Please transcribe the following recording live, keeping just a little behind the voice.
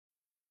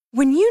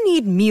When you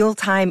need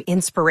mealtime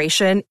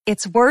inspiration,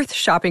 it's worth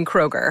shopping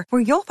Kroger,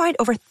 where you'll find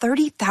over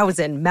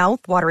 30,000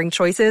 mouth-watering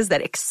choices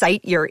that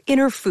excite your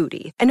inner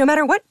foodie. And no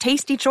matter what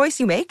tasty choice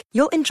you make,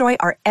 you'll enjoy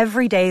our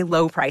everyday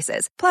low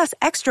prices, plus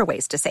extra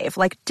ways to save,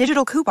 like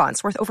digital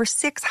coupons worth over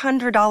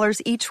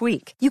 $600 each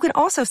week. You can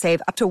also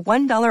save up to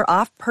 $1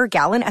 off per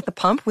gallon at the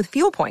pump with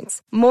fuel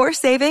points. More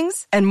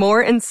savings and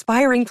more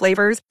inspiring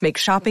flavors make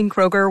shopping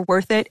Kroger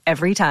worth it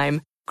every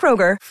time.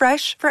 Kroger,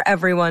 fresh for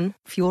everyone.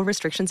 Fuel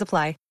restrictions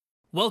apply.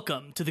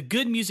 Welcome to the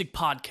Good Music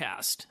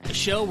Podcast, a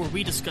show where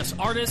we discuss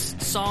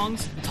artists,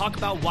 songs, and talk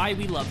about why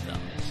we love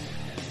them.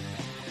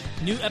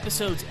 New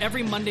episodes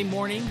every Monday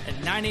morning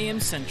at 9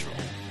 a.m. Central.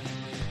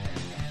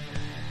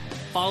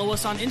 Follow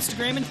us on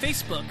Instagram and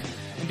Facebook,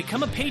 and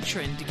become a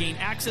patron to gain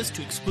access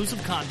to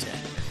exclusive content.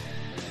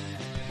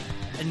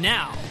 And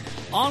now,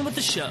 on with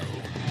the show.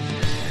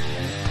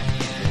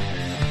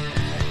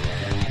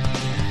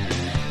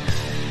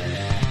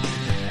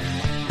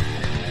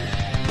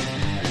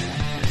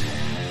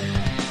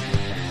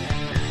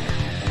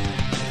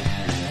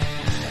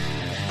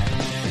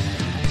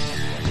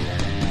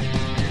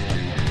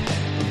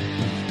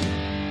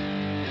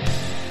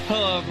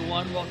 Hello,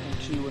 everyone. Welcome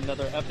to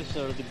another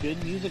episode of the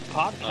Good Music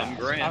Podcast. I'm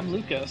Grant. I'm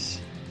Lucas.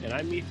 And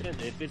I'm Ethan.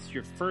 If it's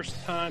your first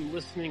time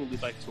listening,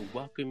 we'd like to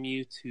welcome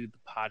you to the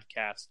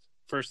podcast.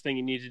 First thing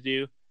you need to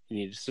do, you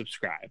need to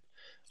subscribe.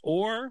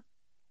 Or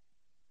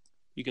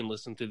you can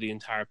listen to the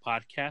entire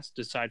podcast,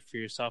 decide for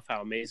yourself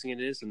how amazing it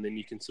is, and then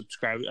you can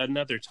subscribe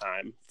another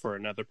time for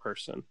another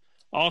person.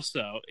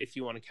 Also, if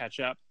you want to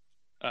catch up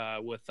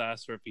with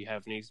us, or if you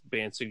have any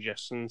band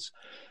suggestions,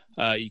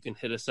 you can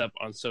hit us up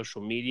on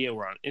social media.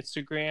 We're on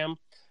Instagram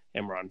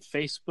and we're on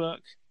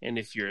Facebook. And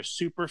if you're a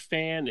super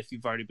fan, if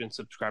you've already been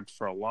subscribed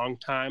for a long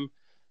time,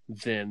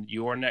 then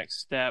your next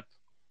step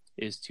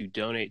is to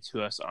donate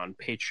to us on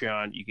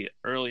Patreon. You get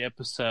early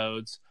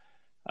episodes,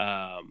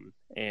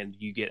 and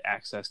you get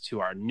access to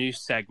our new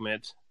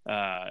segment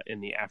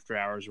in the after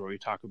hours, where we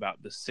talk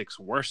about the 6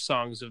 worst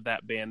songs of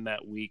that band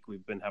that week.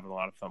 We've been having a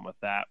lot of fun with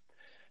that.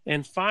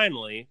 And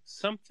finally,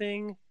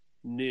 something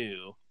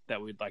new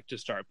that we'd like to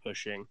start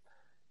pushing.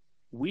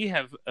 We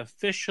have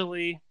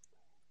officially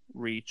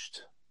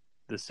reached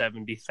the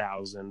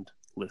 70,000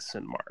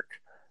 listen mark.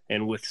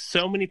 And with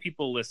so many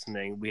people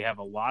listening, we have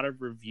a lot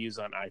of reviews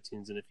on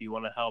iTunes. And if you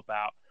want to help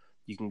out,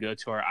 you can go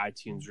to our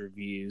iTunes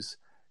reviews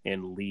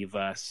and leave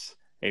us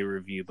a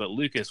review. But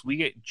Lucas,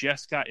 we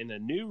just got in a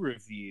new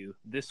review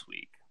this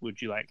week.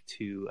 Would you like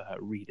to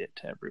read it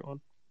to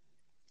everyone?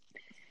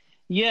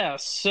 Yeah,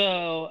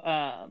 so,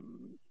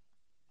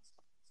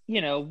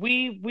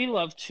 we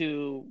love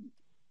to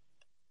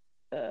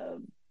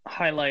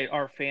highlight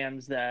our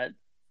fans that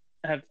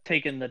have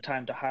taken the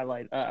time to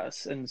highlight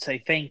us and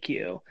say thank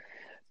you.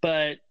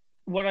 But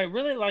what I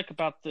really like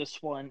about this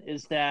one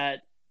is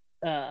that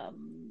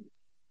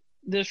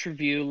this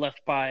review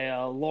left by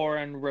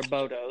Lauren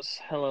Robotos,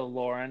 hello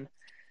Lauren,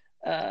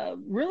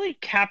 really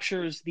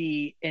captures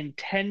the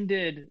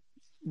intended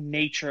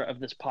nature of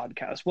this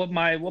podcast, what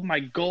my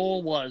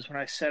goal was when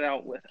I set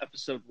out with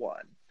episode 1,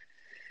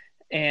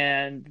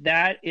 and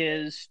that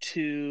is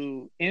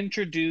to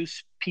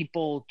introduce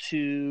people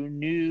to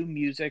new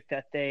music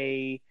that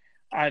they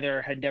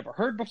either had never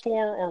heard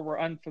before or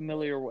were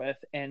unfamiliar with,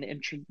 and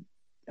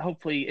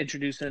hopefully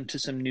introduce them to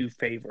some new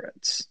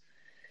favorites.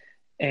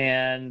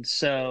 And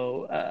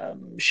so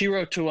she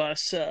wrote to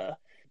us,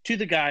 to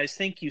the guys,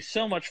 thank you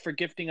so much for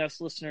gifting us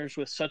listeners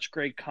with such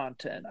great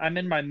content. I'm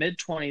in my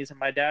mid-20s, and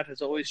my dad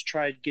has always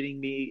tried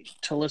getting me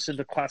to listen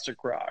to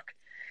classic rock.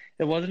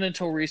 It wasn't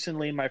until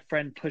recently my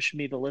friend pushed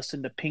me to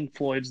listen to Pink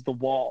Floyd's The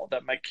Wall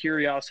that my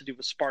curiosity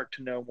was sparked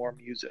to know more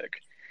music.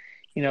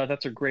 You know,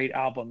 that's a great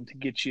album to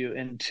get you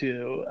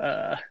into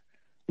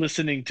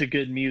listening to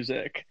good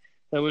music.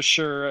 That was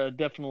sure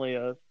definitely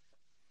a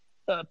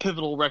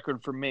pivotal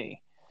record for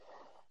me.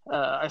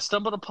 I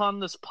stumbled upon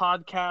this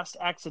podcast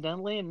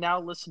accidentally and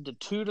now listen to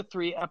 2 to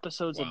 3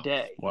 episodes a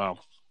day. Wow.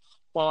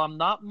 While I'm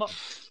not much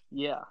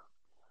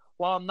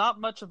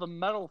of a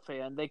metal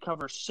fan, they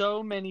cover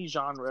so many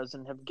genres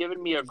and have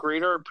given me a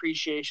greater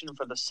appreciation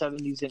for the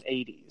 70s and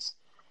 80s.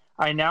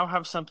 I now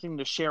have something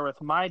to share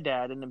with my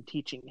dad, and am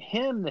teaching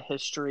him the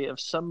history of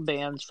some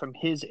bands from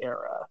his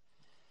era.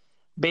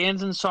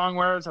 Bands and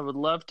songwriters I would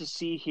love to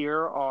see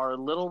here are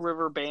Little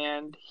River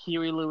Band,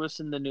 Huey Lewis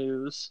and the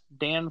News,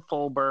 Dan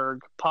Fulberg,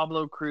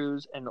 Pablo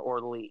Cruz, and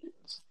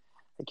Orleans.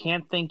 I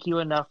can't thank you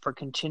enough for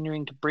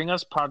continuing to bring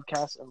us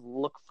podcasts, and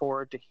look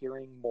forward to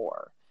hearing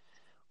more.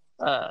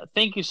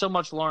 Thank you so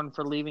much, Lauren,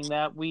 for leaving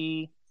that.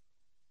 We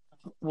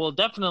will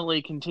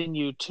definitely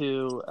continue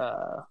to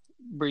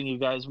bring you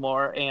guys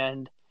more,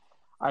 and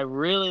I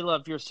really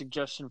love your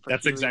suggestion for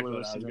That's Huey exactly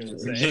Lewis what I was and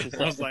the going News. to say.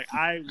 I was like,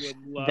 I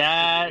would love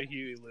That- to do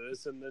Huey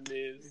Lewis in the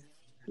News.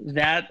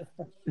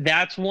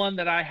 That's one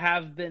that I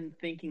have been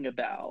thinking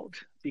about,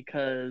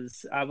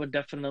 because I would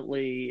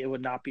definitely, it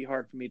would not be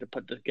hard for me to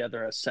put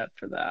together a set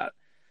for that.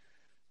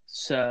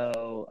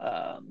 So,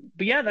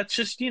 but yeah, that's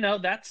just,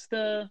 that's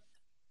the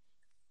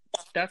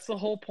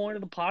whole point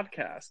of the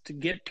podcast, to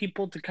get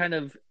people to kind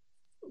of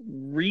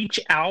reach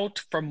out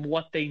from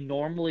what they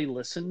normally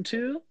listen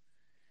to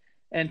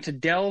and to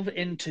delve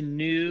into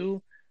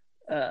new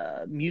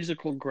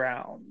musical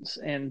grounds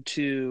and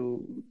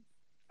to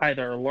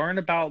either learn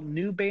about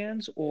new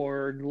bands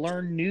or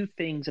learn new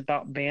things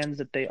about bands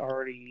that they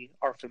already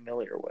are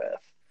familiar with.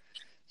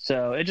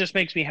 So it just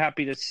makes me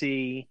happy to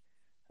see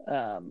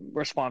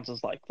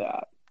responses like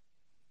that.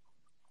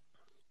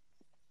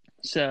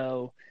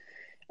 So,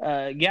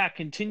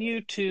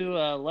 continue to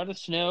let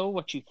us know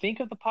what you think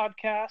of the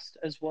podcast,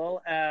 as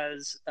well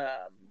as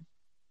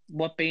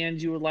what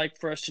bands you would like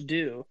for us to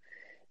do.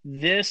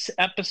 This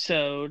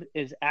episode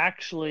is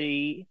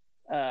actually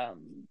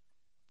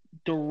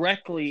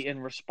directly in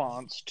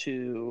response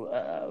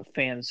to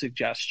fan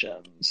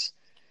suggestions.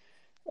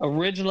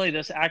 Originally,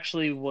 this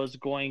actually was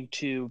going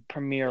to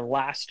premiere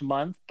last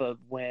month, but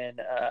when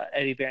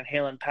Eddie Van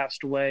Halen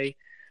passed away,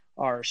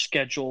 our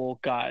schedule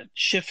got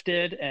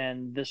shifted,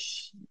 and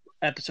this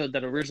episode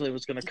that originally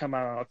was going to come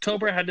out in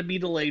October had to be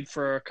delayed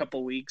for a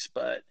couple weeks.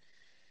 But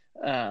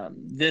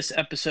this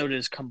episode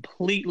is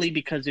completely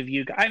because of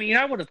you guys. I mean,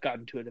 I would have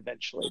gotten to it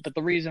eventually, but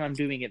the reason I'm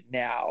doing it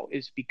now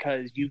is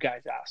because you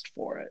guys asked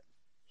for it.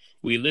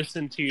 We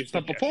listened to your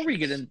suggestions. But before we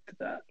get into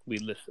that, we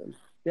listened.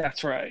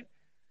 That's right.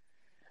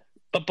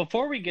 But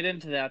before we get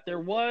into that, there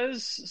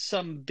was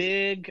some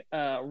big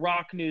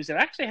rock news that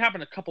actually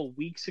happened a couple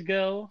weeks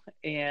ago,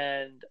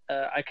 and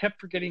I kept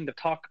forgetting to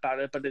talk about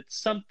it, but it's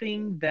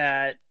something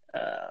that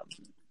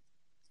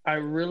I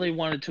really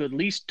wanted to at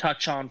least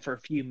touch on for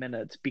a few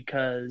minutes,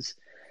 because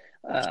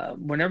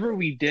whenever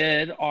we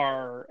did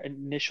our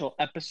initial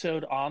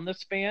episode on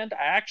this band,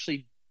 I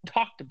actually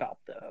talked about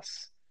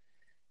this.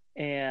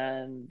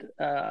 And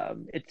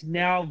it's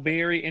now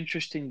very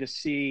interesting to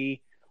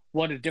see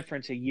what a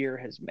difference a year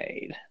has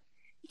made.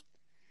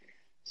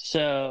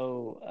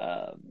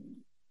 So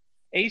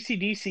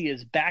AC/DC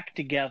is back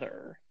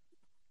together.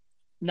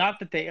 Not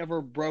that they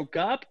ever broke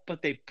up,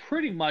 but they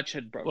pretty much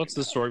had broken up. What's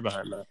the story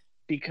behind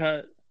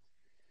that?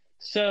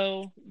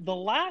 So the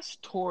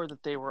last tour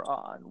that they were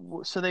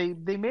on, so they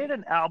made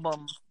an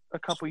album a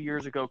couple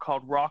years ago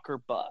called Rock or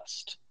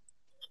Bust.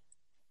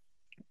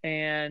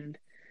 And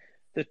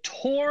the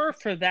tour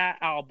for that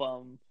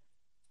album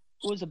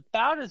was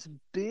about as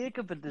big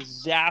of a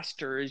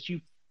disaster as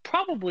you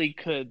probably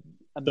could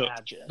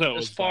imagine,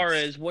 as far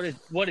as what it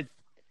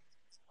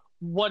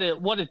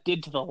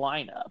did to the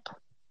lineup.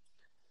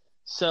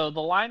 So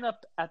the lineup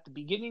at the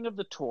beginning of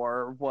the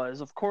tour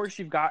was, of course,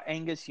 you've got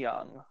Angus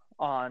Young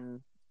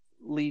on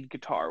lead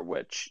guitar,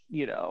 which,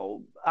 you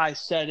know, I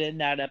said in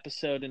that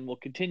episode and will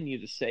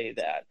continue to say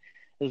that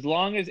as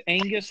long as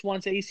Angus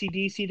wants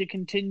AC/DC to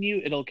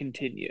continue, it'll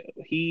continue.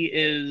 He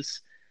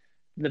is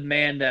the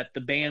man that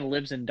the band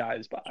lives and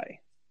dies by.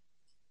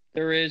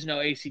 There is no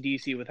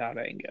AC/DC without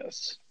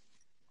Angus.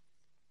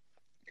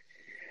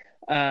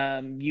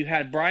 You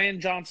had Brian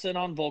Johnson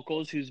on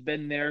vocals, who's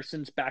been there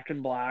since Back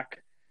in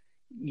Black.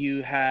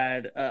 You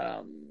had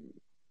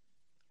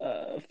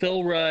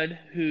Phil Rudd,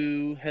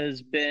 who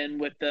has been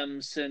with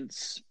them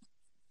since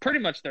pretty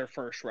much their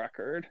first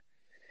record.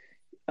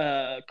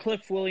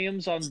 Cliff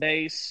Williams on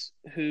bass,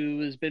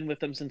 who has been with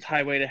them since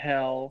Highway to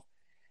Hell.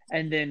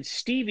 And then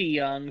Stevie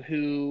Young,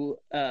 who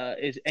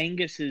is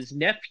Angus's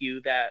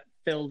nephew that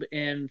filled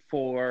in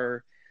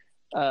for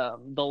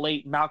the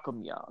late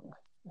Malcolm Young,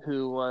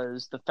 who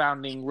was the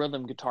founding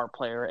rhythm guitar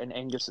player and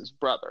Angus's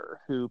brother,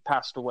 who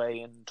passed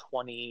away in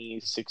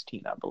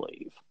 2016, I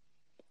believe.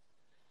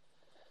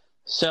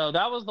 So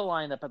that was the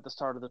lineup at the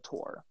start of the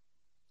tour.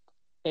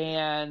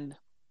 And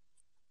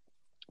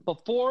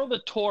before the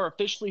tour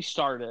officially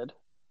started,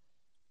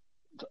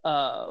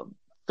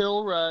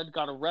 Phil Rudd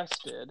got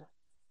arrested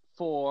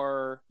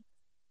for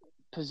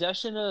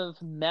possession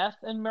of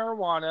meth and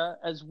marijuana,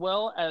 as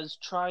well as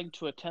trying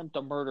to attempt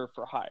a murder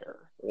for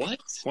hire.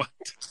 What? What?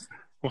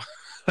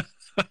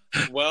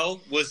 Well,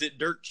 was it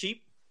dirt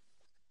cheap?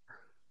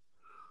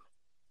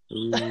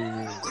 Ooh,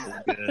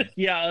 good.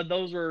 Yeah,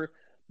 those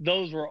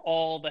were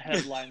all the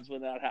headlines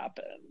when that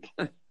happened.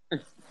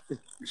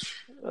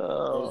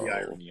 Oh, the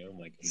irony! Oh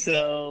my goodness.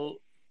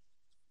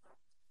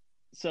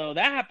 So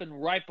that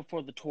happened right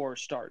before the tour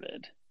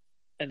started.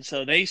 And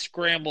so they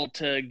scrambled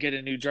to get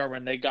a new drummer,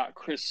 and they got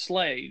Chris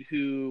Slade,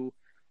 who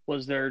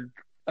was their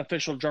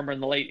official drummer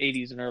in the late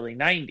 80s and early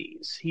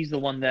 90s. He's the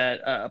one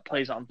that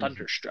plays on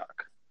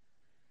Thunderstruck.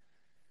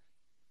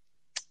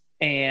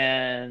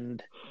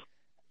 And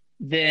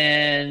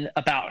then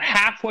about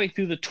halfway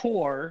through the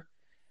tour,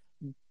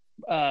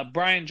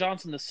 Brian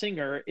Johnson, the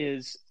singer,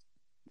 is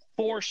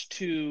forced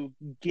to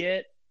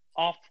get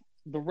off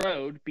the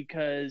road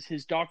because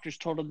his doctors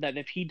told him that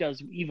if he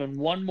does even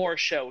one more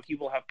show, he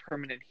will have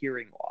permanent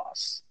hearing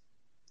loss.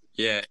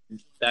 Yeah,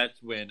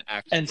 that's when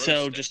Axl And Rose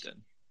so stepped just in.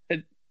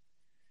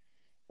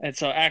 and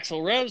so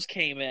Axl Rose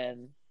came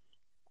in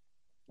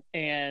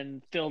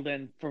and filled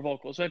in for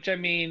vocals, which, I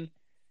mean,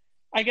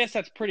 I guess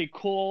that's pretty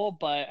cool,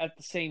 but at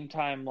the same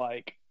time,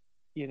 like,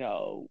 you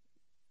know,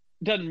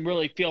 doesn't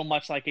really feel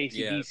much like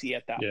AC/DC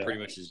at that point. Pretty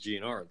much as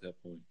GNR at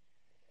that point.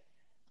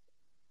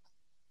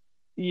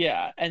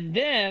 Yeah, and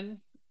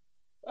then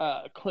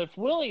Cliff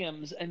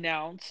Williams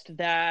announced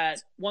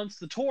that once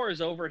the tour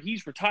is over,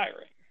 he's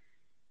retiring.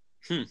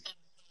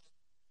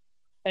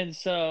 And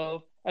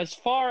so, as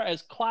far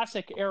as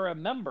classic era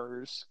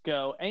members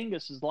go,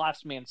 Angus is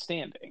last man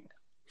standing.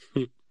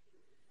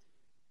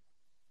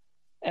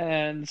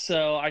 And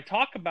so I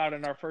talk about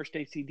in our first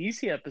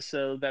AC/DC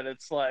episode that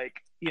it's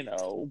like,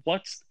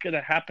 what's going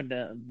to happen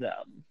to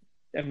them?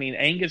 I mean,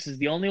 Angus is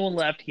the only one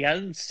left. He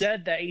hasn't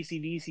said that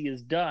AC/DC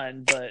is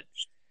done, but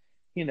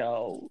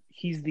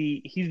he's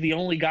the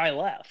only guy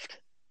left.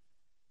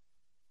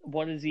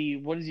 What is he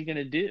going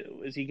to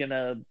do? Is he going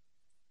to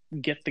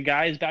get the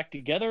guys back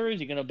together? Is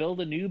he going to build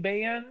a new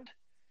band?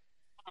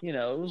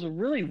 It was a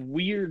really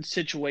weird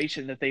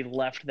situation that they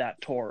left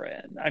that tour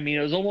in. I mean,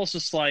 it was almost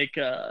just like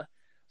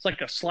it's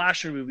like a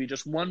slasher movie.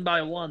 Just one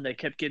by one, they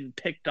kept getting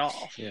picked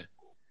off. Yeah.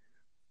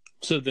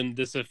 So then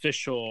this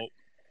official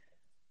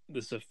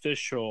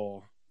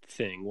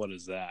thing, what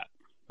is that?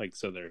 Like,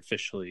 so they're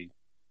officially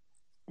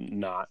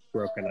not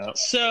broken up?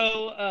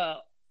 So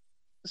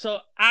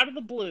out of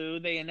the blue,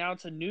 they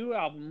announced a new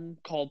album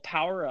called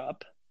Power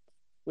Up,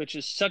 which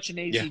is such an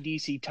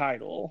AC/DC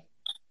title.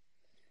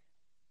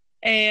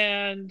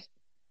 And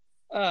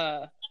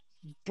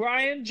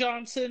Brian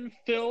Johnson,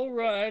 Phil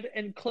Rudd,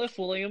 and Cliff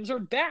Williams are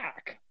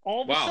back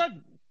all of a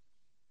sudden.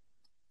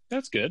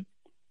 That's good.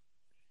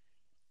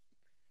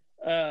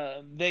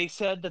 They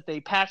said that they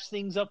patched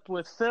things up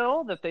with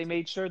Phil, that they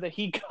made sure that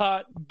he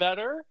got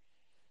better.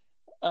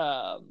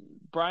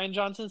 Brian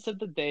Johnson said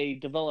that they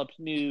developed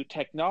new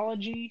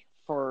technology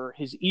for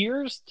his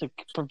ears to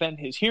prevent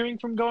his hearing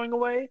from going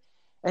away.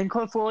 And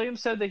Cliff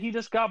Williams said that he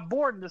just got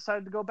bored and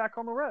decided to go back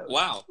on the road.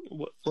 Wow.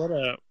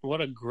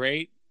 What a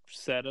great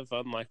set of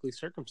unlikely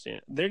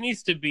circumstances. There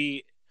needs to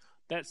be,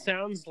 that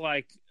sounds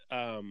like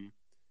a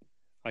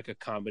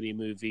comedy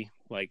movie,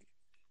 like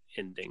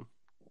ending.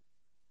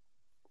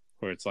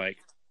 Where it's like,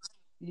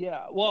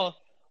 yeah, well,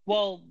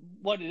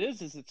 what it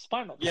is it's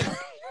Spinal Tap.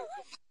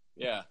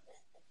 Yeah.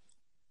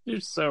 You're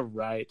so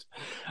right.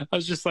 I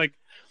was just like,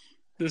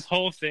 this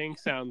whole thing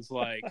sounds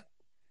like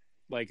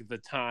the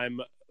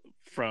time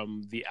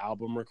from the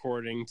album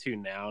recording to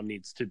now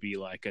needs to be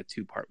like a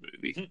 2-part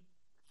movie.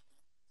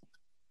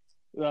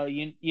 Well,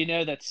 you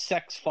know that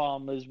Sex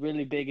Bomb is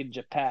really big in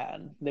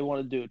Japan. They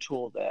want to do a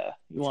tour there.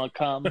 You want to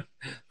come?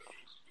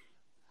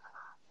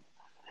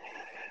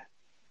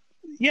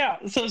 Yeah,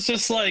 so it's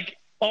just like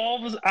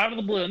all was out of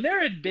the blue, and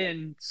there had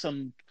been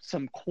some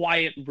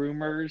quiet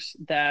rumors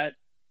that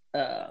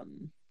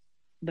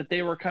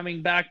they were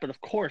coming back, but of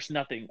course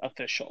nothing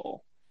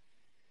official.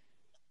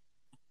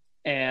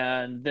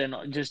 And then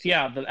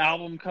the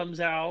album comes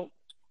out.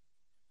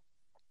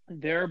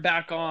 They're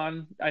back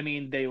on. I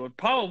mean, they would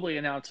probably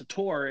announce a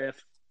tour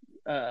if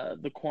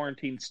the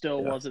quarantine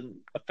still wasn't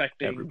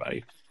affecting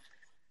everybody.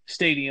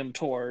 Stadium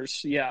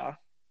tours. Yeah.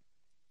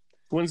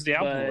 When's the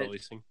album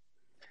releasing?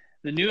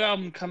 The new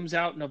album comes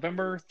out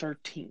November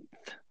 13th.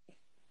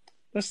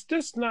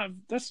 That's not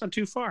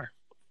too far.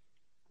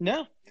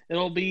 No,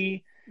 it'll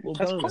be.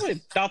 That's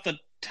probably about the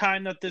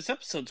time that this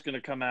episode's going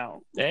to come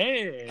out.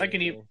 Hey, I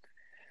can even.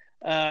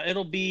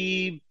 It'll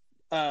be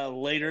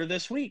later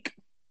this week.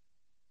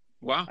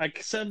 Wow. Like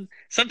I said,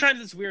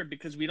 sometimes it's weird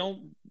because we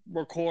don't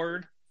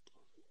record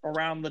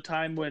around the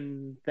time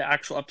when the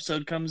actual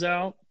episode comes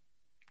out.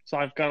 So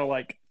I've got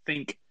to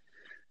think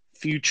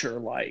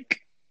future .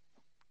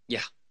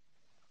 Yeah.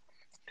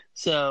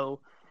 So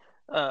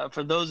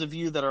for those of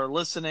you that are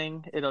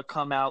listening, it'll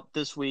come out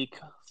this week,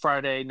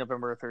 Friday,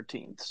 November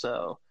 13th.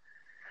 So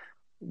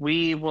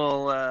we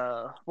will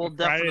we'll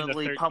Friday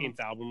definitely the 13th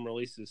album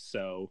releases,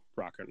 so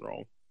rock and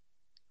roll.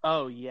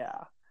 Oh yeah.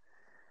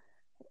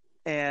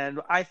 And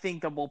I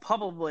think that we'll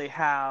probably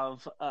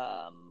have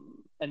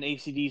an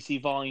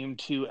AC/DC Volume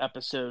 2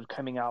 episode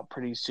coming out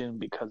pretty soon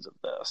because of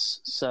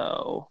this.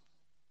 So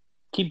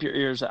keep your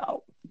ears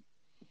out.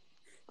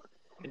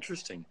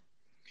 Interesting.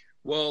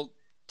 Well,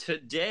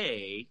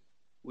 today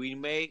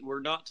we're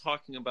not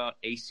talking about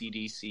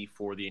AC/DC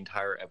for the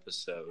entire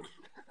episode.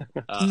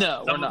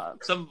 No, we're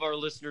not. Some of our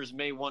listeners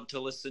may want to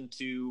listen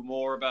to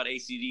more about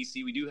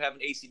AC/DC. We do have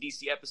an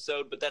AC/DC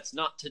episode, but that's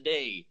not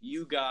today.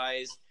 You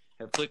guys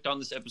have clicked on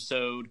this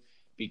episode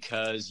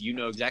because you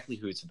know exactly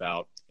who it's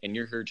about, and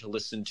you're here to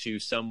listen to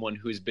someone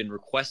who has been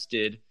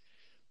requested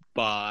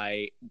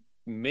by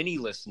many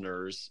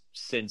listeners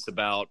since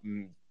about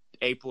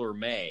April or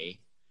May.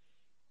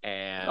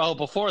 And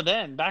before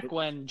then, back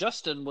when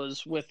Justin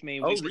was with me,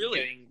 we were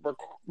getting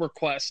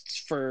requests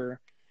for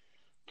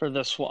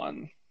this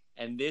one.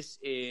 And this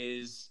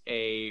is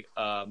a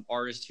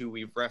artist who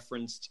we've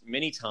referenced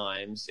many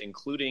times,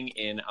 including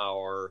in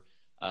our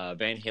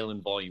Van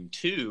Halen Volume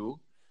 2,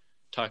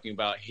 talking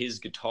about his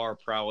guitar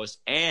prowess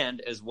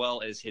and as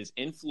well as his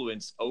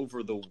influence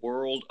over the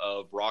world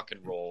of rock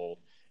and roll,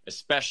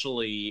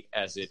 especially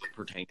as it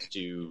pertains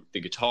to the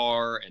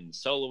guitar and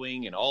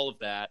soloing and all of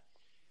that.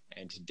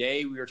 And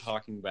today we are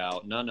talking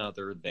about none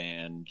other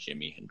than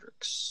Jimi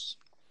Hendrix.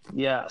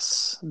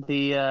 Yes,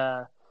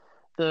 the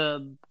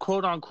the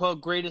quote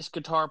unquote greatest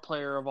guitar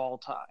player of all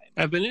time.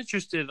 I've been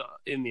interested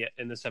in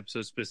this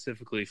episode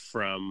specifically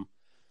from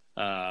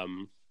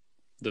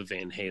the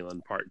Van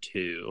Halen part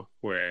 2,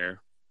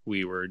 where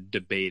we were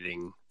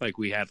debating, like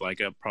we had like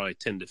a probably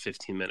 10 to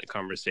 15 minute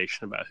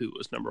conversation about who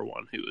was number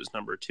 1, who was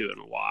number 2,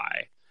 and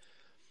why.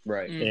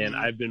 Right. And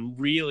I've been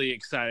really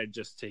excited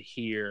just to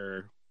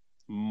hear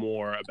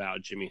more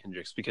about Jimi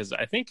Hendrix, because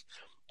I think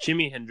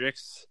Jimi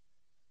Hendrix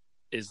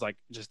is like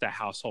just a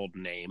household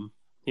name,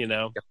 you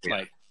know?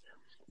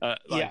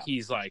 Yeah.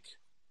 He's like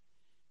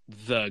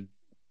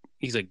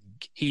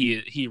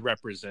he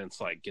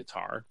represents like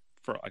guitar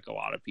for like a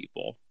lot of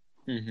people.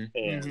 Mm-hmm.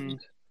 And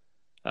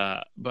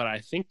but I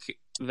think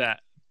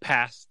that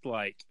past,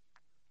 like,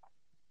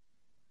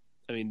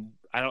 I mean,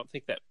 I don't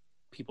think that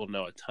people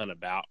know a ton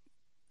about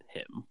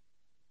him.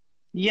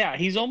 Yeah,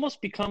 he's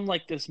almost become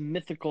like this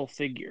mythical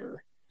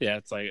figure. Yeah,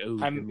 it's like, oh,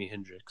 Jimi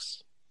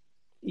Hendrix.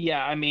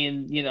 Yeah, I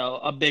mean, you know,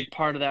 a big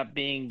part of that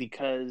being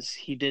because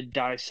he did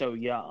die so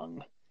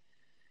young.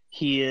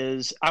 He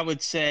is, I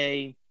would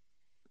say,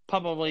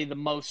 probably the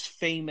most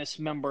famous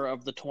member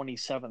of the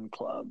 27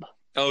 Club.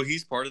 Oh,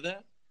 he's part of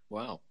that?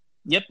 Wow.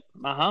 Yep.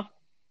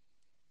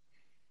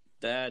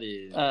 That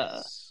is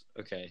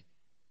okay.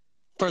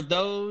 For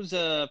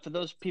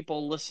those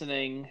people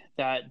listening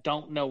that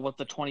don't know what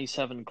the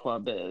 27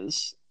 Club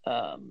is,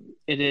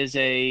 it is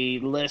a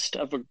list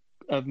of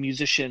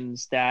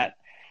musicians that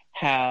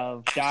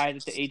have died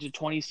at the age of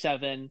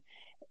 27,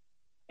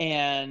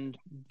 and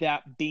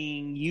that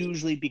being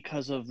usually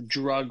because of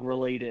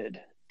drug-related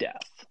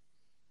death.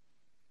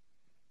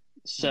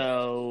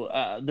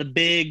 So the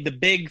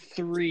big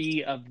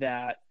three of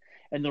that,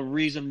 and the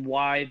reason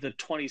why the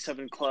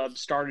 27 Club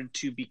started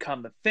to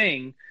become a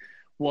thing,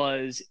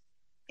 was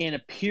in a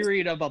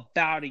period of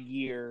about a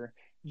year,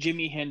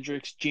 Jimi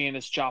Hendrix,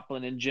 Janis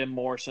Joplin, and Jim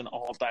Morrison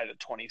all died at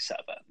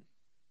 27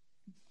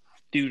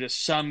 due to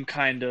some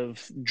kind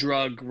of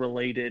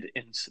drug-related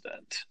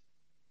incident.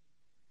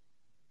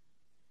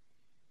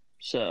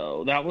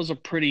 So that was a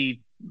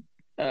pretty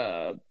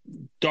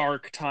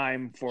dark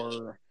time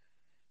for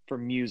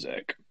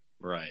music.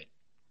 Right.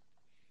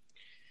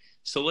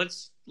 So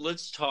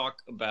let's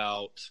talk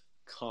about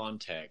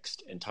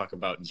context and talk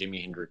about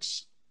Jimi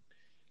Hendrix's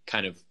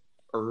kind of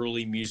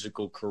early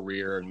musical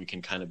career, and we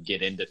can kind of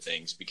get into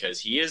things, because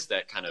he is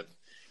that kind of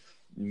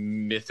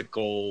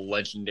mythical,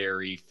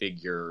 legendary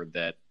figure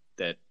that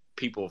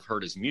people have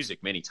heard his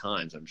music many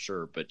times, I'm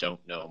sure, but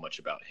don't know much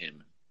about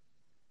him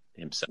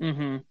himself.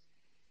 Mm-hmm.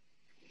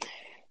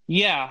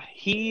 Yeah,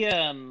 he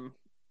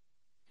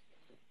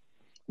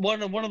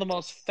one of the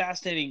most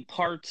fascinating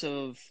parts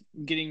of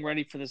getting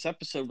ready for this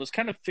episode was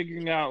kind of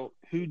figuring out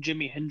who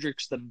Jimi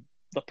Hendrix the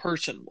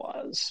person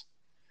was,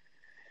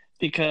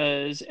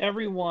 because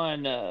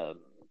everyone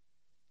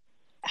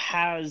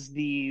has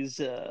these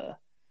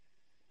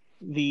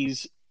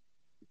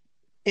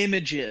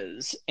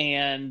images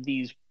and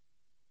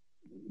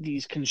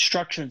these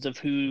constructions of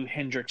who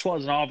Hendrix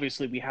was, and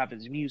obviously we have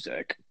his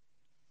music,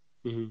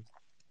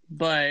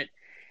 but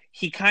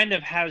he kind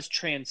of has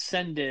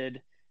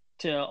transcended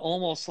to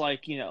almost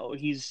like, you know,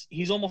 he's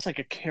almost like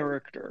a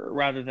character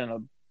rather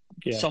than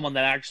someone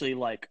that actually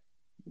like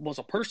was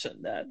a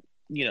person that,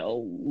 you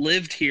know,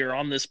 lived here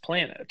on this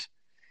planet.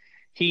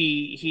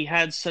 He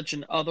had such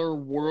an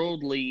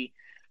otherworldly,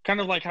 kind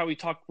of like how we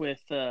talked with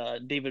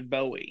David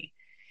Bowie.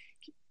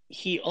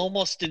 He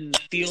almost didn't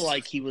feel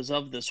like he was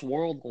of this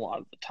world a lot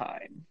of the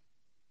time.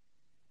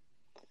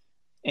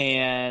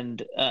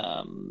 And,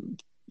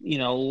 you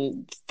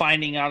know,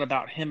 finding out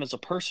about him as a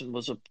person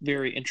was a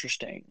very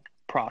interesting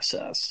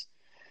process.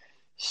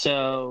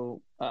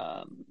 So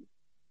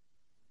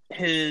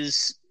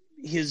his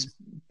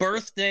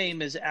birth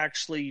name is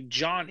actually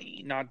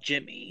Johnny, not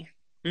Jimmy,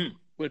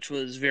 which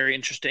was very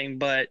interesting.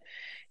 But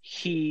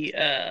he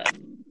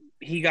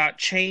got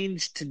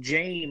changed to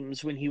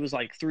James when he was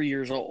like 3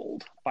 years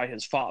old by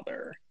his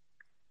father,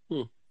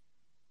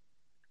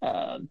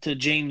 to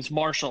James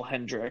Marshall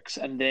Hendrix,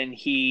 and then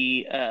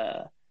he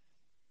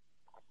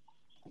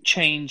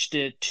changed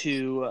it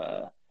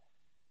to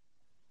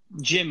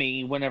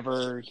Jimmy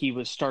whenever he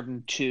was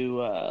starting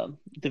to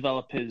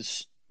develop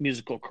his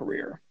musical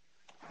career,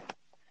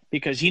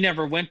 because he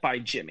never went by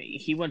Jimmy.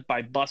 He went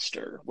by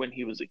Buster when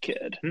he was a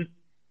kid.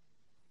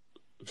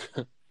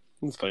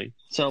 That's funny.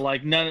 So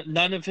like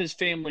none of his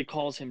family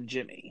calls him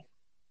Jimmy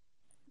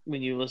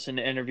when you listen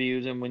to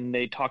interviews and when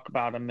they talk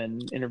about him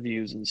in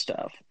interviews and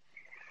stuff.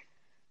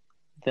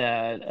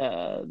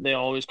 That they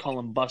always call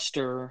him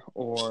Buster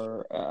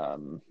or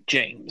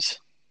James.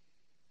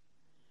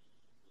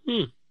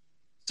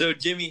 So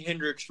Jimi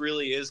Hendrix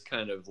really is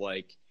kind of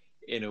like,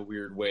 in a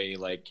weird way,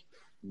 like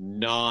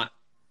not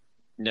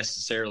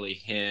necessarily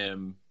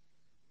him.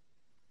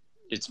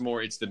 It's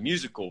the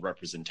musical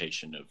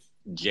representation of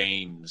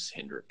James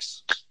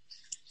Hendrix.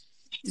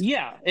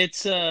 Yeah,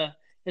 it's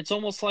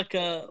almost like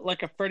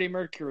a Freddie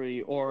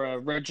Mercury or a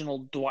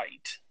Reginald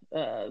Dwight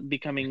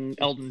becoming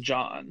Elton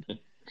John.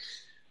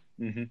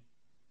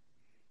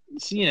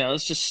 It's, you know,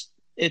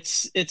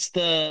 it's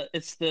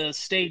the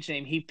stage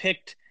name he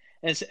picked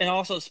and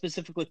also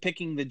specifically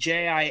picking the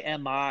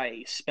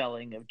Jimi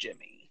spelling of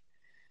Jimmy.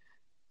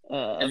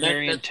 A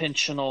very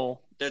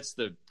intentional That's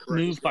the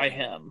move by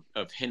him.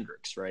 Of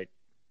Hendrix, right?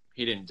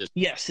 He didn't just...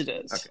 Yes, it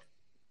is. Okay.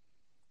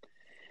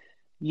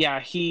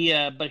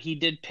 Yeah, but he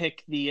did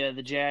pick the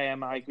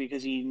Jimi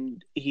because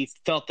he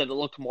felt that it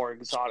looked more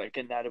exotic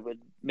and that it would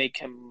make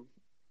him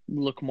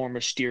look more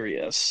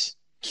mysterious.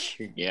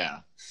 Yeah.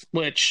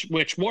 Which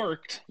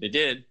worked. It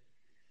did.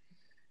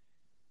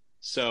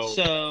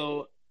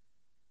 So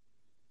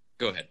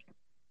go ahead.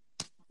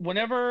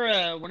 Whenever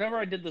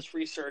I did this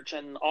research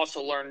and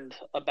also learned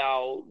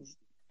about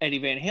Eddie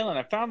Van Halen,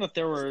 I found that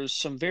there were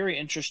some very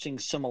interesting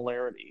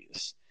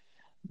similarities.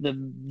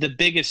 The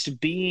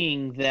biggest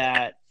being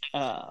that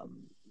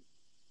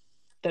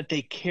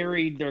they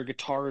carried their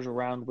guitars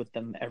around with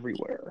them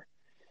everywhere,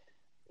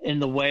 in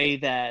the way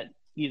that,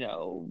 you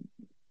know,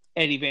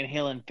 Eddie Van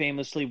Halen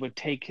famously would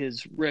take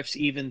his riffs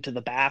even to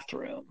the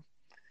bathroom,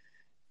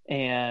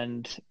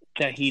 and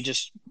that he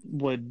just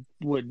would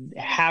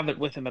have it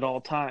with him at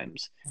all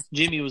times.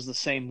 Jimmy was the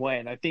same way,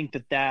 and I think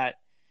that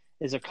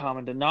is a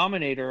common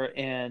denominator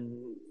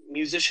in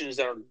musicians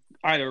that are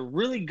either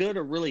really good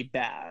or really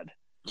bad.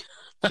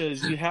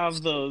 Because you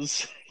have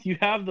those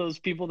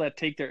people that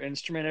take their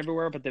instrument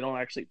everywhere, but they don't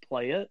actually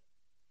play it.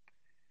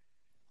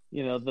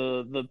 You know,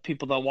 the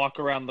people that walk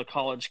around the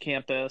college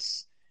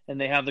campus and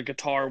they have the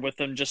guitar with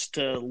them just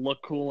to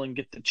look cool and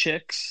get the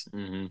chicks.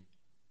 Mm-hmm.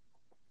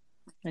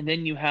 And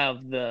then you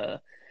have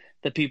the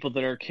people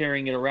that are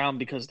carrying it around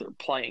because they're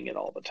playing it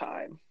all the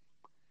time.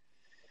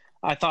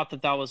 I thought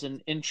that was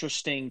an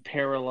interesting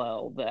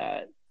parallel,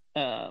 that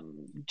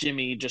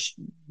Jimmy just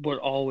would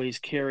always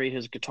carry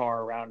his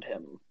guitar around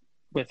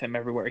with him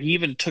everywhere. He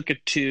even took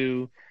it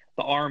to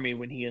the army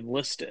when he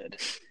enlisted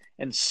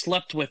and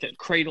slept with it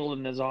cradled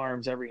in his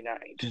arms every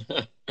night.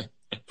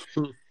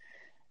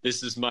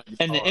 This is my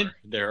guitar.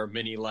 There are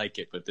many like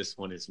it, but this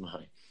one is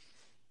mine.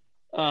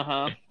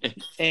 Uh-huh.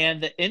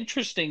 And the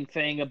interesting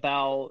thing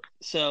one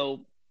of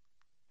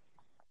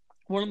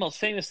the most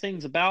famous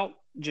things about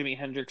Jimi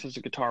Hendrix as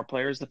a guitar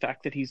player is the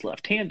fact that he's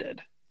left-handed.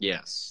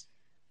 Yes.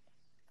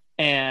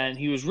 And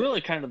he was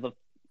really kind of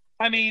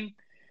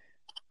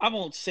I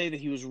won't say that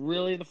he was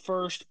really the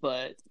first,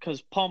 but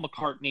because Paul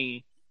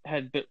McCartney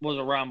was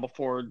around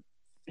before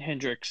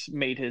Hendrix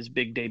made his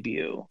big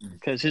debut,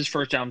 because his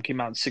first album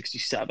came out in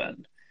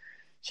 1967.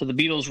 So the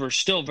Beatles were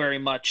still very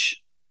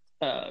much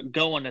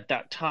going at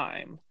that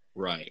time.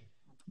 Right.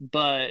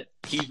 But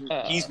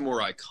he's more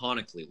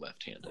iconically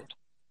left-handed.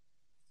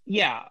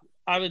 Yeah,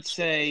 I would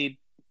say,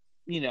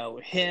 you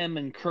know, him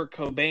and Kurt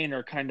Cobain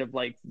are kind of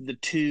like the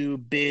two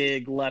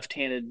big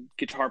left-handed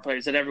guitar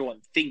players that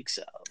everyone thinks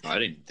of. I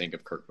didn't think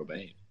of Kurt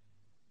Cobain.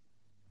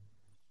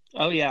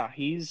 Oh yeah,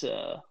 he's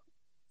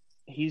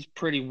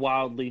pretty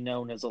wildly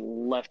known as a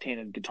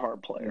left-handed guitar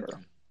player.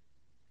 Okay.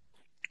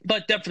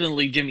 But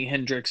definitely Jimi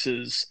Hendrix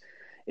is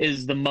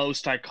the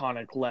most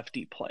iconic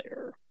lefty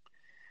player.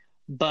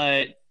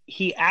 But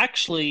he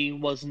actually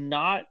was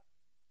not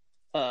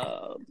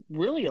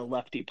really a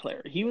lefty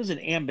player. He was an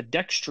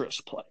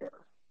ambidextrous player.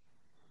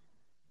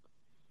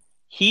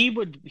 He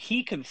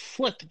could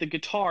flip the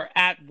guitar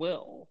at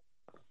will.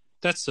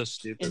 That's so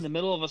stupid. In the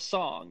middle of a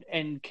song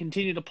and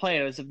continue to play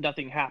it as if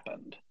nothing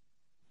happened.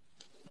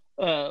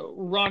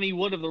 Ronnie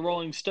Wood of the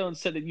Rolling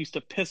Stones said it used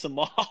to piss him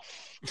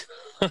off.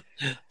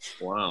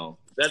 Wow.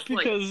 That's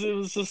because it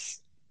was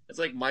just... It's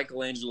like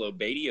Michelangelo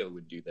Badio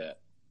would do that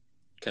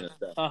kind of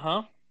stuff.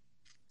 Uh-huh.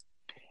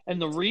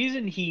 And the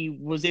reason he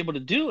was able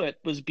to do it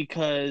was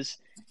because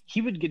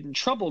he would get in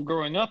trouble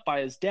growing up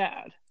by his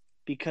dad.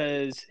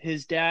 Because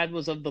his dad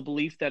was of the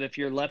belief that if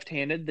you're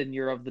left-handed, then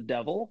you're of the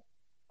devil.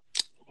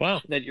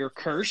 Wow. That you're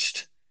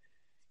cursed.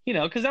 You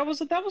know, because that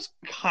was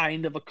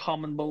kind of a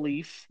common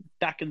belief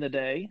back in the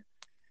day.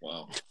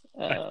 Wow.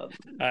 What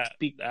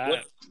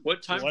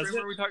time frame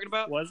are we talking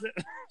about? Was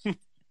it?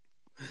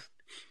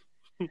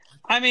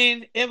 I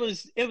mean, it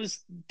was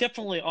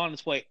definitely on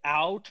its way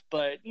out,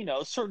 but you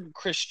know, certain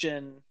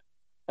Christian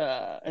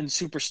and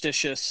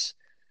superstitious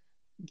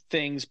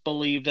things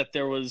believed that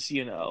there was,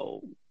 you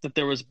know, that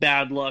there was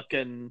bad luck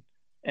and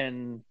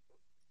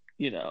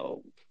you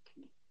know,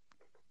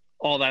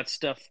 all that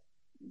stuff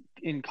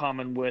in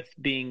common with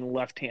being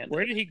left-handed.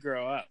 Where did he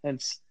grow up?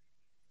 And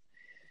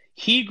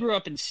he grew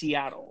up in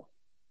Seattle.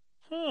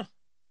 Huh.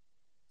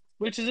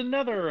 Which is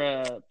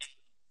another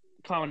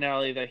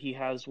commonality that he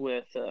has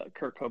with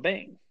Kurt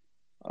Cobain,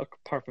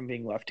 apart from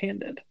being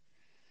left-handed.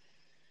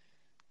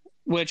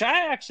 Which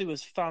I actually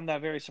found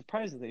that very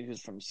surprising that he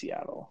was from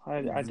Seattle.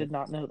 I did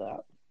not know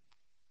that.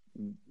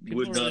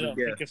 People really don't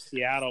think of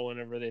Seattle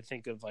whenever they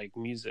think of like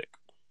music.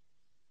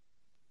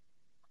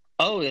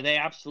 Oh, they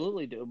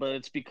absolutely do, but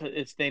it's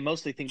because they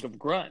mostly think of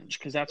grunge,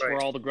 because that's where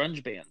all the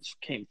grunge bands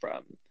came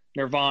from.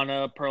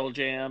 Nirvana, Pearl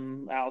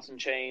Jam, Alice in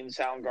Chains,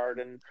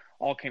 Soundgarden,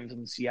 all came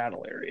from the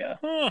Seattle area.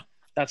 Huh.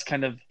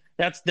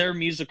 That's their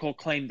musical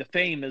claim to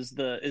fame is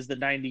the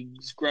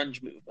 90s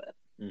grunge movement.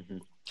 Mm-hmm.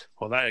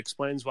 Well, that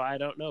explains why I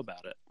don't know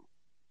about it.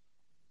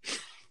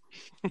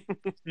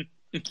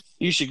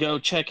 You should go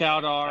check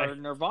out our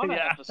Nirvana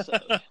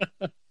episode.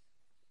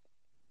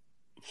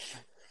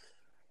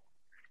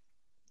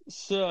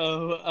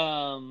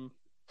 So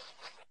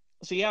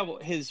yeah,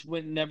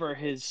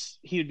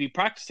 he would be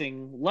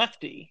practicing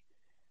lefty,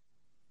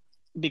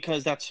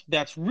 because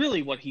that's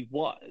really what he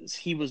was.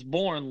 He was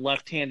born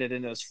left-handed,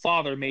 and his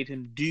father made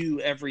him do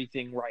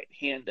everything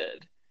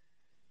right-handed.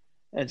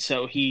 And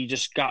so he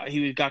got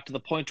to the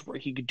point where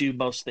he could do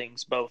most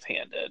things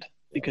both-handed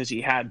because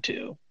he had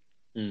to.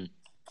 Mm.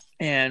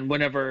 And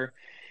whenever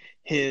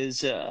his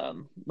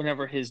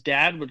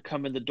dad would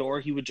come in the door,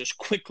 he would just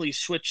quickly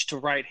switch to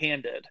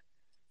right-handed,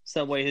 so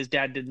that way his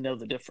dad didn't know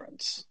the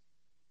difference.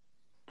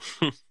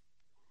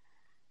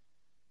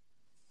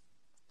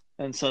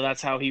 And so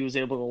that's how he was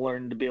able to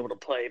learn to be able to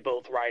play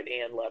both right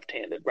and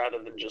left-handed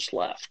rather than just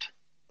left.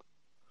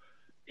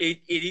 It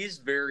is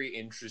very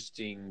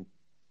interesting,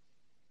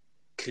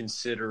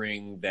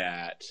 considering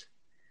that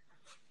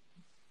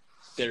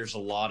there's a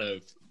lot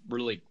of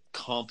really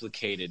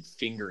complicated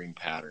fingering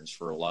patterns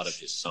for a lot of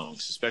his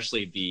songs,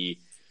 especially the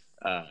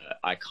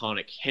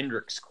iconic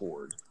Hendrix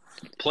chord.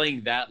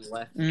 Playing that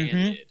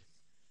left-handed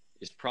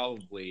is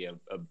probably a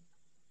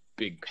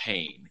big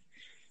pain.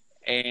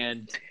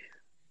 And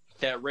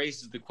that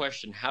raises the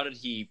question,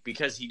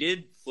 because he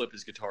did flip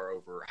his guitar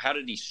over, how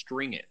did he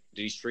string it?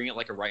 Did he string it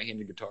like a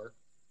right-handed guitar?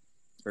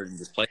 Or did he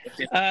just play it?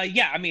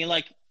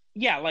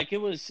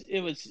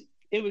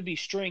 It would be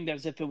stringed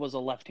as if it was a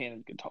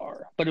left-handed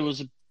guitar, but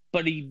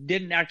he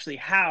didn't actually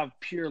have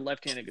pure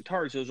left-handed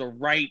guitars. It was a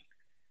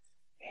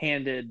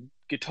right-handed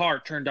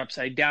guitar turned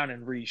upside down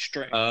and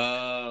restringed.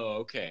 Oh,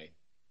 okay.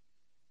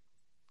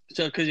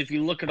 So, because if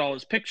you look at all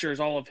his pictures,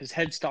 all of his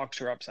headstocks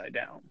are upside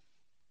down.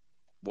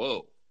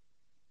 Whoa.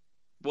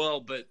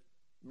 Well, but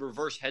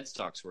reverse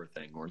headstocks were a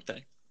thing, weren't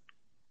they?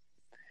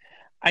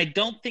 I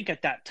don't think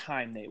at that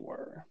time they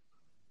were.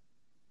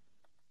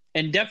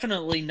 And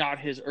definitely not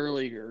his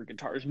earlier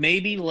guitars.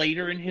 Maybe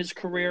later in his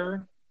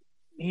career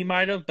he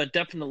might have, but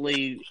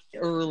definitely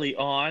early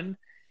on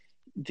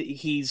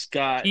he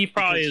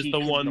probably is the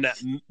one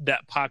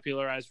that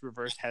popularized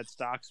reverse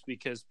headstocks,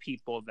 because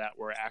people that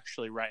were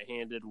actually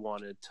right-handed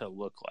wanted to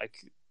look like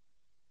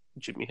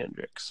Jimi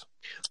Hendrix.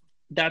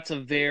 That's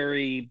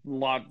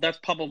that's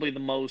probably the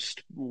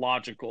most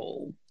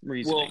logical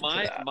reasoning.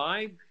 Well,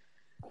 my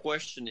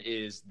question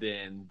is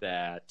then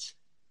that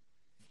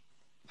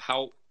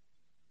how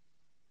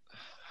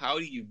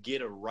do you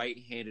get a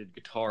right-handed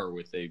guitar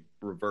with a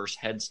reverse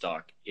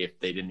headstock if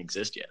they didn't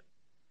exist yet?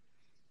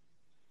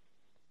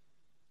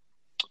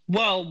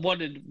 Well,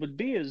 what it would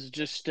be is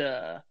just he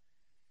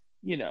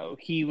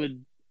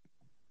would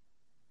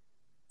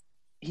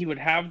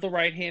have the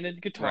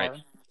right-handed guitar.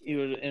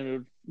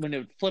 Right. When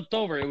it flipped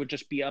over, it would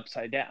just be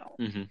upside down.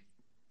 Mm-hmm.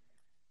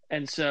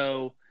 And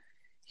so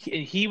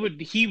he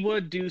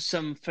would do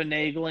some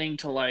finagling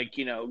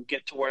to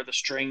get to where the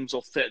strings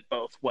will fit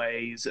both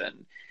ways.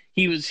 And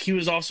he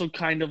was also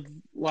kind of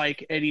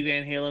like Eddie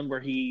Van Halen, where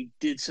he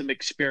did some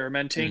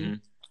experimenting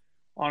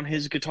on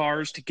his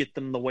guitars to get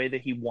them the way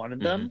that he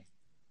wanted them.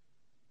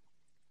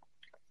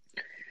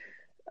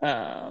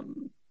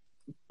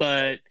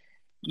 But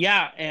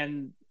yeah,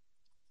 and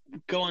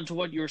going to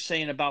what you were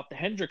saying about the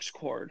Hendrix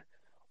chord,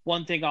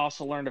 one thing I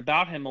also learned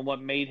about him and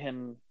what made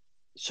him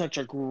such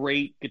a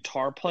great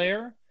guitar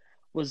player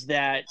was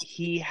that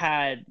he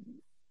had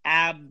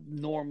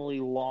abnormally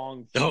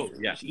long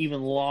fingers,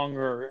 even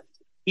longer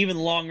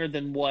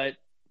than what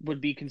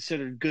would be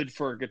considered good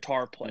for a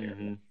guitar player.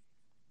 And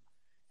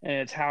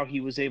it's how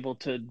he was able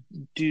to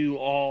do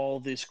all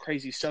this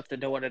crazy stuff that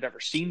no one had ever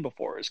seen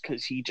before, is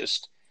because he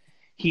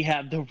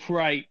had the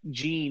right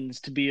genes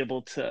to be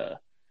able to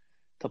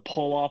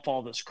pull off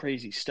all this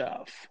crazy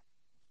stuff.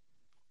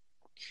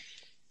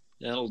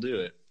 That'll do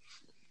it.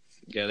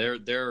 Yeah,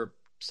 there are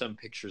some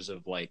pictures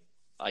of, I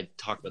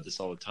talk about this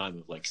all the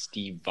time, of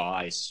Steve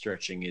Vai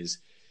stretching his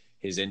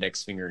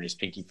index finger and his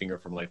pinky finger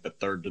from the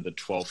 3rd to the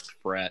 12th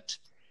fret.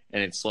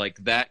 And it's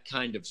that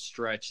kind of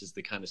stretch is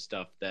the kind of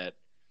stuff that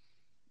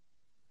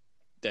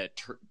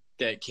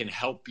can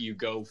help you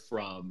go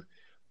from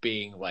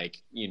being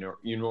your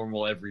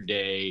normal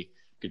everyday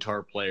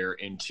guitar player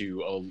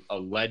into a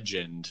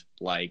legend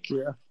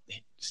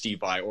Steve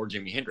Vai or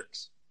Jimi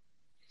Hendrix.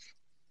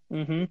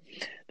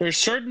 There's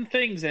certain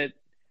things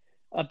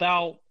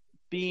about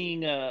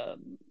being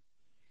an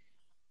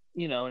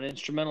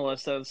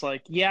instrumentalist that's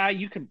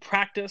you can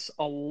practice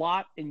a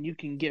lot and you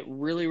can get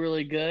really,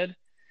 really good,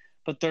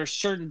 but there's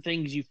certain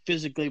things you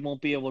physically won't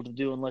be able to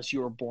do unless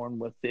you were born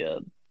with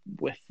the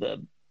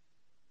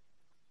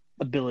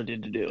ability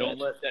to do it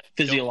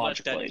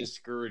physiologically. Don't let that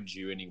discourage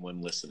you,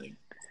 anyone listening.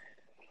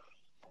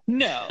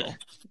 No,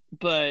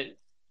 but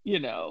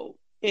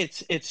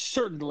it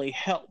certainly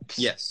helps.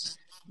 Yes.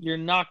 You're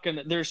not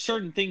gonna. There's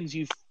certain things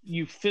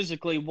you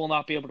physically will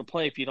not be able to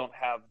play if you don't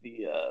have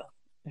the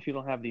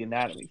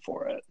anatomy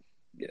for it.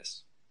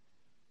 Yes.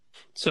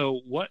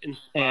 So what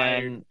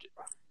inspired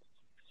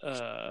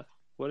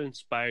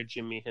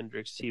Jimi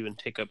Hendrix to even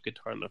take up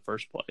guitar in the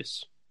first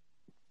place?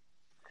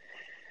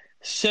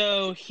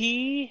 So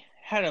he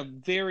had a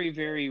very,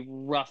 very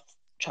rough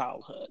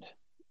childhood.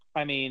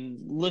 I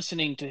mean,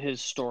 listening to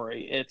his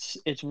story, it's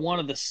one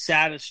of the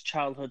saddest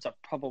childhoods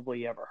I've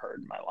probably ever heard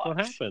in my life. What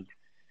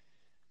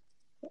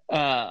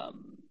happened?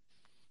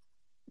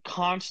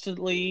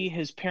 Constantly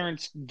his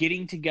parents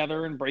getting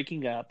together and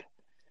breaking up.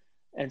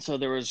 And so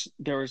there was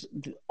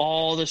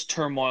all this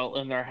turmoil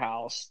in their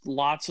house,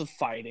 lots of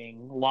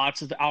fighting,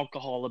 lots of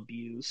alcohol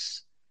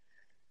abuse.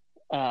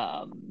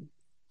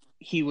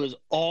 He was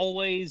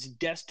always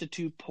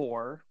destitute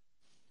poor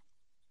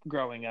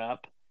growing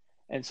up.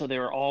 And so they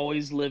were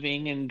always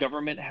living in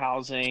government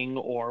housing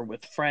or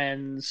with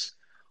friends,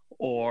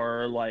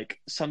 or like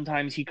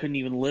sometimes he couldn't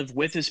even live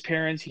with his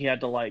parents. He had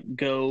to like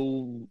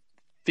go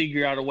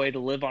figure out a way to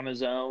live on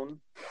his own.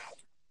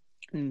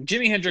 And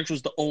Jimi Hendrix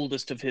was the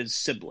oldest of his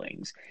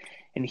siblings,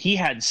 and he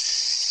had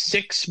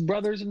 6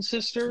 brothers and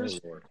sisters,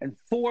 and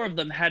 4 of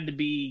them had to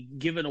be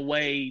given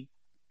away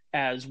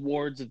as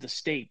wards of the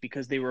state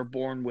because they were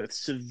born with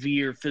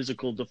severe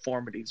physical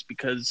deformities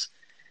because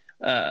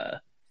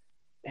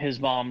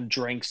his mom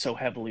drank so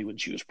heavily when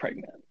she was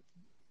pregnant.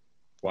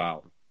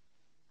 Wow.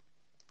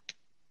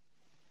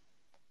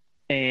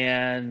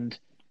 And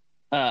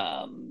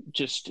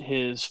just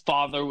his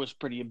father was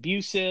pretty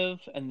abusive.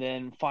 And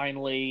then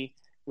finally,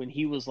 when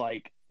he was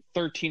like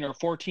 13 or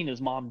 14, his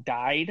mom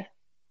died.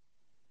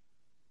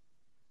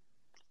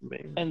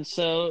 Man. And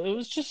so it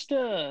was just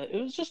a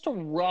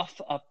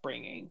rough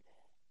upbringing.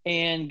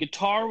 And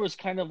guitar was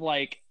kind of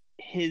like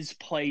his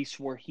place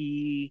where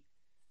he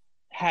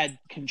had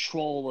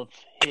control of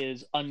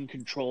his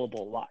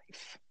uncontrollable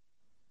life.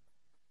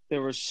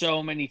 There were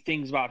so many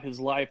things about his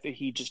life that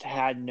he just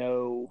had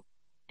no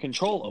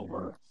control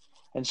over.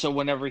 And so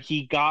whenever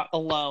he got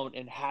alone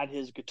and had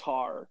his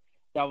guitar,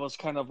 that was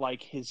kind of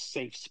like his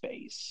safe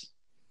space.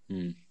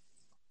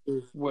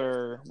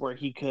 Where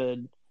he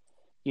could,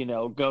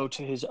 go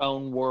to his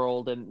own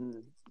world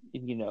and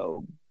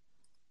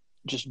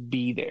just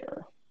be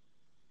there.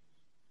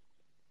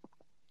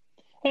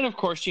 And of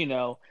course,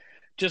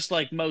 just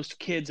like most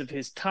kids of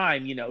his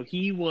time,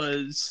 he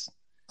was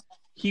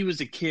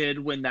a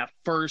kid when that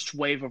first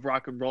wave of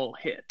rock and roll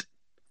hit.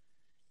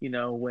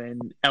 When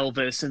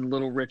Elvis and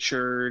Little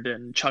Richard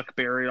and Chuck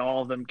Berry,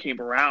 all of them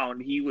came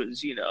around, he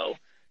was,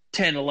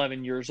 10,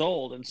 11 years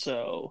old. And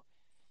so,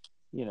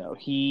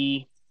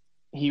 he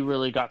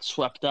really got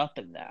swept up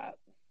in that.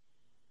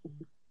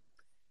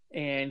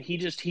 And he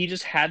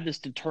just had this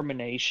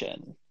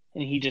determination,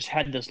 and he just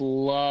had this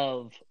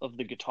love of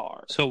the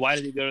guitar. So why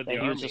did he go to the He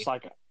army? was just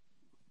like,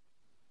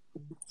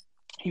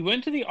 he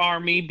went to the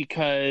army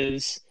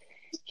because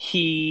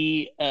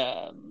he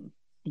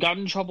got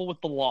in trouble with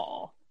the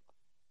law,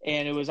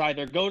 and it was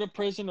either go to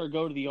prison or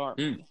go to the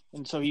army.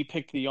 And so he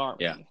picked the army.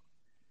 Yeah.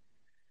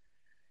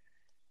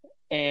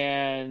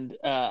 And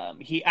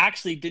he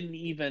actually didn't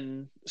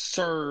even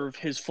serve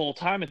his full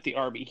time at the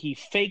army. He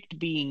faked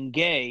being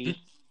gay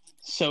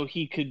so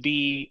he could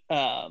be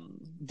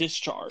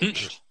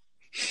discharged.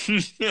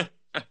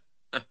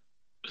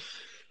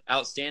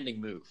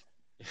 Outstanding move.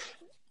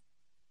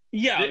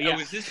 Yeah.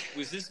 Was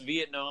this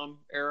Vietnam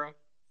era?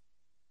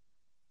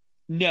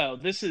 No,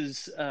 this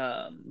is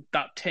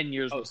about 10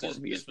 years before This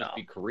Vietnam. must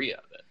be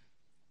Korea then,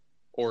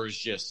 or is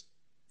just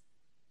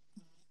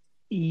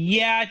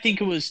Yeah, I think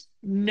it was.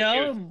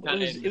 No,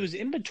 It it was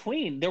in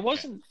between. There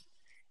wasn't.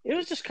 It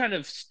was just kind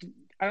of.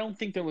 I don't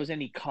think there was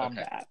any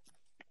combat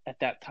at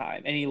that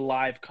time. Any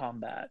live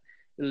combat.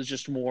 It was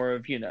just more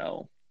of It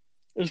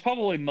was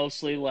probably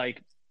mostly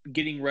like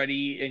getting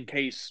ready in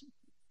case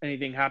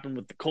anything happened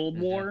with the Cold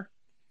War.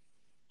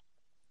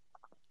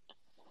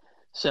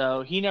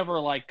 So he never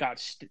like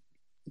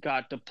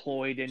got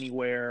deployed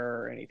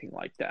anywhere or anything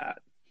like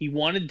that. He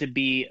wanted to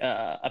be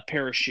a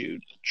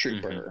parachute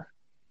trooper.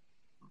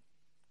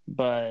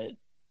 But,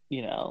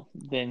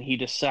 then he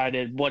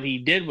decided what he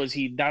did was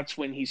that's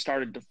when he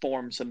started to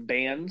form some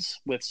bands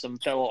with some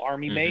fellow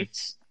army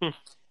mates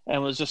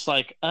and was just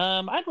like,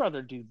 I'd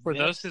rather do Were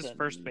this those his than...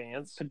 first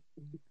bands?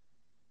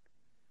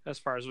 As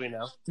far as we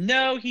know.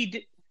 No, he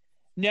did.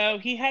 No,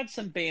 he had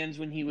some bands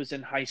when he was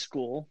in high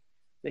school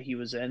that he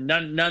was in.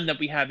 None that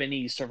we have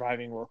any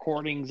surviving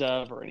recordings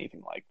of or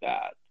anything like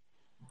that.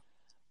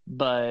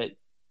 But,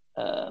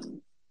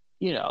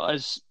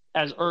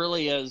 as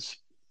early as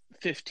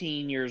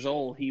 15 years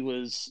old, he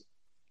was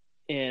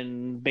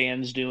in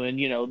bands doing,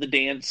 the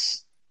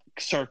dance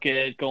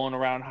circuit, going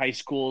around high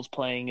schools,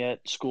 playing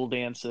at school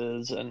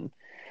dances and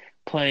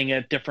playing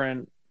at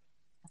different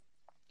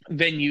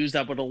venues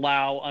that would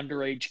allow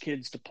underage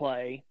kids to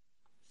play.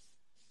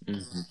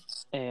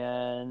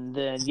 And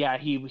then,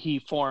 he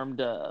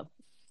formed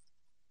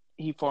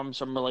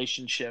some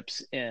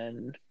relationships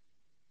in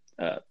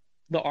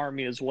the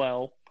army as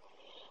well.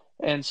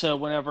 And so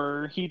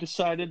whenever he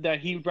decided that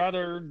he'd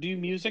rather do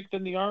music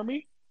than the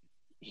army,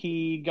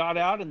 he got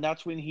out, and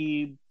that's when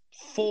he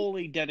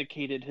fully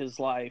dedicated his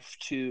life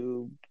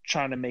to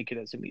trying to make it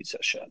as a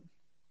musician.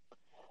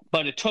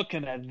 But it took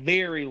him a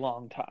very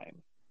long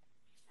time.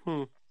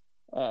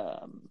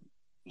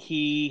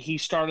 He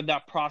started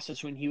that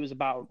process when he was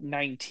about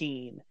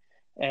 19,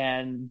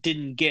 and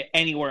didn't get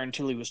anywhere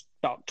until he was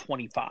about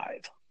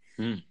 25.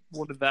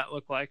 What did that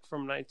look like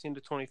from 19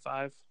 to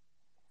 25?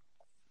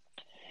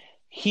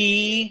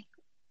 He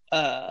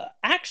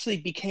actually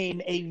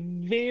became a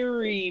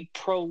very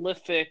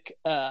prolific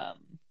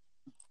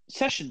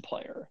session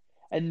player.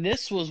 And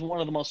this was one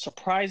of the most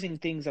surprising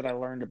things that I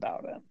learned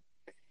about him.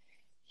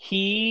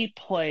 He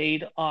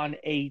played on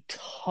a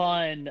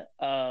ton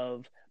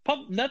of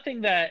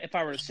nothing that if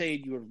I were to say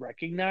it, you would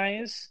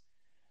recognize,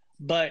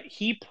 but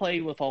he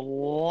played with a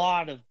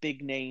lot of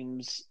big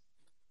names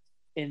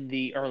in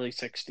the early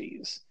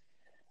 60s.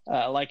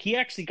 Like he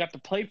actually got to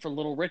play for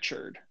Little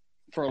Richard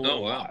for a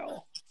little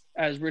while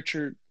as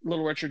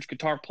Little Richard's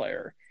guitar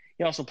player.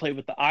 He also played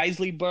with the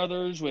Isley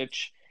Brothers,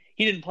 which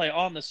he didn't play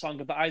on this song,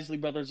 but the Isley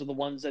Brothers are the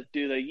ones that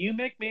do the "You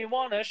Make Me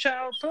Wanna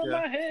Shout, Put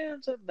My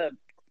Hands in the."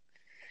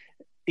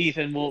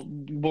 Ethan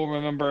will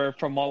remember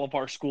from all of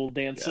our school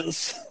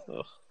dances.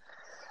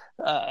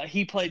 Yeah.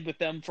 He played with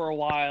them for a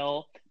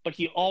while, but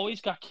he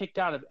always got kicked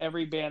out of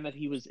every band that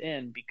he was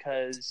in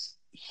because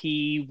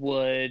he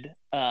would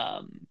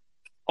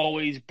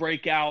always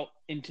break out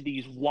into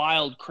these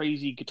wild,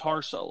 crazy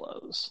guitar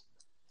solos,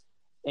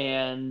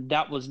 and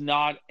that was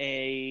not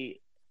an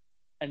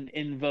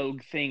in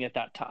vogue thing at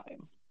that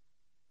time.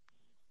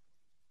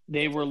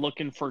 They were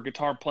looking for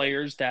guitar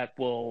players that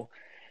will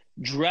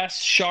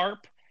dress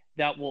sharp,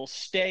 that will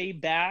stay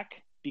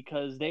back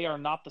because they are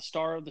not the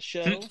star of the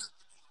show.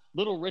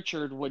 Little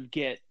Richard would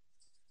get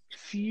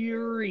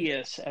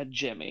furious at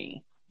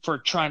Jimmy for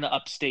trying to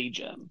upstage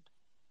him.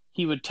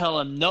 He would tell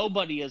him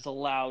nobody is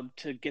allowed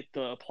to get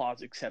the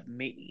applause except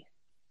me.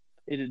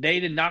 They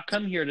did not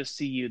come here to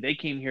see you. They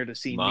came here to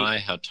see me. My,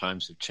 how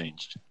times have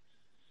changed.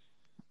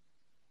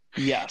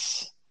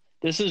 Yes.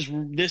 This is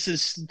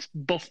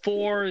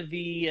before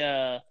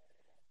the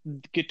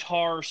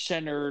guitar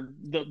centered.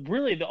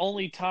 Really the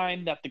only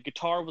time that the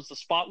guitar was the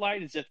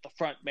spotlight is if the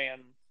front man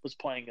was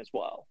playing as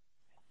well.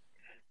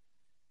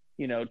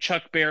 You know,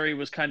 Chuck Berry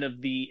was kind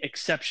of the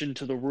exception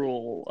to the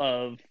rule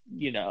of,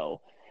 you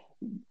know,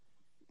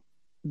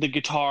 the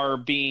guitar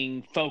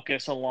being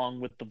focused along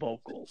with the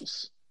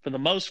vocals. For the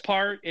most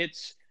part,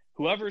 it's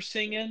whoever's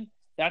singing,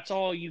 that's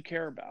all you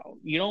care about.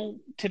 You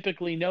don't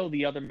typically know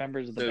the other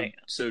members of the band.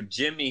 So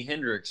Jimi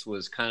Hendrix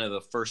was kind of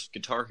the first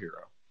guitar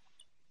hero.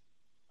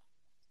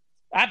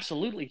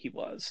 Absolutely he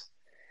was.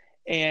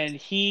 And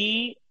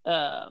he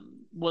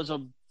was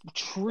a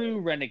true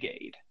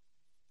renegade.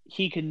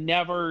 He could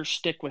never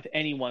stick with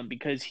anyone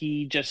because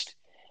he just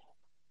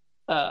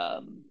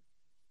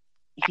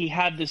he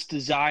had this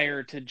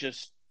desire to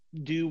just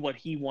do what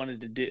he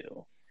wanted to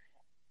do.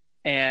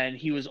 And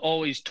he was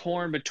always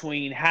torn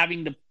between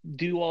having to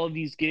do all of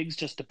these gigs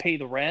just to pay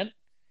the rent,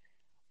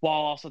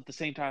 while also at the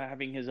same time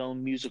having his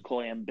own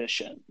musical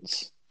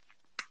ambitions.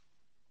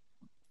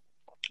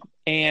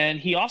 And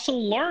he also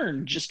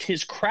learned just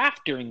his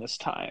craft during this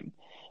time.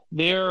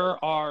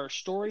 There are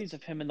stories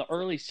of him in the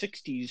early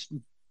 60s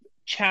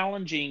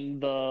challenging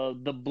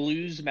the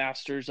blues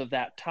masters of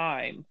that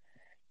time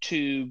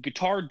to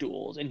guitar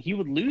duels, and he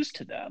would lose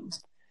to them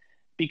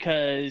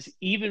because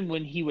even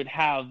when he would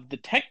have the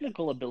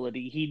technical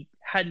ability, he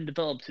hadn't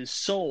developed his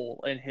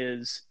soul and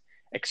his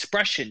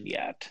expression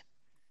yet.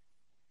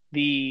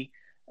 The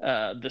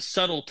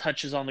subtle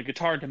touches on the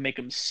guitar to make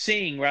him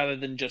sing rather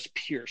than just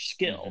pure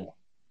skill.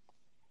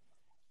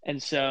 Mm-hmm.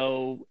 And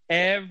so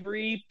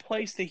every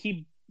place that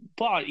he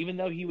bought, even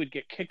though he would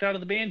get kicked out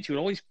of the band, he would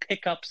always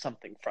pick up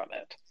something from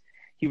it.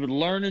 He would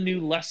learn a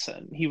new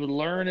lesson. He would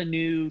learn a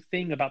new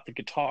thing about the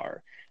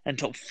guitar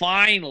until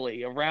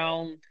finally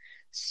around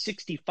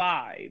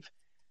 65,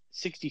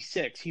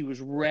 66, he was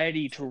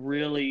ready to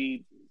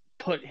really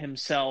put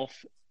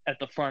himself at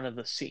the front of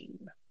the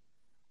scene.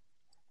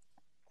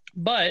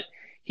 But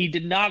he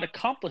did not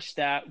accomplish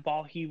that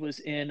while he was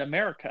in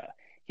America.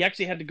 He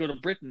actually had to go to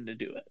Britain to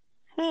do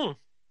it.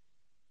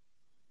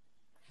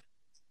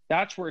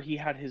 That's where he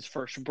had his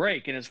first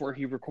break, and it's where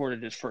he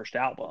recorded his first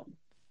album.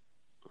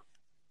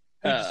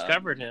 Who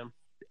discovered him?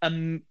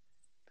 Do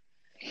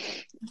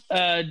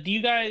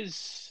you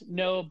guys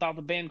know about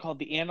the band called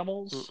The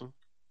Animals?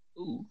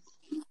 Ooh.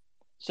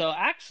 So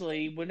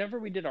actually, whenever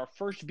we did our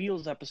first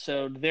Beatles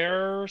episode,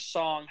 their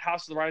song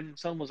House of the Rising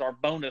Sun was our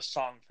bonus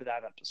song for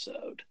that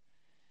episode.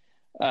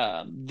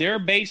 Their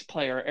bass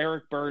player,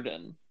 Eric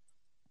Burdon,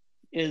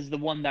 is the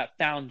one that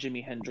found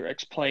Jimi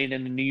Hendrix, played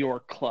in a New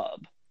York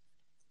club,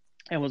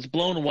 and was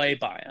blown away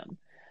by him.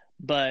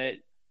 But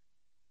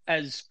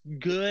as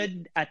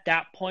good at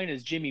that point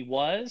as Jimmy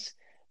was,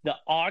 the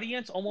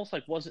audience almost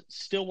like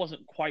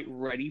wasn't quite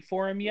ready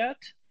for him yet.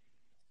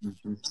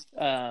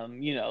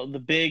 Mm-hmm. You know, the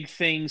big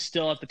thing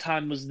still at the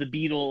time was the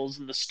Beatles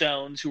and the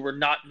Stones, who were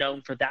not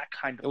known for that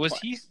kind of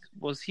play.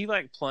 Was he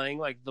like playing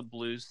like the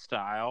blues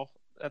style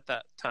at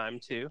that time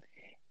too?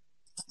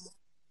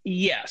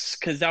 Yes,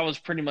 because that was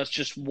pretty much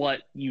just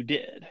what you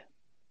did.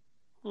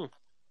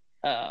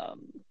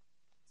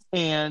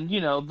 And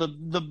you know, the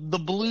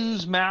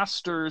blues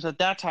masters at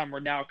that time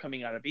were now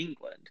coming out of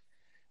England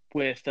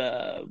with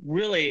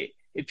really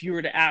if you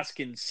were to ask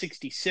in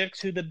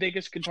 66 who the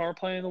biggest guitar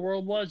player in the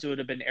world was, it would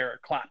have been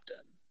Eric Clapton.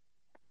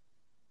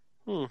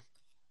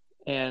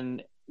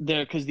 And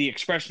because the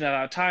expression at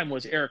that time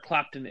was Eric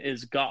Clapton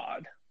is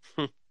God.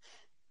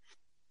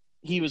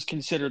 He was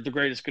considered the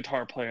greatest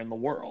guitar player in the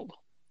world.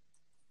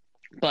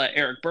 But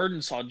Eric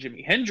Burdon saw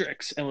Jimi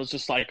Hendrix and was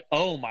just like,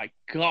 oh my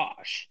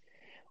gosh,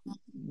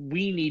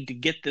 we need to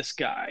get this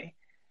guy.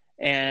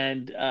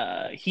 And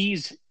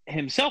he's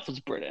himself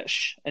is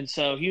British. And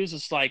so he was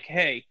just like,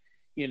 hey,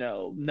 you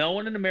know, no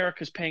one in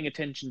America is paying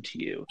attention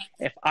to you.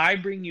 If I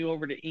bring you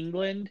over to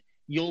England,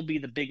 you'll be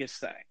the biggest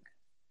thing.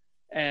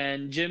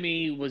 And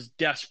Jimmy was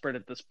desperate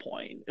at this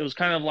point. It was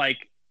kind of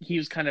like he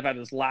was kind of at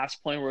his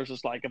last point where it's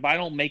just like, if I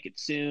don't make it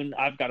soon,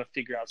 I've got to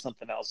figure out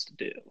something else to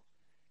do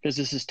because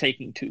this is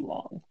taking too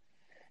long.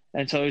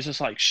 And so he's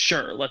just like,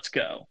 sure, let's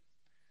go.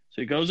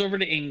 So he goes over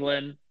to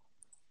England.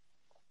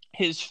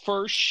 His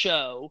first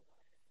show,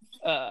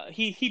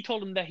 he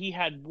told him that he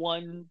had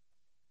one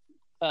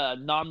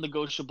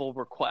non-negotiable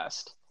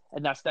request,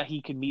 and that's that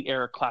he could meet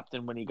Eric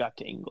Clapton when he got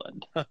to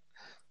England.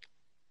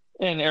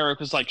 And Eric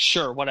was like,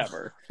 sure,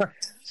 whatever.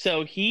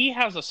 So he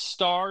has a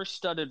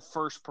star-studded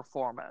first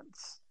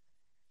performance.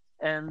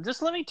 And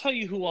just let me tell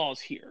you who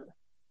all's here.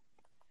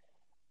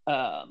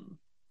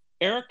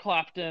 Eric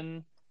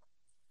Clapton,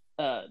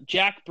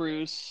 Jack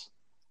Bruce,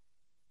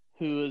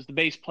 who is the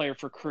bass player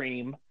for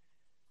Cream,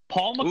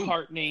 Paul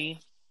McCartney,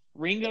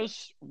 Ringo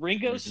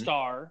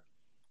Starr,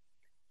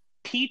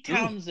 Pete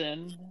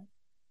Townsend,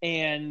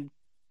 and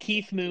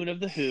Keith Moon of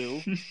The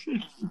Who,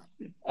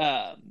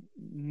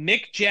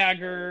 Mick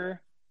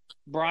Jagger,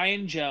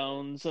 Brian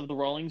Jones of the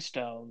Rolling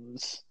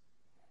Stones.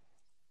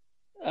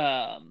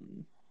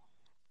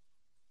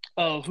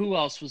 Who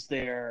else was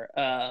there?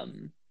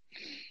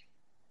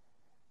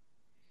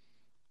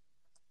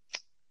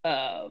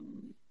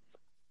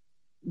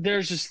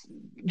 There's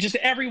just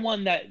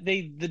everyone that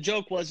the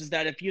joke was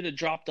that if you'd have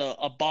dropped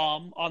a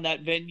bomb on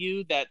that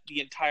venue, that the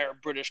entire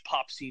British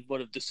pop scene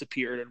would have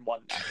disappeared in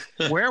one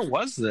night. Where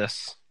was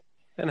this?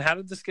 And how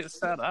did this get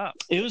set up?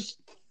 It was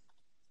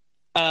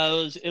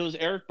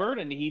Eric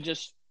Burdon.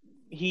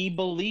 He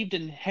believed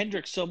in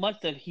Hendrix so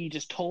much that he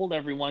just told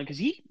everyone, because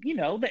the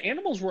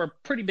Animals were a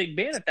pretty big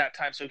band at that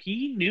time, so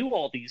he knew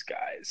all these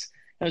guys.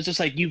 And it was just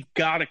like, you've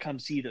got to come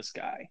see this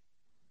guy.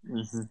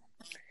 Mm-hmm.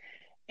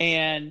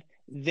 And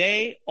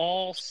they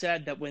all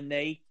said that when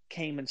they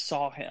came and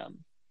saw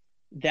him,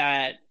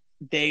 that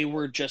they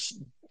were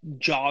just,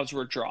 jaws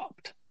were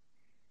dropped.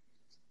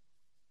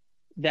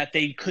 That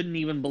they couldn't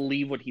even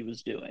believe what he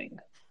was doing.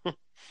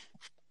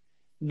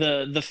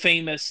 The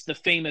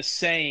famous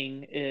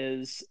saying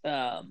is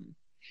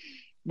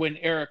when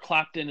Eric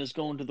Clapton is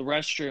going to the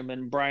restroom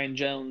and Brian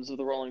Jones of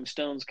the Rolling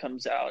Stones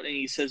comes out and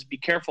he says, "Be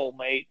careful,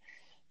 mate.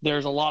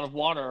 There's a lot of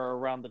water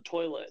around the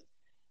toilet."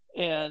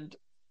 And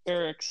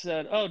Eric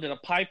said, "Oh, did a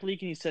pipe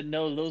leak?" And he said,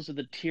 "No, those are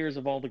the tears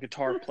of all the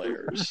guitar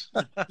players."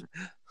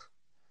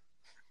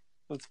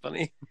 That's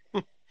funny.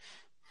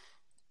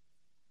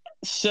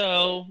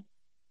 So,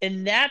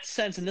 in that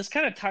sense, and this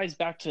kind of ties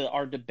back to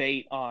our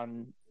debate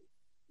on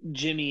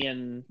Jimmy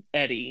and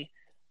Eddie,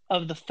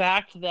 of the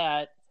fact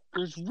that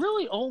there's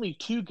really only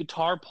two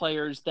guitar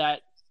players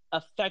that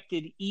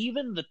affected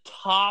even the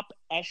top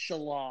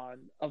echelon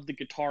of the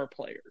guitar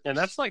players. And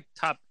that's like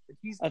top.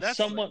 That's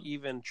somewhat like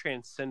even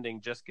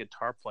transcending just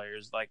guitar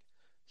players. Like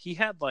he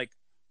had like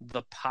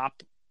the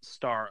pop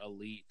star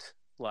elite,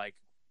 like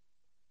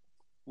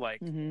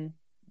mm-hmm.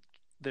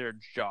 their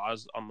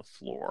jaws on the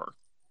floor,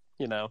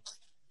 you know.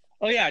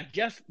 Oh yeah,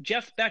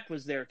 Jeff Beck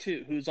was there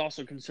too, who's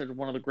also considered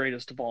one of the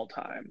greatest of all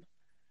time.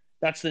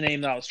 That's the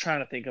name that I was trying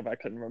to think of. I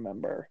couldn't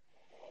remember.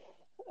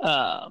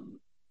 I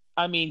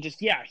mean,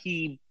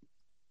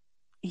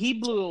 he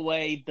blew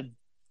away the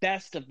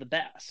best of the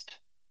best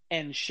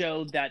and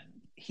showed that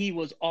he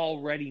was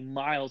already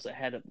miles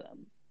ahead of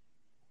them,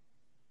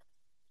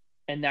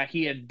 and that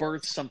he had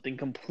birthed something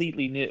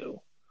completely new.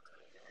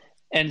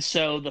 And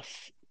so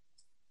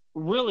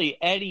really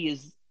Eddie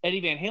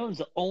Van Halen's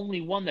the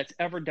only one that's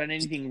ever done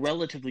anything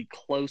relatively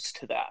close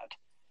to that,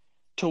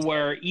 to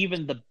where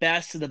even the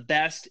best of the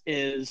best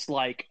is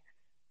like,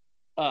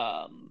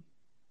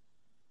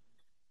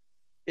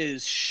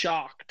 is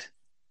shocked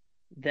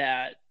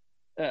that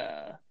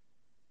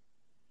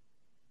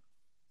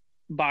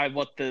by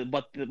what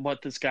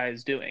this guy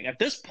is doing. At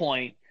this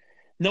point,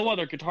 no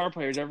other guitar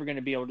player is ever going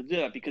to be able to do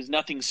that because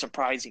nothing's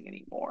surprising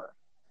anymore.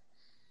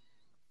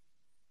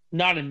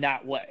 Not in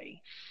that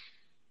way.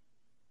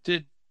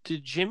 Did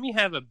Jimmy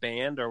have a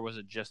band, or was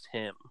it just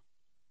him?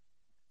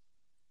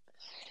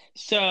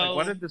 So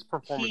what did this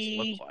performance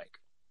look like?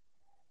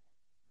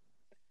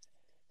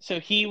 So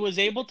he was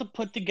able to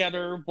put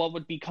together what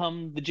would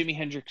become the Jimi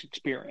Hendrix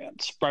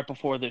Experience right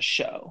before this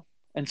show.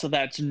 And so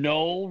that's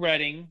Noel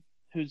Redding,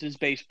 who's his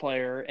bass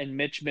player, and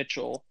Mitch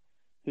Mitchell,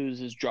 who's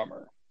his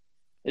drummer.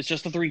 It's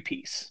just a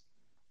three-piece.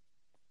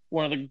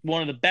 One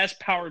of the best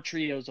power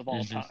trios of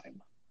all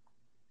time.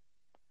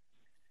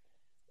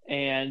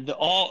 And the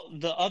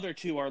other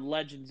two are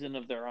legends in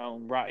of their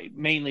own right,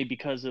 mainly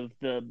because of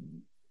the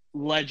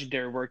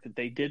legendary work that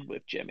they did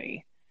with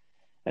Jimmy.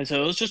 And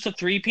so it was just a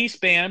 3-piece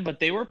band, but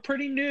they were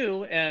pretty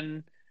new.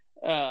 And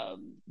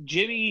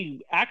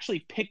Jimmy actually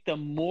picked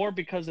them more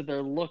because of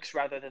their looks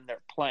rather than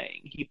their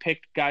playing. He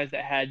picked guys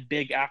that had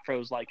big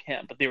afros like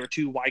him, but they were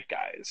 2 white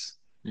guys.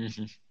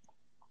 Mm-hmm.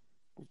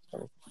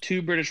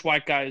 2 British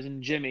white guys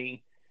and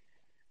Jimmy,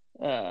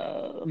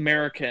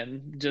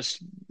 American,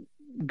 just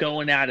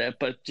going at it,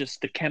 but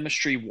just the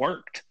chemistry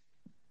worked.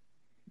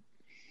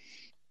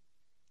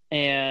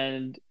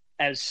 And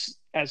as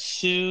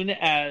soon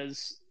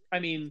as, I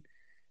mean,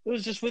 it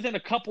was just within a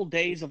couple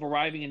days of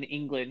arriving in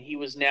England, he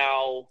was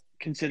now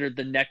considered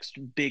the next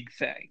big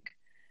thing.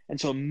 And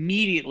so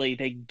immediately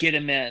they get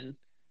him in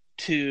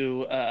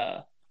to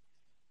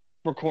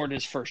record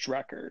his first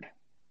record.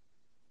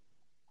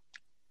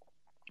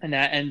 And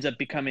that ends up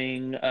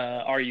becoming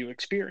Are You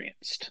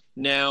Experienced?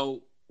 Now,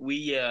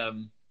 we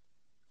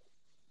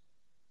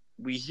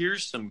hear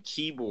some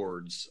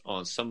keyboards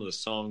on some of the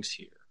songs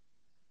here.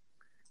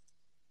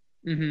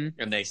 Mm-hmm.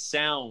 And they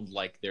sound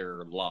like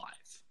they're live.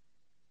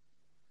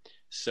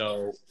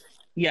 So,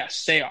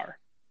 yes, they are.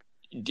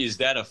 Is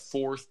that a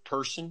 4th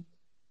person?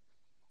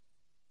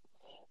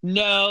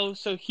 No.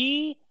 So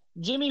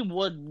Jimmy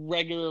would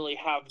regularly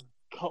have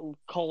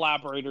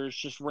collaborators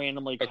just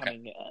randomly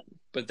coming in.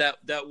 But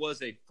that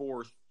was a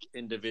 4th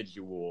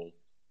individual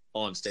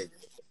on stage.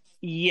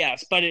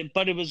 Yes, but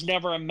it was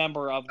never a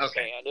member of the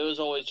band. It was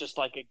always just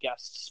like a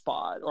guest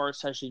spot or a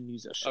session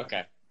musician.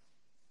 Okay.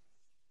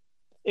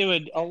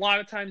 A lot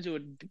of times it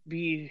would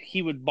be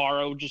he would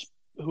borrow just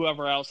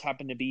whoever else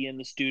happened to be in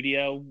the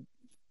studio,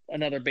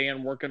 another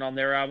band working on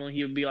their album.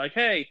 He would be like,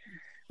 "Hey,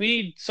 we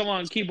need someone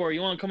on keyboard.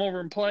 You want to come over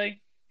and play?"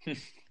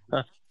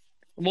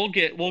 We'll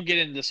get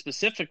into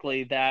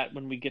specifically that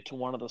when we get to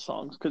one of the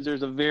songs, because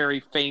there's a very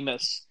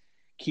famous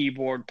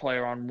keyboard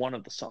player on one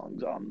of the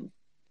songs on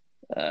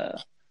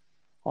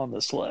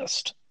this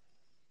list.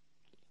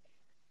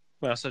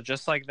 Well, so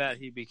just like that,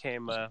 he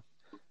became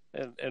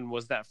and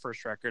was that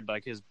first record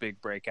like his big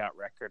breakout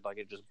record? Like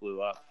it just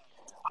blew up.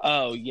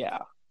 Oh yeah.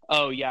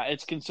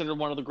 It's considered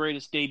one of the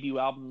greatest debut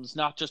albums,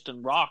 not just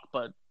in rock,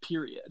 but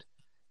period.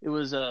 It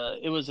was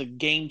a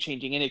game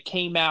changing, and it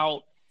came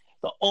out.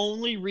 The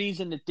only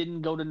reason it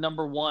didn't go to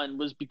number 1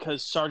 was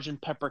because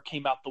Sgt. Pepper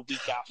came out the week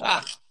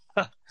after.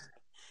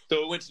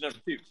 So it went to number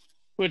 2.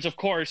 Which, of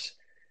course,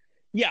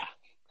 yeah.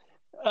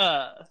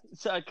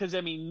 Because,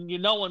 I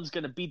mean, no one's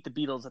going to beat the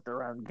Beatles at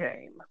their own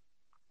game.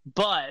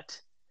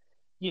 But,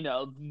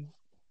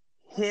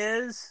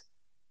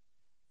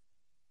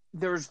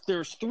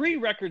 there's 3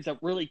 records that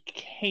really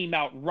came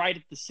out right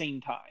at the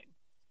same time.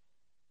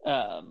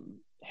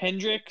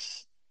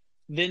 Hendrix,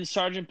 then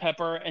Sgt.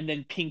 Pepper, and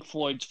then Pink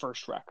Floyd's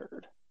first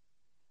record.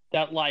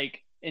 That,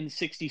 like, in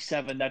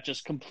 1967, that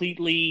just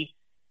completely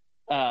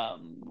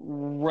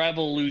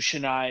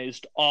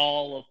revolutionized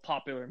all of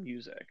popular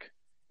music.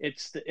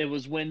 It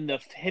was when the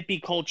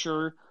hippie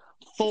culture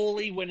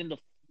fully went into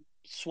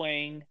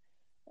swing,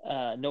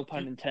 no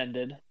pun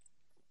intended.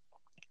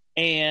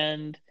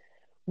 And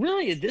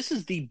really, this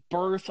is the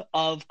birth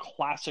of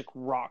classic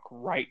rock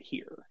right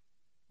here.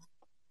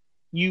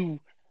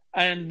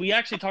 And we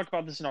actually talked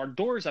about this in our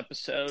Doors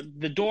episode.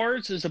 The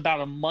Doors is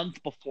about a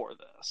month before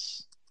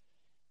this.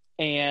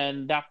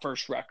 And that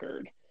first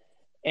record.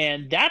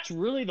 And that's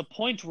really the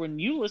point when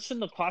you listen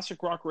to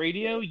classic rock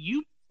radio,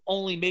 you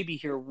only maybe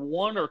hear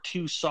 1 or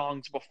 2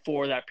 songs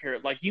before that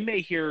period. Like you may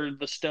hear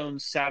the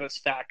Stones'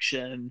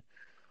 Satisfaction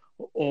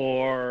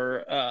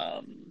or,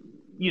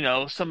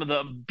 some of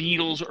the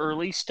Beatles'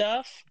 early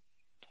stuff.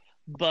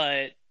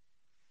 But,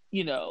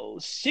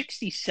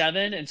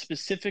 1967 and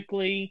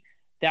specifically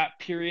that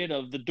period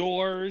of the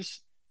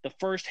Doors, the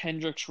first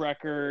Hendrix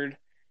record,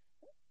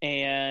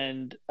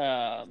 and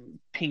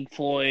Pink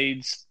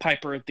Floyd's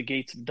Piper at the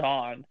Gates of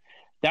Dawn,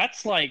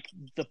 that's like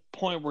the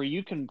point where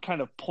you can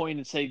kind of point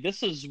and say,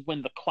 this is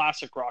when the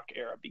classic rock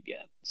era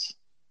begins.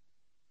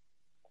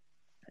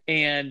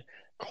 And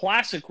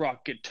classic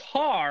rock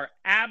guitar,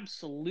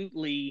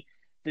 absolutely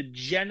the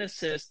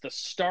genesis, the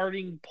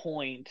starting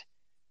point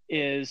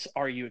is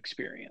Are You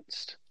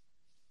Experienced?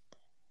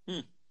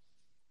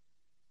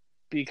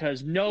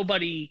 Because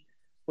nobody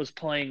was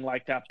playing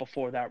like that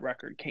before that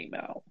record came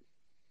out.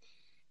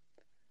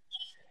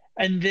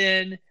 And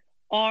then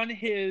on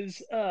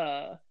his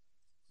the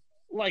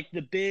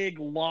big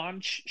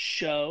launch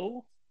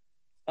show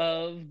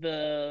of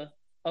the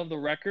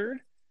record,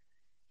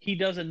 he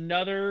does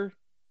another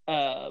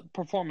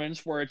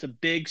performance where it's a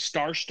big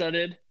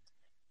star-studded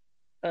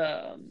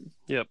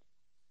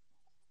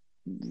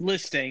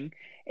listing,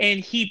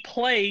 and he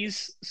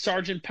plays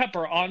Sgt.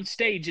 Pepper on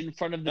stage in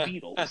front of the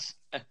Beatles.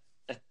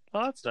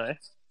 Oh, that's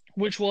nice.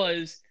 Which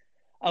was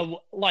a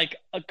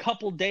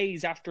couple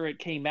days after it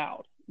came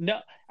out.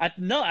 At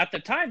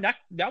the time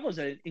that was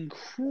an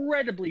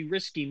incredibly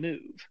risky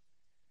move.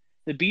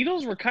 The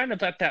Beatles were kind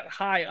of at that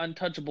high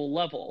untouchable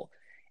level.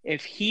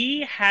 If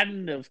he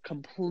hadn't have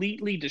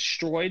completely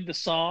destroyed the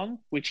song,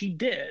 which he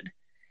did,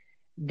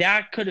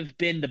 that could have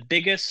been the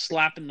biggest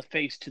slap in the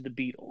face to the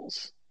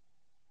Beatles.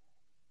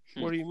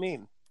 What do you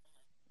mean?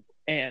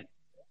 And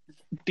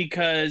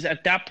because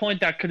at that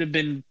point that could have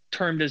been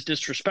termed as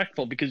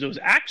disrespectful, because it was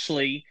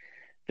actually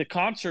the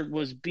concert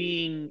was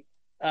being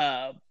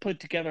put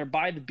together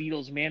by the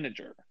Beatles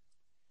manager.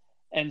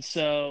 And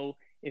so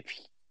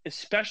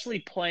especially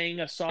playing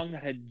a song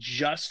that had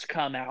just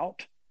come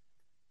out,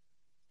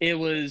 it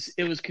was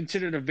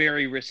considered a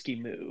very risky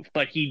move,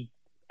 but he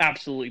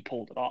absolutely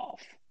pulled it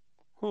off.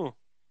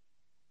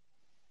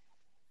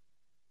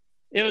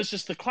 It was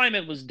just the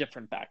climate was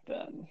different back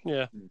then.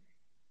 Yeah.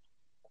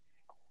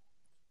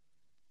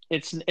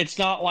 It's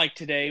not like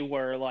today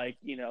where, like,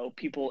 you know,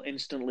 people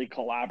instantly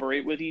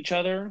collaborate with each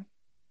other.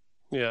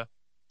 Yeah.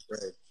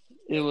 Right.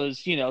 It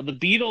was, you know, the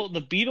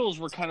Beatles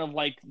were kind of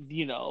like,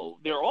 you know,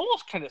 they're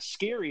almost kind of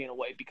scary in a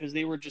way because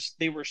they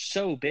were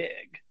so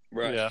big.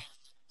 Right. Yeah.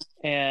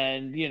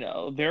 And, you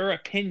know, their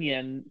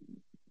opinion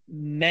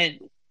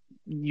meant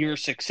your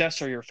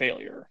success or your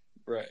failure.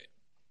 Right.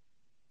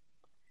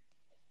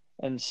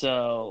 And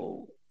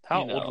so,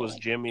 how old was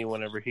Jimmy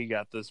whenever he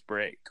got this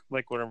break?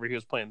 Like whenever he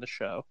was playing the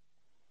show?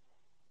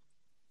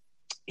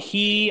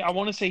 I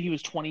want to say he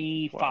was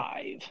 25.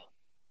 Wow.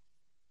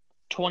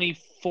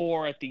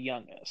 24 at the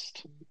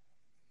youngest.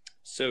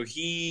 So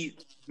he's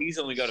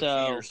only got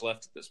a few years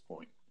left at this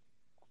point.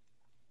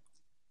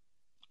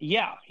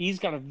 Yeah, he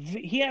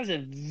has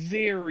a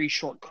very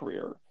short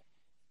career.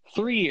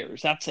 3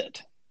 years, that's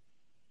it.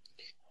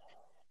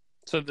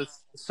 So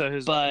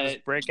his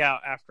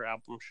breakout after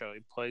album show,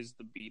 he plays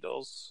the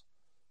Beatles.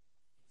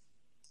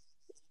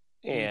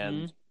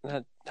 And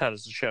how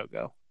does the show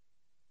go?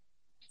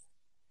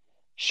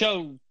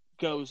 Show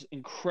goes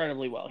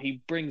incredibly well.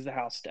 He brings the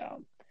house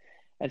down.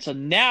 And so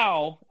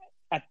now,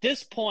 at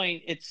this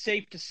point, it's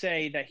safe to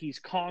say that he's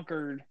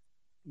conquered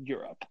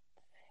Europe.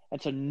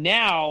 And so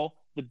now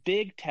the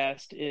big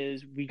test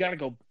is we got to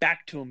go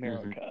back to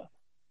America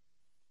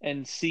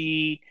and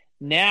see,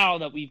 now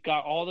that we've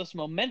got all this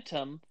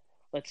momentum,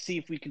 let's see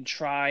if we can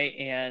try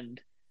and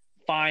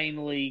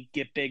finally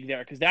get big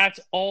there. Because that's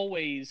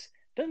always,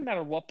 doesn't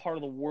matter what part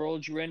of the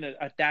world you're in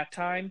at that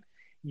time,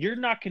 you're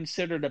not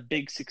considered a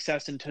big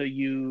success until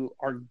you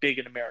are big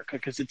in America,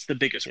 because it's the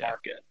biggest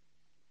market.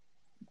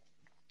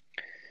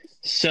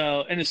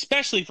 So, and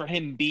especially for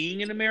him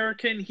being an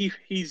American, he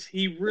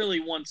really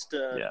wants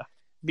to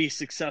be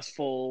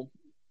successful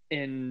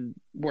in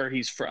where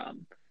he's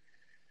from.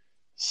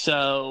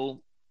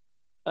 So,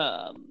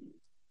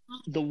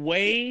 the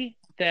way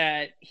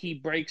that he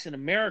breaks in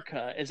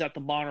America is at the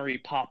Monterey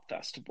Pop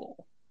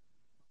Festival,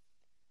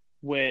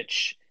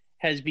 which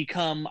has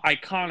become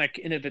iconic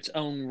in of its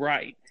own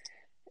right,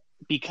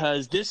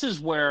 because this is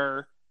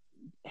where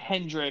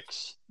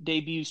Hendrix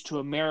debuts to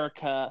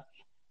America.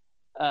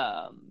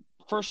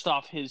 First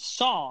off, his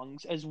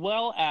songs, as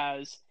well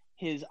as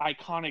his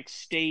iconic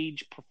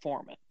stage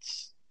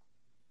performance.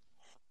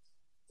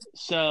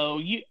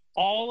 So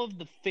all of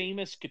the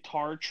famous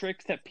guitar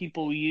tricks that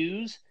people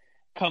use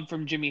come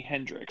from Jimi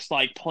Hendrix,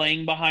 like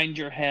playing behind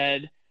your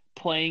head,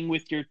 playing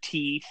with your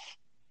teeth,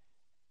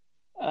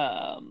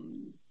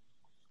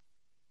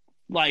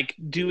 like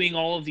doing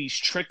all of these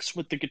tricks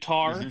with the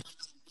guitar.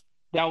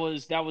 That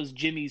was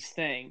Jimmy's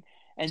thing.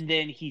 And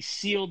then he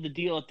sealed the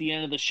deal at the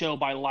end of the show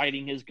by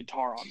lighting his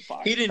guitar on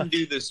fire. He didn't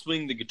do the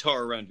swing the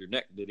guitar around your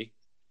neck, did he?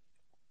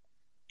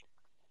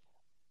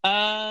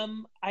 I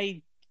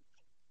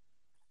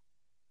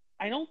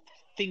don't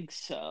think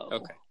so.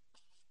 Okay.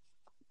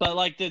 But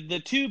like the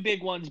two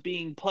big ones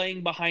being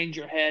playing behind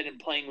your head and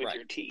playing with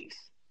your teeth,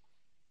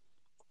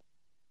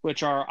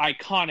 which are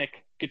iconic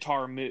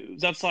guitar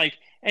moves. That's like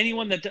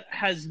anyone that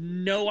has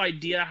no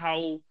idea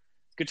how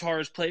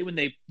guitars play when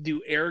they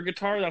do air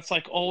guitar, that's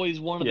like always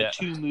one of the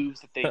two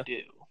moves that they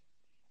do.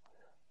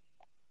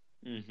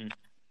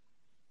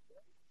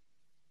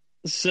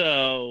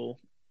 So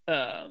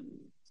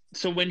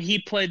when he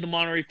played the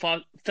Monterey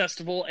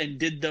Festival and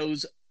did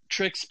those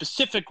tricks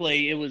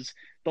specifically, it was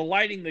the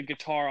lighting the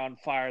guitar on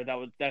fire.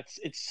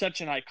 It's such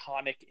an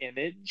iconic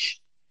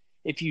image.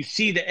 If you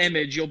see the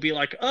image, you'll be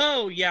like,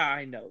 oh yeah,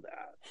 I know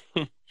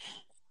that.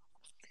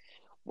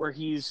 Where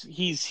he's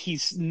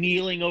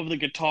kneeling over the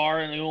guitar,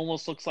 and it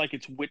almost looks like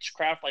it's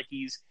witchcraft, like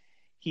he's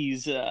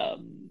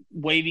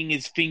waving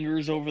his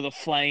fingers over the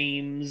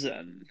flames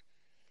and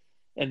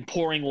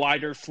pouring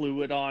lighter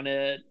fluid on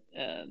it,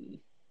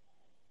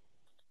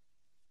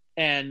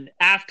 and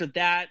after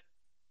that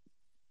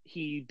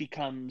he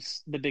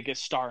becomes the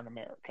biggest star in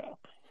America.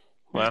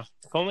 Wow,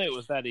 if only it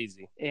was that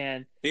easy.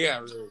 And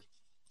really.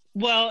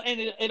 Well, and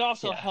it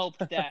also helped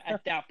that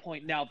at that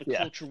point now the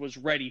culture was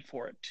ready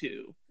for it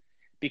too.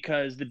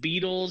 Because the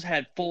Beatles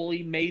had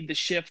fully made the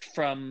shift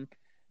from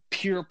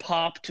pure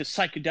pop to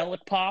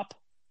psychedelic pop.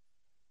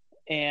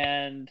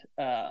 And,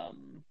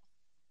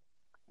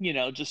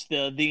 just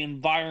the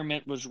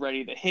environment was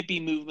ready. The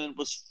hippie movement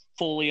was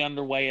fully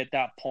underway at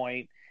that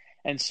point.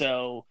 And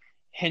so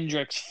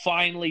Hendrix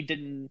finally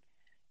didn't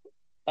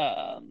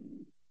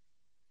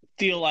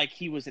feel like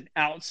he was an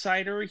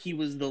outsider. He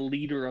was the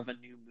leader of a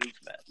new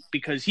movement.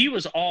 Because he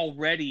was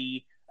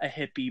already a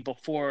hippie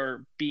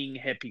before being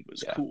hippie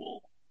was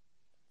cool.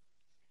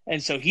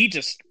 And so he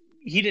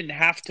didn't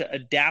have to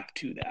adapt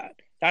to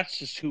that. That's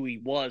just who he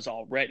was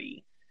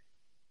already.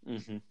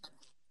 Mm-hmm.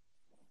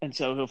 And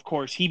so, of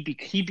course, he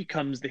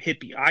becomes the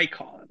hippie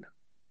icon.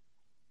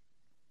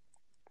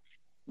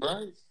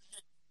 Right.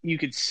 You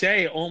could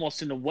say,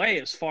 almost in a way,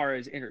 as far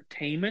as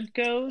entertainment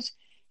goes,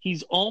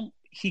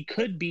 he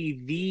could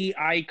be the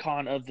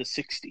icon of the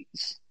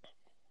 60s.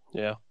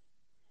 Yeah.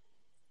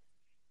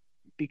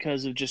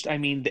 Because of just, I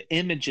mean, the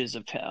images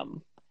of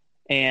him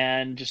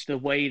and just the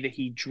way that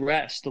he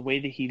dressed, the way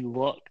that he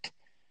looked,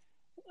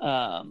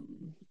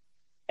 and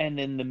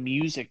then the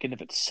music in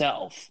of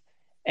itself.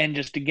 And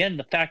just, again,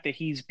 the fact that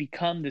he's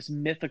become this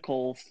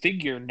mythical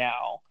figure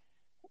now.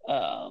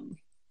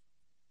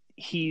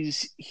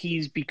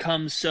 He's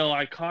become so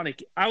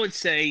iconic. I would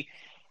say,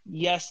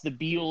 yes, the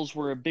Beatles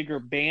were a bigger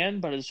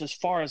band, but as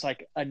far as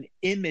like an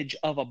image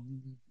of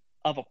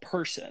a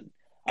person,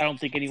 I don't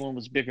think anyone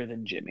was bigger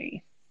than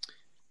Jimi.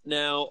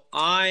 Now,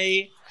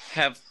 I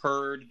have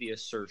heard the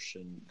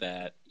assertion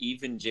that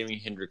even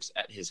Jimi Hendrix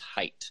at his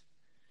height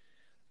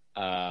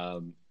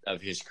of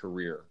his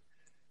career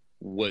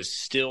was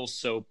still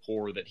so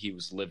poor that he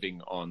was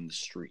living on the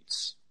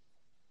streets.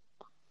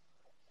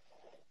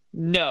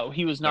 No,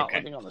 he was not Okay.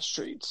 living on the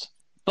streets.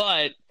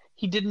 But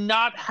he did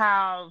not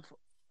have...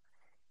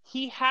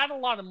 He had a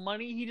lot of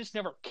money. He just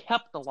never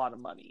kept a lot of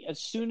money. As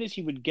soon as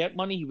he would get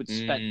money, he would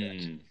spend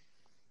it.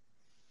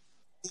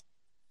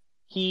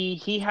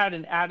 He had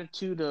an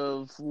attitude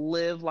of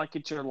live like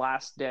it's your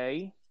last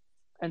day.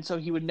 And so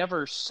he would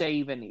never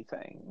save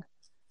anything.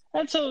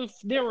 And so if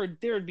there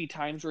would be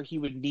times where he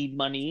would need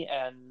money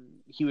and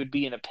he would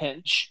be in a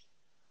pinch.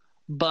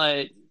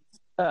 But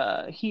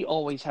he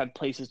always had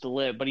places to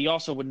live. But he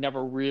also would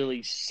never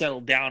really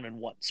settle down in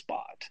one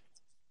spot.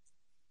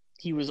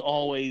 He was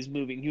always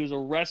moving. He was a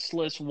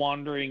restless,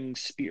 wandering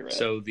spirit.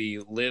 So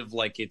the live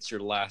like it's your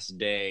last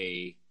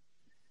day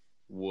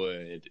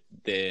would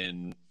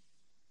then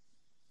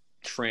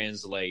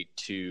translate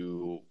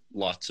to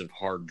lots of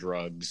hard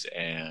drugs,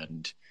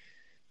 and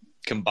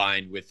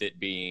combined with it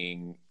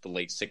being the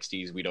late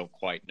 60s, we don't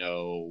quite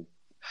know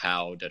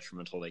how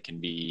detrimental they can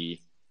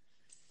be.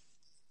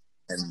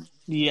 And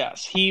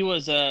yes, he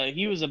was a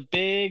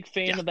big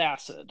fan of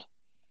acid.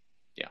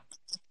 Yeah.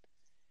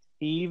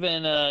 He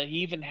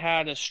even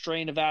had a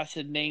strain of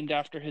acid named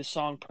after his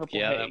song Purple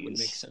Haze. that would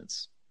make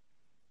sense.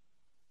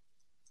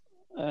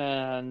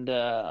 And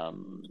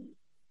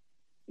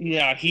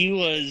he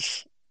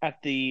was at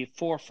the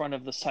forefront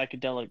of the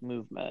psychedelic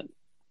movement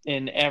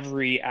in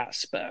every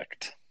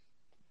aspect.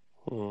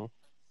 Mm-hmm.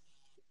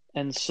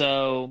 And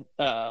so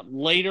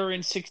later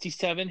in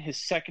 67, his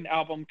second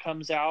album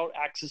comes out,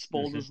 Axis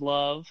Bold as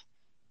Love.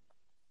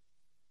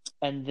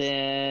 And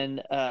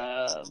then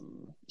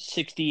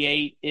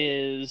 68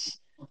 is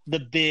the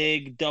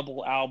big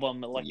double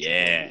album, Electric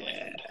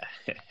Ladyland.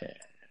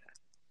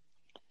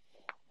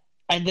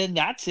 And then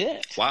that's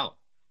it. Wow.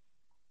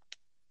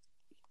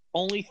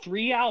 Only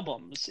 3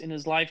 albums in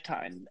his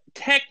lifetime.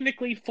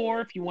 Technically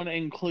 4 if you want to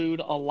include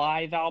a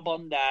live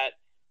album that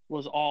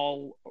was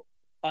all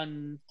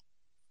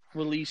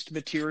unreleased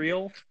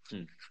material.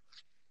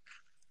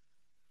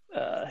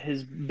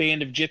 His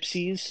Band of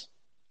Gypsies.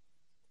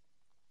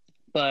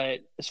 But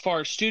as far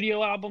as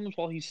studio albums,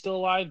 while he's still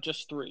alive,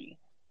 just 3.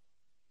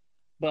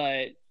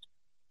 But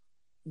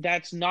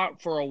that's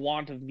not for a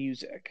want of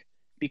music,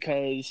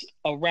 because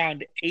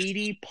around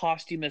 80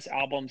 posthumous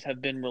albums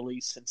have been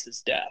released since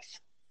his death.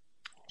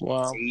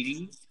 Wow.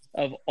 80?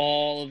 Of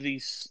all of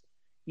these.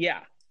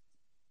 Yeah.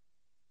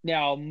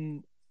 Now,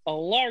 a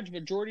large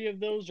majority of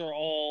those are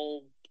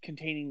all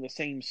containing the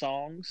same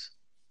songs.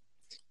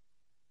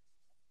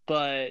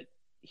 But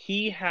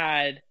he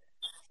had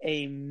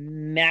a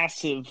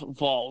massive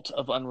vault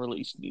of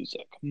unreleased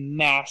music.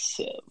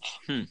 Massive.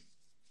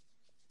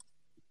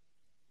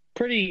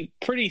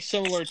 Pretty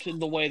similar to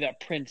the way that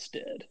Prince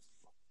did.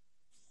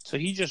 So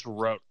he just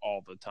wrote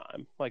all the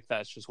time. Like,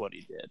 that's just what he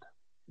did.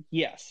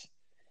 Yes.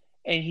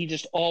 And he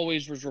just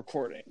always was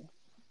recording.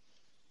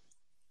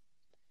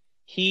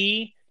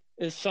 He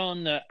is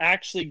someone that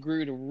actually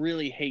grew to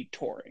really hate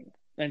touring.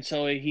 And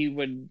so he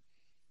would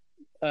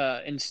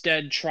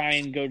instead try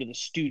and go to the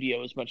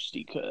studio as much as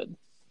he could.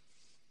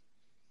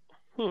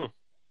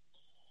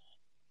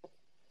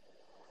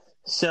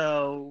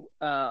 So,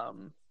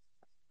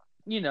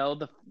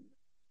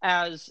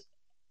 as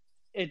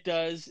it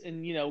does,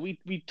 and,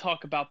 we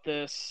talk about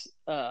this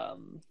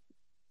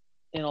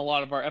in a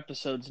lot of our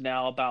episodes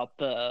now about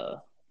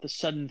the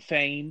sudden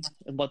fame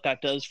and what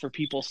that does for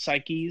people's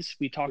psyches.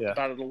 We talked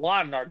about it a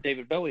lot in our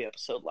David Bowie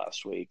episode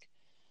last week.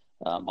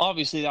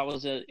 Obviously, that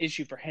was an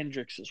issue for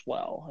Hendrix as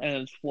well, and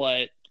it's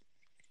what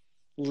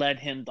led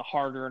him to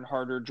harder and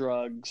harder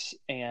drugs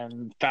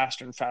and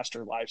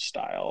faster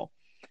lifestyle.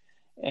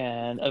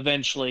 And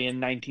eventually, in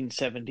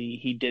 1970,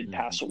 he did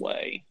pass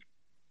away.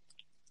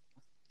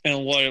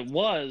 And what it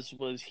was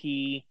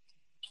he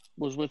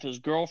was with his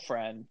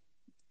girlfriend,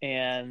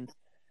 and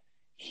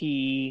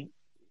he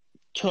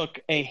took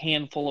a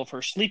handful of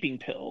her sleeping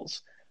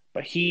pills,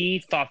 but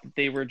he thought that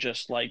they were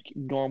just like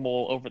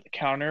normal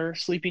over-the-counter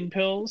sleeping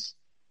pills,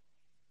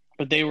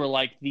 but they were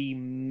like the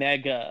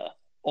mega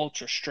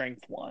ultra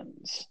strength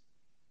ones.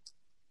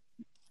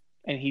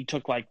 And he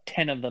took like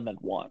 10 of them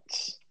at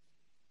once,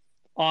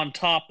 on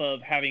top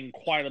of having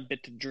quite a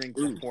bit to drink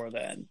before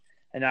then.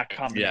 And that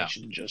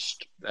combination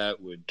just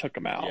took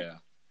him out.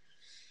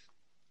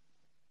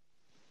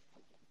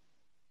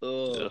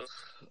 Yeah.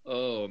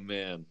 Oh,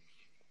 man.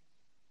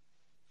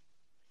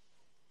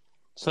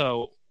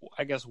 So,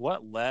 I guess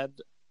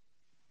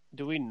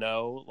do we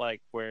know,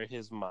 like, where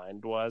his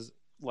mind was,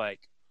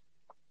 like,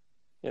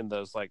 in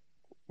those, like,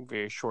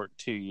 very short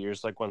 2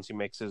 years, like, once he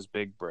makes his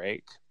big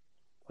break?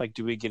 Like,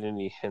 do we get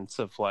any hints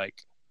of,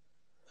 like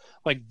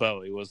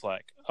Bowie was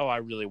like, oh, I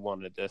really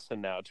wanted this,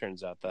 and now it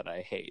turns out that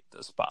I hate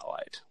the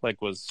spotlight.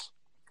 Like, was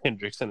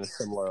Hendrix in a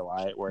similar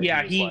light where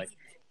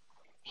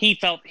he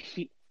felt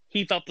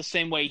the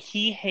same way.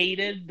 He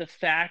hated the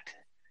fact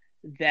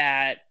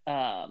that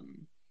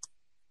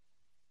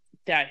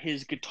that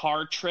his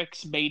guitar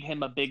tricks made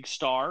him a big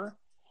star,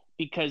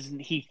 because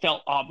he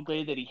felt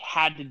obligated that he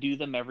had to do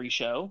them every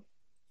show.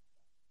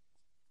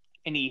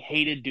 And he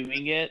hated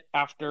doing it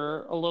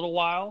after a little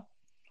while.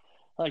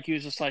 Like, he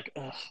was just like,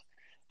 ugh,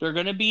 they're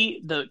going to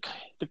be, the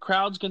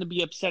crowd's going to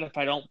be upset if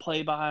I don't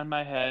play behind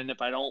my head, and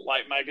if I don't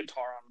light my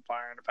guitar on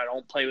fire, and if I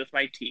don't play with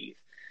my teeth.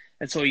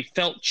 And so he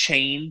felt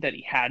chained that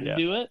he had to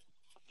do it.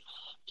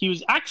 He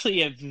was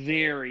actually a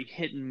very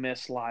hit and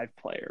miss live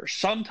player.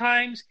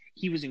 Sometimes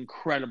he was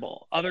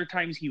incredible. Other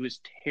times he was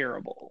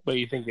terrible. But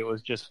you think it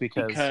was just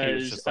because he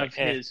was just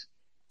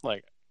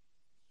like,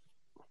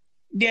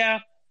 Yeah.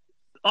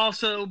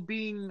 Also,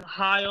 being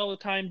high all the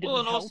time didn't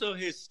help. Also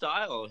his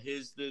style,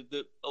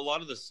 a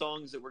lot of the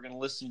songs that we're going to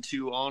listen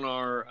to on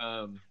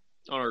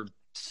our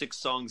 6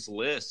 songs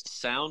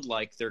list sound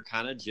like they're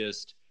kind of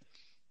just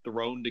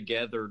thrown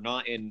together,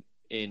 not in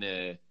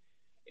a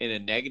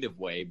negative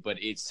way,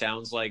 but it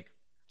sounds like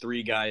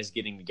 3 guys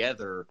getting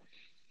together,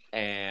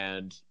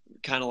 and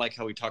kind of like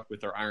how we talked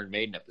with our Iron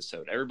Maiden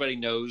episode. Everybody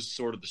knows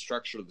sort of the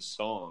structure of the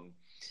song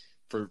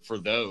for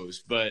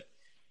those, but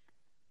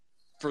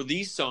for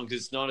these songs,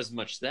 it's not as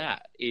much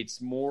that.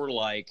 It's more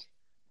like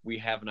we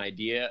have an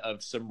idea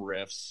of some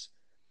riffs.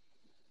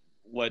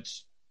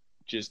 Let's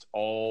just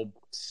all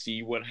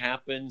see what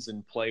happens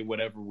and play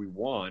whatever we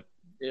want.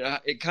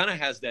 It kind of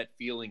has that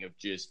feeling of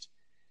just,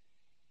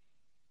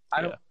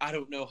 I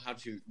don't know how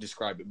to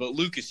describe it. But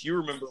Lucas, you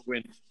remember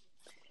when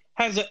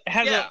has a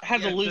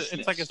looseness.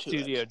 It's like a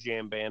studio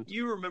jam band.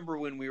 You remember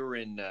when we were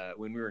in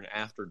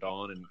After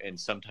Dawn, and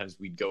sometimes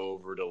we'd go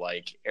over to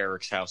like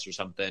Eric's house or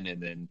something,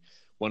 and then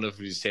one of us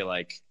would say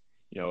like,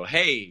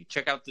 hey,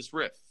 check out this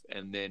riff,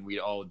 and then we'd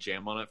all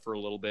jam on it for a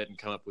little bit and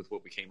come up with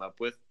what we came up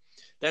with.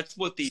 That's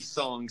what these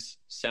songs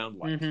sound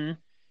like. Mm-hmm.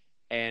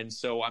 And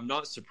so I'm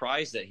not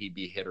surprised that he'd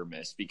be hit or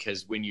miss,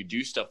 because when you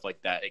do stuff like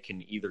that, it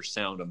can either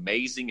sound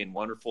amazing and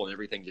wonderful and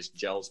everything just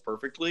gels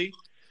perfectly,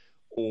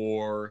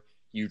 or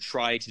you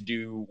try to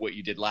do what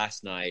you did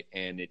last night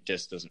and it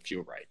just doesn't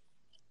feel right.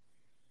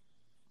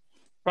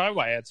 Probably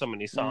why I had so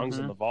many songs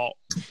in the vault.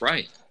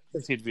 Right.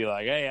 Because he'd be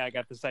like, hey, I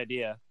got this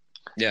idea.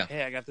 Yeah.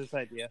 Hey, I got this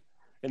idea.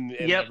 And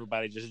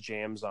everybody just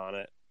jams on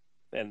it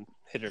and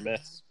hit or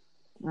miss.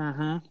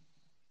 Mm-hmm.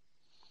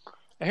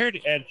 I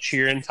heard Ed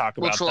Sheeran talk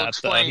about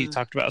that. He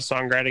talked about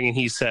songwriting, and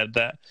he said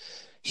that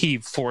he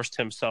forced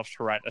himself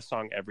to write a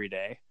song every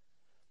day.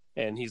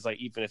 And he's like,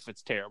 even if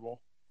it's terrible,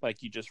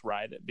 like, you just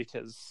write it,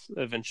 because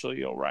eventually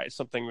you'll write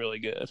something really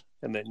good,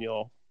 and then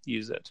you'll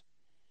use it.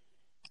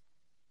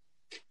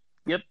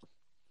 Yep.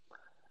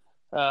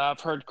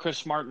 I've heard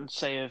Chris Martin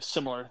say a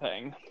similar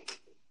thing.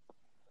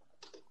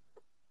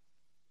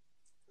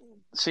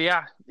 So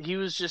yeah, he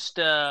was just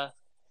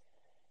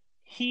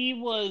he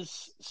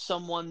was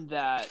someone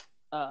that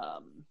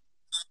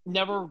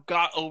never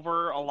got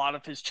over a lot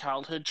of his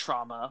childhood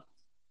trauma.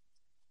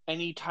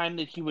 Anytime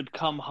that he would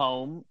come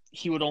home,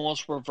 he would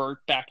almost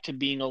revert back to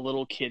being a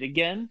little kid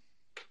again,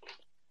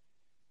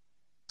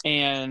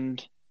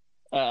 and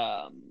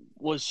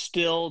was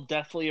still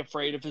deathly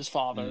afraid of his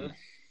father.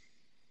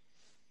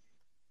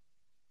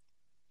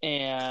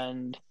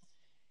 And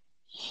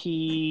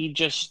he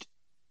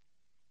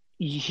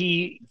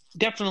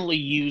definitely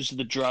used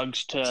the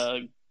drugs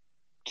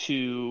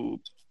to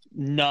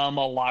numb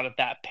a lot of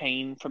that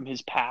pain from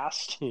his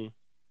past.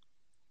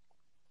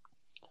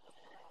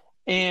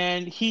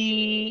 And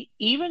he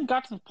even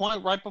got to the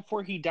point right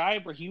before he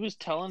died where he was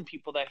telling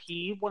people that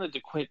he wanted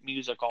to quit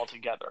music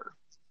altogether,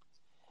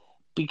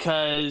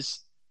 because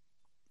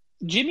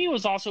Jimmy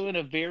was also in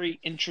a very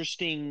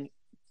interesting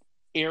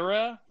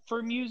era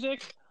for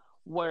music,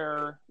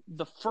 where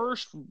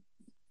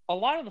a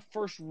lot of the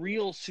first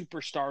real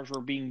superstars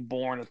were being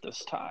born at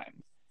this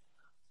time.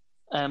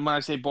 And when I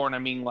say born, I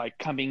mean like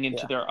coming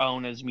into their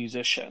own as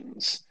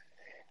musicians.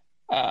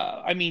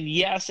 I mean,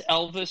 yes,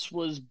 Elvis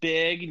was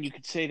big, and you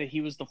could say that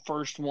he was the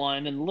first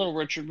one, and Little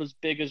Richard was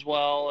big as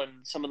well, and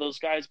some of those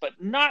guys, but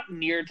not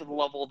near to the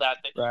level that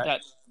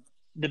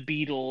the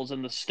Beatles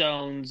and the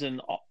Stones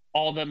and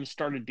all of them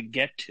started to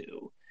get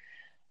to.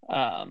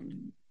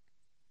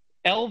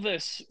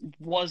 Elvis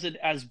wasn't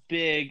as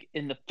big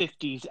in the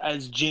 50s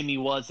as Jimmy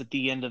was at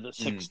the end of the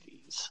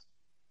 60s.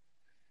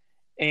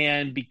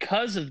 And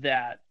because of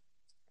that,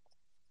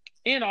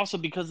 and also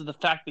because of the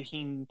fact that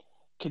he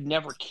could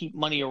never keep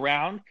money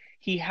around,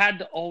 he had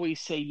to always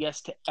say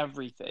yes to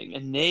everything.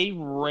 And they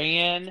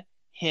ran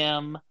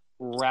him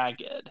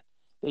ragged.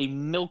 They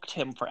milked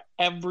him for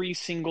every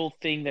single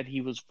thing that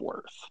he was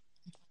worth.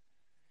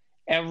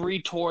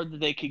 Every tour that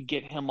they could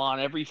get him on,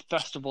 every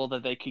festival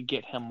that they could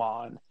get him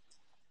on.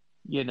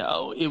 You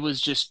know, it was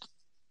just,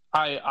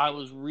 I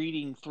was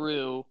reading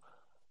through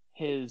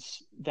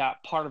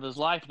that part of his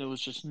life, and it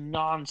was just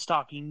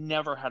nonstop. He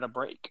never had a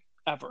break,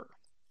 ever.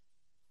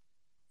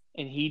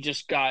 And he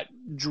just got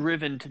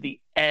driven to the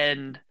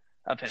end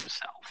of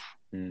himself.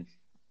 Mm.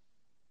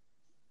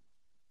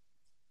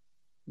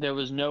 There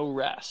was no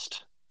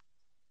rest.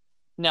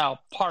 Now,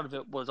 part of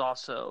it was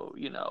also,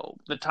 you know,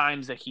 the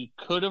times that he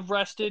could have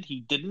rested, he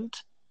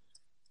didn't.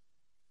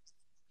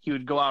 He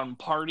would go out and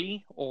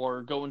party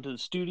or go into the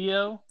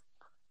studio.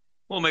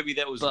 Well, maybe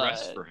that was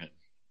rest for him.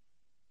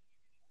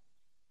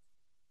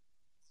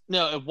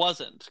 No, it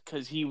wasn't,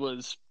 because he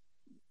was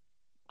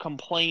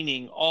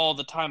complaining all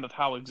the time of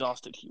how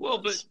exhausted he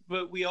was. Well,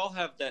 but we all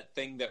have that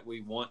thing that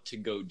we want to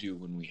go do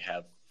when we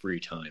have free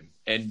time.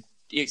 And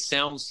it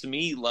sounds to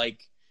me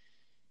like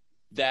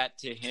that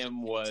to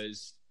him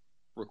was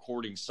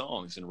recording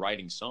songs and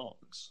writing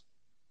songs.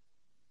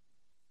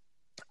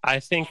 I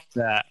think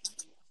that...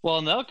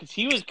 Well, no, because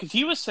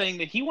he was saying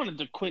that he wanted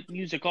to quit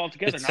music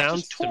altogether. It not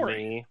sounds just touring.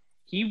 to me...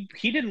 He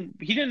didn't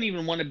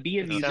even want to be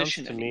a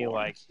musician anymore. Me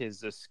like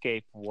his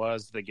escape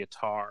was the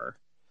guitar,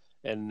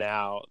 and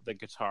now the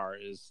guitar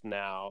is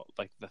now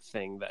like the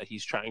thing that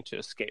he's trying to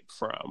escape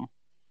from.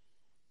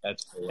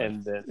 That's cool.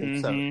 And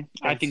then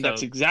I think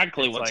that's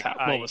exactly what was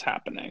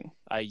happening.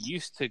 I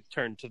used to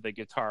turn to the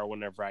guitar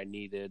whenever I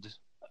needed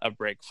a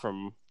break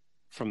from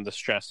the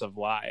stress of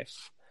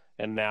life,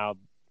 and now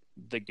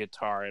the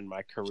guitar in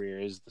my career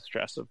is the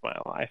stress of my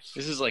life.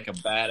 This is like a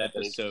bad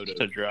episode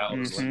of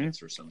drugs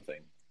Limits or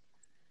something.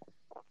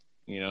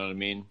 You know what I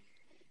mean?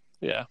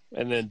 Yeah,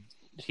 and then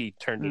he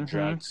turned to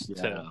drugs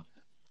to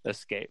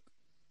escape.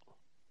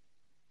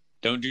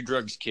 Don't do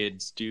drugs,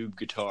 kids. Do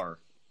guitar.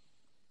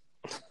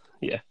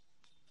 Yeah.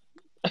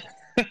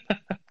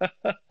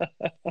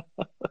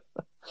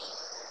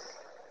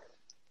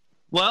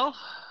 Well,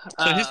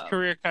 so his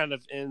career kind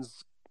of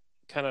ends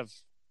I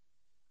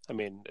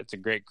mean, it's a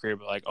great career,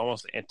 but like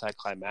almost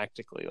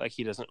anticlimactically. Like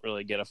he doesn't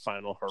really get a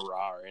final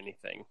hurrah or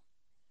anything.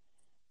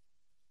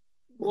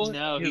 Well,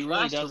 no, he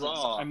really doesn't.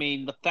 Hurrah, I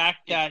mean, the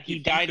fact that he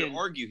died you could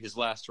argue his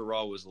last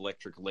hurrah was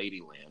Electric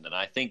Ladyland, and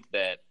I think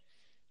that.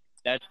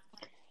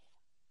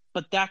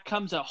 But that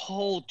comes a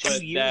whole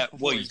 2 years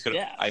before his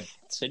death. I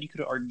said you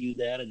could argue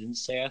that. I didn't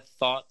say I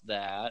thought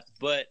that.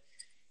 But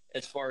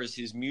as far as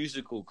his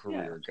musical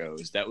career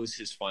goes, that was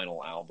his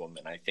final album,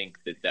 and I think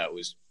that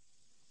was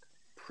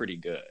pretty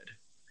good.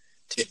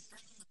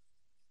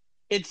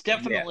 It's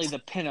definitely the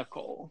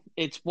pinnacle.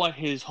 It's what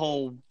his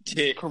whole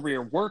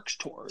career works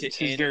towards.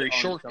 His very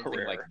short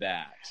career, like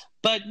that.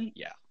 But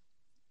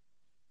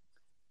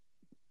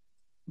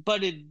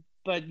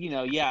you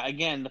know,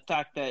 again, the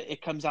fact that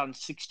it comes out in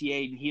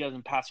 1968 and he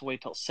doesn't pass away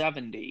till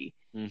 1970,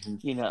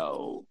 you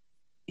know,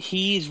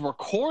 he's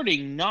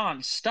recording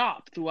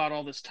nonstop throughout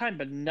all this time,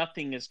 but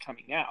nothing is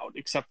coming out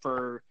except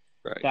for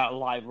that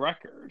live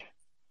record,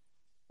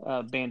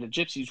 Band of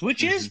Gypsies,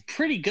 which is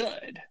pretty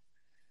good.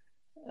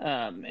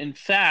 In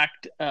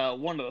fact,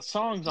 one of the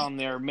songs on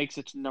there makes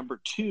it to number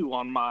 2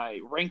 on my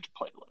ranked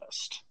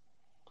playlist.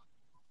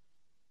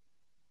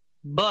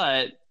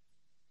 But,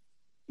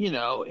 you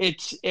know,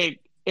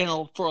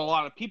 for a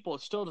lot of people,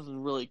 it still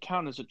doesn't really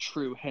count as a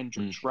true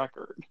Hendrix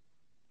record.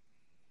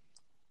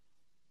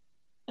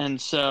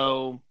 And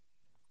so,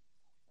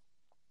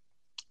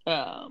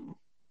 it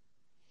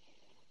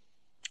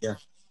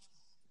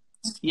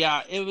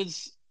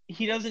was,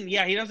 he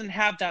doesn't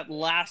have that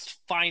last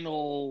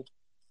final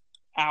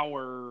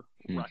hour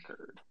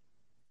record.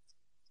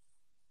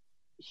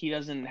 He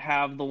doesn't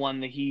have the one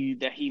that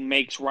he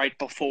makes right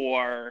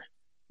before,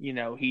 you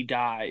know, he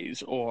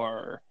dies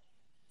or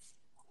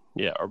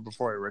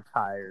before he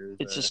retires.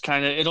 It's just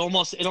kind of it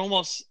almost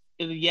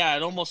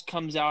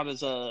comes out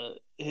as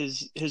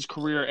his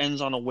career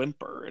ends on a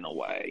whimper in a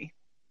way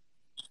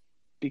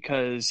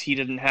because he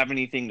didn't have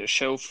anything to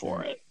show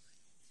for it.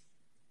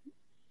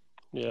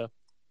 Yeah.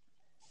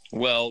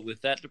 Well,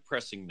 with that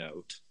depressing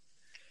note,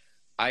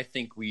 I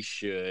think we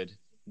should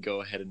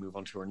go ahead and move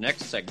on to our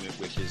next segment,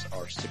 which is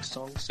our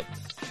 6-song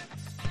segment.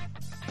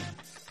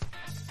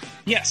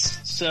 Yes,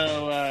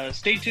 so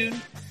stay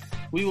tuned.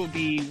 We will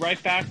be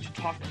right back to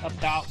talk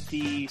about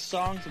the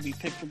songs that we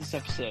picked for this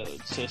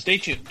episode. So stay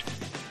tuned.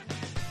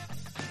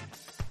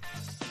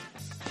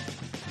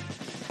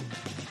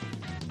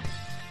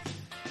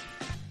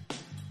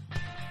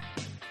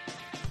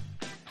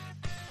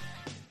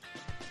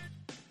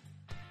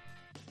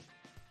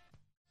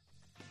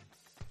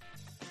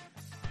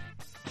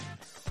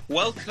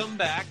 Welcome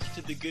back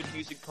to the Good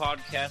Music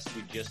Podcast.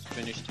 We just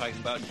finished talking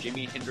about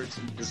Jimi Hendrix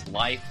and his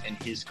life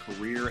and his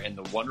career and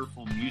the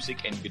wonderful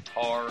music and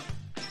guitar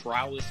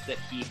prowess that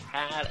he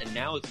had, and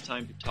now it's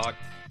time to talk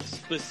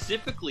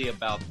specifically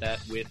about that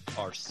with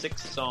our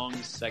 6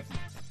 songs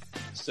segment.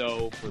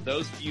 So for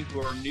those of you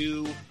who are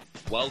new,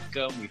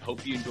 welcome. We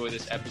hope you enjoy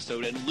this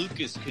episode. And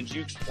Lucas, could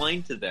you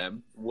explain to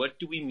them what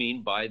do we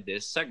mean by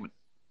this segment?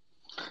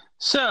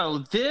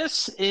 So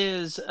this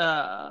is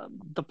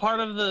the part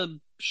of the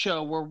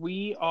show where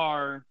we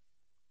are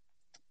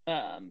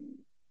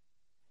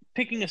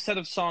picking a set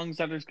of songs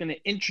that is going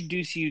to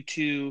introduce you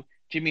to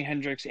Jimi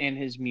Hendrix and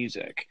his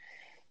music.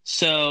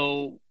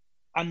 So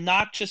I'm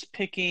not just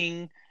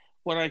picking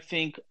what I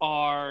think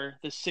are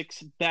the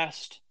 6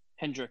 best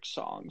Hendrix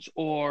songs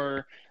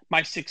or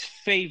my 6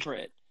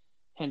 favorite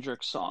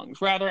Hendrix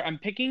songs. Rather, I'm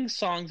picking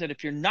songs that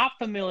if you're not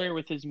familiar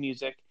with his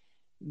music,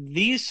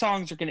 these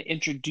songs are going to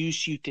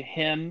introduce you to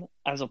him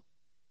as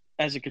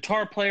a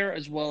guitar player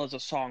as well as a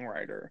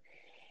songwriter.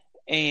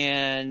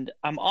 And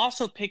I'm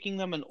also picking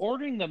them and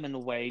ordering them in a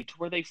way to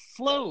where they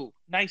flow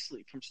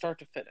nicely from start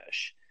to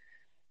finish.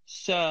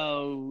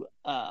 So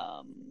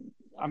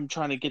I'm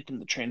trying to get them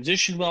to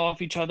transition well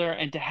off each other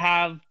and to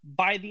have,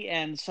 by the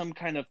end, some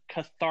kind of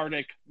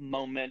cathartic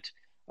moment,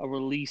 a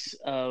release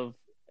of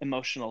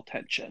emotional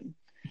tension.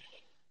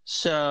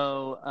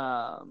 So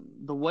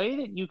the way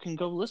that you can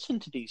go listen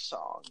to these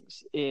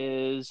songs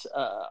is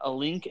a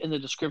link in the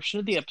description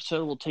of the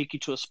episode will take you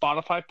to a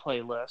Spotify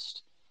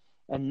playlist.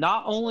 And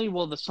not only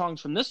will the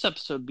songs from this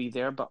episode be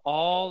there, but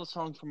all the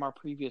songs from our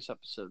previous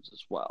episodes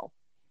as well.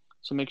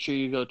 So make sure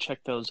you go check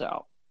those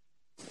out.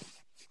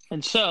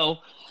 And so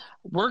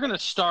we're going to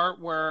start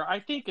where I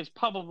think is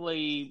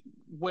probably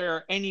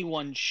where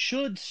anyone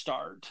should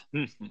start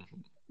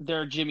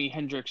their Jimi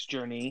Hendrix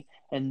journey,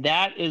 and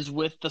that is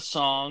with the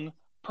song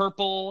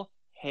Purple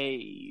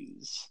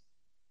Haze.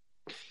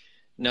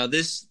 Now,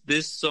 this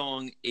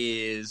song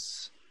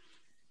is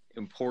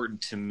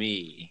important to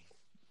me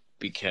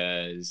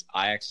because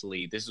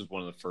this is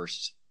one of the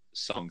first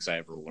songs I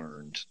ever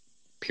learned,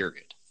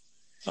 period.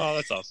 Oh,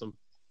 that's awesome.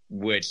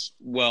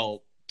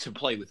 To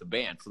play with a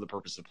band, for the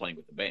purpose of playing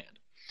with the band.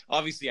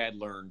 Obviously, I had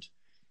learned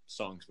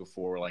songs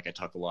before, like I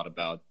talk a lot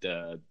about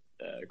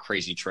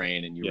Crazy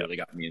Train and You Really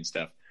Got Me and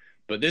stuff.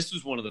 But this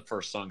was one of the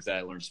first songs that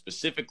I learned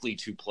specifically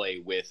to play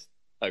with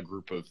a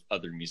group of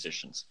other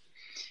musicians.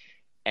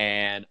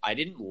 And I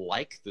didn't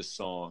like the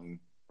song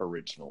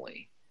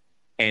originally.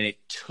 And it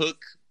took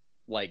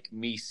like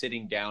me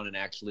sitting down and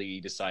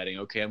actually deciding,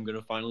 okay, I'm going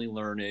to finally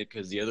learn it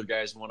because the other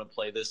guys want to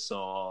play this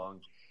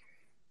song.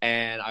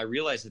 And I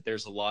realized that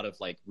there's a lot of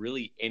like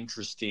really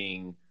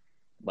interesting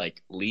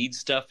like lead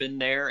stuff in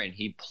there. And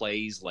he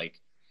plays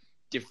like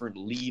different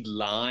lead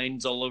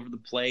lines all over the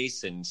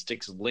place and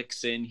sticks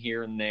licks in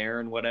here and there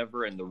and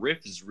whatever. And the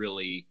riff is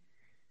really,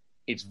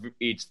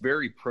 it's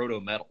very proto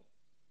metal.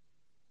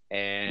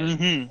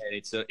 And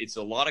it's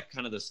a lot of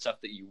kind of the stuff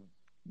that you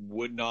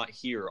would not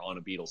hear on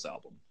a Beatles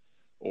album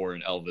or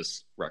an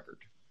Elvis record.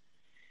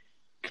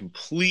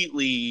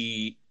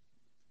 Completely,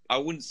 I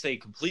wouldn't say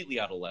completely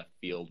out of left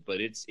field, but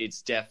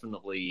it's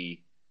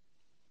definitely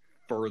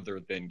further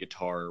than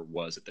guitar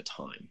was at the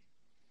time.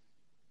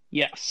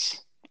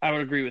 Yes, I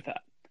would agree with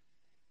that.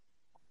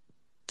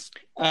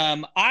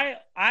 I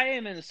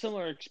am in a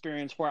similar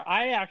experience where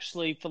I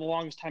actually, for the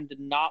longest time, did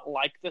not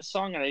like this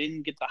song, and I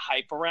didn't get the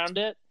hype around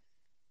it.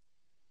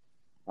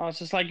 I was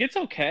just like, it's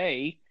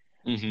okay.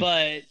 Mm-hmm.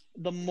 But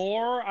the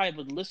more I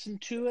would listen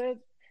to it,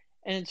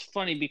 and it's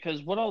funny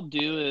because what I'll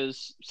do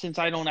is, since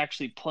I don't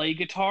actually play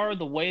guitar,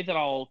 the way that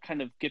I'll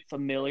kind of get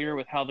familiar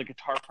with how the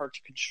guitar part's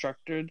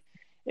constructed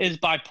is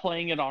by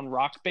playing it on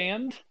Rock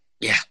Band.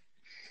 Yeah.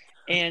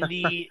 And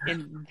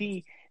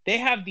they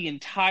have the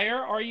entire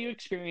Are You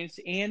Experience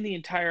and the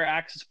entire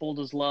Axis Bold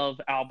as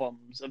Love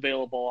albums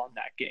available on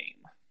that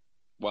game.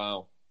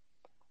 Wow.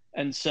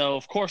 And so,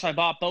 of course, I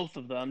bought both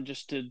of them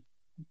just to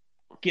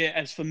get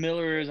as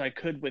familiar as I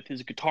could with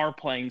his guitar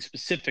playing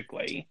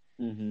specifically.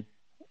 Mm-hmm.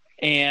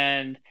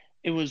 And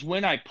it was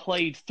when I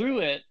played through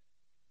it,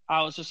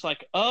 I was just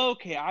like, oh,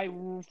 okay, I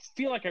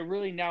feel like I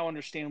really now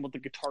understand what the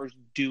guitar's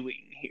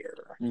doing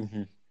here.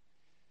 Mm-hmm.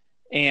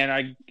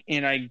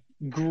 And I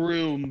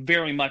grew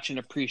very much in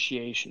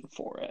appreciation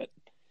for it.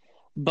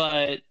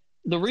 But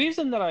the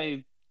reason that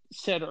I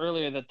said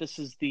earlier that this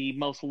is the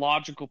most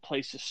logical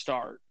place to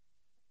start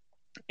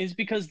is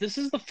because this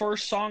is the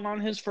first song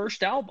on his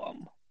first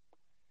album.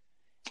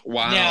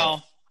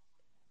 Wow.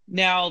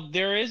 Now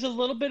there is a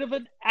little bit of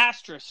an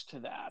asterisk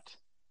to that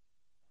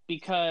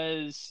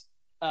because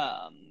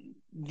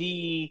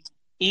the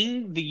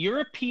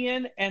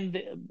European and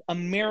the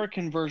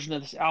American version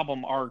of this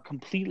album are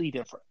completely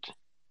different.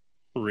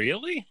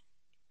 Really?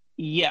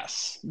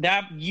 Yes.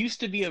 That used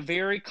to be a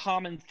very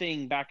common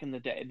thing back in the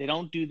day. They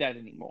don't do that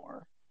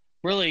anymore.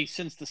 Really,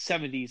 since the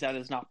 70s, that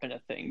has not been a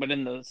thing. But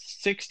in the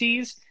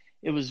 60s,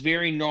 it was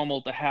very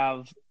normal to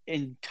have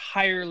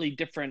entirely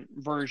different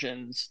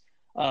versions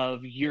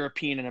of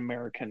European and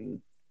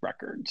American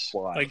records.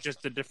 Why? Like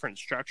just a different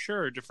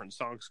structure or different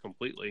songs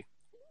completely?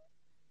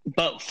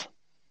 Both.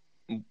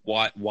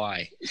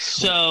 Why?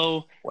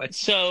 So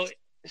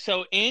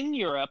in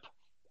Europe,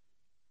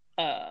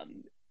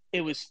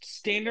 it was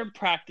standard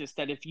practice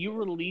that if you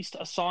released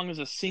a song as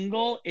a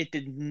single, it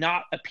did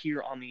not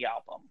appear on the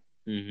album.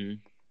 Mm-hmm.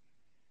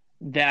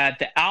 That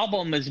the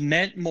album is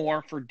meant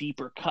more for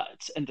deeper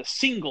cuts, and the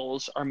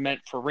singles are meant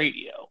for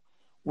radio.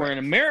 Where in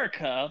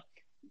America,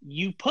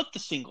 you put the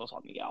singles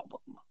on the album.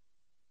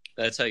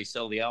 That's how you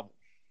sell the album.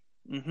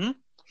 Mm-hmm.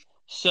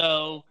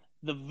 So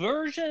the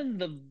version,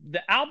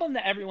 the album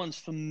that everyone's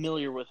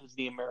familiar with is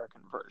the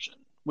American version,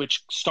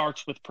 which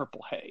starts with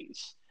Purple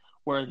Haze,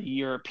 where the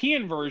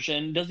European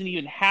version doesn't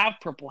even have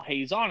Purple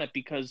Haze on it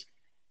because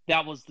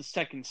that was the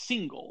second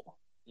single.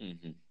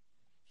 Mm-hmm.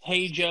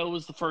 Hey Joe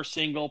was the first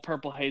single,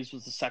 Purple Haze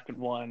was the second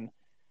one,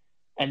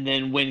 and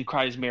then Wind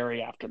Cries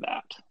Mary after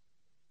that.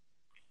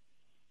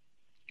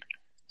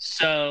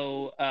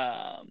 So,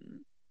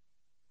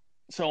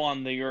 so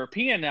on the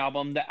European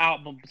album, the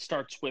album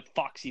starts with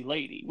Foxy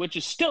Lady, which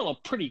is still a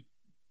pretty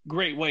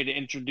great way to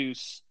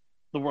introduce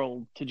the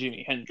world to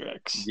Jimi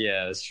Hendrix.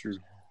 Yeah, that's true.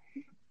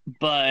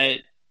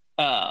 But,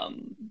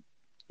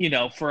 you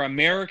know, for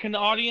American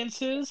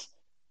audiences,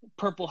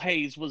 Purple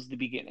Haze was the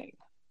beginning.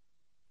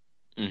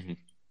 Mm-hmm.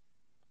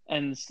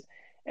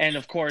 And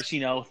of course, you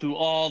know, through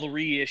all the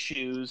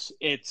reissues,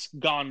 it's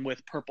gone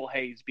with Purple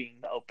Haze being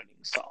the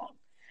opening song.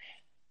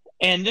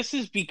 And this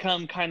has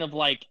become kind of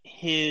like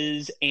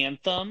his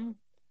anthem.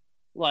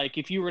 Like,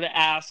 if you were to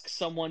ask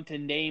someone to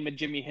name a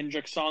Jimi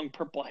Hendrix song,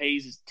 Purple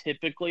Haze is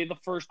typically the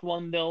first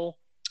one they'll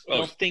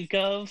think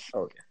of.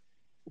 Oh,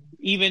 yeah.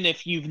 Even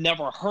if you've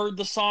never heard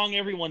the song,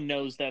 everyone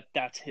knows that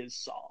that's his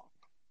song.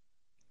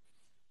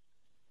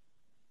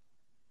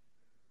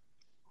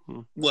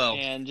 Well,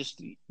 and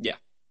just yeah.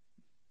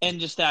 And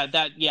just that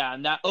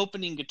and that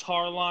opening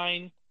guitar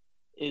line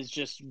is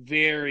just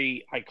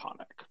very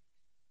iconic.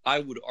 I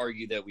would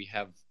argue that we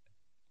have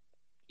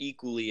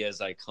equally as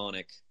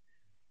iconic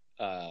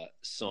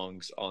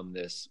songs on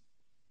this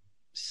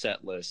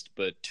set list,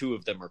 but two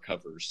of them are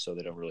covers, so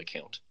they don't really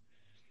count.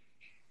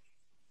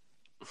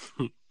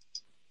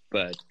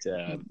 But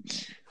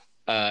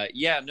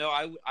yeah, no,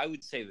 I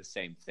would say the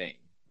same thing.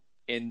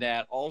 In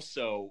that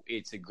also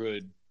it's a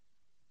good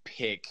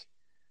pick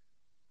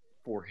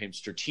for him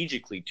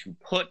strategically to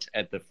put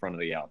at the front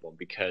of the album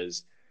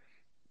because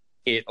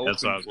it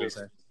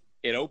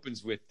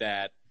opens with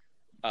that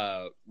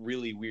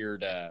really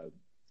weird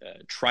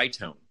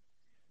tritone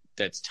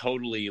that's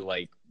totally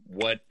like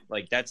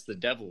that's the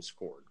devil's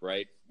chord,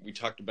 right? We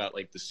talked about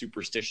like the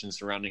superstition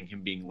surrounding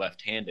him being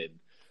left-handed,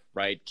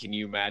 right? Can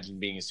you imagine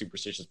being a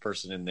superstitious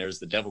person and there's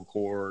the devil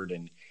chord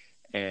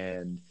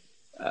and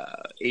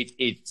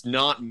it's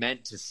not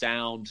meant to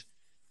sound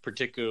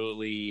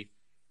particularly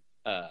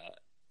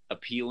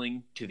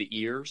appealing to the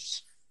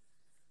ears,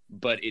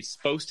 but it's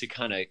supposed to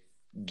kind of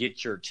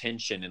get your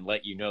attention and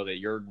let you know that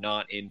you're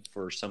not in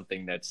for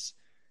something that's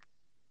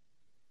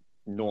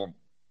normal.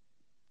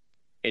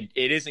 It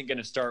isn't going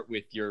to start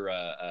with your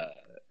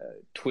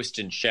twist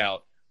and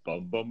shout,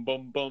 bum, bum,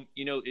 bum, bum.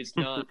 You know, it's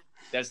not,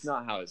 that's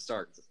not how it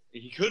starts.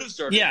 He could have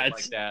started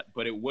like that,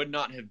 but it would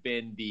not have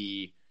been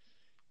the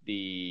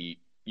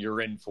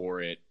you're in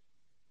for it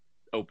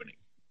opening.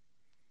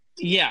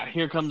 Yeah,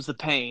 here comes the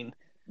pain.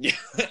 Yeah.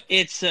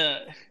 It's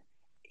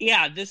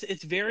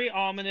it's very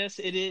ominous.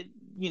 It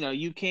you know,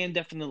 you can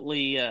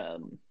definitely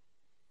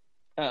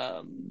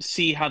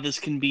see how this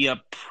can be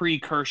a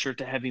precursor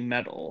to heavy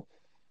metal,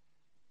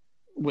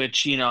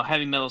 which, you know,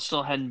 heavy metal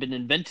still hadn't been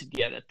invented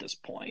yet at this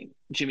point.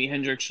 Jimi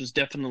Hendrix was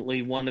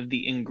definitely one of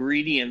the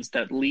ingredients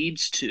that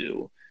leads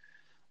to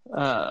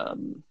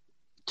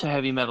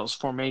heavy metal's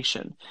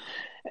formation.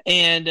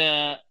 And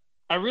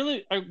I real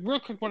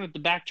quick wanted to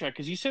backtrack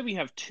because you said we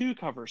have two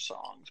cover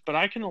songs, but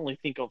I can only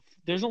think of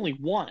there's only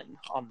one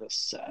on this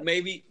set.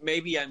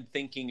 Maybe I'm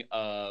thinking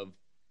of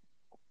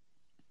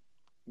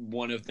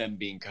one of them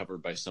being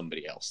covered by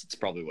somebody else. That's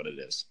probably what it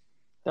is.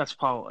 That's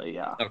probably,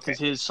 yeah. Okay. Because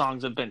his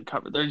songs have been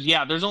covered.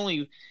 There's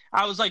only,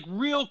 I was like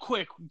real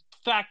quick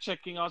fact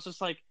checking. I was just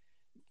like,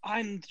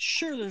 I'm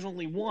sure there's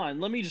only one.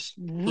 Let me just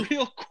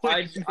real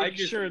quick make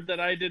sure that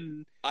I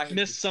didn't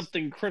miss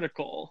something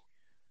critical.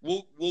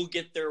 We'll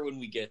get there when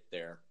we get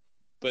there.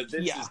 But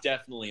this is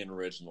definitely an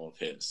original of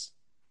his.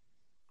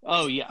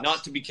 Oh, yeah.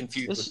 Not to be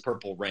confused with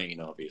Purple Rain,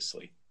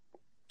 obviously.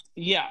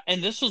 Yeah,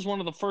 and this was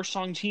one of the first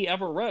songs he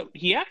ever wrote.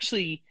 He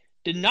actually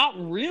did not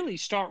really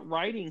start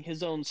writing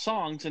his own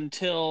songs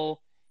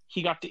until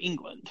he got to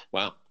England.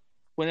 Wow.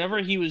 Whenever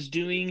he was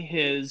doing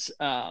his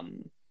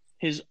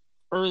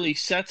early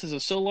sets as a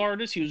solo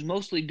artist, he was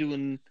mostly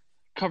doing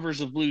covers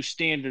of blues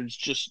standards,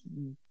 just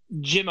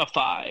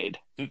Jimified.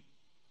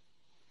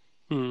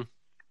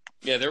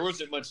 Yeah, there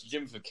wasn't much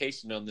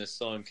Jimification on this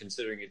song,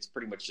 considering it's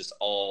pretty much just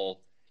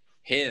all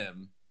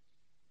him.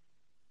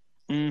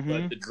 Mm-hmm.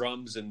 But the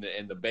drums and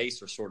the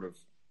bass are sort of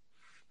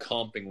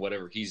comping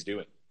whatever he's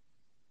doing.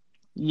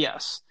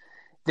 Yes,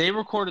 they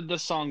recorded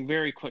this song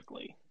very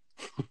quickly.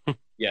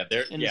 Yeah,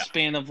 in the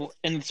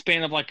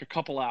span of like a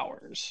couple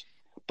hours,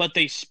 but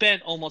they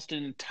spent almost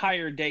an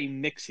entire day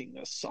mixing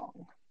this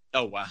song.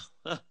 Oh wow!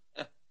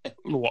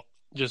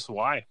 Just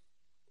why?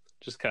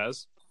 Just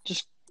cause?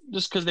 Just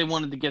because they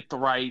wanted to get the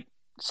right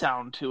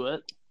sound to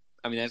it.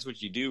 I mean, that's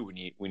what you do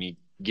when you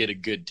get a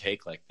good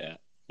take like that.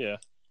 Yeah.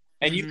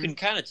 And you can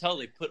kind of tell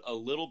they put a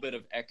little bit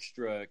of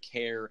extra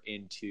care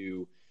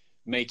into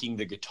making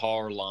the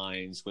guitar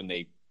lines when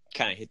they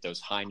kind of hit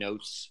those high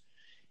notes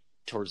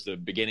towards the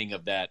beginning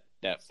of that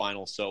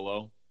final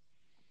solo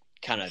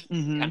kind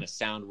of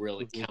sound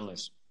really kind of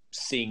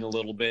sing a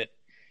little bit.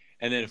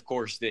 And then of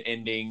course the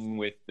ending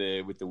with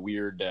the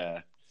weird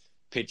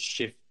pitch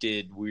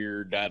shifted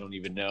weird, I don't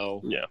even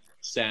know,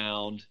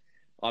 sound.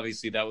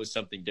 Obviously that was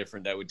something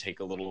different that would take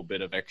a little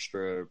bit of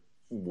extra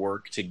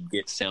work to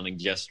get sounding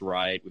just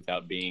right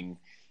without being,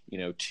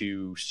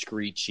 too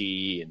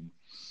screechy and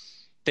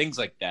things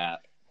like that.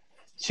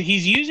 So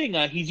he's using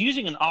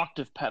an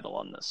octave pedal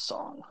on this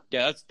song.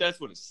 Yeah, that's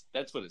what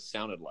it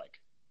sounded like.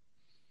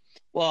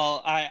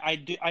 Well,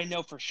 I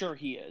know for sure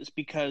he is,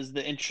 because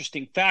the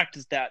interesting fact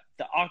is that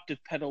the octave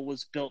pedal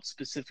was built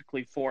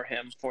specifically for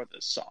him for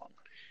this song.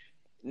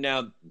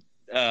 Now,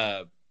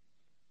 are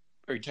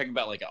you talking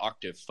about like an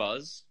octave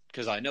fuzz?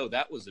 Because I know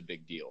that was a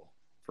big deal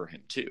for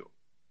him too.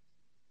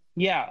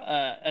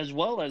 Yeah, as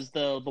well as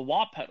the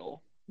wah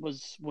pedal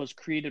was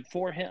created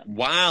for him.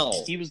 Wow.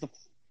 He was the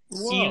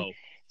Whoa.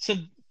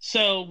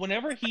 So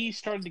whenever he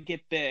started to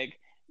get big,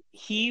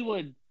 he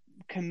would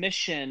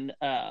commission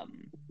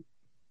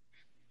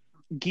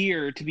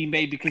gear to be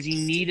made because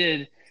he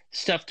needed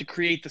stuff to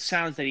create the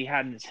sounds that he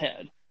had in his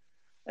head.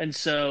 And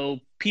so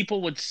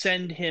people would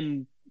send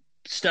him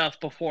stuff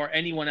before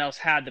anyone else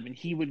had them, and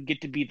he would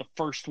get to be the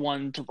first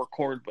one to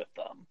record with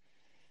them.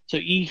 So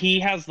he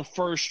has the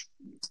first,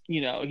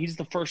 he's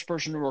the first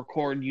person to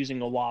record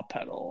using a wah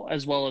pedal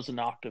as well as an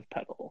octave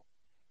pedal.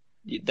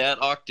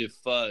 That octave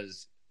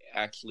fuzz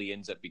actually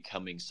ends up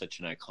becoming such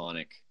an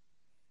iconic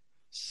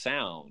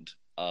sound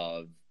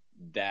of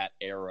that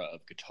era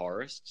of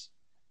guitarists,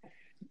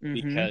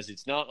 because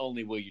it's not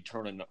only will you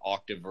turn an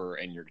octaver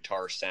and your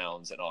guitar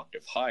sounds an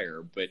octave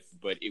higher, but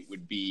it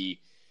would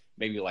be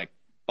maybe like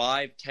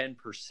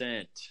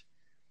 5-10%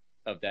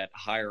 of that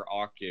higher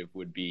octave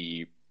would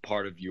be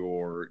part of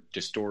your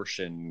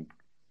distortion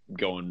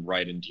going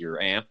right into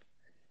your amp,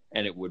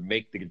 and it would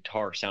make the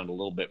guitar sound a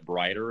little bit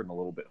brighter and a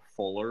little bit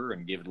fuller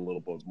and give it a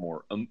little bit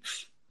more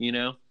oomph,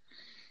 and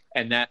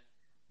that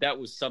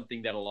was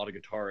something that a lot of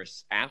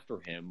guitarists after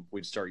him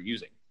would start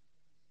using.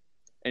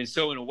 And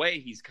so in a way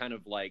he's kind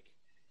of like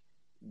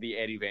the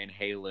Eddie Van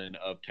Halen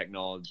of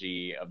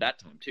technology of that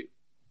time too.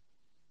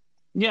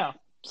 Yeah,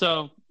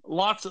 so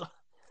lots of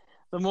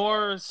the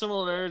more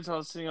similarities I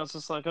was seeing, I was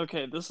just like,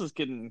 okay, this is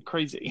getting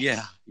crazy.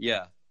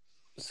 Yeah.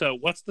 So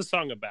what's the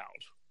song about?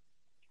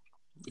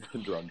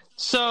 Drug.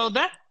 So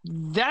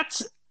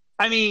that's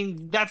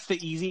the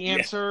easy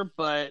answer,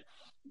 but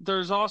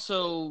there's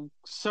also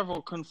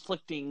several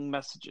conflicting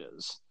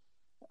messages.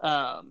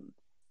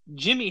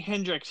 Jimi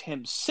Hendrix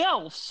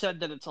himself said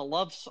that it's a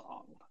love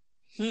song,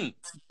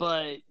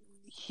 but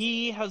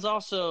he has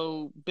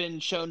also been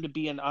shown to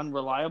be an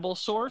unreliable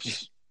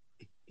source.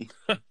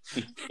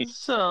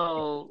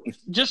 So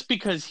just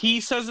because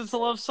he says it's a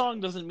love song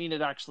doesn't mean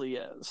it actually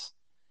is.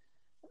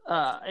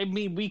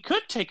 We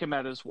could take him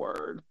at his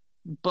word,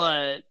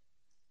 but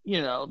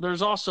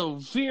there's also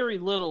very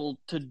little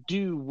to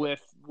do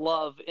with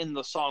love in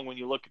the song when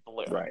you look at the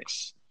lyrics.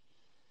 Right.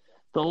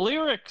 The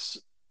lyrics,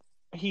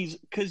 he's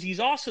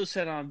also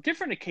said on a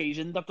different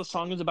occasion that the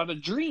song is about a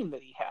dream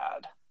that he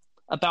had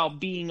about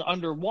being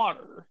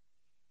underwater.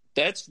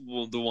 That's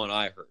the one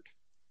I heard.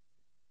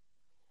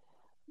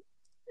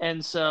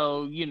 And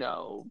so,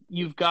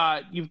 you've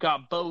got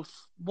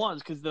both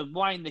ones, because the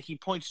line that he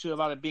points to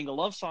about it being a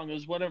love song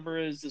is whatever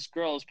is this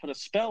girl has put a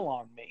spell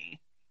on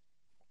me.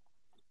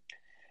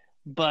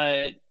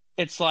 But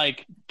it's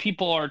like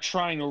people are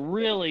trying to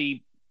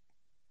really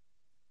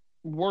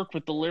work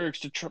with the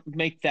lyrics to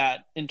make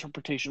that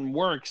interpretation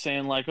work,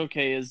 saying like,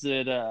 okay, is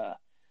it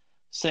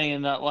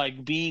saying that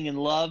like being in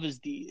love is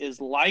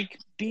like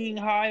being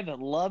high, that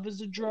love is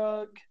a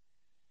drug?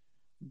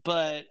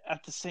 But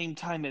at the same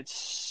time,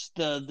 it's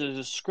the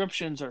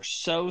descriptions are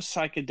so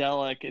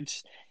psychedelic.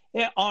 It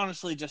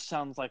honestly just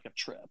sounds like a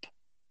trip.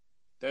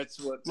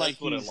 That's what a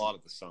lot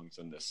of the songs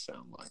in this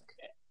sound like.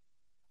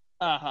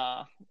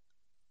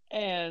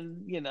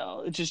 And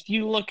it's just,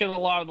 you look at a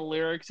lot of the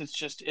lyrics,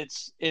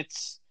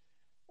 it's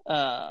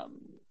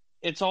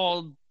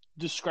all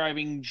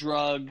describing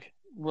drug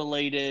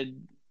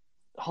related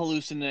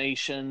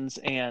hallucinations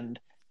and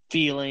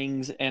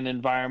feelings and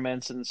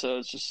environments, and so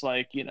it's just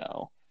like,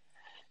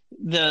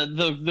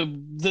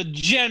 the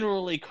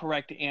generally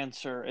correct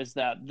answer is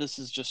that this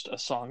is just a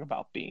song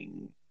about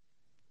being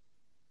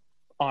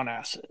on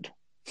acid.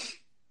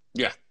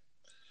 Yeah.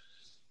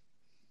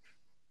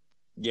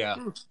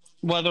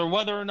 Whether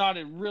or not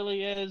it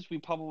really is, we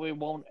probably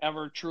won't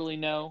ever truly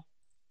know,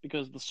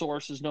 because the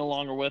source is no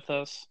longer with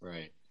us.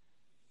 Right.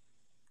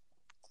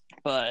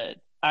 But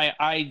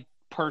I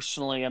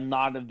personally am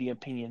not of the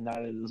opinion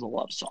that it is a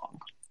love song.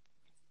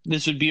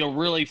 This would be a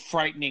really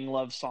frightening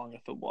love song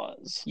if it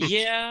was.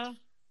 Yeah,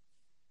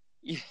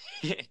 it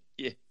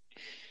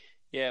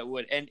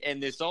would.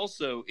 And this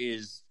also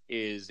is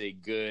is a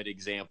good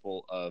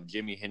example of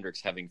Jimi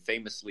Hendrix having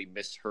famously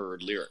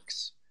misheard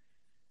lyrics.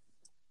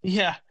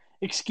 Yeah.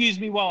 Excuse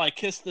me while I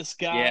kiss this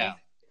guy. Yeah,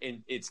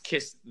 and it's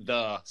 "Kiss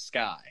the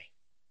Sky."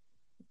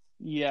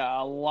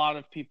 Yeah, a lot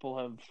of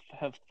people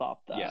have thought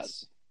that.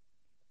 Yes.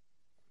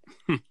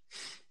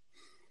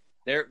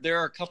 There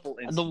are a couple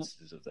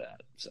instances of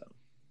that. So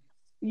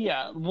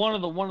yeah, one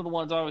of the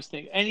ones I always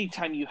think.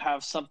 Anytime you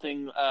have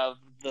something of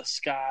the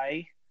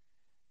sky,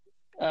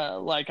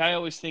 like I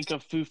always think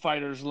of Foo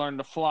Fighters "Learn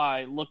to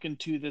Fly." Look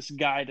into this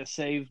guy to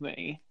save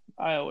me.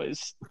 I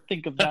always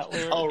think of that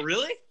lyric. Oh,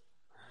 really?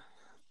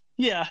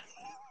 Yeah.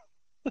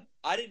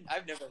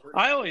 I've never heard.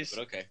 I always.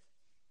 But okay.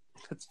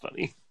 That's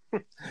funny.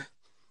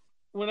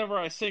 Whenever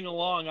I sing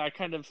along, I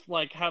kind of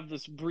like have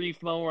this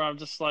brief moment where I'm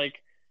just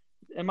like,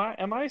 Am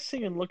I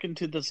singing "Looking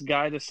to this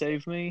guy to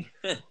save me"?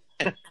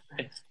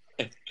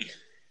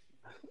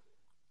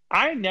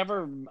 I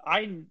never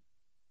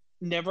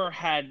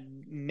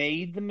had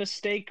made the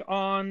mistake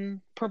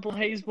on Purple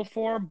Haze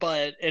before,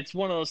 but it's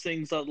one of those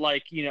things that,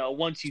 like, you know,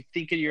 once you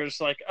think it, you're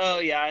just like, oh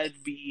yeah,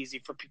 it'd be easy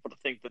for people to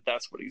think that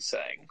that's what he's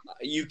saying.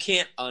 You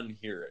can't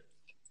unhear it.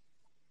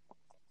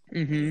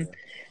 Mm-hmm. Yeah.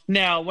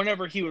 Now,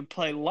 whenever he would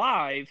play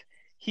live,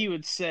 he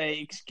would say,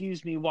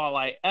 "Excuse me while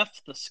I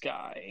F the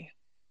sky."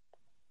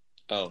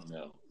 Oh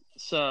no!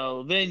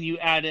 So then you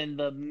add in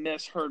the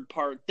misheard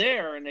part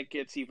there, and it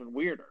gets even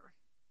weirder.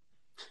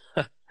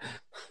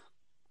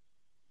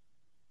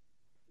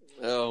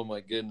 Oh my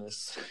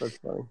goodness! That's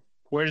funny.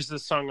 Where's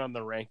this song on the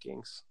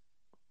rankings?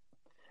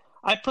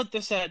 I put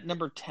this at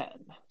number 10.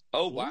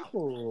 Oh wow!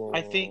 Ooh.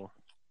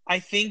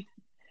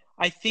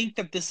 I think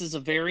that this is a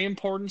very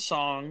important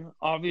song.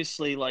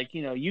 Obviously, like,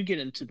 you know, you get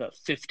into the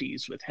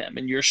 50s with him,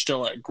 and you're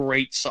still at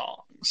great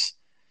songs.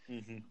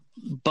 Mm-hmm.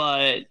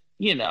 But,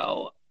 you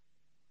know,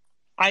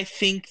 I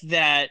think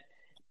that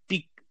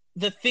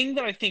the thing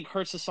that I think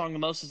hurts the song the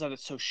most is that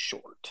it's so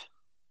short.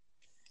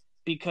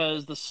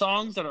 Because the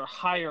songs that are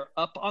higher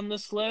up on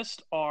this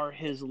list are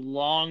his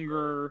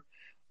longer,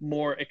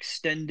 more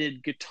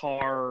extended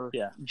guitar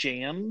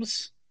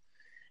jams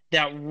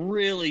that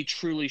really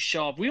truly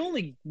show up. We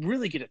only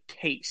really get a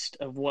taste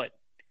of what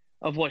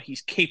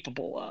he's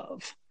capable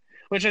of,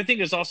 which I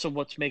think is also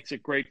what makes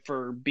it great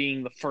for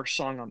being the first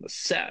song on the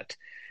set,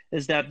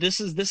 is that this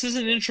is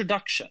an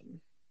introduction.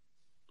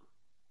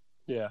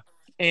 Yeah.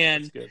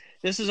 And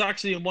this is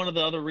actually one of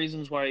the other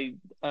reasons why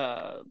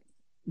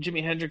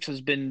Jimi Hendrix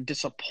has been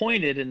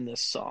disappointed in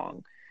this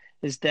song,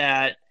 is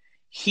that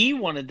he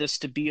wanted this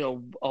to be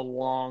a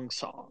long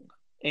song,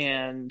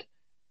 and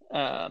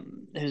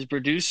his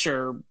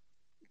producer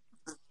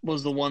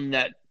was the one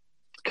that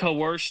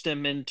coerced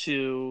him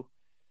into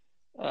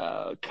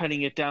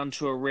cutting it down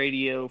to a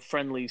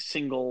radio-friendly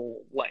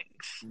single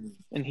length,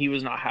 and he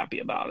was not happy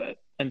about it.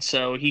 And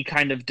so he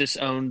kind of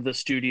disowned the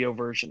studio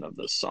version of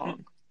this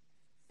song.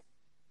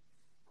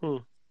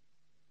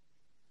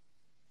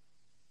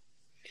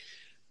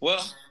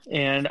 Well,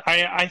 and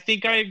I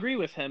think I agree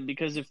with him,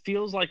 because it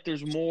feels like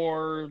there's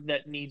more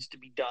that needs to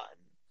be done,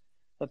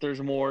 that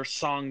there's more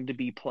song to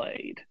be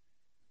played.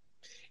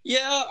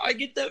 Yeah, I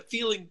get that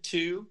feeling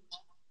too.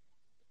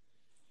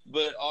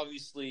 But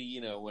obviously,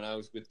 you know, when I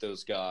was with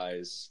those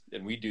guys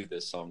and we do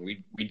this song,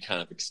 we'd kind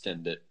of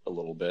extend it a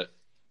little bit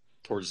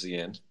towards the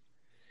end.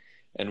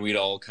 And we'd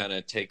all kind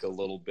of take a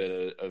little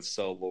bit of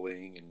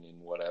soloing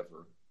and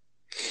whatever.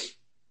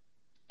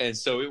 And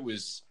so it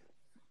was,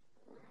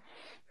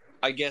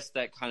 I guess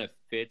that kind of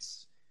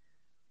fits.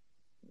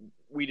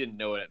 We didn't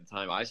know it at the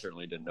time. I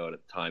certainly didn't know it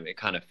at the time. It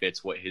kind of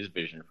fits what his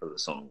vision for the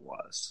song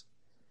was.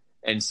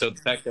 And so the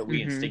fact that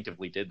we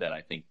instinctively did that,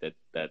 I think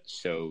that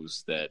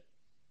shows that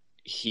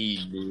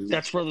he knew.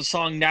 That's where the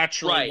song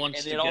naturally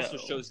wants to go. And it also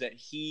shows that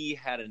he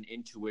had an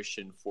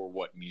intuition for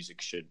what music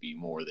should be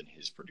more than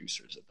his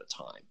producers at the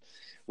time,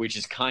 which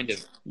is kind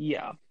of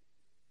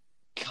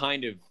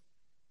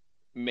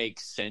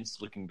makes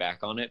sense looking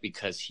back on it,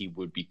 because he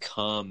would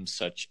become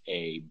such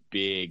a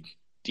big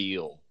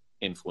deal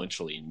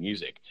influentially in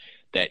music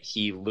that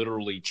he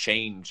literally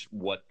changed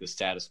what the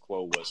status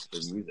quo was for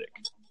music,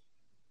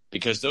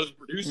 because those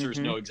producers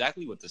know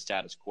exactly what the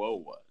status quo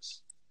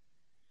was.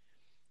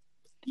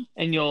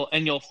 And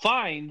you'll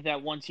find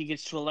that once he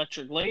gets to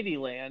Electric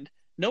Ladyland,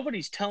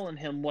 nobody's telling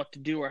him what to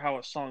do or how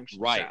a song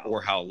should sound.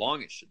 Or how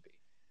long it should be.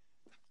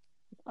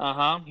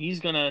 He's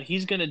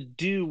gonna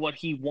do what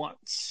he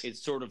wants.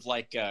 It's sort of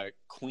like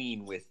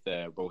Queen with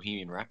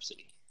Bohemian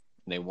Rhapsody.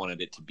 And they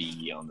wanted it to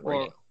be on the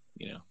radio,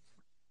 you know.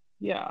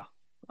 Yeah.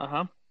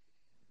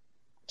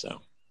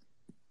 So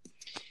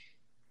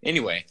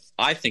anyway,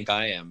 I think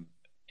I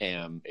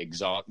am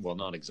exhausted. Well,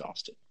 not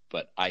exhausted,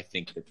 but I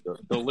think that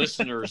the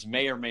listeners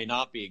may or may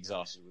not be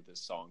exhausted with this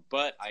song.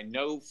 But I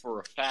know for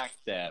a fact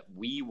that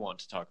we want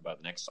to talk about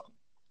the next song.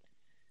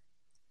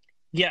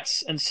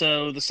 Yes, and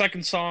so the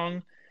second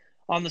song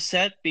on the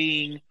set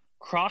being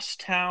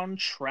Crosstown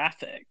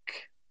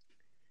Traffic.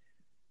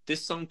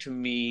 This song to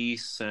me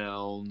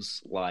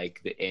sounds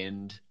like the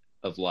end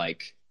of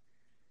like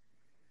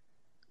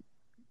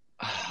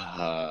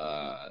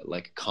a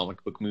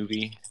comic book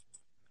movie.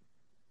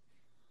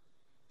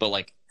 but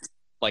like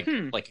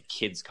a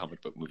kid's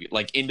comic book movie,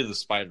 like Into the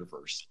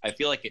Spider-Verse. I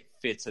feel like it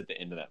fits at the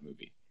end of that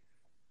movie.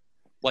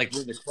 Like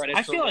when the credits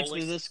I feel are like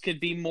rolling, this could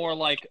be more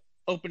like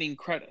opening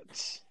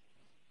credits.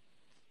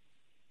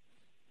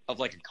 of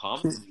like a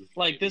comedy.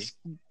 Like this.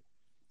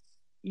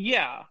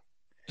 Yeah.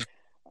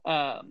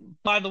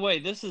 By the way,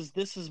 this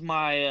is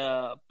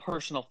my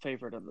personal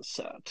favorite of the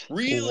set.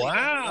 Really?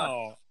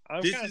 Wow.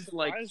 I'm This kind of is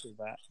like- surprised with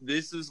that.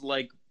 This is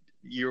like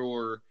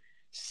your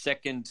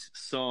second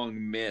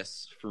song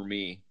miss for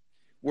me.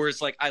 Where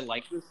it's like, I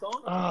like this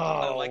song.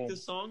 I like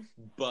this song,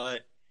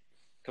 but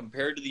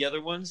compared to the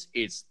other ones,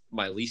 it's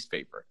my least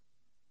favorite.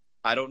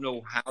 I don't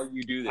know how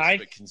you do this,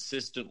 but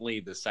consistently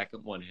the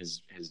second one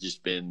has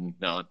just been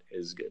not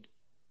as good.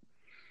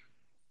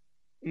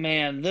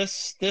 Man,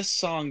 this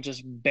song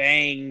just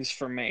bangs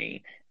for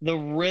me. The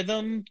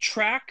rhythm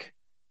track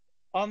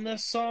on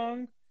this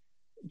song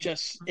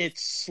it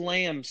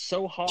slams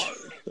so hard.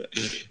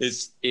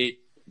 It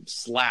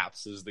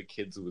slaps, as the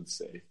kids would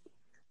say.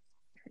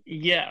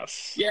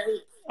 Yes. Yeah.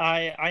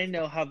 I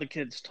know how the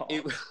kids talk.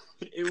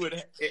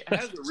 It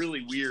has a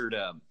really weird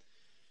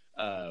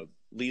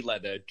lead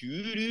like that,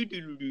 do do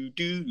do do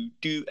do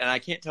do, and I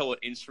can't tell what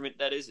instrument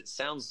that is. It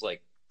sounds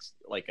like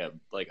a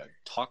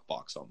talk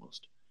box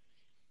almost.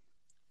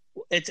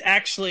 It's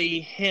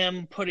actually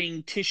him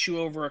putting tissue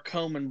over a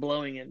comb and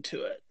blowing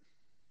into it.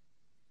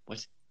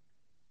 What?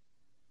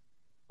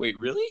 Wait,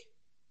 really?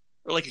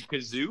 Or like a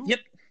kazoo? Yep.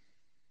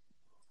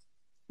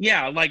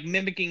 Yeah, like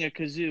mimicking a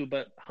kazoo,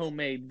 but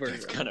homemade version.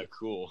 That's kind of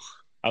cool.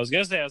 I was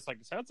gonna say, it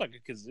sounds like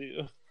a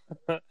kazoo.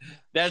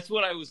 That's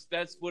what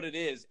it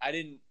is.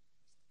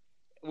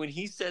 When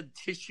he said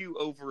tissue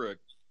over a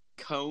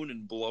cone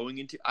and blowing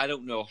into, I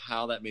don't know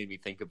how that made me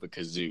think of a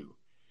kazoo,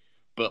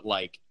 but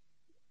like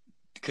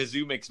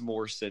kazoo makes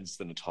more sense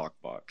than a talk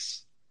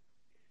box.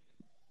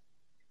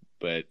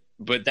 But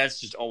that's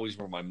just always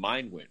where my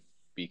mind went,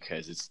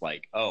 because it's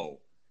like, oh,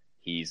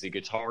 he's a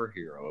guitar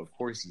hero. Of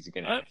course he's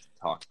going to have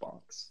a talk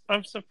box.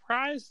 I'm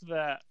surprised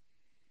that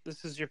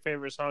this is your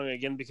favorite song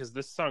again, because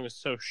this song is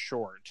so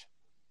short.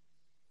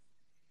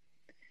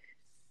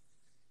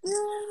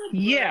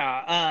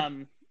 Yeah,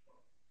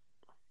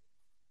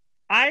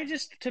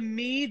 to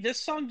me,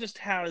 this song just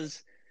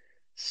has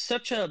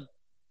such an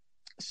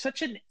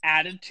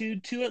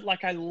attitude to it.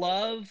 Like I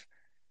love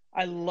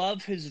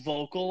his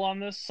vocal on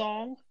this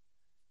song.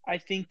 I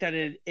think that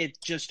it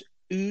just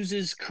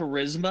oozes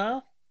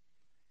charisma.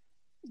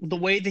 The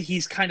way that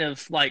he's kind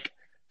of like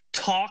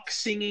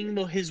singing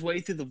his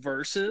way through the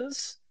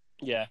verses.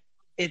 Yeah.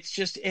 It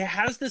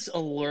has this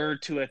allure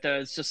to it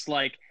that it's just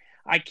like,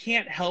 I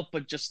can't help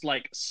but just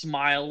like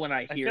smile when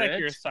I hear feel like it.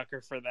 You're a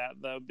sucker for that,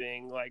 though,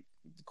 being like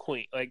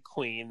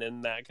Queen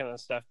and that kind of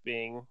stuff,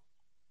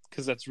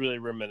 because that's really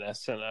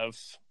reminiscent of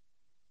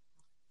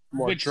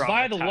more Which,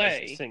 by the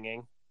dramatized way,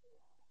 singing.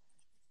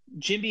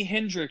 Jimi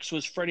Hendrix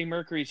was Freddie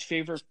Mercury's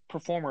favorite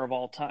performer of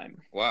all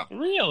time. Wow.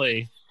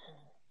 Really?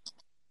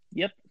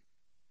 Yep.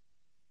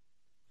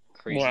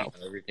 Crazy Wow.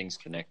 how everything's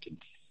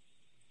connected.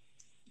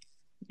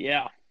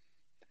 Yeah.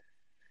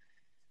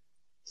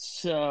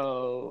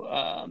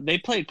 So they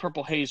played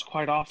Purple Haze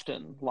quite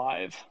often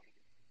live.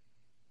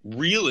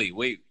 Really?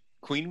 Wait,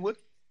 Queenwood?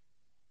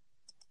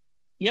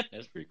 Yep.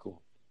 That's pretty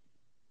cool.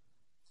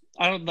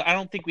 I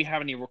don't think we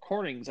have any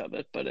recordings of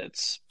it, but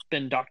it's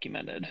been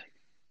documented.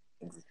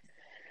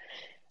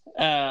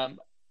 To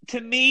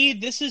me,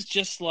 this is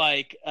just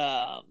like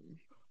I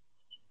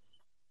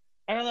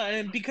don't know,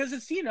 and because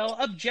it's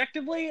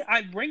objectively,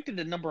 I ranked it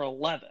at number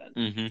 11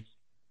 Mm-hmm.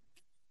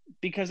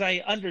 because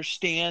I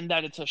understand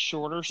that it's a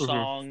shorter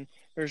song.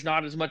 There's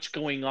not as much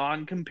going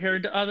on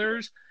compared to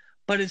others,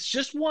 but it's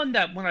just one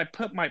that when I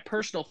put my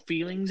personal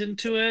feelings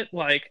into it,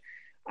 like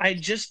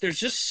there's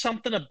just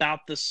something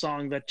about this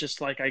song that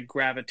just like I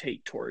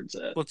gravitate towards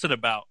it. What's it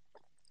about?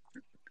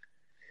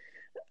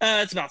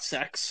 It's about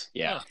sex.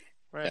 Yeah. Oh,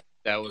 right.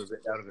 That would have been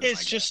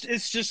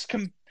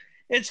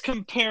It's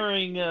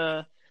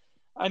comparing.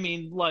 I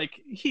mean, like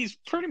he's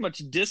pretty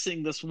much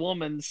dissing this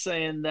woman,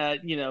 saying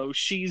that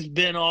she's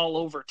been all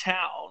over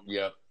town.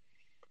 Yep.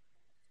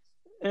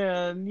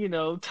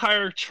 And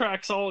tire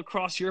tracks all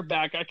across your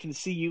back. I can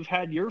see you've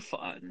had your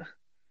fun.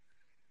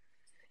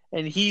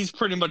 And he's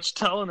pretty much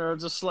telling her,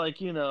 just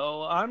like,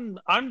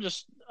 I'm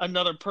just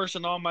another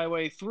person on my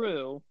way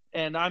through,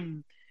 and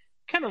I'm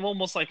kind of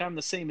almost like I'm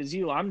the same as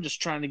you. I'm just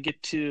trying to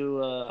get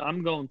to.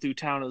 I'm going through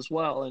town as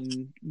well,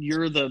 and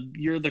you're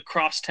the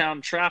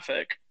crosstown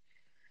traffic.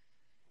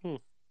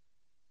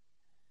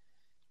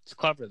 It's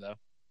clever, though.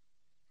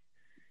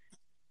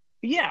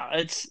 Yeah,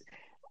 it's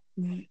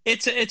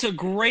a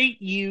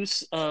great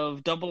use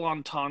of double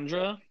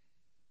entendre,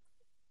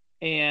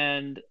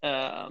 and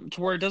to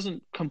where it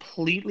doesn't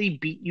completely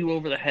beat you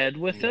over the head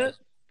with it,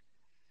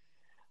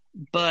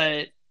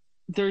 but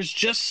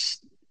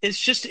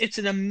it's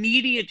an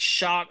immediate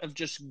shot of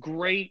just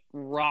great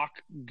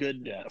rock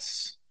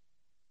goodness.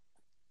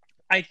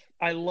 I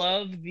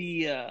love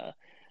the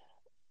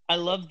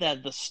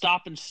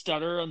stop and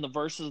stutter on the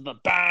verses of the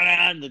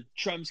ba-da, and the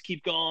drums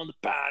keep going, the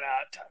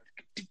ba-da,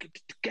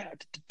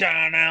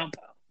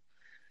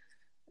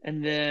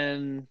 And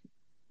then,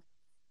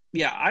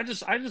 yeah, I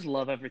just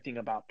love everything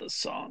about this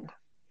song.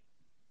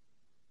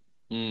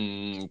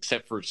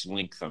 Except for its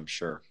length, I'm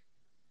sure.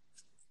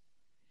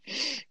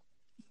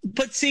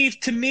 But see,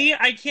 to me,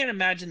 I can't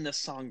imagine this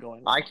song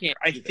going longer. I can't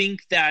I either.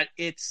 think that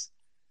it's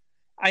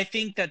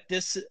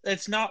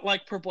not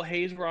like Purple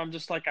Haze where I'm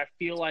just like, I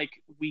feel like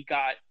we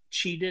got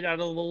cheated out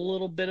of a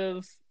little bit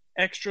of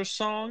extra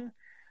song.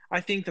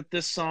 I think that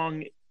this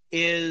song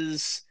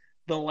is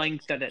the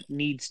length that it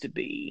needs to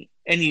be.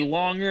 Any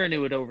longer and it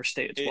would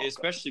overstay its welcome.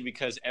 Especially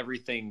because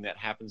everything that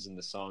happens in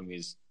the song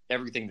is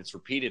everything that's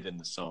repeated in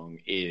the song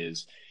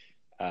is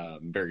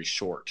very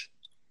short,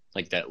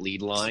 like that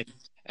lead line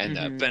and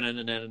the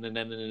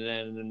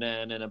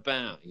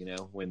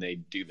when they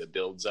do the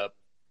builds up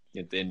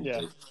at the end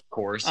of the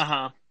chorus.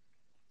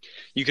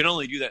 You can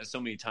only do that so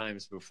many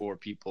times before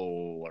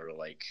people are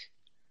like,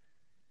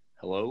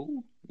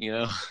 hello,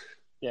 Yeah.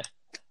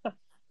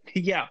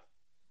 Yeah.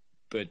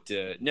 But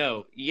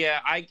no, yeah,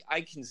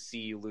 I can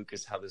see,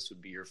 Lucas, how this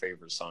would be your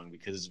favorite song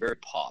because it's very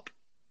pop.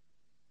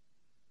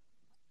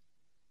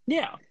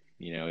 Yeah.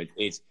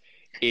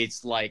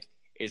 It's like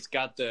it's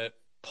got the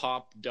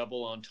pop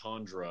double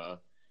entendre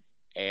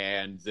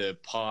and the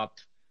pop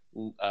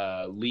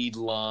lead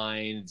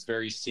line. It's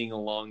very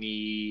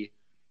sing-along-y.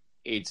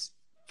 It's,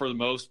 for the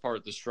most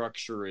part, the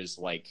structure is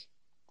like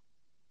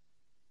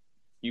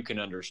you can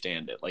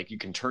understand it. Like you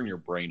can turn your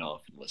brain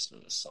off and listen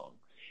to this song.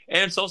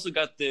 And it's also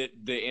got the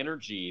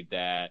energy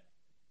that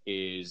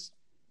is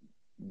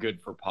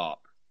good for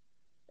pop.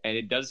 And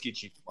it does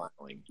get you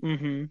smiling.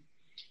 Mm-hmm.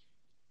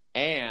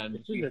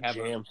 And we have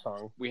a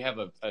song. We have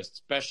a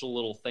special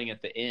little thing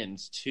at the end,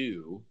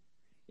 too.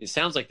 It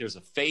sounds like there's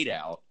a fade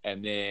out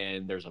and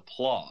then there's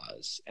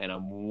applause. And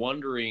I'm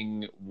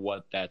wondering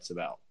what that's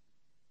about.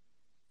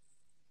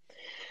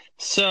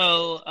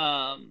 So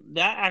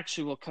that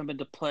actually will come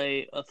into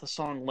play with the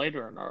song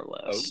later in our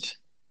list.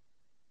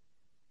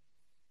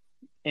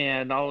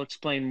 And I'll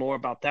explain more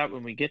about that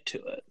when we get to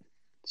it.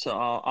 So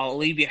I'll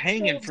leave you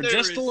hanging for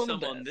just a little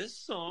bit. On this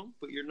song,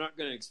 but you're not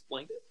going to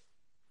explain it?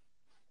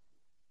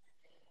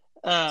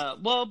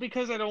 Well,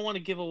 because I don't want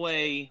to give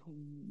away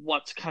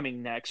what's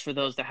coming next for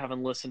those that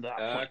haven't listened to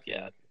that point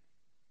yet.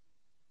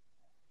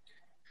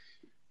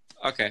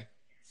 Okay.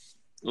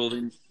 Well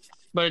then,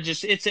 but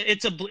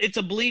it's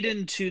a bleed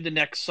into the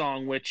next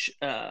song, which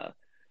kind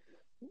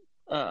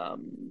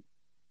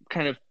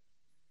of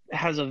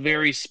has a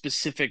very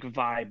specific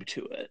vibe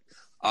to it.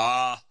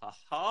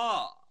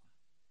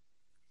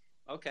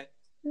 Okay.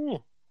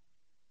 Ooh.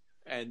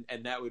 And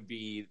that would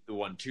be the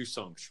one 2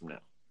 songs from now.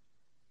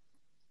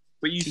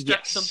 But you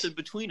stuck something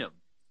between them.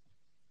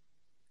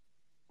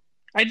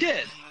 I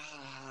did.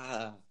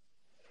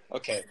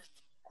 Okay.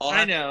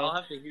 I know. I'll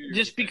have to hear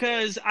just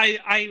because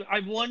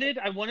I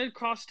wanted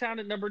Crosstown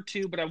at number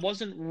 2, but I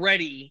wasn't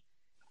ready.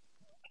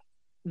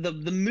 The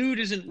mood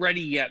isn't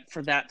ready yet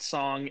for that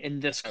song in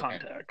this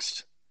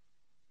context.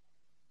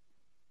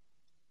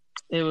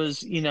 It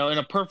was, in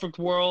a perfect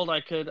world, I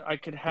could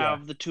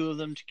have the two of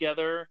them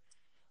together,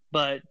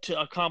 but to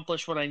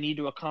accomplish what I need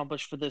to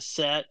accomplish for this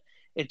set,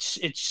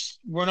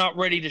 we're not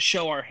ready to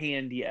show our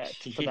hand yet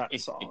for that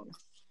song.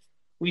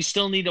 We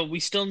still need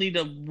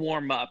to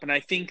warm up, and I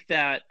think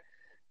that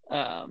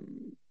the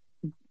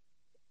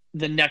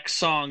next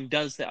song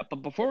does that.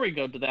 But before we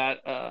go to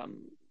that,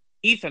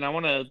 Ethan, I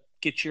want to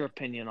get your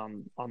opinion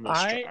on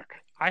this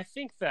track. I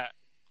think that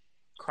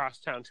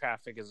Crosstown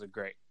Traffic is a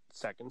great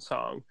second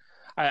song.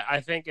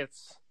 I think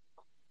it's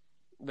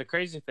the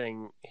crazy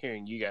thing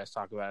hearing you guys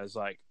talk about is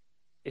like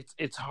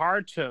it's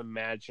hard to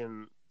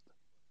imagine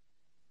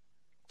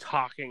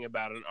talking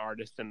about an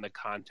artist in the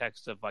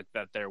context of like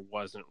that there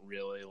wasn't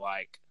really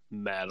like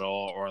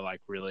metal or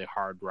like really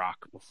hard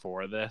rock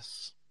before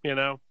this,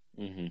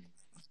 Mm-hmm.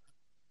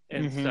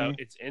 And so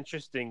it's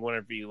interesting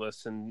whenever you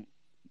listen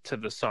to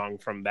the song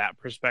from that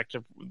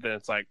perspective, then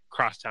it's like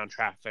Crosstown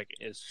Traffic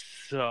is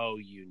so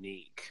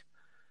unique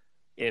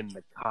in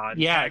the context.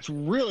 Yeah, it's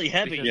really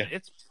heavy.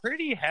 It's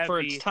pretty heavy for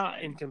its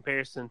time in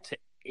comparison to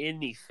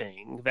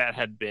anything that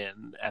had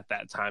been at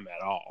that time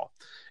at all.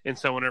 And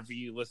so whenever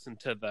you listen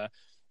to the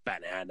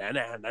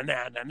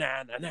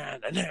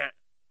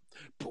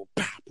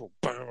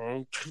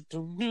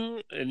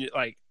and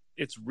like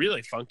it's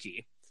really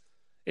funky.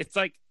 It's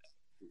like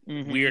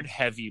weird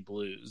heavy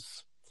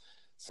blues.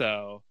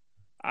 So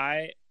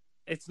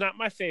it's not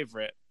my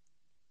favorite,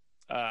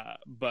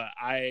 but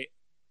I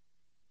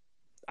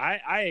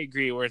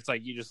agree where it's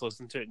like you just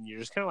listen to it and you're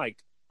just kind of like,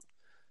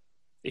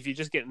 if you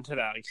just get into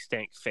that like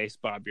stank face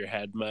bob your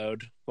head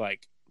mode,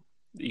 like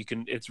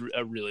it's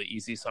a really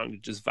easy song to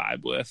just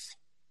vibe with.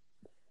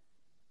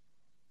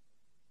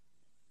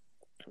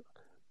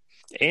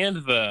 And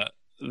the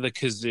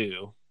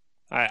kazoo.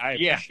 I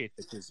appreciate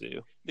the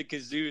kazoo. The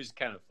kazoo is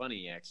kind of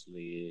funny,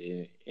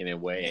 actually, in a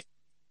way.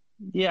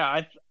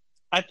 Yeah,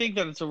 I think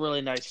that it's a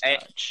really nice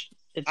touch.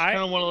 It's kind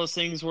of one of those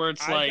things where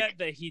it's I bet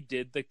that he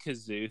did the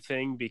kazoo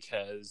thing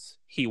because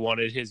he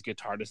wanted his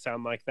guitar to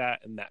sound like that,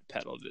 and that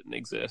pedal didn't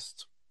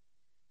exist.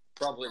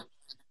 Probably.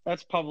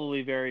 That's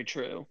probably very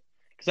true.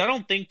 Because I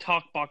don't think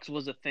TalkBox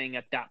was a thing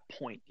at that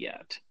point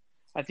yet.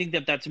 I think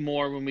that's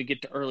more when we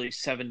get to early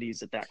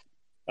 70s that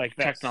like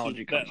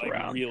technology comes that, like,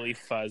 around. really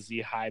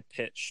fuzzy, high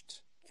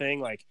pitched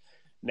thing. Like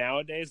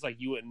nowadays, like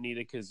you wouldn't need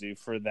a kazoo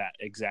for that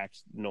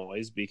exact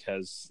noise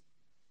because,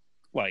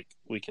 like,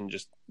 we can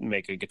just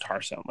make a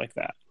guitar sound like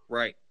that.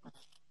 Right.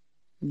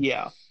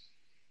 Yeah.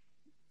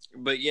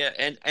 But yeah,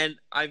 and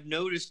I've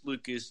noticed,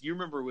 Lucas, you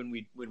remember when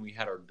we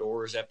had our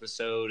Doors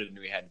episode and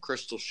we had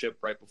Crystal Ship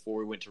right before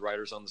we went to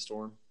Riders on the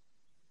Storm?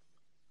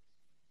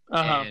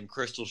 Uh-huh. And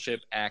Crystal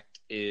Ship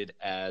acted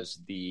as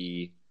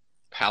the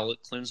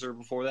palate cleanser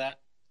before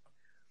that.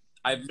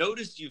 I've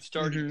noticed you've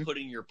started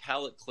putting your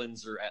palate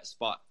cleanser at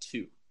spot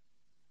 2.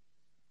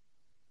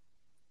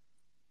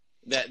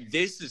 That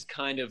this is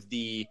kind of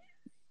the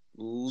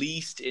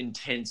least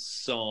intense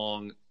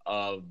song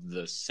of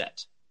the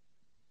set.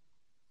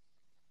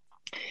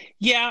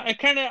 Yeah,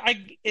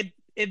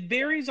 it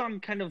varies on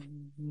kind of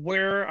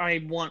where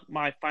I want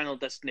my final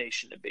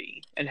destination to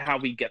be and how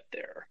we get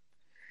there.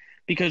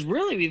 Because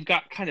really, we've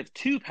got kind of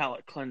 2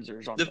 palate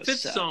cleansers on the this fifth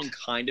set. song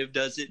kind of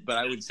does it, but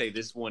I would say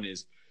this one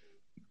is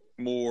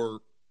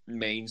more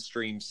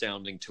mainstream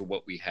sounding to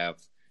what we have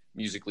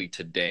musically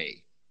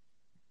today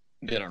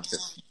than our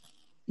fifth.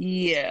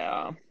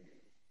 Yeah,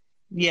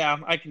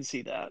 I can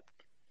see that.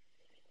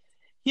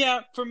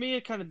 Yeah, for me,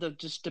 it kind of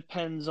just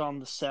depends on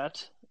the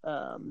set.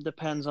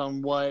 Depends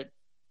on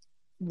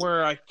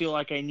where I feel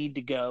like I need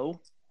to go.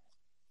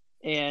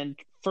 And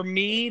for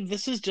me,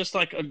 this is just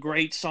like a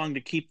great song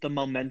to keep the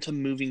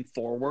momentum moving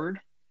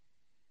forward.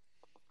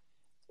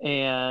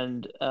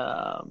 And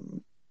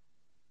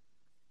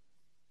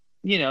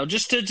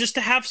just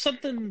to have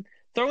something,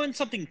 throw in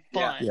something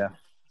fun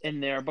in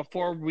there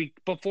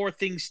before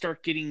things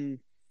start getting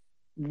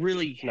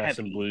really nice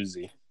heavy and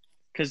bluesy.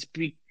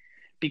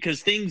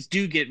 Because things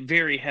do get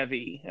very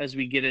heavy as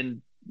we get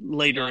in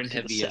later Not into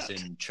heavy the set.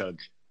 as in chug,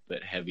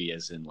 but heavy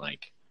as in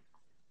like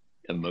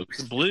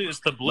emotionally.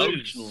 It's the blues.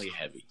 Emotionally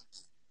heavy.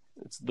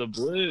 It's the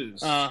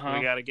blues. Uh-huh.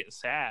 We got to get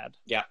sad.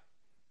 Yeah.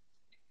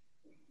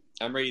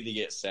 I'm ready to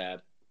get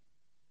sad.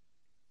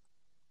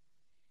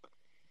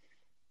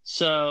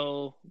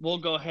 So we'll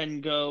go ahead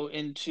and go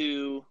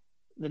into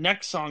the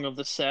next song of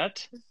the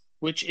set,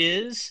 which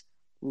is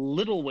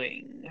Little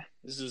Wing.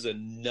 This is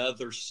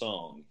another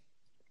song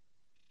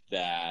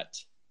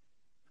that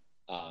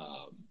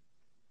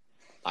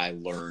I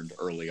learned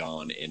early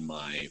on in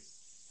my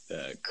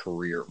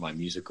my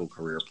musical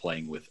career,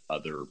 playing with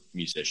other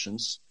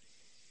musicians,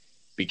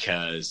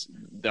 because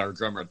our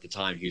drummer at the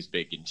time, he was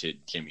big into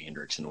Jimi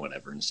Hendrix and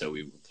whatever, and so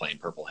we were playing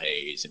Purple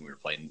Haze, and we were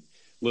playing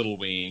Little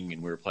Wing,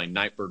 and we were playing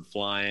Nightbird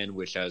Flying,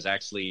 which I was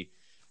actually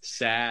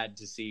sad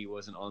to see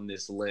wasn't on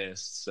this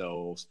list,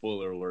 so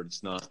spoiler alert,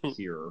 it's not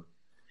here.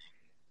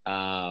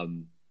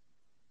 And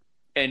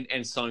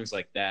songs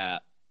like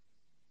that.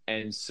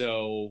 And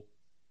so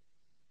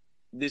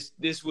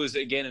this was,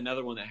 again,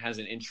 another one that has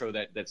an intro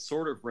that's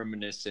sort of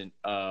reminiscent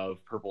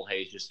of Purple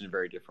Haze, just in a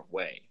very different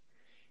way.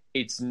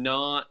 It's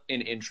not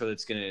an intro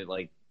that's going to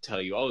like tell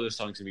you, oh, this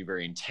song's going to be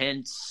very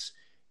intense.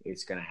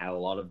 It's going to have a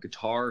lot of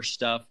guitar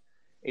stuff.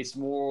 It's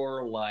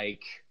more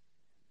like,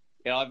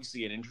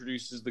 obviously it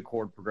introduces the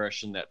chord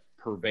progression that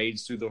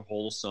pervades through the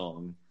whole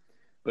song,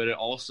 but it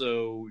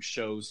also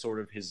shows sort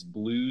of his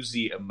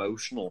bluesy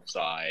emotional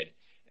side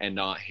and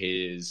not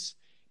his,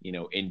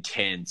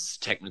 intense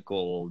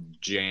technical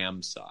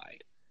jam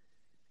side.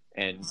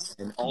 And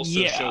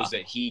also shows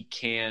that he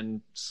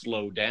can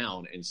slow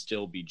down and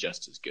still be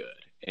just as good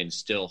and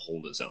still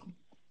hold his own.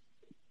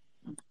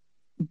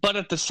 But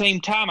at the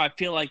same time, I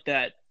feel like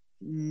that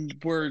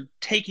we're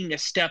taking a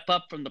step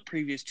up from the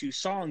previous 2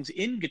 songs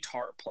in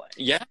guitar playing.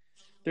 Yeah.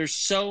 There's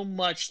so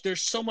much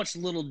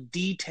little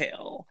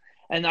detail.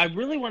 And I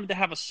really wanted to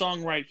have a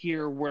song right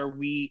here where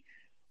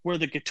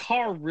the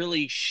guitar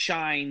really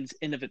shines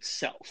in of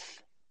itself.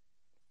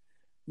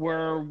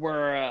 Where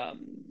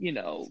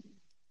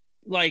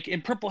like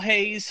in Purple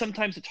Haze,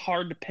 sometimes it's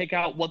hard to pick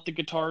out what the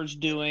guitar's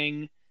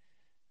doing.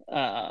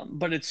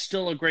 But it's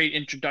still a great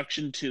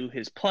introduction to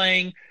his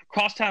playing.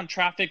 Crosstown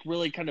Traffic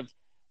really kind of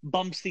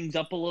bumps things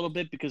up a little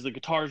bit because the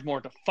guitar is more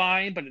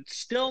defined, but it's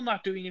still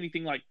not doing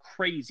anything like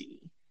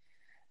crazy.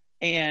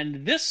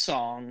 And this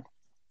song,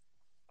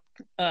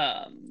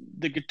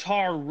 the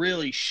guitar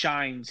really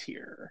shines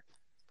here.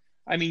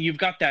 I mean, you've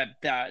got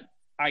that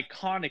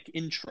iconic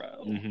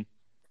intro,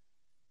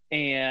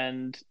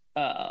 and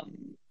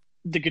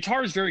the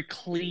guitar is very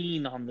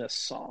clean on this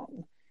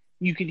song.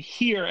 You can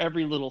hear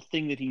every little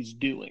thing that he's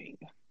doing.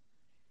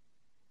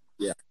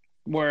 Yeah.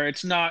 Where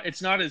it's not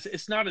as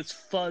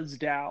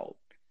fuzzed out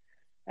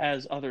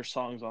as other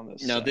songs on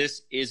this. Now, set.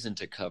 This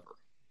isn't a cover.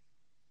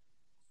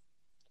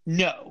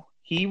 No,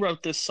 he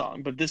wrote this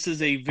song, but this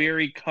is a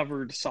very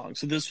covered song.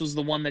 So this was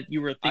the one that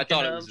you were thinking I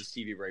thought of? it was a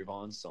Stevie Ray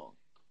Vaughan song.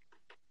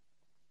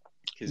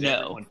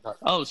 No.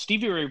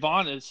 Stevie Ray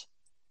Vaughan is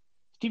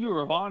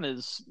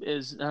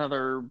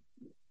another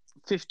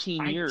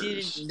 15 years. I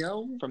didn't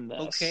know from this.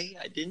 Okay,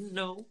 I didn't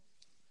know.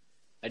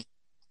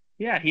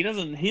 Yeah, he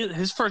doesn't.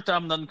 His first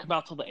album doesn't come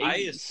out till the 80s. I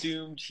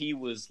assumed he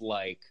was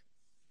like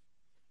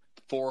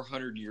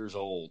 400 years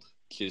old.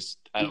 Just,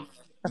 I don't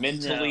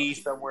mentally,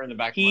 somewhere in the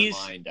back of my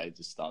mind, I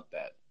just thought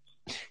that.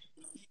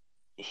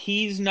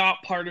 He's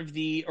not part of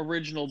the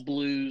original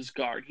blues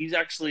guard. He's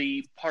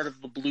actually part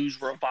of the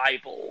blues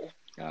revival.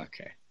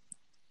 Okay.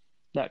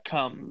 That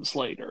comes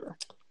later.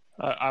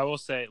 I will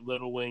say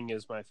Little Wing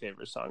is my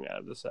favorite song out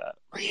of the set.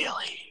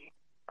 Really?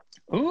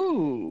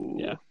 Ooh.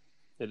 Yeah,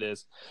 it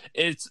is.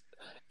 It's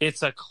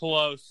a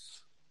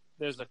close.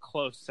 There's a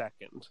close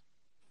second.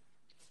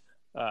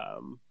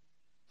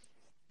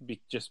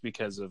 Just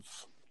because of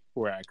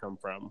where I come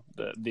from,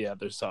 the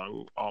other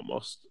song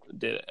almost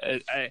did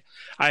it.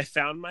 I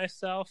found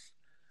myself,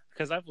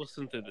 because I've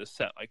listened to this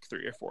set like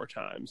 3 or 4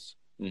 times,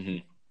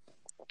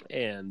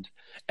 and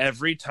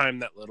every time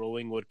that Little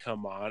Wing would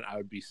come on, I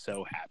would be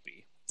so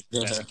happy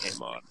that it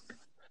came on.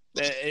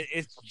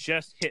 It's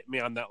just hit me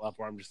on that level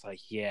where I'm just like,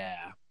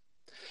 yeah.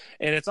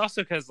 And it's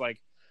also because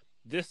like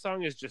this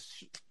song is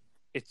just,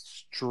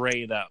 it's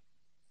straight up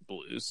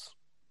blues,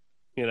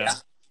 you know.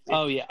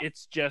 Yeah.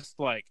 It's just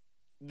like,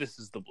 this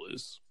is the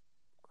blues.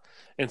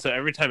 And so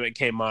every time it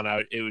came on,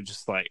 I'd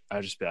just be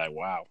like,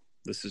 wow,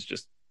 this is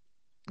just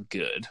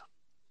good.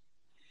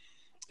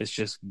 It's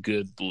just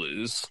good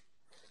blues.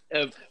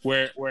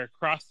 Where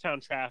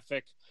Crosstown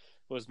Traffic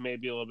was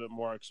maybe a little bit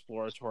more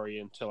exploratory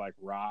into like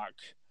rock,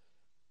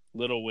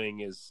 Little Wing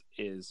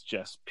is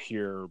just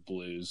pure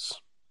blues.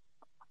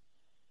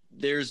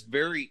 There's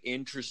very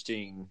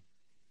interesting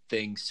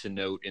things to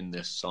note in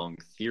this song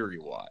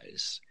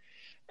theory-wise,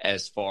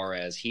 as far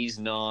as he's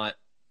not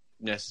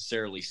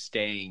necessarily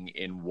staying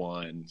in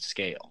one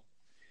scale.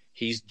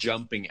 He's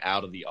jumping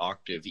out of the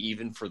octave,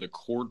 even for the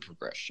chord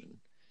progression.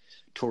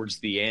 Towards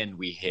the end,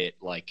 we hit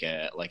like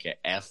a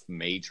F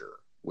major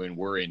when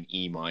we're in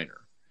E minor.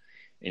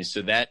 And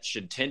so that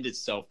should tend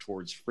itself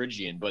towards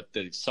Phrygian, but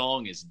the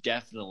song is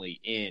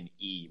definitely in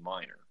E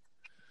minor.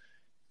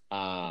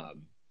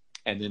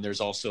 And then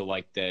there's also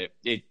like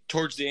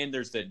towards the end,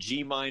 there's the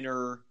G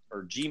minor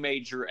or G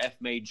major, F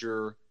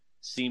major,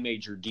 C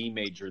major, D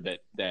major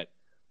that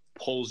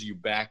pulls you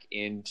back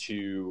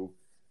into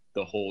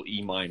the whole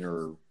E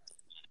minor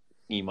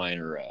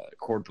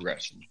chord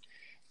progression.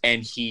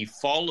 And he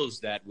follows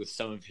that with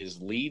some of his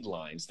lead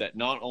lines that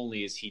not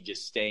only is he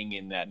just staying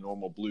in that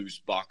normal blues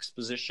box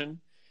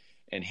position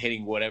and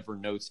hitting whatever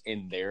notes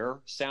in there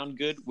sound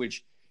good,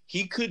 which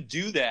he could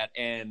do that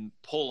and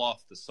pull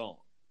off the song,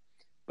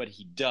 but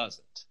he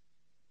doesn't.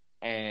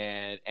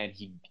 And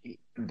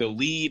the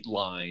lead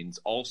lines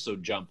also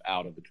jump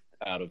out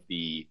of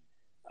the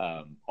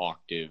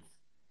octave,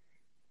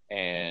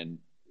 and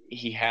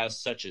he has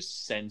such a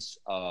sense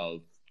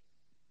of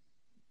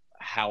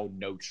how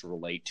notes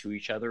relate to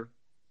each other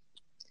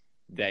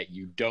that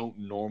you don't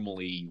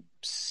normally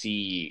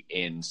see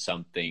in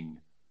something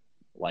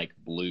like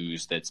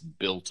blues that's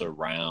built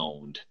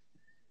around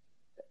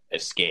a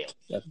scale.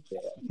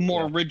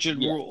 More rigid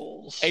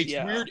rules. It's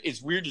weird.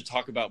 It's weird to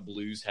talk about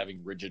blues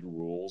having rigid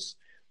rules,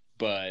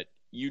 but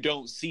you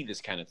don't see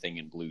this kind of thing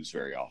in blues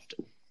very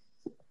often.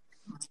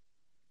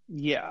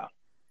 Yeah.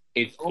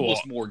 It's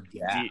almost more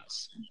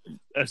gas.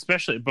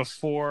 Especially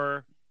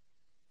before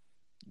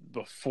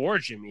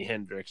Jimi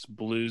Hendrix,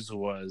 blues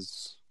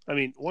was, I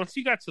mean, once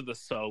you got to the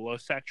solo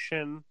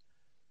section,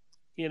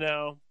 you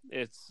know,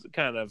 it's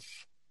kind of,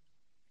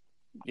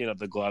 you know,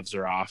 the gloves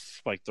are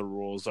off, like the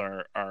rules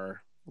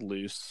are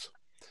loose.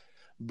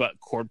 But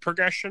chord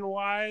progression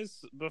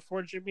wise,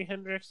 before Jimi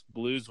Hendrix,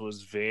 blues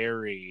was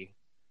very,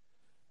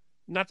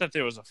 not that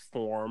there was a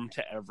form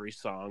to every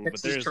song,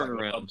 but there's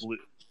like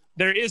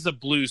there is a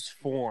blues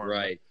form,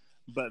 right?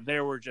 But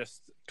there were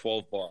just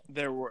 12 bars.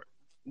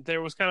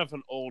 There was kind of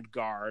an old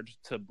guard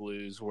to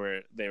blues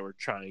where they were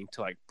trying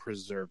to like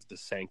preserve the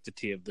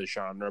sanctity of the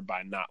genre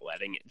by not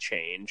letting it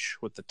change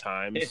with the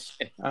times.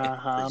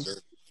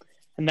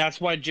 And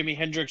that's why Jimi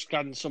Hendrix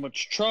got in so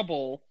much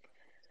trouble,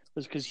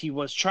 was because he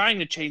was trying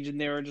to change, and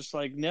they were just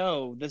like,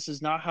 no, this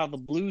is not how the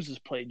blues is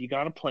played. You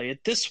got to play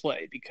it this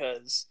way,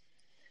 because,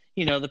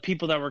 you know, the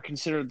people that were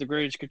considered the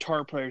greatest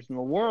guitar players in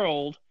the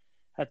world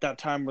at that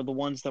time were the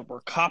ones that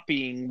were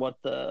copying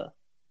what the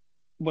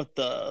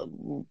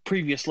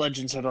previous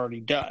legends had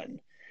already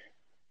done.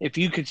 If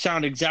you could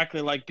sound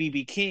exactly like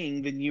B.B.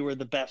 King, then you were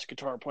the best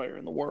guitar player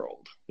in the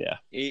world. Yeah.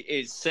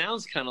 It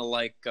sounds kind of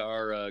like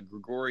our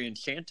Gregorian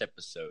chant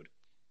episode.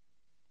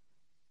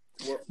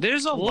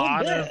 There's a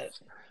lot of...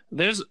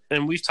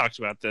 and we've talked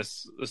about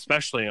this,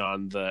 especially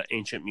on the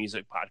Ancient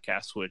Music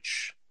podcast,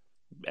 which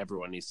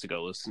everyone needs to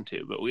go listen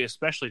to. But we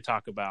especially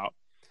talk about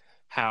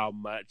how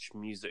much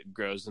music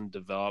grows and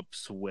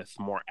develops with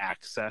more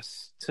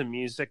access to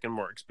music and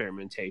more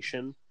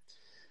experimentation.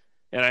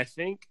 And I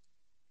think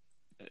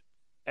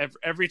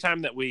every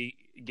time that we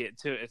get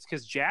to it's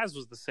because jazz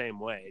was the same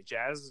way.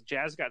 Jazz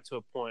got to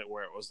a point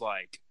where it was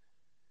like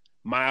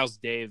Miles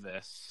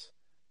Davis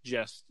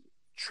just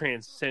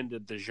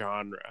transcended the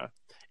genre,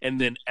 and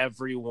then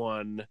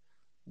everyone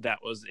that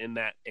was in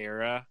that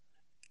era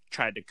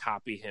tried to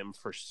copy him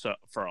for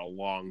a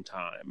long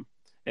time.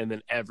 and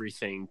then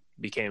everything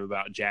became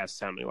about jazz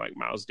sounding like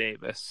Miles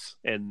Davis,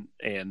 and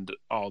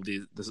all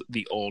the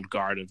old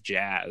guard of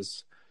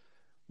jazz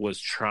was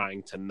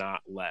trying to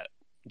not let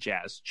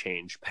jazz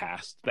change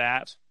past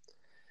that.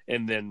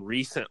 And then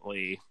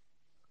recently,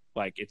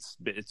 like it's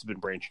been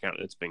branching out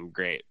and it's been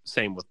great.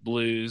 Same with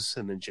blues,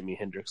 and then Jimi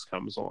Hendrix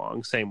comes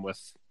along. Same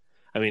with,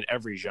 I mean,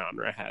 every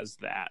genre has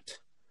that.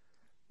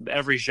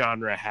 Every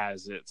genre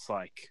has its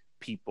like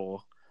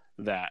people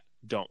that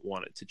don't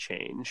want it to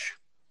change.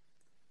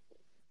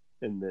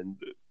 And then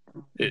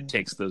it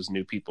takes those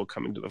new people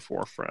coming to the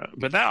forefront.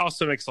 But that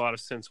also makes a lot of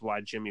sense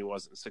why Jimmy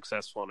wasn't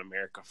successful in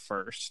America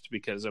first,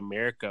 because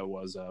America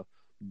was a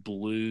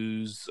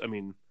blues. I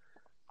mean,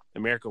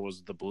 America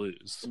was the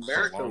blues.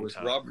 America was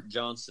Robert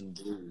Johnson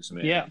blues,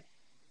 man. Yeah.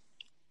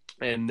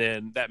 And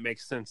then that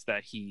makes sense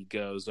that he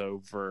goes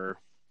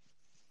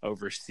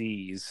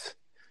overseas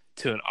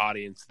to an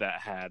audience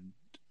that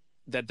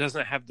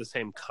doesn't have the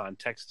same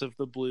context of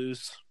the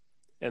blues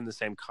and the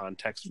same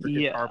context for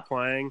guitar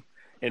playing,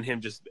 and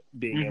him just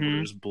being able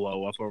to just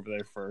blow up over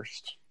there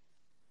first.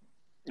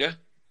 Yeah.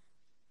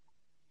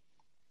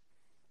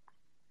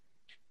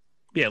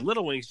 Yeah,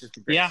 Little Wing's just a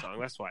great song.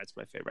 That's why it's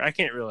my favorite. I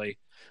can't really,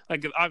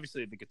 like,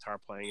 obviously the guitar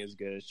playing is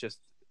good. It's just,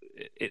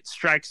 it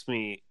strikes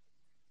me,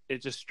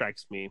 it just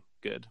strikes me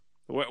good.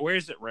 Where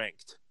is it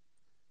ranked?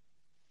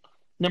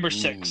 Number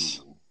 6.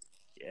 Ooh.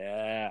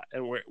 Yeah.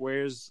 And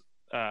where's,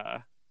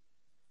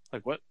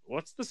 like,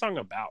 what's the song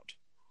about?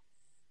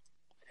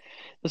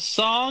 The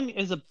song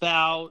is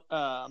about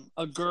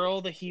a girl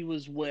that he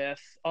was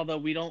with, although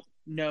we don't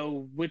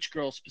know which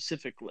girl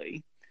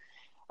specifically,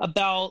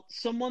 about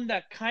someone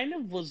that kind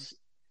of was,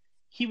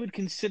 he would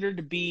consider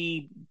to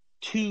be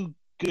too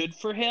good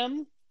for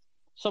him,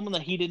 someone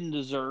that he didn't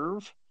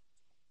deserve,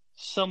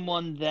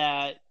 someone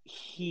that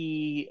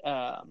he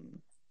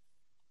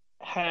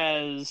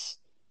has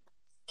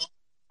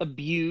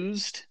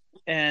abused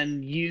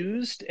and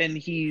used, and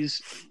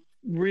he's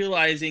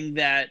realizing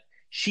that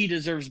she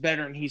deserves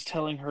better, and he's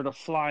telling her to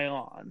fly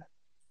on,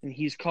 and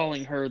he's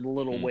calling her the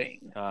Little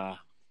Wing.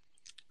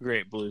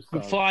 Great blues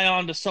song. Fly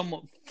on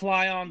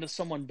to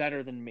someone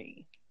better than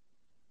me.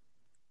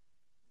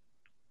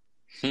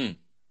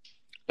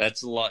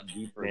 That's a lot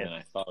deeper than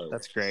I thought it was.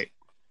 That's great.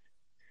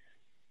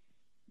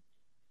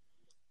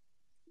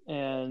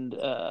 And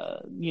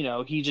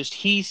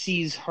he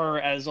sees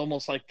her as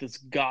almost like this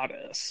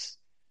goddess.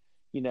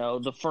 You know,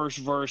 the first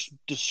verse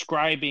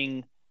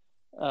describing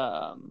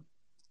what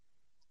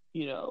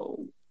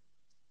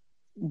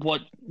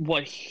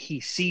he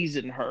sees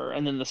in her,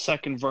 and then the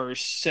second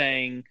verse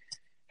saying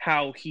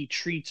how he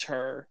treats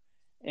her,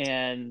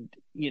 and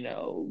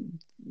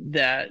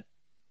that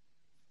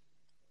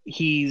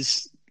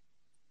he's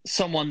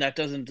someone that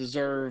doesn't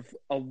deserve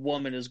a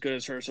woman as good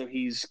as her, so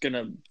he's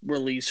gonna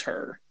release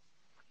her.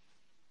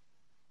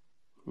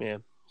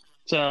 Man.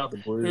 So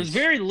there's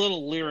very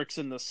little lyrics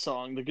in this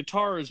song. The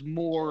guitar is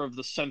more of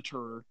the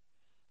center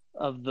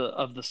of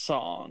the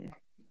song.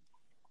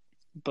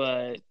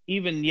 But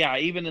even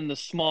in the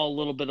small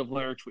little bit of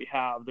lyrics we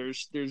have,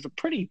 there's a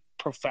pretty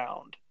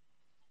profound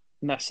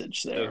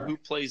message there. So who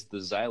plays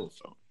the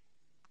xylophone?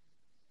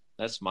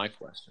 That's my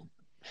question.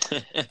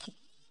 The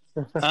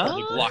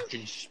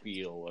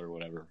glockenspiel or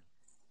whatever.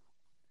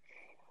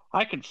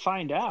 I could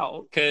find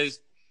out.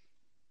 Because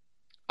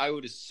I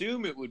would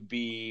assume it would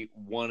be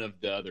one of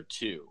the other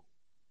two.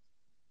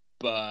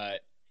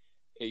 But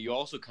you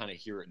also kind of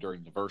hear it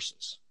during the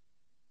verses.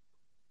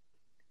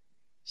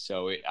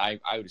 So I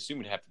would assume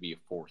it'd have to be a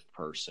fourth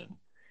person.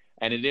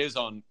 And it is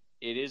on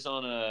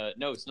a...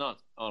 No, it's not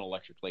on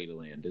Electric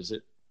Ladyland, is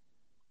it?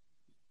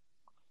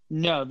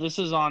 No, this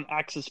is on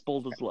Axis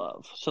Bold as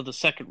Love. So the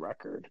second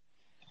record.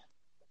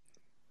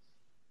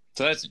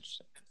 So that's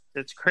interesting.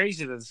 It's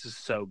crazy that this is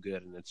so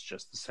good and it's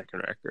just the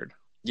second record.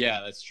 Yeah,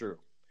 that's true.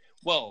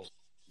 Well,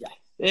 yeah.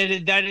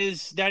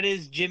 That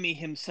is Jimmy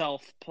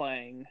himself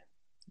playing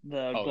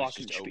the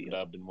glockenspiel. Just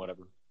overdubbed and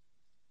whatever.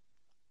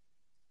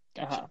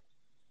 Uh-huh.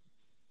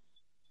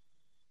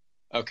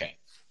 Okay.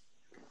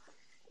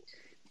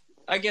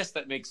 I guess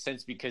that makes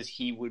sense because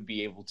he would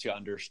be able to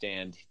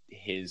understand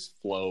his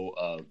flow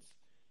of,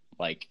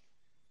 like,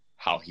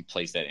 how he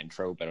plays that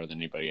intro better than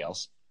anybody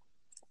else.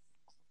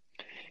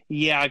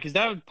 Yeah, because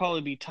that would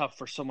probably be tough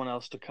for someone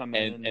else to come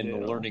in and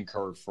the learning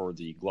curve for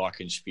the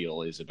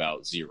glockenspiel is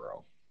about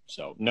 0.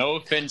 So no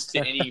offense to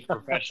any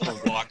professional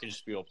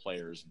glockenspiel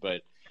players,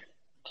 but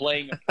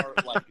playing a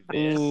part like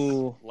this,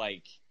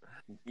 like,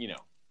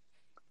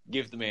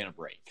 give the man a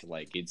break.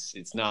 Like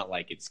it's not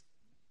like it's.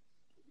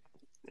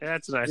 Yeah,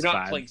 it's a nice. You're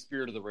not vibe. playing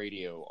Spirit of the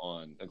Radio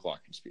on a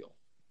glockenspiel,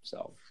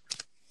 so.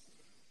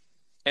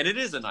 And it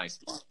is a nice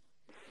vibe.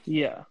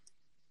 Yeah,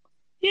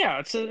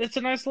 it's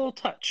a nice little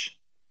touch.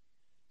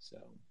 So.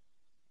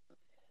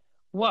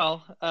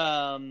 Well,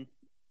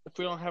 if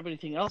we don't have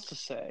anything else to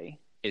say,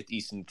 it's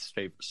Easton's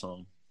favorite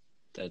song.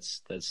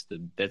 That's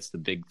the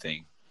big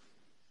thing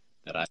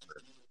that I've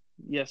heard.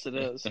 Yes, it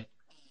is.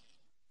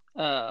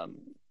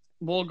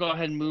 We'll go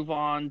ahead and move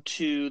on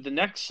to the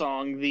next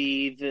song,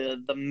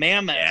 the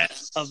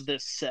mammoth of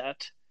this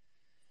set,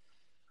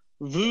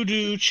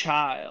 Voodoo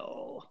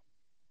Child.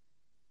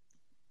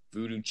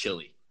 Voodoo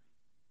Chili.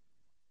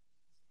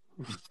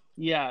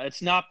 Yeah,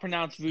 it's not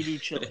pronounced Voodoo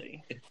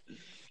Chili.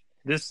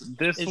 This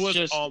It's was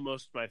just-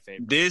 almost my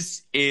favorite.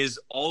 This is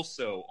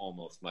also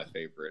almost my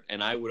favorite,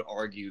 and I would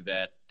argue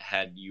that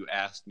had you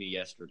asked me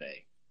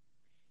yesterday,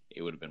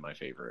 it would have been my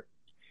favorite.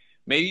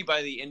 Maybe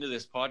by the end of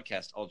this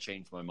podcast, I'll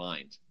change my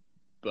mind.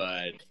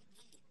 But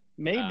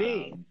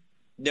Maybe.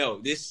 no,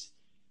 this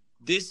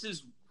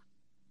is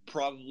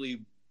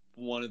probably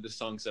one of the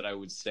songs that I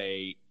would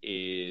say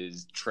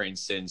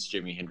transcends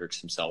Jimi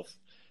Hendrix himself,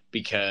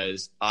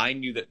 because I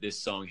knew that this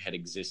song had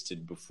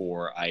existed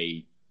before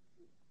I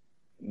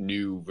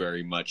knew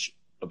very much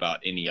about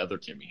any other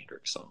Jimi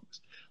Hendrix songs.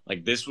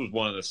 Like, this was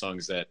one of the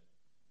songs that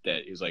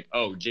is like,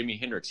 oh, Jimi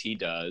Hendrix, he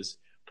does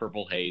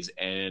Purple Haze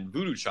and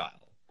Voodoo Child,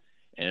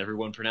 and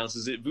everyone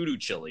pronounces it Voodoo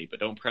Chili, but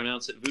don't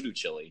pronounce it Voodoo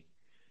Chili,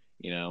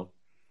 you know.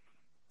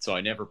 So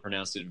I never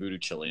pronounced it Voodoo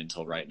Chili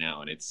until right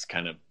now, and it's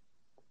kind of,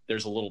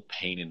 there's a little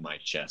pain in my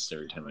chest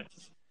every time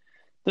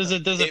Does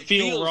it it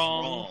feel feels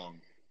wrong?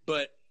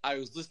 But I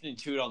was listening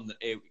to it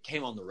it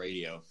came on the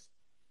radio,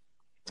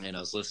 and I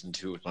was listening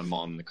to it with my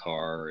mom in the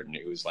car, and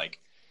it was like,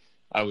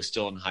 I was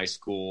still in high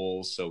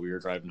school, so we were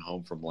driving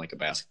home from like a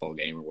basketball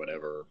game or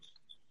whatever,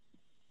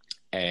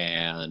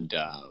 and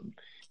Now,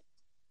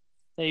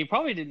 you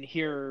probably didn't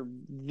hear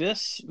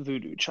this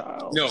Voodoo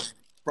Child no,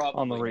 probably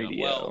on the not.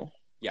 radio. Well,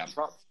 yeah,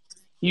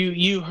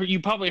 You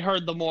probably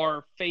heard the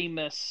more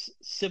famous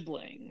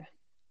sibling,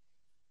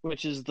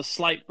 which is The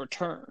Slight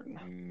Return,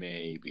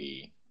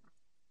 maybe.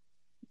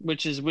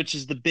 which is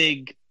the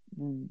big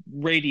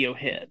radio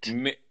hit.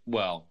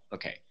 Well,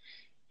 okay.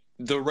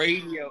 The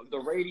radio.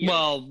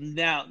 Well,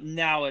 now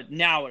it is.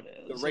 The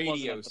It wasn't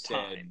radio at the said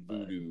time, but-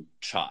 Voodoo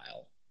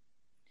Child.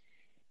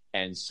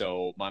 And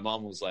so my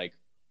mom was like,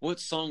 what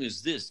song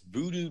is this?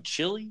 Voodoo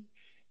Chili?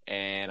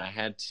 And I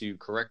had to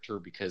correct her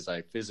because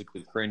I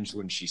physically cringed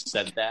when she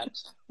said that.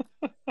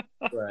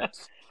 But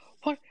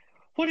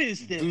What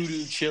is this?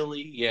 Voodoo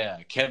Chili?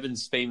 Yeah.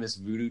 Kevin's famous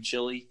Voodoo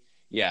Chili?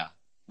 Yeah.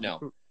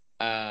 No.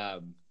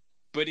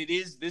 But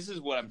this is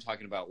what I'm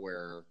talking about,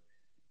 where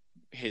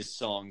his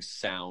songs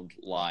sound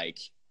like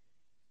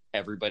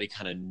everybody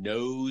kind of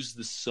knows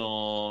the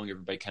song,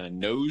 everybody kind of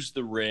knows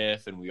the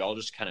riff, and we all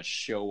just kind of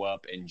show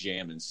up and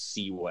jam and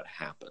see what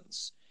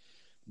happens.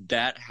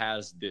 That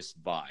has this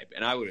vibe,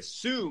 and I would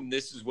assume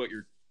this is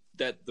the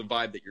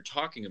vibe that you're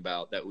talking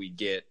about, that we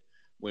get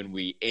when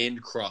we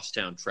end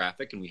Crosstown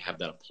Traffic and we have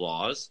that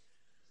applause.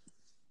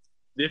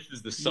 This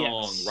is the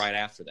song Yes. right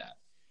after that,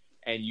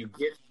 and you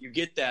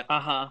get that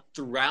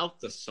throughout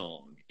the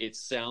song. It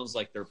sounds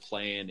like they're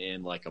playing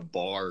in like a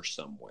bar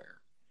somewhere,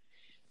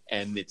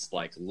 and it's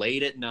like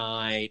late at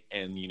night,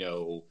 and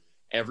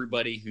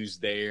everybody who's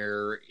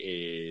there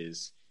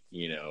is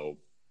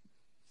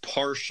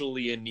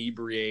partially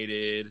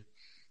inebriated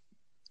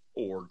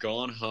or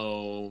gone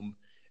home,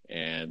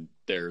 and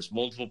there's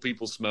multiple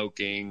people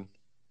smoking,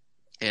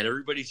 and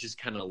everybody's just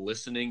kind of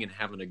listening and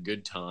having a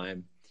good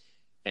time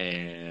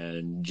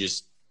and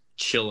just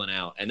chilling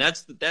out. And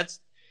that's the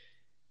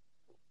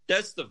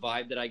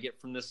vibe that I get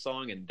from this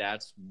song, and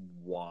that's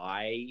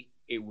why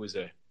it was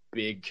a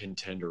big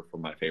contender for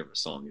my favorite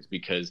song, is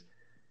because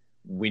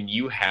when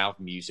you have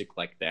music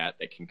like that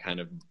can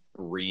kind of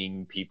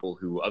bring people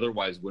who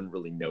otherwise wouldn't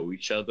really know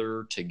each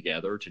other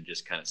together to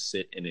just kind of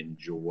sit and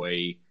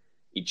enjoy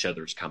each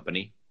other's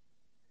company,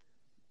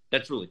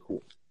 that's really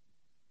cool.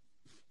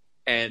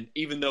 And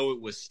even though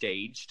it was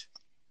staged,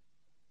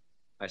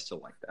 I still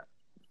like that.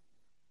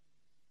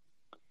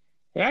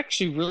 It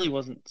actually really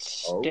wasn't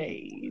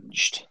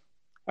staged.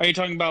 Are you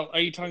talking about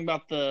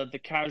the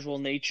casual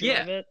nature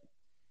of it?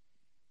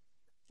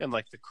 And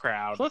like the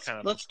crowd So kind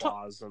of let's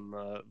applause and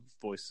the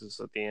voices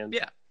at the end.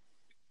 Yeah.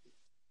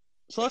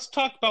 So let's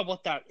talk about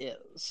what that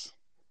is.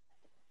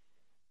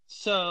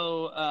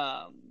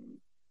 So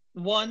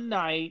one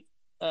night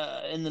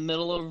in the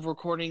middle of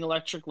recording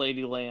Electric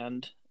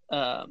Ladyland,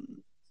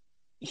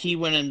 he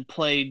went and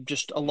played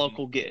just a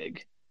local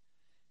gig.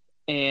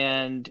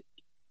 And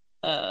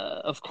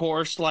of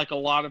course, like a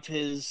lot of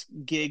his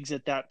gigs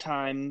at that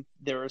time,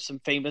 there were some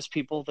famous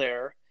people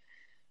there,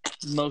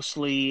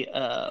 mostly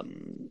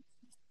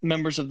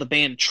members of the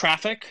band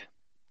Traffic.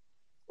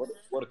 What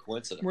a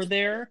coincidence. Were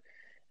there,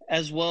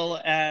 as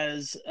well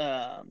as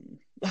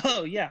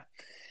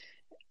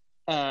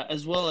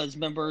as well as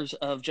members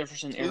of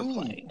Jefferson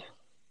Airplane.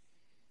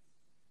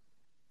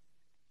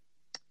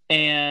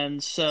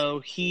 And so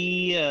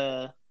he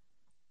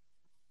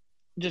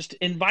just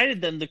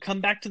invited them to come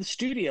back to the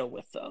studio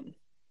with them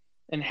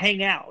and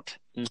hang out.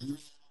 Mm-hmm.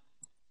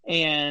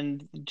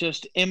 And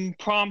just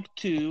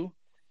impromptu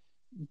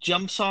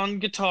jumps on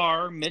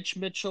guitar, Mitch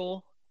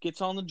Mitchell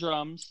gets on the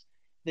drums,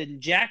 then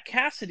Jack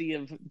Cassidy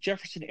of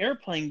Jefferson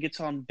Airplane gets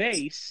on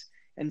bass,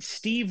 and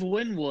Steve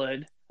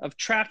Winwood of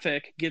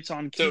Traffic gets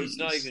on keys. So it's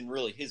not even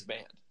really his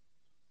band.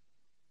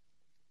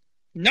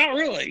 Not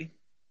really.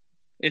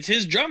 It's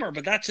his drummer,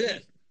 but that's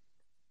it.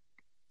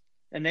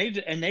 And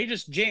they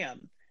just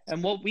jam.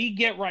 And what we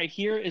get right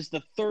here is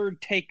the third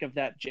take of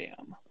that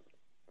jam.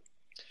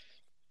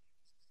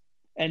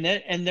 And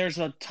there's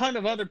a ton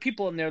of other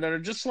people in there that are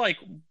just like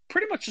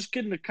pretty much just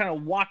getting to kind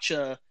of watch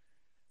an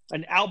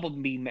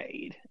album be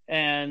made.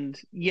 And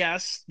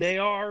yes, they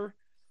are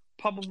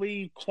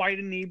probably quite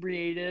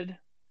inebriated.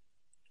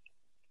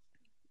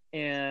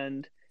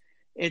 And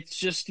it's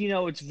just,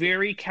 it's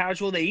very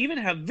casual. They even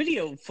have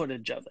video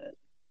footage of it,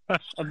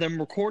 of them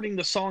recording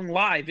the song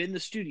live in the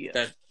studio.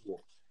 That's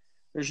cool.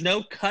 There's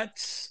no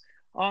cuts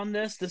on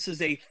this. This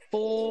is a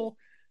full,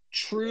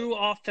 true,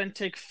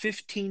 authentic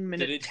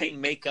 15-minute Did take. he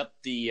make up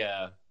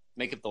the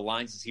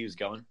lines as he was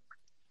going?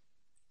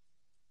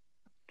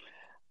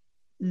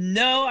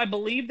 No, I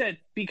believe that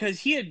because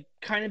he had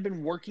kind of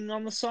been working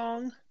on the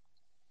song.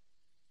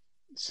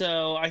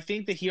 So I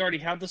think that he already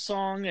had the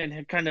song and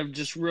had kind of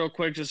just real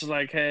quick, just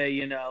like,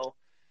 hey,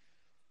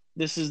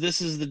 this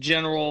is the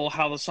general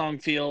how the song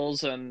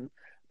feels.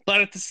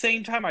 But at the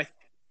same time, I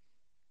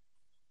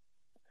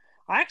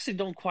actually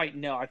don't quite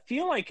know. I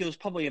feel like it was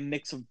probably a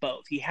mix of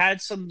both. He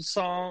had some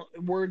song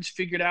words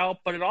figured out,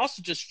 but it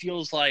also just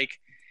feels like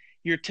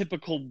your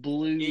typical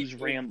blues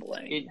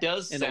rambling. It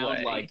does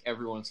sound like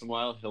every once in a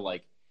while he'll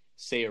like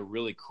say a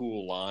really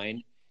cool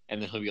line,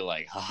 and then he'll be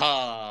like,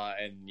 "Ha!"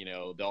 and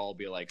they'll all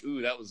be like,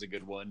 "Ooh, that was a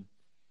good one."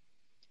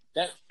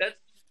 That's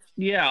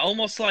yeah,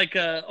 almost like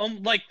the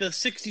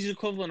 '60s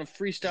equivalent of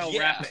freestyle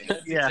rapping.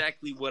 That's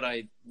exactly what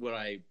I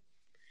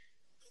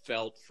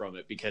felt from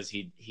it, because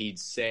he'd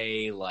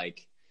say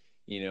like,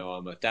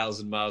 I'm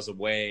 1,000 miles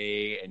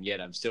away, and yet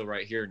I'm still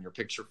right here in your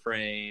picture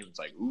frame. It's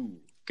like, ooh,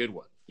 good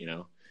one.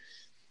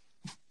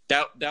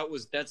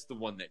 That's the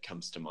one that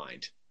comes to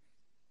mind.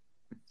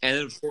 And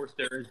then of course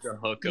there is the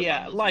hook of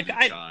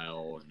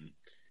child.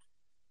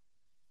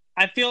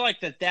 I feel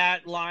like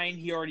that line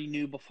he already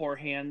knew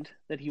beforehand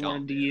that he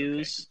wanted to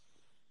use.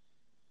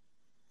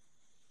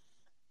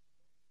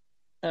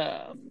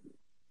 Okay.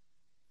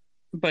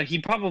 But he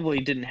probably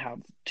didn't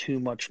have too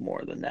much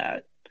more than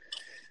that.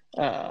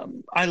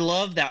 I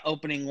love that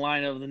opening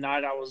line of "The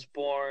night I was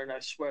born, I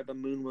swear the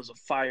moon was a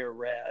fire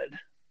red."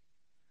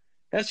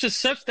 That's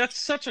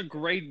such a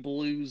great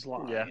blues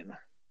line. Yeah.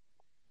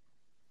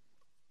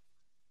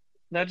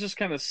 That just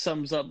kind of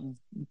sums up,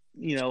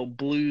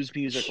 blues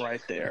music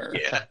right there.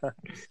 Yeah.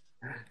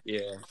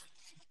 Yeah.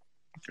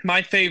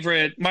 My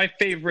favorite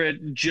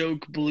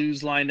joke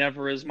blues line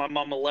ever is "My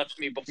mama left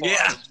me before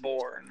I was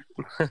born."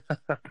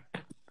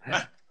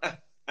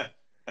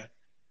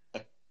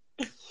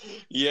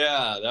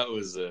 Yeah, that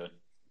was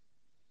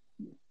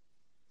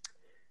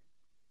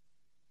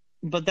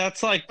But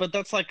that's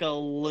like a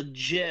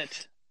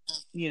legit,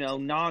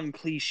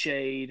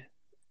 non-cliched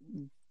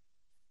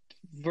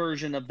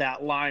version of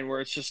that line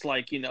where it's just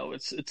like,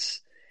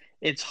 it's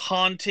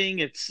haunting,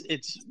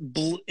 it's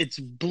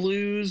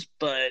blues,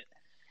 but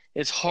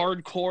it's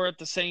hardcore at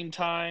the same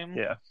time.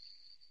 Yeah.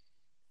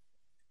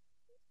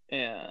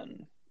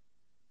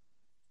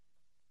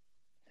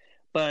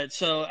 But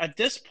so at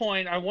this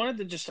point, I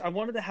wanted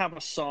to have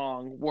a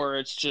song where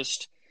it's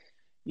just,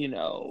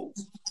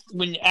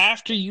 when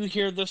after you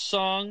hear this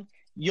song,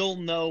 you'll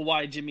know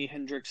why Jimi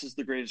Hendrix is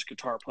the greatest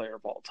guitar player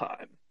of all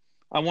time.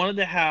 I wanted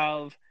to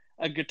have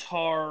a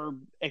guitar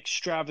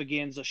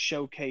extravaganza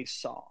showcase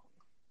song.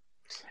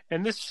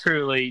 And this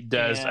truly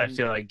does, I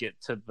feel like, get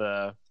to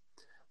the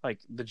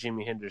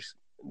Jimi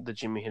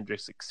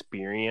Hendrix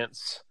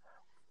experience,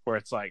 where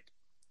it's like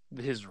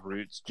his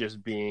roots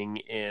just being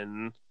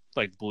in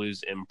like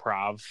blues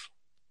improv,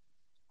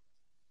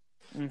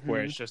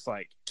 where it's just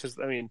like, because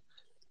I mean,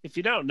 if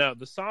you don't know,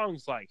 the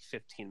song's like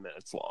 15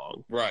 minutes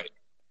long, right?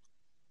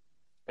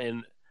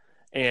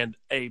 And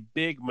a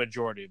big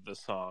majority of the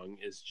song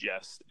is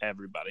just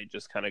everybody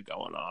just kind of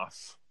going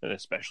off, and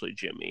especially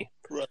Jimmy,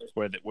 right?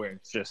 Where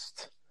it's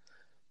just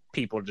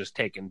people just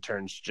taking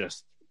turns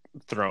just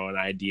throwing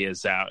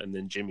ideas out, and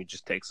then Jimmy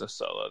just takes a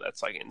solo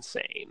that's like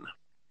insane.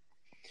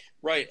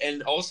 Right,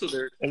 and also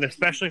and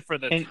especially for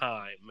the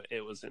time,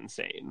 it was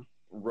insane.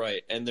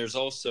 Right, and there's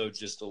also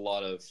just a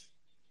lot of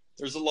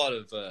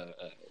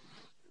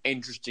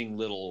interesting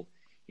little,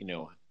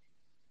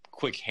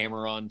 quick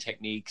hammer-on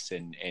techniques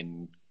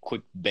and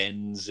quick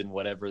bends and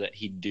whatever that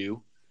he'd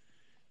do,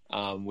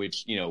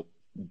 which,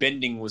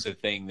 bending was a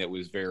thing that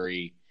was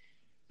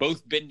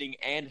both bending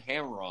and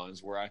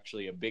hammer-ons were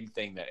actually a big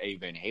thing that Eddie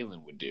Van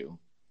Halen would do.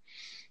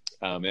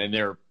 And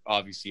they're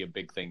obviously a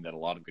big thing that a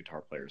lot of guitar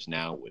players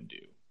now would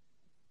do.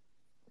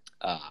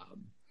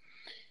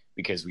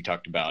 Because we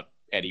talked about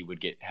Eddie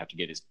would have to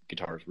get his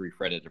guitars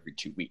refretted every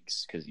 2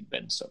 weeks because he'd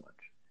bend so much.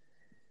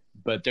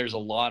 But there's a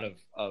lot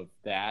of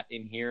that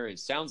in here. It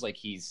sounds like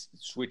he's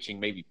switching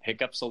maybe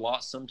pickups a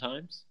lot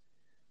sometimes.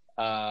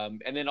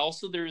 And then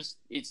also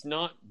it's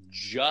not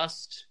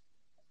just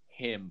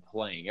him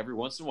playing. Every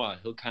once in a while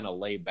he'll kind of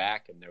lay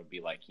back and there'll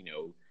be like,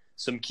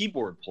 some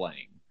keyboard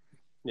playing.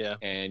 Yeah.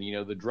 And,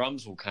 the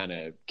drums will kind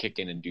of kick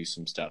in and do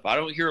some stuff. I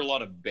don't hear a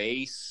lot of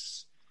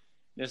bass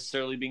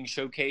necessarily being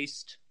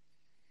showcased.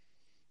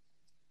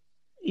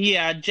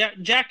 Yeah,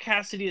 Jack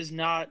Cassidy is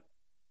not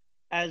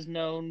as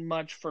known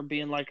much for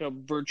being like a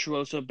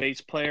virtuoso bass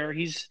player.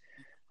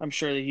 I'm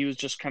sure that he was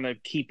just kind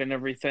of keeping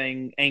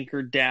everything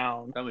anchored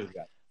down. Tell me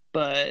what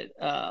But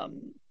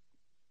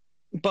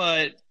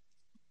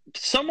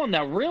someone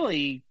that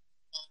really,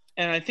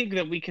 and I think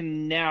that we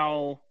can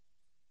now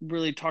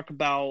really talk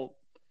about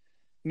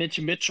Mitch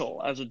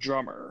Mitchell as a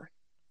drummer,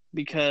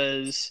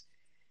 because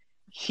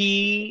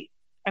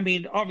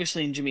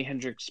obviously in Jimi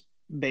Hendrix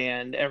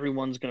band,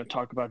 everyone's going to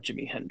talk about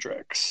Jimi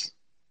Hendrix,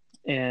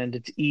 and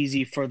it's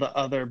easy for the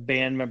other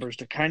band members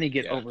to kind of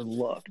get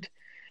overlooked.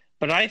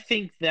 But I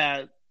think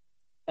that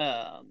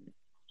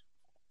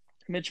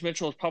Mitch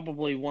Mitchell is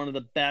probably one of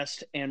the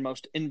best and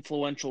most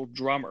influential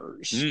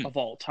drummers of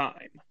all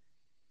time,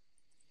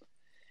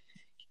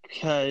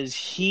 because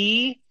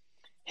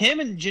him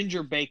and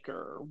Ginger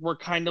Baker were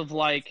kind of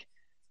like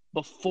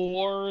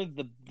before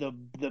the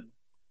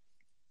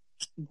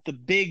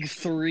big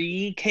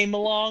three came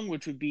along,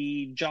 which would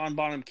be John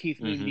Bonham,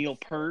 Keith Moon, Neil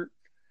Peart,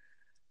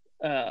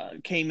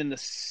 came in the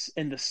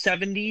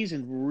 70s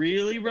and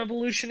really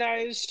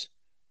revolutionized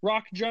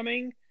rock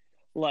drumming.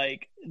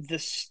 Like, the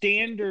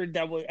standard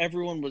that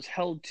everyone was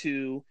held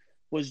to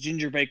was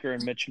Ginger Baker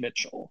and Mitch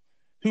Mitchell,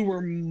 who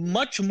were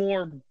much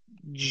more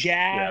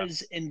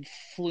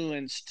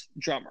jazz-influenced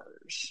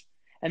drummers.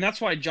 And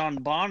that's why John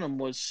Bonham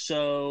was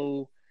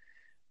so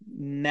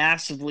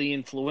massively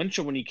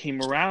influential when he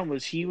came around,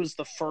 was he was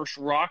the first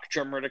rock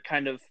drummer to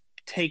kind of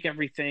take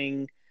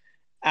everything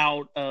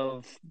out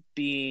of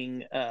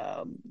being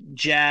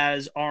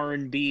jazz,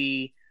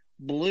 R&B,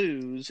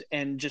 blues,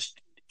 and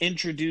just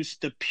introduce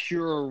the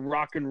pure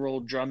rock and roll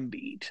drum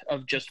beat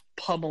of just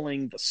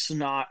pummeling the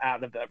snot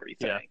out of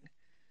everything. Yeah.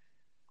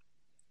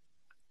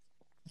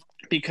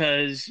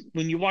 Because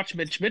when you watch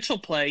Mitch Mitchell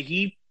play,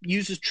 he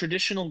uses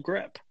traditional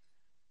grip.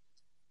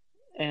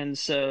 And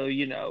so,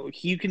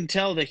 you can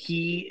tell that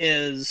he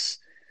is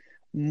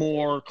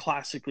more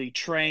classically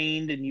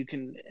trained,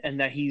 and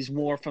that he's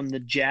more from the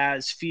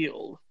jazz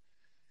field.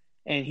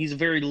 And he's a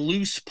very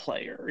loose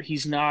player.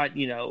 He's not,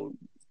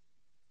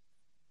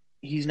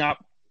 he's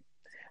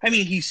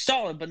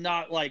solid, but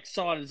not like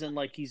solid as in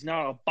like he's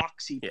not a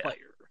boxy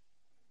player.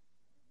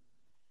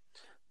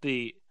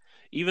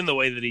 Even the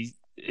way that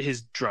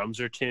his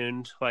drums are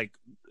tuned, like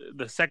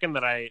the second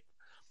that right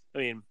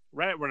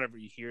whenever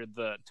you hear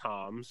the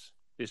toms,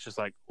 it's just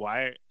like,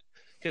 why?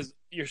 Because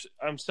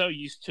I'm so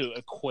used to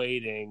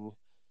equating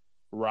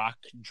rock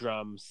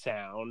drum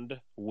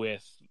sound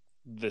with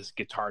this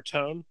guitar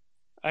tone,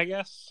 I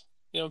guess.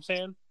 You know what I'm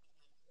saying?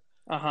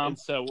 And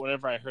so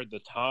whenever I heard the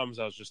toms,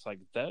 I was just like,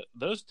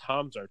 those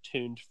toms are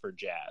tuned for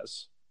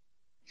jazz.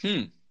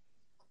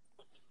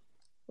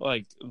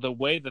 Like the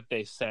way that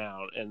they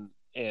sound,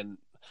 and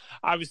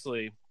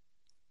obviously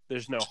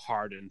there's no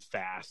hard and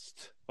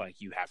fast, like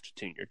you have to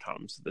tune your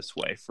toms this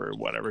way for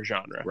whatever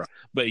genre. Right.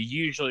 But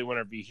usually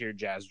whenever you hear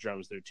jazz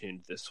drums, they're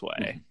tuned this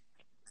way.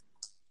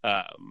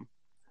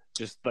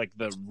 Just like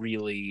the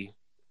really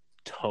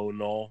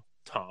tonal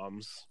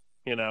toms,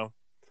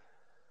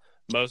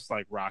 Most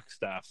like rock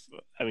stuff.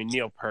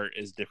 Neil Peart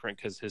is different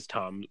because he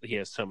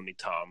has so many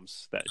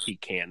toms that he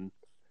can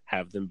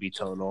have them be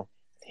tonal.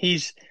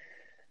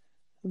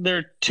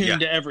 They're tuned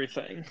to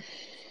everything.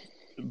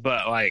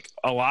 But like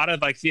a lot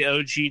of like the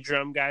OG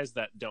drum guys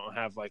that don't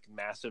have like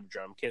massive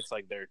drum kits,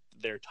 like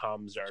their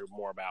toms are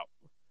more about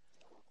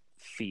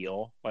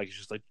feel. Like it's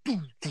just like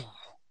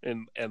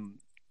and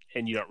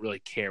you don't really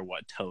care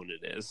what tone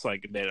it is.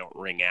 Like they don't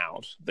ring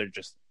out. They're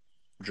just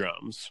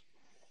drums.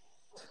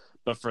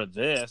 But for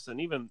this,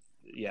 and even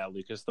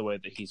Lucas, the way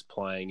that he's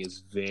playing is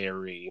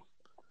very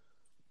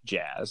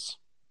jazz.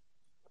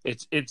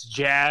 It's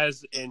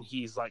jazz, and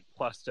he's like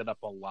plussed it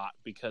up a lot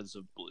because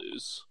of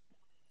blues,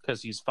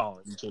 because he's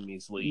following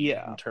Jimmy's lead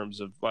in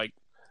terms of like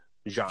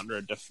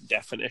genre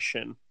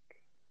definition.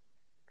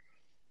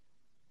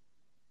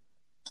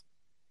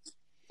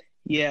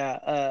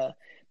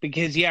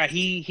 Because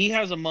he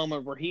has a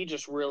moment where he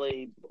just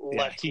really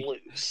lets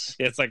loose.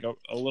 It's like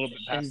a little bit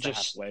past the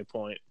halfway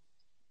point.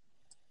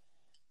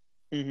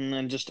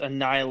 And just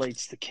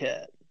annihilates the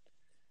kit.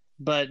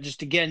 But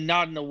just, again,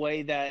 not in a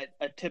way that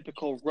a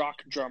typical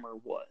rock drummer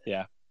would.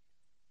 Yeah.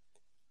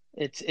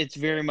 It's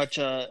very much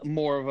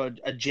more of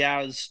a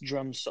jazz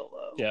drum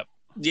solo. Yep.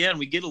 Yeah, and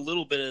we get a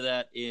little bit of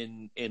that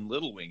in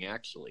Little Wing,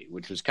 actually,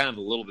 which was kind of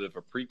a little bit of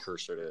a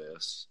precursor to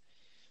this.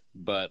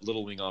 But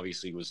Little Wing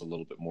obviously was a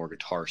little bit more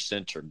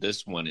guitar-centered.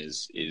 This one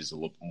is a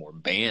little bit more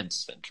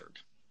band-centered.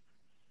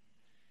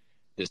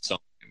 This song,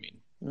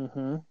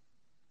 Mm-hmm.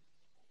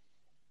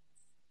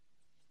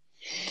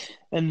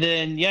 And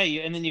then,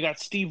 you got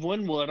Steve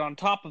Winwood on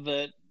top of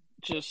it,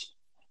 just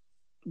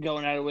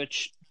going at it,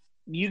 which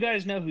you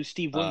guys know who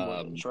Steve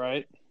Winwood is,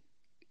 right?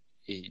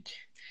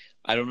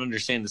 I don't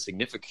understand the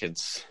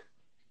significance.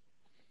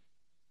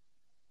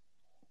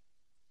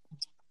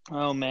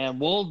 Oh, man.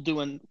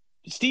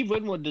 Steve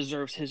Winwood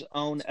deserves his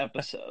own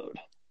episode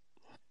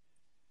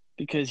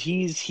because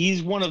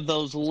he's one of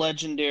those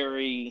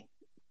legendary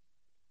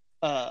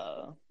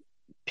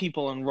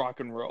people in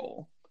rock and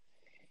roll.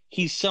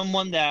 He's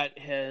someone that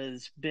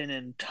has been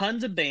in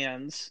tons of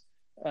bands,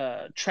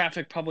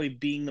 Traffic probably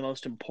being the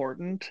most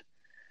important,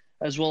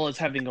 as well as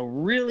having a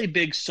really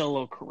big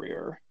solo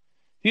career.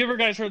 You ever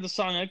guys heard the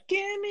song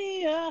 "Give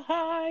Me a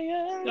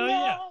Higher Love"?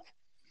 yeah.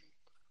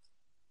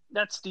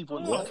 That's Steve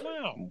Winwood.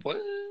 Wow.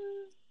 What?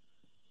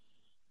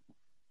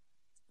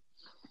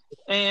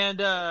 And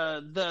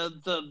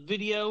the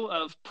video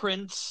of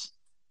Prince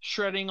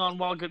shredding on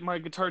 "While My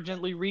Guitar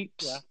Gently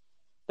Weeps." Yeah.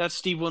 That's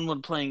Steve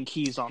Winwood playing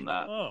keys on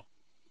that. Oh.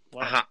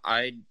 Wow.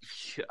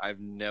 I've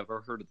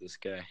never heard of this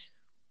guy.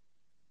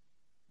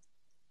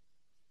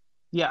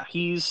 Yeah,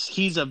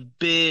 he's a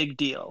big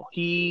deal.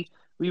 We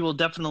will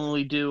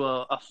definitely do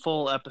a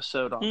full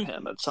episode on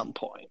him at some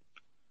point.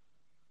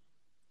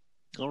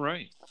 All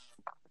right.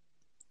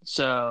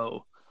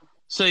 So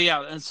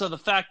yeah, and so the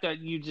fact that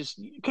you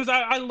just, because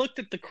I looked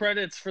at the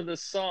credits for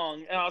this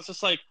song and I was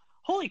just like,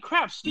 holy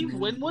crap, Steve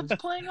Winwood's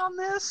playing on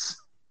this?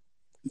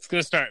 It's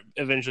going to start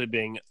eventually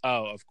being,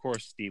 oh, of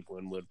course Steve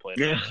Winwood played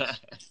it.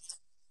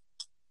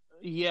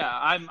 Yeah,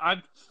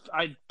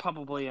 I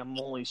probably am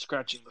only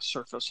scratching the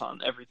surface on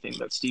everything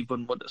that Steve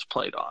Winwood has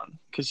played on,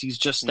 because he's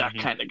just that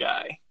kind of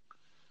guy.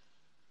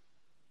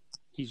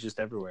 He's just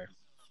everywhere.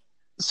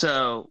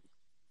 So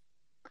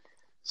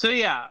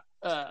yeah,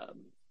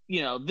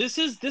 this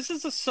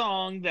is a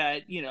song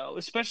that,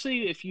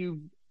 especially if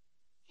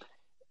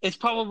it's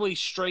probably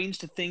strange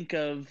to think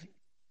of,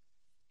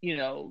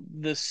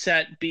 the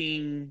set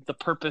being the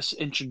purpose,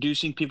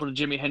 introducing people to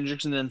Jimi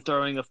Hendrix and then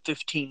throwing a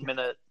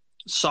 15-minute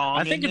song.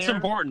 I think in it's there.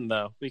 important,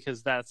 though,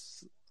 because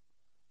that's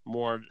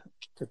more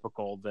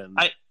typical than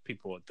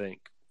people would think.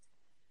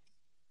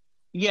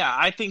 Yeah,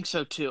 I think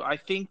so too. I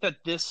think that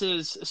this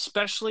is,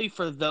 especially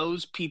for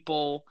those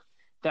people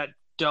that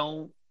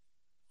don't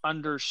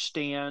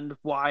understand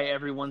why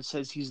everyone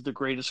says he's the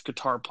greatest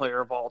guitar player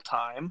of all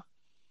time,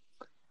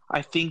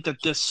 I think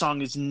that this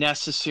song is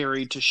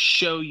necessary to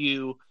show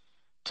you,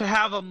 to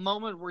have a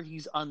moment where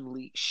he's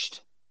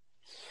unleashed.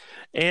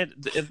 And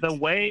the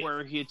way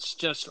where it's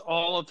just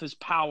all of his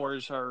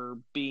powers are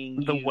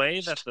being the used. way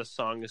that the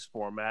song is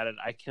formatted,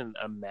 I can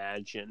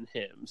imagine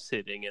him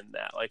sitting in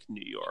that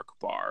New York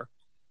bar.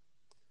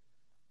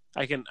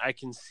 I can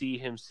see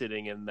him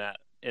sitting in that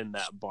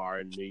bar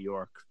in New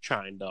York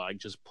trying to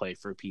just play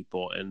for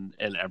people and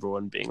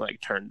everyone being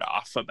turned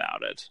off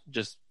about it.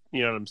 Just,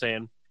 you know what I'm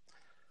saying?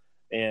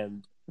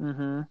 And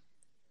and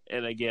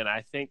again,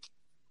 I think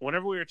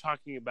whenever we were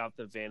talking about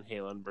the Van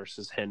Halen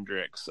versus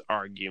Hendrix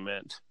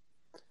argument,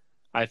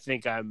 I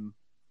think I'm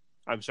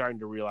starting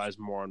to realize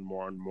more and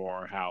more and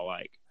more how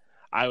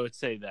I would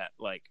say that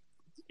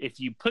if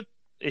you put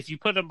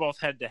them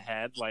both head to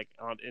head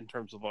in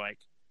terms of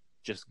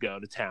just go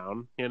to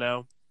town,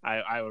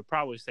 I would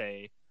probably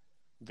say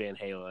Van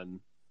Halen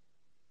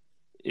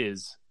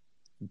is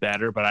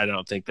better, but I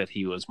don't think that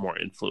he was more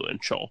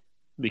influential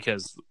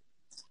because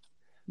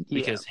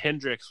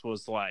Hendrix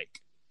was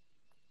like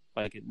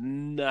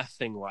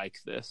nothing like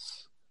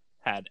this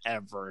had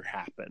ever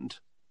happened,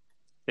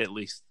 at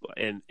least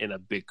in a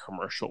big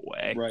commercial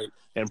way. Right.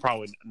 And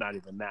probably not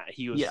even that.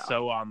 He was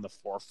so on the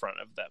forefront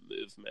of that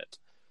movement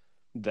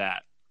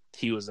that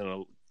he was in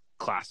a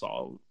class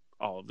all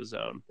of his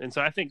own. And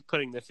so I think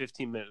putting the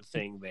 15-minute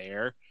thing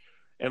there,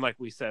 and like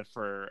we said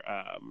for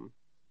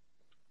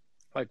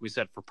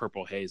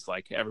Purple Haze,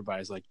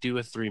 everybody's do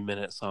a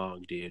 3-minute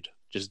song, dude.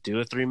 Just do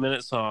a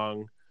 3-minute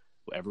song.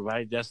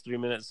 Everybody does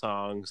 3-minute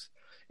songs.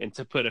 And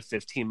to put a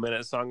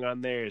 15-minute song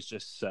on there is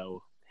just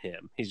so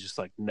him. He's just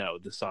no,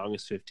 the song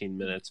is 15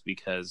 minutes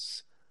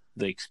because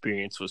the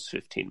experience was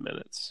 15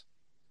 minutes.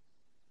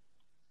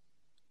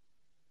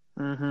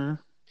 Mm-hmm.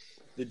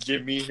 The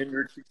Jimi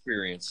Hendrix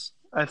experience.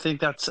 I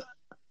think that's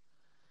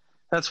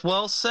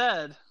well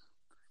said.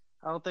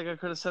 I don't think I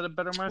could have said it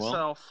better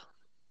myself.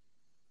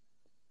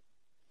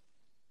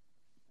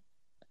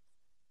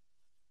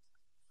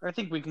 I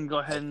think we can go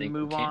ahead and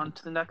move on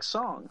to the next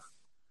song,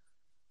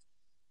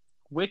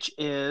 which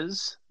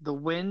is The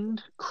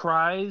Wind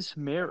Cries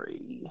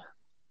Mary.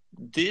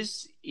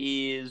 This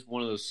is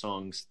one of those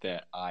songs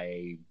that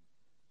I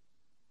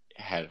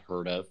had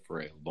heard of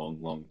for a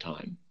long, long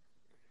time,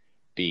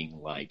 being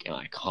an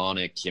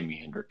iconic Jimi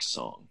Hendrix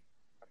song.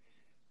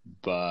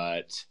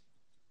 But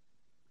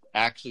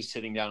actually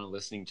sitting down and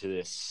listening to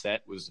this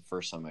set was the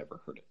first time I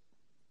ever heard it.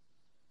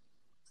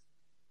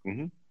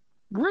 Mm-hmm.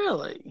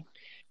 Really?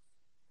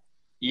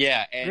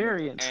 Yeah.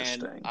 Very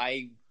interesting. And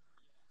I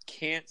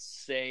can't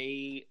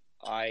say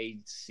I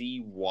see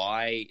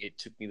why it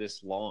took me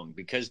this long,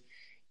 because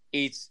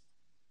I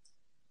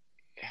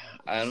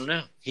don't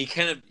know. He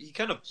kind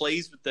of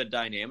plays with the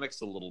dynamics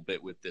a little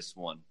bit with this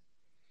one,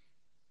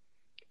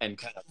 and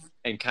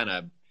kind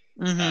of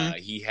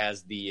he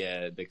has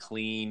the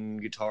clean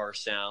guitar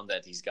sound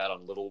that he's got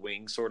on Little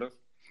Wing, sort of,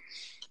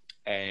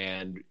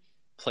 and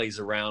plays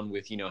around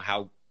with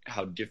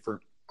how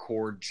different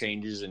chord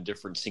changes and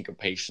different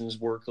syncopations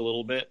work a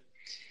little bit.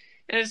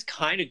 And it's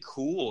kind of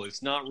cool.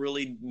 It's not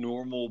really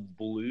normal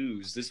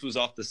blues. This was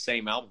off the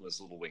same album as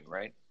Little Wing,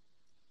 right?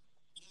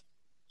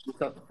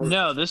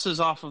 No, this is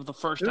off of the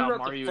first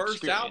album. Are You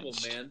First album,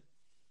 Experienced? man.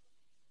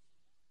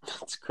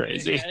 That's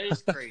crazy. Yeah, it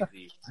is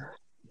crazy.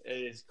 It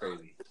is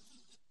crazy.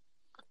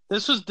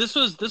 This was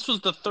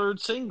the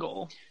third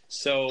single.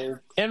 So,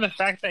 And the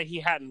fact that he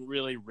hadn't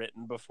really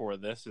written before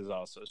this is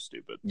also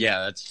stupid.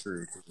 yeah, that's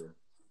true.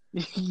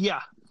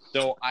 Yeah.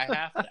 So I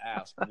have to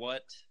ask,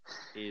 what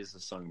is the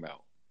song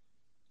about?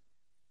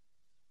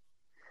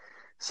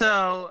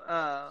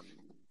 So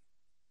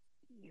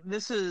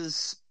this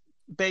is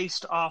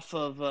based off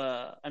of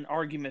an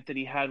argument that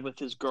he had with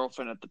his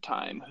girlfriend at the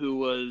time,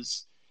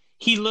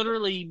 he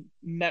literally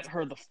met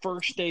her the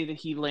first day that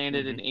he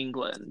landed in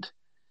England,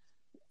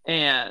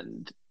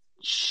 and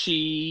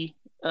she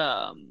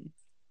helped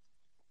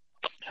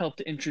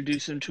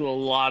introduce him to a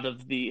lot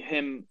of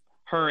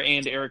her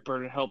and Eric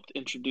Burdon helped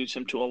introduce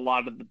him to a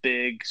lot of the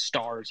big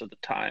stars of the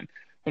time.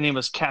 Her name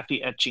was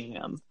Kathy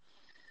Etchingham.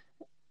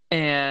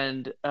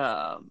 And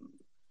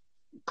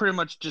pretty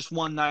much just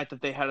one night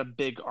that they had a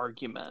big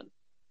argument.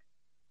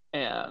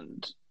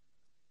 And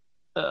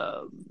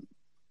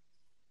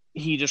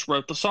he just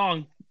wrote the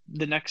song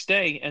the next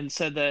day and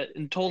said that,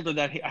 and told her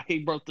that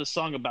he wrote this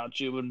song about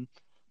you, and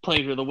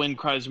played her The Wind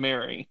Cries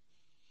Mary.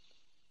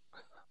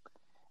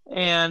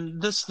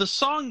 And the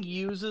song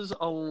uses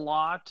a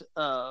lot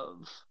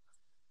of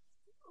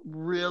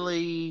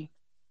really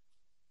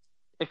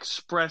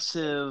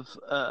expressive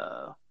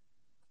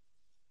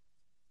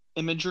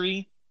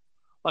imagery,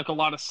 like a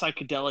lot of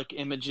psychedelic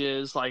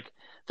images, like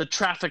the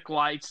traffic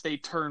lights, they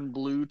turn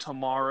blue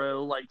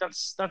tomorrow. Like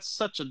that's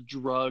such a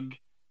drug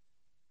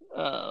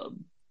line.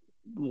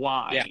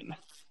 Yeah.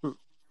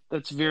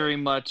 That's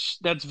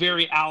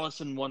very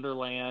Alice in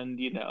Wonderland,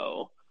 you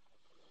know.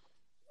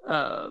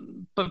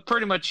 But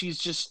pretty much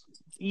he's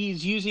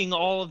using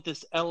all of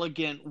this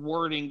elegant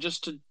wording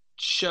just to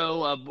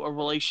show a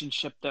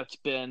relationship that's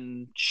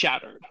been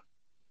shattered.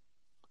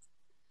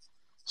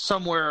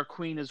 Somewhere a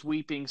queen is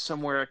weeping,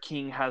 somewhere a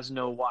king has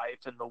no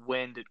wife, and the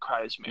wind it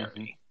cries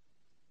Mary.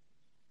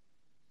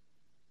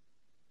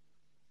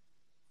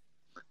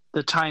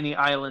 The tiny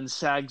island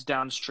sags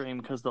downstream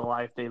because the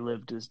life they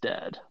lived is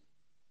dead.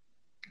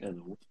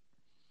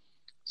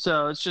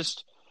 So it's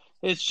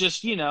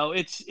just, you know,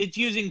 it's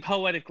using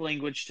poetic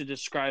language to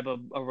describe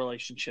a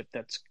relationship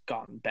that's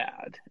gone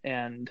bad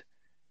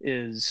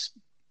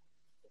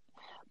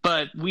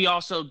but we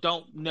also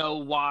don't know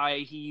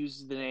why he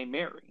uses the name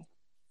Mary.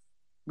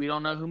 We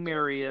don't know who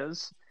Mary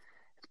is.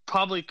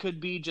 Probably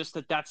could be just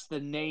that's the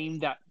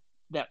name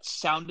that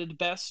sounded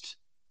best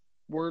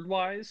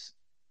word-wise.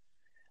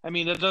 I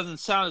mean, it doesn't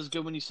sound as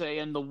good when you say,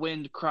 and the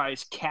wind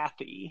cries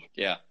Kathy.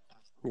 Yeah.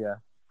 Yeah.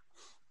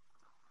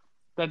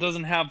 That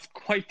doesn't have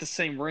quite the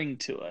same ring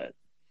to it.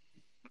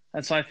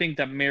 And so I think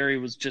that Mary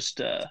was just,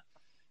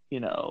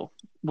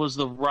 was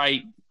the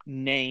right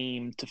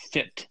name to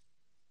fit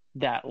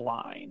that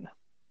line.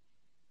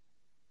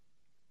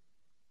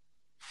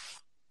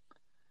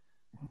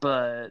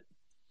 But,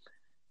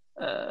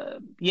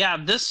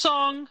 this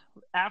song,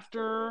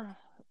 after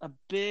a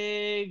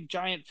big,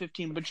 giant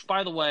 15, which,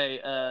 by the way,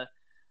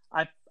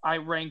 I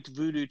ranked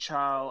Voodoo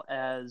Child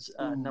as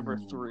number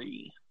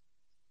 3.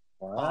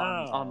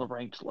 Wow. On the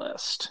ranked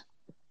list.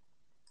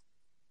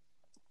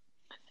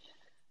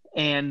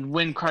 And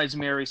Wind Cries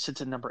Mary sits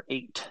at number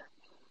 8.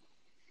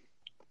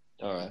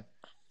 All right.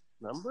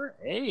 Number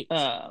 8.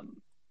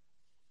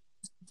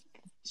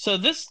 So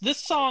this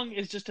song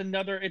is just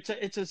another.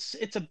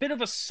 It's a bit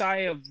of a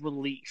sigh of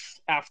relief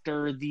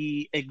after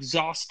the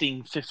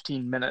exhausting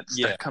 15 minutes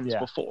that comes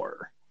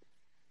before.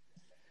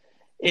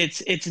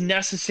 It's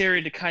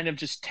necessary to kind of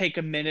just take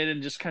a minute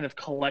and just kind of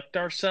collect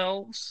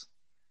ourselves.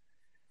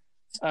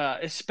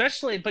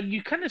 Especially, but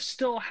you kind of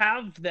still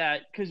have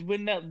that, because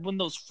when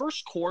those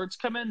first chords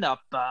come in, the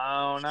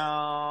bow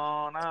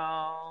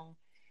no,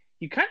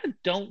 you kind of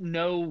don't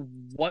know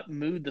what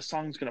mood the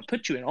song's going to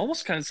put you in. It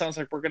almost kind of sounds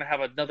like we're going to have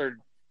another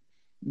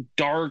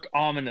dark,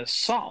 ominous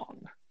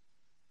song.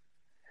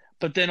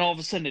 But then all of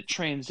a sudden it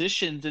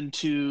transitions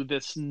into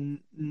this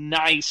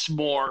nice,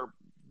 more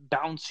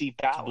bouncy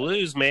ballad.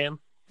 Blues, man.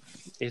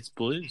 It's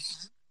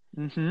blues.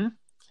 Mm-hmm.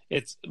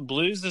 It's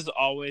blues is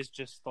always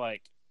just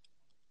like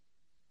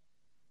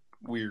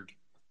weird.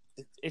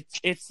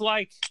 It's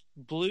like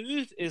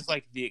blues is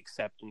like the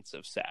acceptance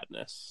of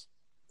sadness.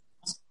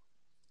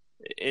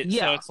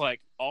 So it's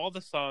like all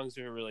the songs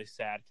are really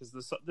sad because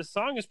the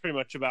song is pretty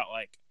much about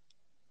like,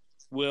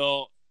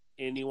 will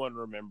anyone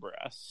remember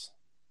us?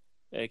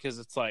 Because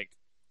it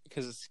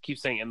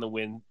keeps saying, and the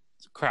wind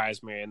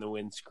cries Mary, and the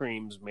wind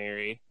screams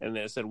Mary, and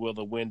then it said, will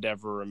the wind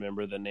ever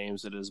remember the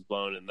names it has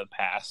blown in the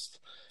past?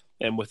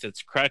 And with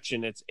its crutch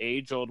and its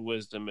age-old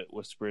wisdom, it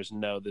whispers,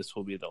 no, this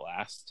will be the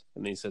last.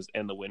 And then he says,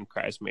 and the wind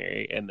cries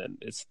Mary, and then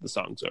the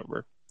song's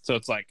over. So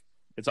it's like,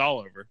 it's all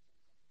over.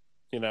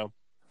 You know?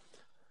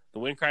 The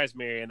wind cries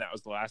Mary, and that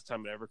was the last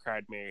time it ever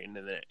cried Mary, and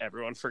then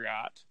everyone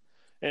forgot.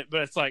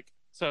 But it's like,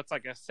 so it's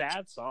like a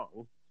sad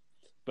song,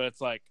 but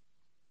it's like,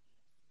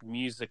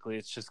 musically,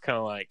 it's just kind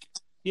of like,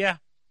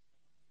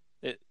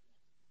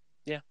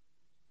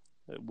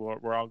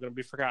 we're all going to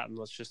be forgotten.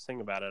 Let's just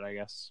sing about it, I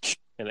guess,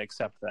 and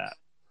accept that.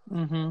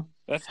 Mm-hmm.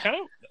 That's kind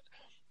of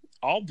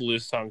all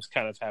blues songs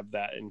kind of have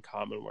that in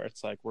common, where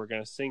it's like we're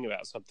going to sing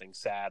about something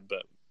sad,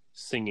 but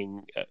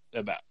singing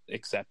about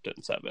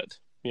acceptance of it,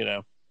 you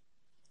know?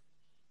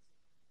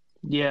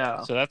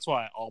 Yeah. So that's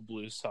why all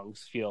blues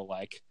songs feel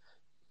like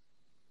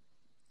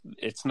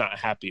it's not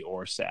happy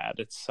or sad.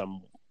 It's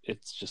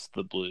just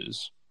the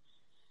blues.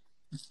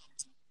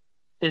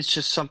 It's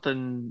just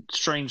something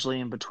strangely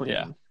in between.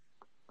 Yeah.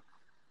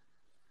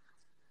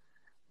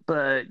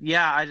 But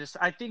yeah,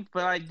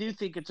 I do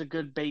think it's a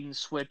good bait and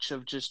switch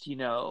of just,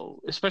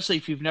 especially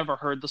if you've never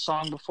heard the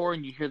song before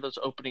and you hear those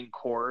opening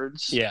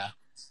chords. Yeah.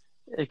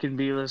 It can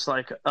be just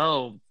like,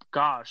 oh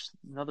gosh,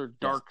 another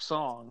dark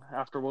song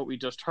after what we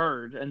just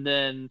heard. And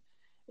then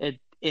it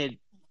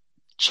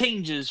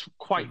changes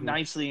quite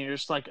nicely, and you're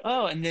just like,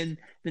 oh, and then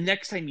the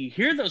next time you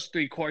hear those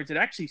three chords, it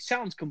actually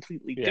sounds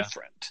completely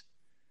different.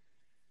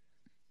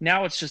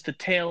 Now it's just the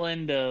tail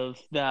end of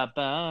the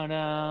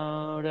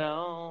ba-da-da.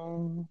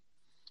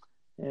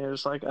 And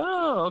it's like,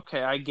 oh,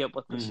 okay, I get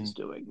what this is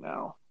doing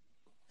now.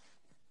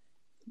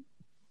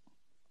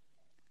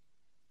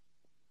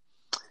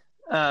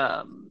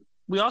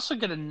 We also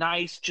get a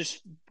nice,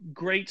 just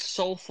great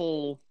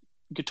soulful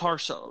guitar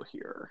solo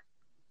here.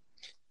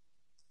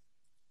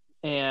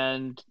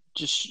 And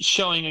just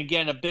showing,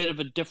 again, a bit of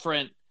a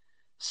different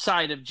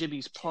side of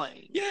Jimmy's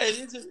playing. Yeah,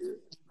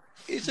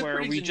 it's a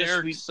pretty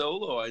generic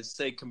solo, I'd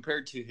say,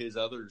 compared to his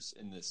others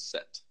in this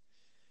set.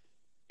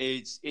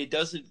 It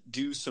doesn't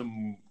do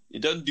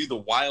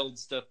the wild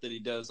stuff that he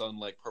does on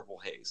like Purple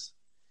Haze.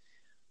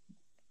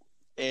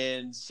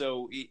 And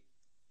so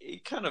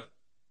it kind of,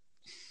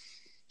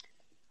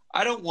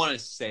 I don't want to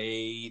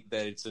say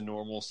that it's a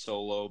normal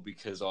solo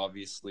because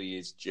obviously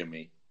it's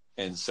Jimmy.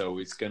 And so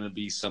it's going to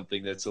be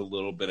something that's a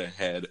little bit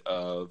ahead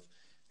of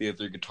the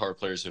other guitar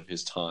players of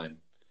his time.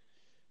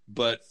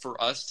 But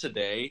for us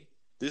today,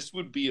 this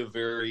would be a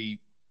very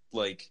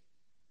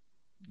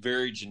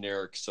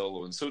generic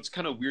solo. And so it's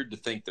kind of weird to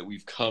think that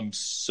we've come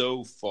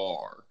so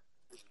far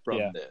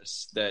from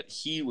this, that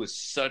he was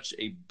such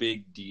a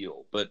big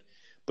deal. But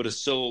a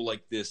solo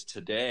like this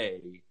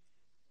today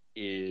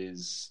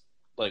is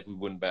like we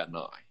wouldn't bat an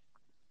eye.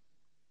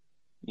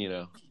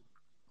 You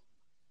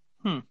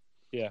know?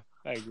 Yeah,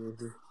 I agree with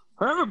you.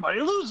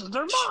 Everybody loses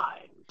their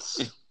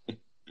minds.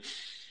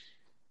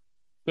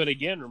 But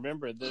again,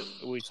 remember that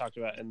we talked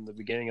about in the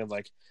beginning of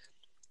like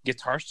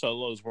guitar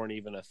solos weren't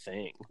even a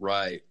thing.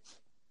 Right.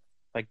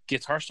 Like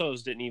guitar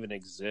solos didn't even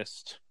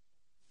exist.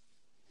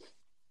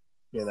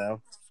 You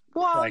know?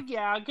 Well,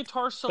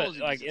 guitar solos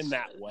but like in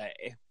that way.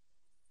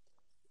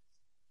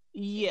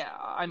 Yeah,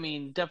 I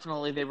mean,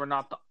 definitely they were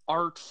not the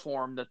art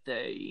form that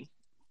they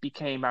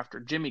became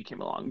after Jimmy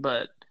came along,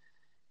 but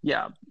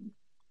yeah,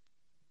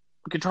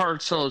 guitar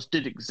solos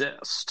did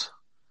exist.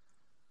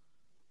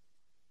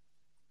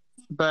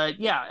 But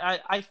yeah,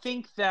 I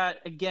think that,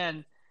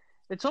 again,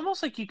 it's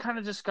almost like you kind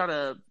of just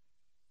gotta,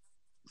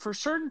 for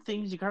certain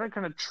things, you gotta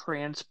kind of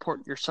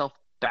transport yourself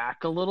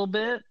back a little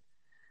bit.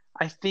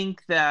 I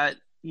think that,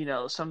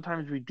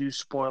 sometimes we do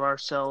spoil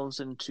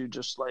ourselves into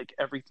just like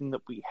everything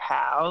that we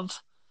have.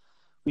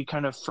 We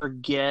kind of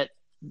forget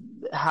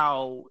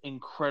how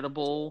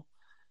incredible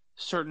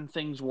certain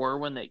things were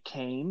when they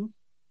came.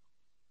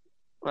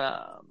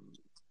 And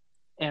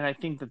I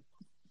think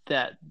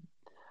that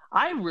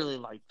I really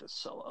like this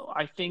solo.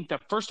 I think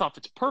that, first off,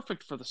 it's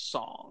perfect for the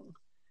song.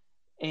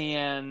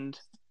 And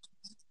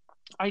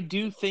I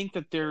do think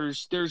that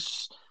there's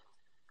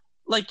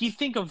like, you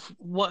think of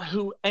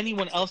who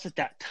anyone else at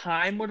that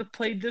time would have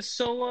played this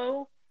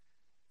solo,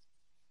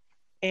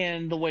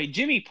 and the way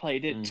Jimmy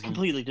played it, it's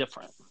completely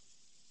different.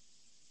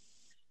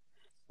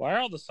 Why are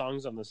all the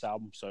songs on this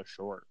album so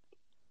short?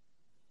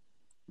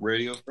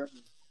 Radio?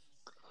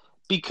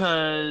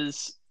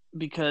 Because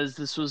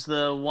this was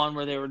the one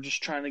where they were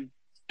just trying to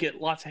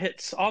get lots of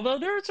hits. Although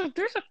there's a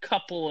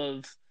couple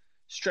of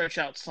stretch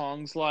out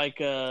songs,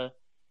 like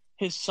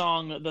his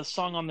song, the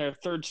song on their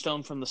Third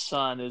Stone from the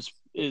Sun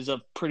is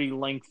a pretty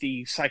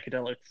lengthy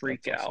psychedelic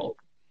freak out. Awesome.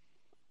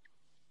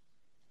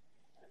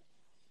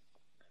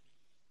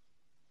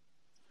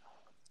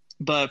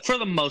 But for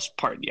the most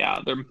part, yeah,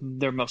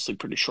 they're mostly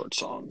pretty short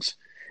songs,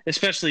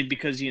 especially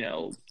because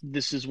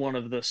this is one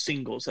of the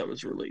singles that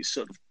was released,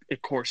 so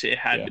of course it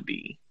had to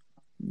be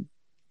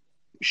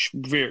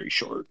very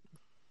short.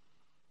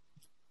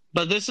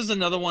 But this is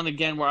another one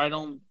again where I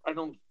don't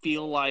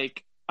feel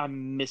like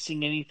I'm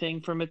missing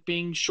anything from it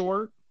being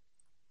short.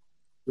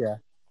 Yeah,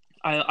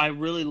 I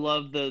really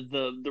love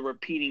the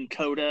repeating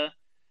coda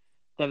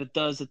that it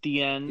does at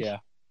the end. Yeah,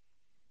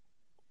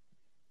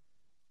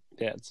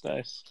 it's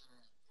nice.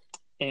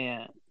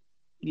 And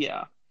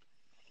yeah.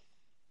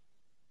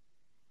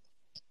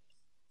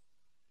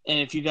 And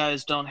if you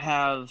guys don't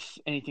have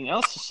anything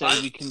else to say,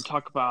 we can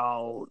talk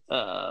about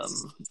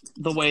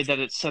the way that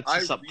it sets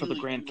us up for the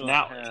grand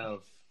finale. I don't have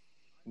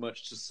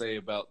much to say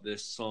about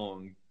this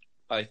song.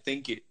 I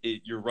think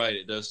you're right.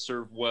 It does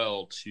serve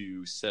well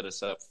to set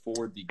us up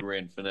for the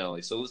grand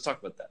finale. So let's talk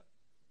about that.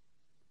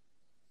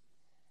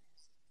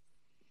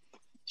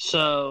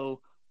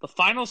 So the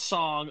final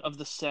song of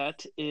the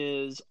set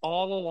is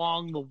All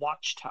Along the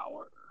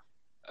Watchtower.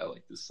 I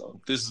like this song.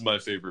 This is my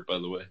favorite, by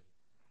the way.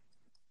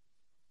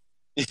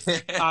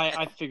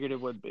 I figured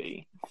it would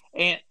be.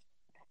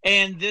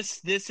 And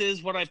this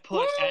is what I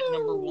put at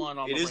number 1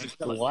 on the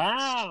ranked list.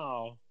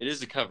 Wow. It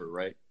is a cover,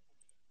 right?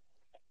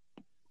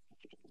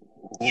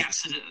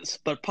 Yes, it is.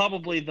 But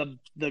probably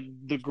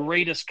the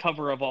greatest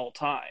cover of all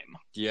time.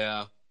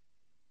 Yeah.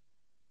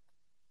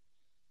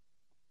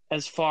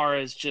 As far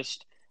as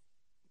just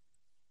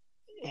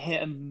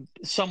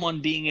someone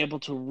being able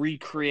to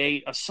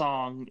recreate a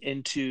song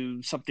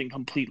into something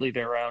completely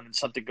their own and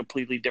something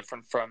completely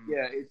different from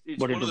it's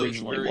what one it of those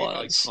originally very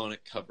was. iconic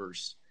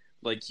covers.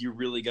 Like You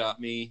Really Got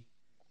Me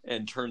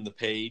and Turn the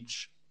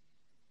Page,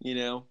 you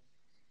know?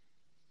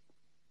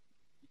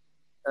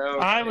 Okay,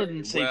 I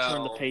wouldn't say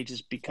Turn the Page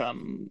has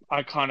become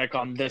iconic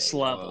on this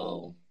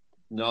level.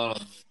 No.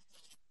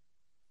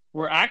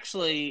 We're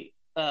actually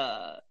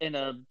in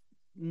a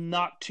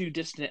not too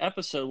distant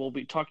episode, we'll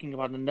be talking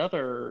about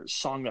another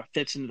song that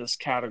fits into this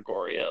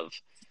category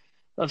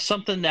of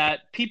something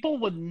that people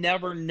would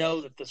never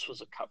know that this was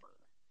a cover.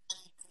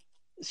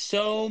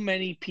 So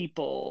many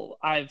people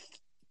I've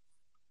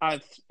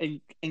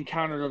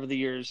encountered over the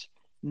years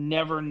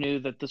never knew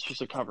that this was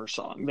a cover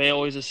song. They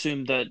always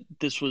assumed that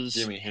this was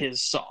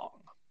his song.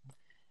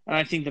 And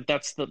I think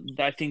that's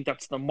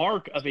the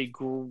mark of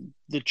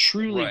the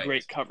truly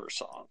great cover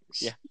songs.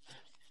 Yeah.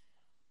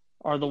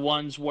 Are the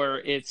ones where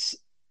it's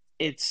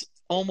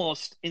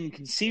almost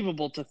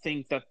inconceivable to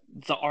think that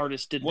the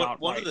artist did not write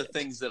it. One of the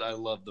things that I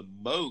love the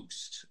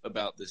most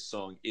about this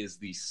song is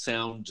the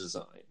sound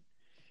design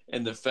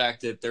and the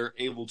fact that they're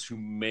able to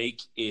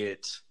make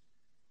it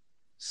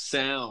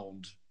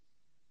sound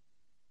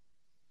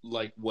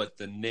like what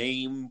the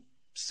name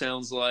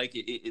sounds like.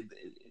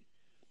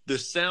 The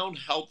sound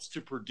helps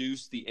to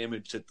produce the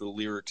image that the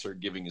lyrics are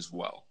giving as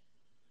well.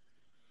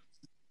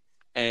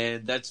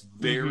 And that's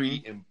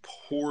very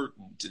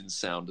important in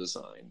sound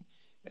design.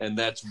 And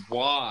that's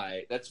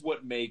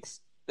what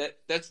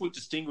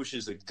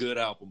distinguishes a good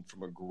album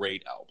from a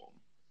great album,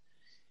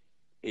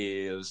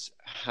 is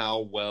how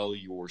well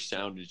your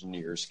sound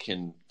engineers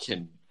can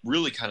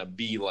really kind of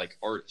be like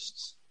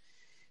artists.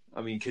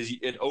 I mean, because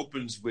it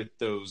opens with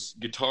those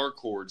guitar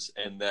chords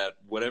and that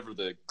whatever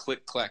the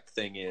click-clack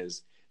thing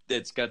is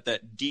that's got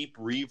that deep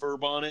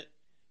reverb on it.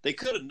 They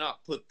could have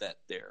not put that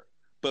there.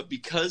 But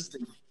because they...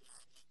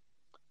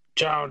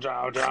 Down,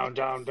 down, down,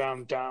 down,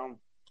 down, down.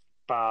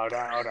 Bow,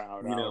 down,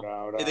 down, down,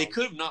 down. They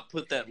could have not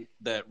put that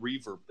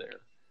reverb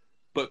there.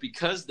 But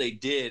because they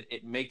did,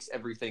 it makes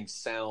everything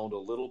sound a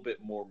little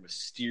bit more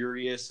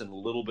mysterious and a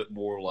little bit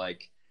more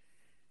like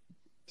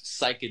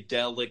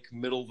psychedelic,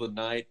 middle of the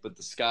night, but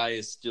the sky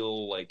is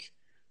still like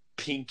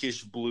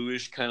pinkish,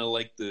 bluish, kind of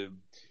like the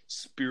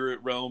spirit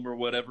realm or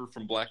whatever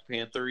from Black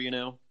Panther, you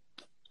know?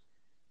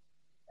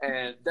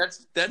 And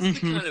that's the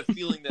kind of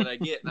feeling that I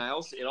get. And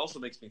it also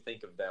makes me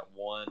think of that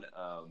one,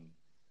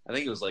 I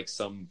think it was like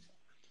some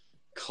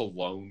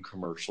cologne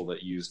commercial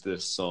that used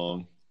this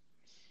song.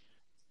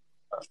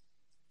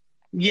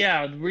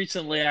 Yeah,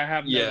 recently I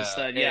have noticed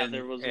that. Yeah,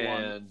 there was one.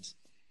 And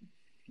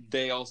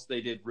they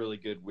did really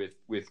good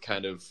with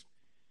kind of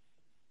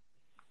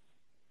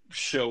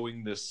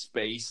showing the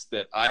space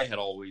that I had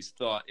always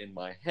thought in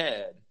my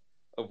head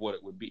of what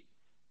it would be.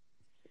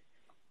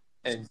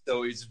 And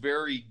so it's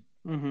very...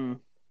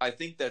 I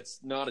think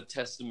that's not a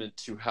testament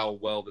to how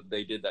well that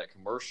they did that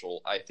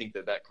commercial. I think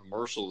that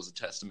commercial is a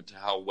testament to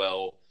how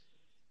well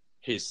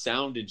his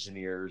sound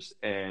engineers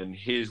and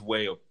his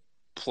way of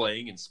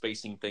playing and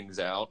spacing things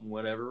out and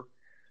whatever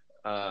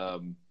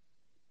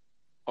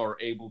are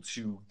able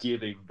to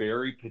give a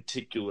very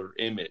particular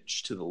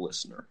image to the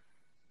listener.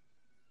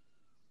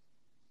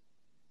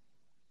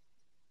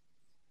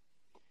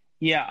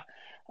 Yeah.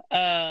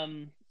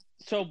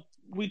 So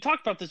we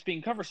talked about this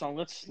being cover song.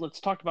 Let's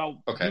talk about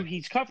who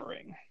he's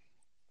covering.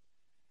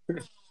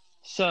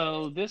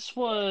 So this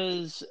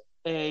was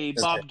a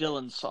Bob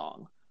Dylan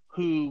song.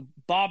 Who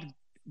Bob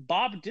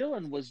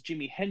Dylan was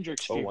Jimi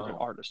Hendrix's favorite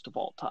artist of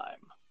all time.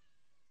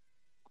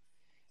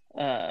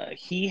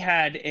 He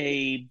had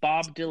a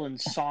Bob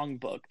Dylan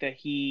songbook that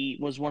he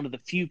was one of the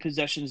few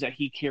possessions that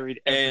he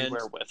carried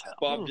everywhere with him.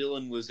 Bob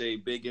Dylan was a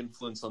big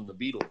influence on the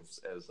Beatles,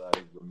 as I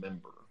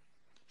remember.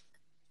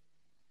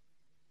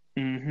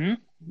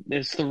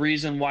 It's the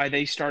reason why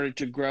they started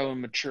to grow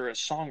and mature as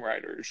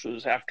songwriters,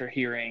 was after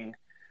hearing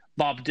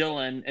Bob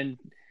Dylan and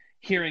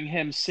hearing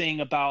him sing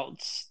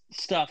about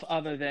stuff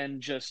other than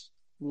just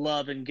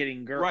love and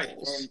getting girls.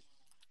 Right.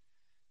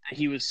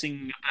 He was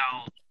singing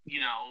about,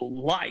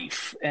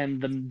 life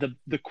and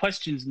the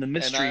questions and the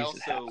mysteries. And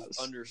I also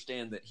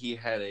understand that he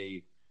had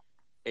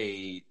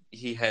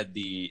he had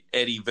the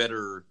Eddie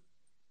Vedder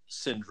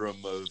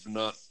syndrome of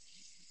not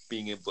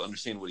being able to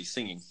understand what he's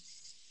singing.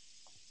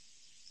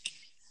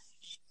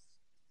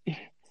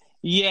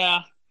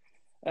 Yeah,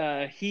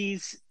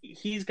 he's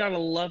got a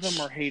love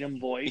him or hate him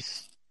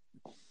voice.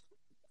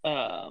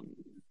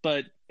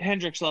 But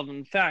Hendrix loved him.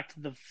 In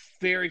fact, the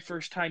very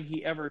first time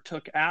he ever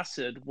took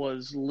acid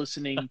was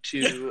listening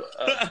to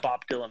a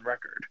Bob Dylan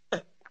record.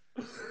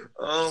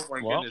 Oh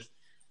my goodness,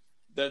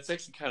 that's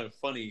actually kind of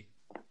funny.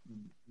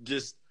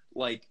 Just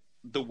like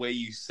the way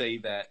you say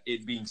that,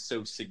 it being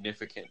so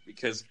significant,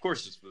 because of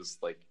course this was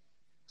like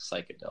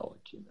psychedelic,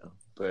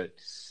 but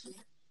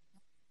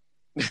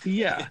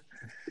yeah.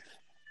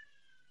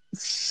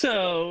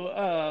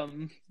 So,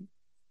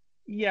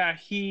 yeah,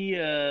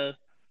 the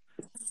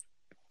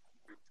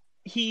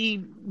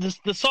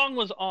song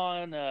was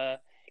on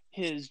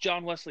his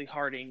John Wesley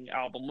Harding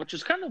album, which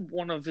is kind of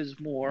one of his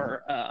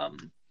more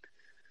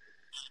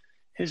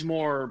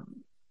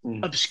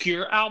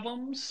obscure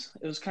albums.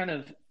 It was kind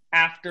of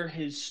after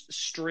his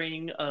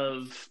string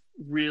of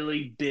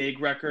really big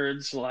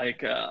records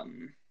like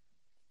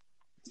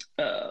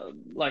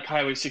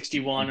Highway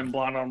 61 and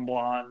Blonde on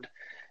Blonde,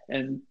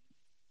 and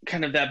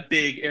kind of that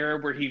big era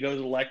where he goes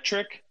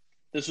electric.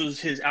 This was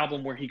his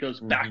album where he goes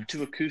back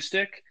to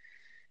acoustic.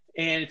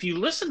 And if you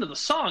listen to the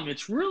song,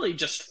 it's really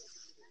just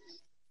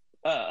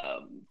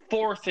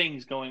four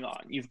things going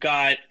on. You've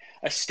got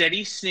a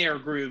steady snare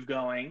groove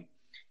going.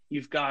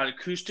 You've got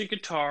acoustic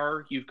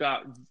guitar. You've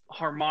got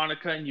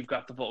harmonica, and you've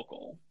got the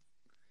vocal.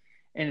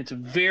 And it's a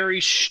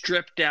very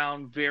stripped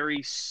down,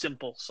 very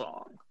simple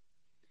song.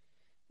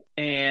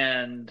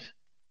 And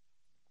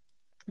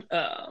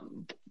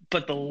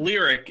but the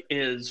lyric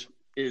is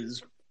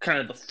kind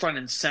of the front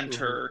and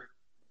center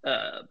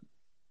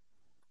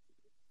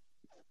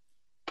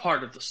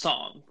part of the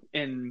song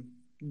in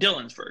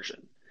Dylan's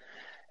version.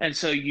 And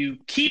so you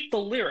keep the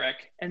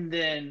lyric, and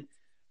then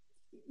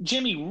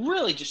Jimmy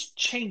really just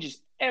changes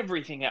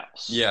everything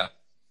else. Yeah.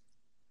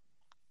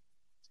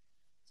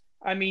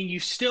 I mean, you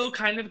still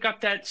kind of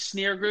got that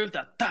snare groove,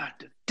 that da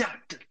da da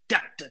da da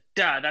da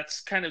da.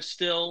 That's kind of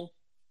still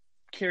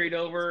carried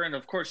over, and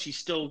of course he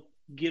still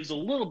gives a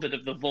little bit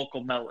of the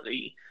vocal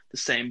melody the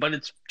same, but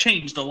it's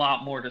changed a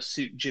lot more to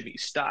suit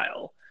Jimmy's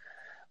style.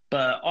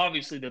 But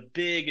obviously the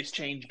biggest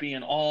change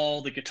being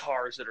all the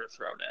guitars that are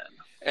thrown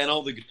in. And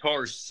all the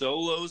guitar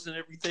solos and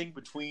everything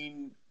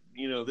between,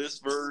 this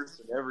verse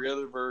and every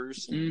other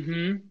verse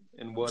and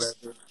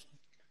whatever.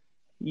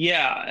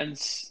 Yeah, and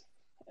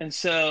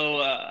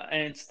so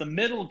and it's the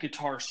middle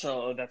guitar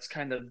solo that's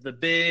kind of the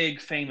big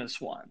famous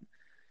one.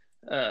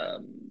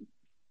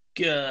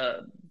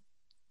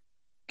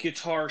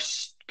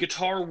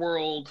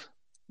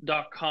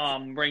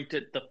 GuitarWorld.com ranked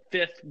it the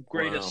 5th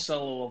greatest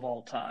solo of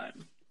all time.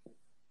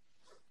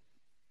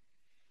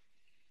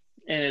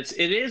 And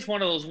it is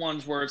one of those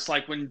ones where it's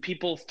like when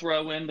people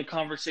throw in the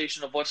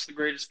conversation of what's the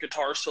greatest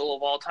guitar solo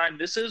of all time,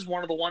 this is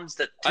one of the ones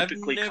that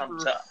typically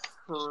comes up.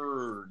 I've never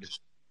heard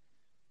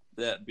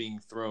that being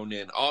thrown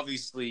in.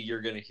 Obviously,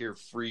 you're going to hear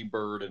Free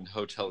Bird and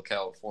Hotel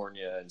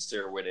California and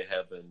Stairway to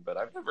Heaven, but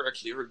I've never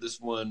actually heard this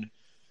one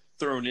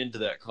thrown into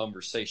that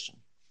conversation.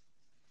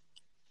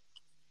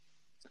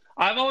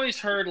 I've always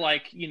heard,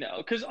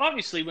 because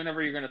obviously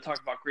whenever you're going to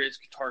talk about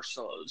greatest guitar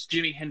solos,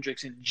 Jimi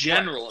Hendrix in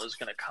general is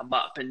going to come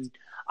up. And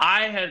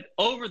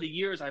over the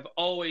years, I've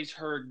always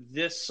heard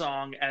this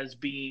song as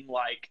being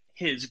like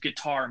his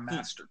guitar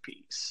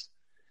masterpiece.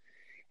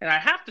 And I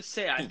have to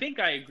say, I think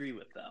I agree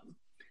with them,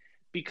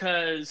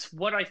 because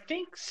what I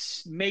think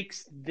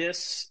makes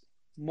this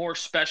more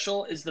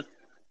special is the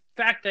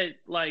fact that,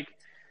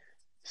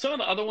 some of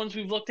the other ones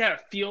we've looked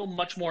at feel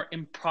much more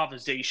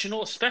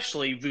improvisational,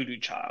 especially Voodoo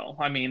Child.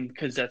 I mean,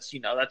 because that's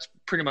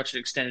pretty much an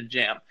extended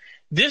jam.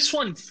 This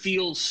one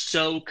feels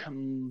so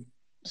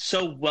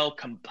well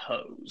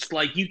composed.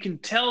 Like, you can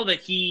tell that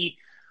he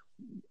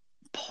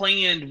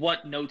planned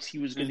what notes he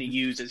was going to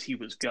use as he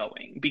was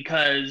going,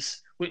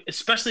 because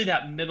especially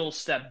that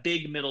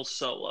big middle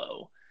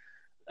solo,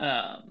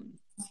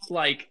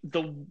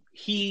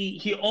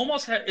 he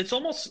almost had, it's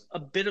almost a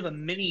bit of a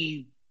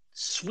mini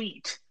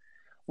suite,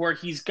 where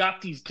he's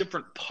got these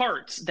different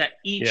parts that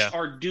each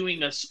are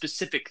doing a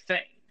specific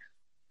thing.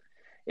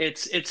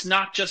 It's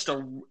not just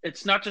a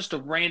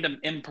random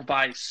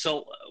improvised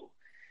solo.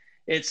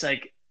 It's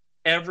like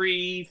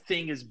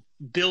everything is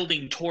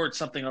building towards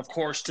something, of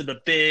course, to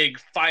the big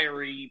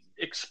fiery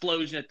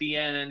explosion at the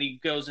end, and he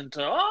goes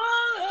into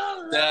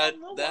that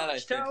I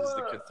think is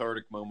the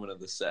cathartic moment of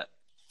the set.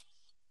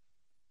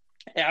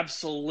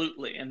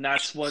 Absolutely, and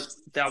that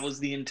was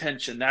the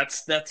intention.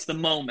 That's the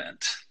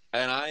moment.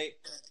 And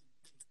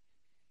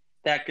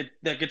that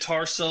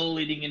guitar solo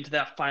leading into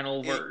that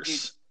final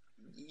verse.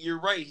 You're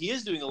right. He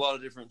is doing a lot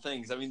of different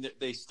things. I mean,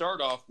 they start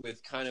off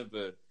with kind of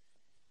a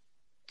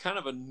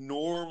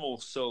normal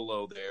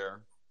solo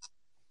there,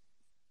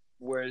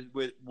 where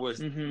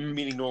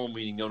meaning normal,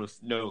 meaning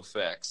no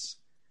effects,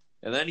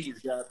 and then he's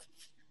got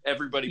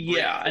everybody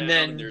break down, and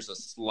then there's a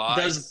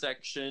slide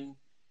section,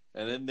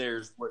 and then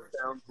there's what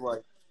sounds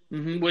like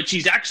which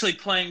he's actually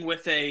playing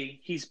with a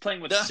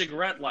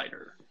cigarette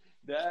lighter.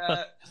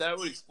 That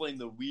would explain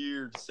the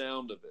weird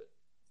sound of it.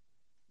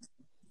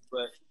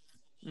 But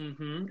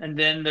and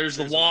then there's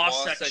the wah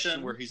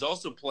section where he's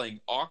also playing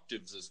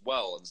octaves as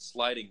well and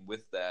sliding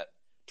with that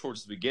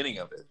towards the beginning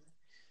of it,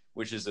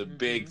 which is a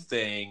big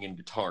thing in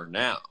guitar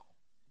now.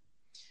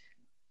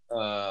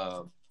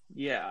 And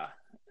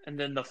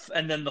then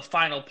the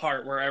final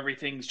part where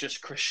everything's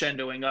just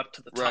crescendoing up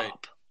to the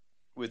top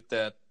with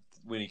that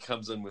when he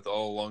comes in with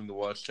All Along the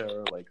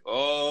Watchtower, like,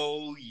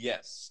 oh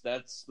yes,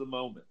 that's the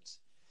moment.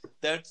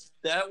 That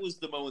was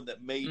the moment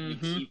that made me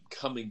keep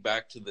coming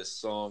back to this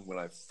song when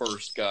I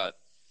first got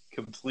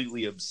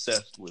completely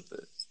obsessed with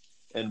it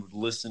and would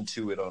listen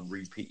to it on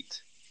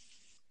repeat.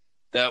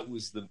 That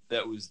was the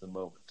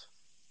moment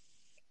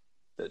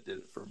that did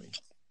it for me.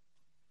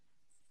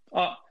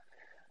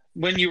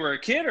 When you were a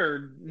kid,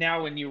 or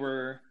now when you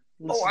were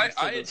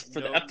listening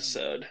for the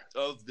episode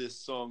of this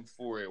song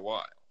for a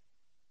while?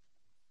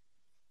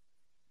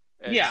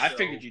 And yeah, so I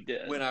figured you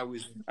did. When I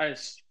was in high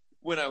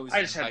school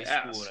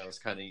and I was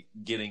kind of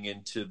getting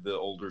into the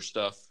older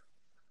stuff,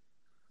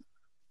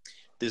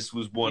 this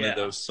was one of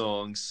those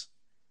songs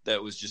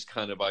that was just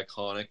kind of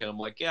iconic, and I'm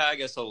like, yeah, I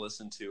guess I'll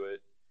listen to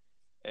it.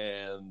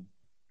 And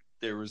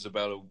there was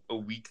about a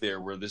week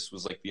there where this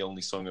was like the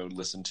only song I would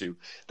listen to.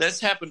 That's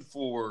happened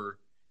for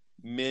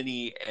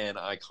many an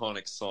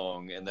iconic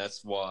song, and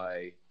that's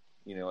why,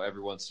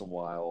 every once in a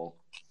while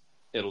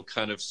it'll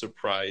kind of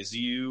surprise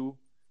you,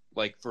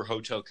 like for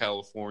Hotel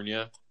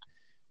California,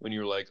 when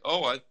you're like,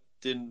 oh, I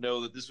didn't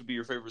know that this would be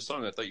your favorite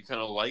song. I thought you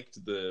kind of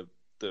liked the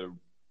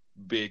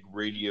big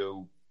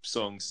radio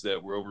songs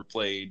that were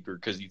overplayed, or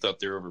because you thought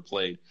they were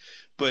overplayed.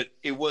 But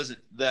it wasn't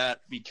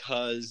that,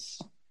 because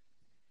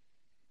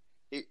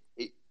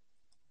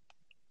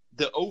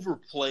the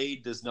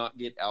overplayed does not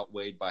get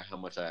outweighed by how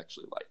much I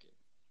actually like it.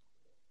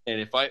 And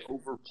if I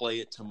overplay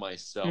it to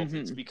myself,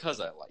 it's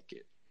because I like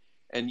it.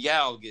 And yeah,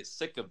 I'll get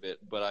sick of it,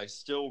 but I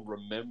still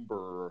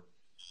remember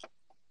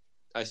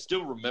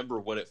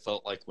what it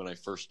felt like when I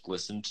first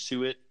listened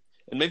to it.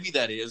 And maybe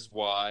that is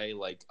why,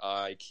 like,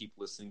 I keep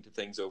listening to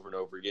things over and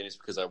over again, is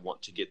because I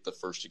want to get the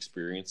first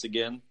experience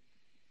again.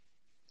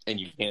 And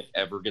you can't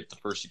ever get the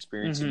first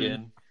experience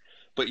again,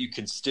 but you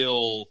can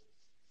still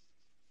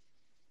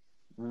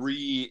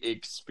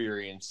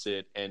re-experience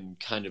it and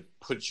kind of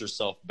put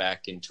yourself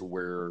back into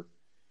where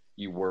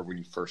you were when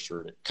you first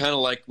heard it. Kind of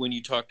like when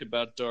you talked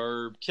about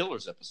our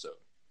Killers episode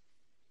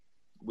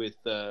with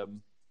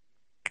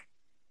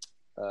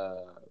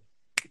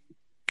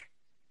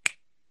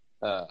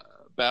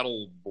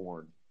Battle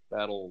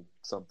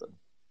something.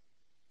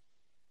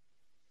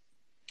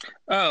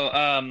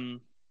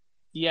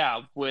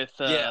 With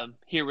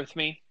Here With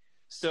Me.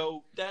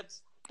 So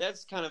that's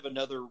kind of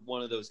another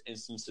one of those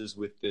instances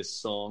with this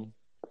song,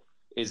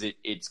 is it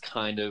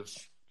kind of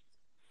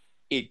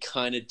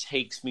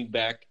takes me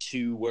back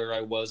to where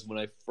I was when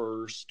I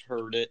first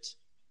heard it.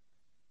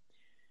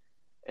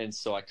 And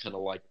so I kind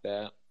of like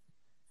that.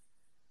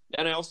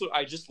 And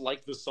I just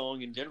like the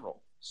song in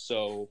general.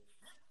 So,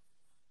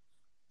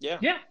 yeah.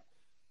 Yeah.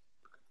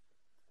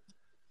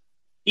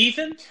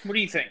 Ethan, what do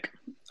you think?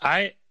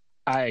 I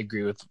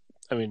agree with,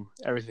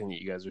 everything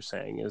that you guys are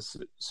saying is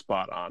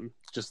spot on.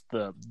 Just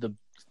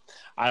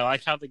I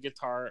like how the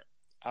guitar,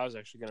 I was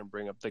actually going to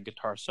bring up the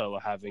guitar solo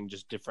having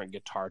just different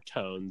guitar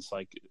tones,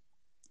 like,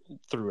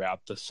 throughout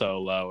the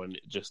solo, and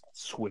just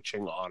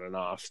switching on and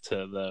off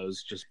to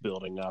those, just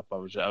building up. I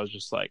was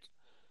just like,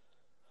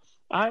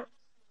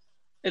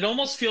 it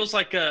almost feels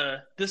like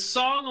this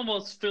song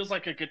almost feels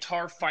like a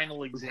guitar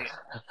final exam.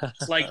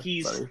 Like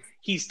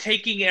he's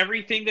taking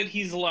everything that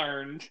he's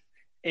learned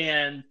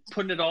and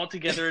putting it all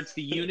together. It's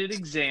the unit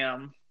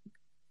exam.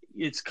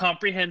 It's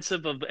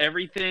comprehensive of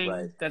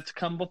everything that's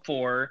come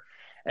before.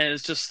 And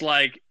it's just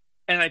like,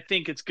 and I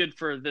think it's good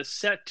for this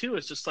set too.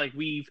 It's just like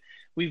we've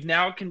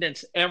now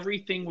condensed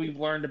everything we've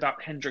learned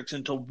about Hendrix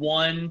into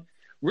one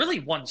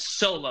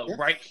solo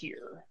right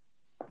here.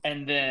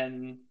 And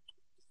then,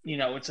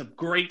 it's a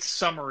great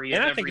summary of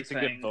everything. And I think it's a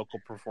good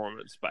vocal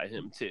performance by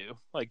him too.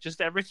 Like,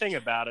 just everything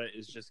about it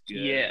is just good.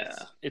 Yeah.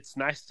 It's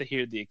nice to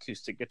hear the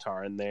acoustic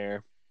guitar in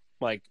there.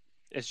 Like,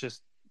 it's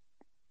just,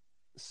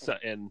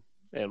 and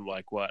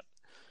like what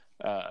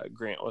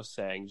Grant was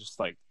saying, just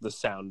like the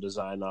sound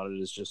design on it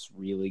is just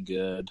really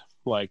good.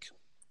 Like,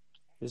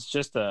 it's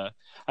just I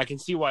can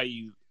see why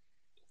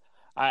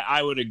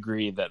I would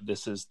agree that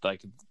this is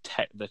like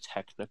the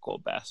technical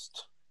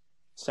best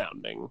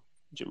sounding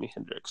Jimi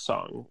Hendrix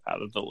song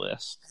out of the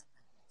list.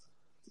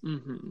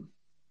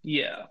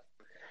 Yeah.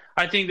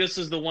 I think this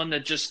is the one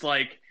that just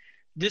like,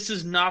 this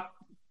is not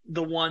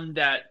the one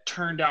that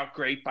turned out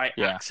great by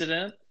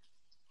accident.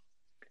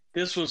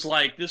 This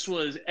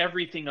was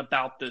everything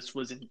about this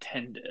was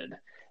intended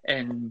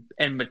and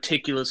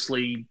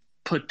meticulously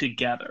put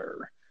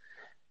together.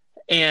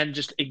 And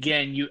just,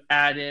 again, you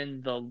add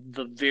in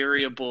the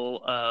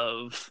variable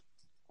of,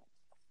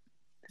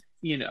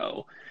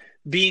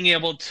 being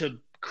able to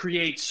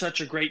create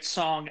such a great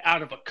song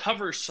out of a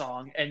cover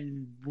song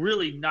and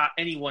really not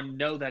anyone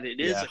know that it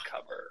is a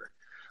cover.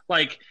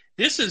 Like,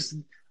 this is,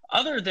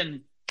 other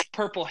than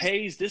Purple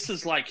Haze, this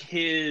is like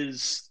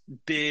his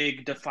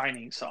big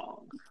defining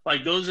song.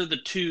 Like, those are the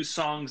two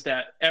songs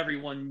that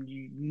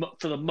everyone,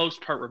 for the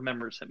most part,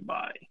 remembers him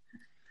by.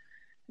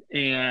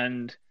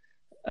 And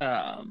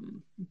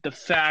the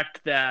fact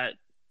that,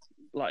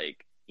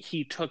 like,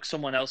 he took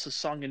someone else's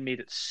song and made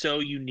it so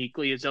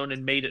uniquely his own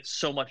and made it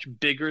so much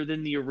bigger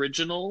than the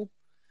original,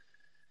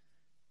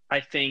 I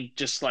think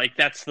just like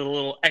that's the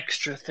little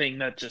extra thing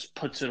that just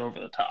puts it over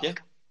the top. Yeah.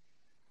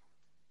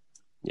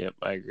 Yep,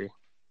 I agree.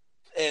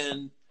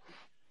 And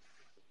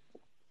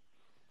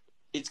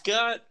it's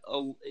got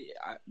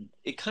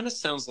it kind of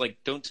sounds like,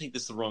 don't take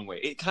this the wrong way,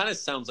 it kind of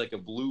sounds like a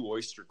Blue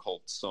Oyster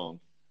Cult song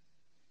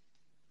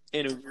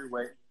in a weird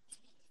way.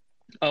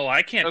 Oh,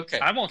 I can't. Okay,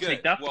 I won't good.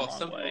 take that the well, wrong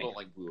some way. people don't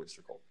like Blue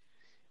Oyster Cult.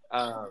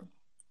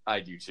 I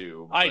do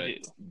too. I do.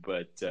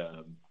 But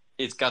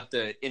it's got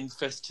the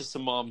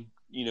Infestissimum,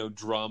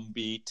 drum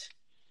beat,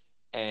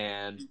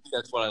 and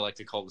that's what I like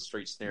to call the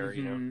straight snare,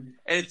 and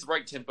it's the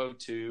right tempo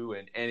too,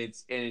 and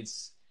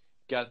it's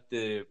got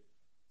the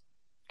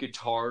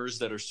guitars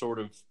that are sort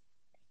of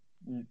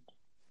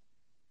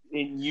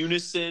in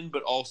unison,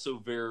 but also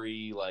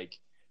very like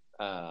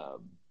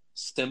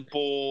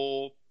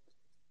simple,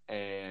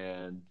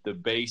 and the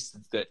bass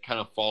that kind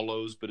of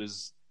follows, but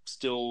is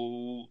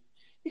still,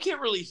 you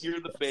can't really hear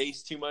the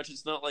bass too much.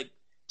 It's not like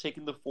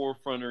taking the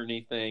forefront or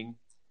anything.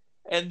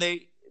 And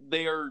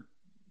they're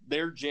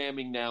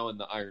jamming now in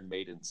the Iron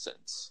Maiden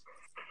sense,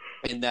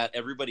 in that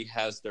everybody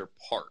has their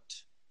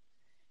part.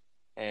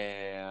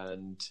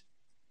 And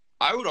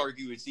I would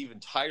argue it's even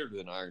tighter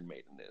than Iron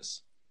Maiden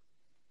is,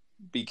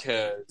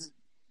 because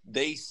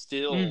they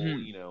still,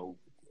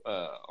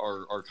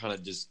 are kind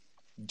of just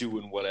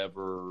doing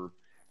whatever.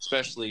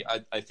 Especially,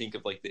 I think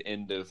of like the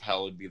end of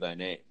 "Hallowed Be Thy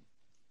Name,"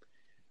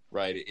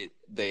 right?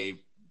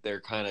 They're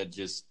kind of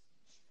just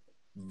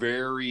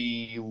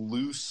very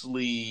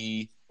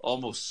loosely,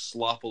 almost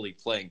sloppily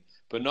playing,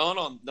 but not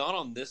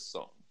on this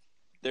song.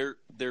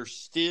 They're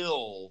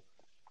still,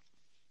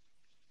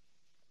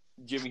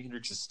 Jimi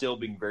Hendrix is still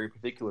being very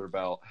particular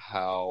about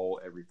how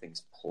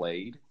everything's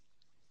played.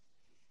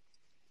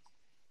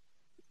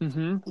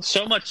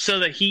 So much so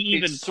that he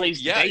even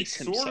plays bass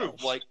himself. Sort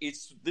of like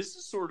this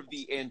is sort of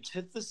the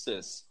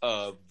antithesis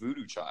of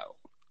Voodoo Child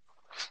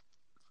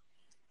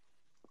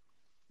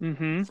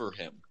for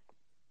him.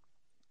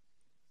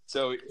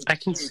 So I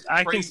can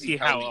see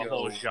how a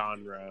whole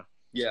genre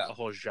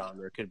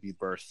could be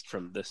birthed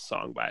from this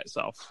song by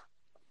itself.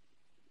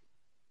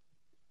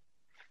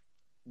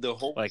 The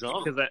whole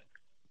genre. Because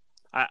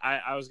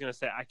I was gonna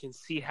say, I can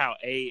see how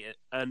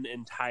an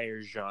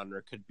entire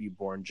genre could be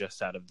born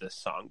just out of this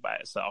song by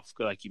itself.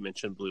 Like you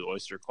mentioned, Blue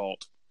Oyster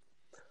Cult.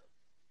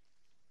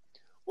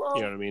 Well,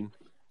 you know what I mean?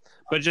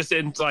 But just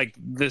in like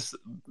this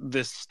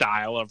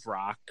style of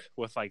rock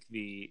with like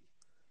the,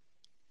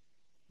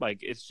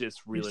 like, it's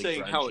just really you're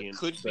saying grungy, how it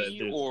could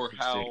be, or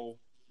how,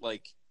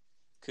 like,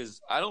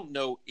 because I don't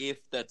know if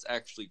that's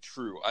actually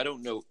true. I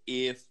don't know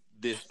if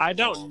I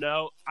don't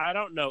know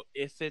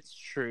if it's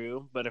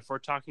true, but if we're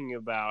talking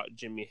about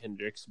Jimi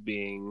Hendrix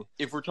being,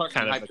 if we're talking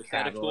kind of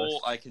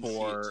hypothetical, I can see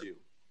it too.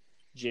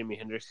 Jimi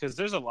Hendrix, because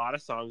there's a lot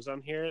of songs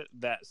on here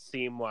that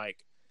seem like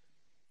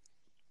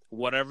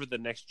whatever the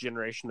next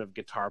generation of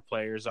guitar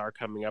players are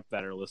coming up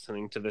that are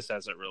listening to this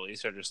as it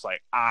releases are just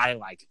like, I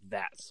like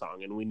that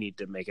song, and we need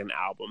to make an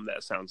album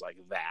that sounds like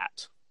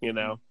that,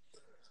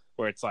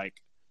 where it's like,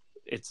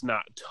 it's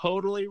not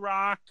totally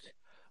rock,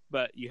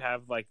 but you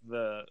have like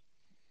the,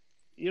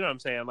 you know what I'm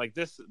saying? Like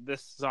this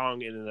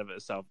song in and of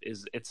itself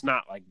it's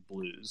not like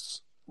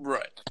blues.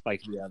 Right.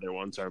 Like the other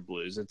ones are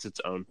blues. It's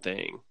its own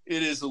thing.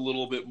 It is a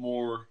little bit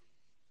more.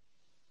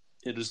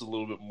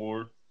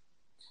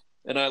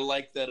 And I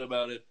like that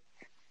about it.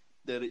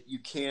 You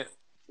can't,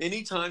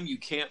 anytime you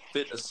can't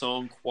fit a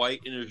song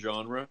quite in a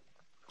genre,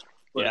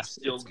 but it's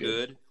still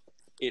good,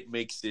 it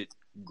makes it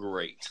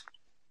great.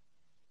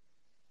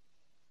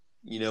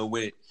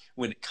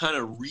 When it kind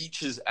of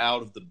reaches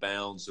out of the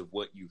bounds of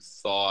what you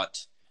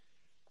thought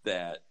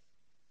that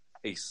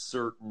a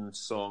certain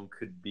song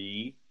could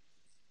be,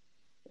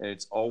 and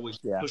it's always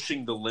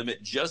pushing the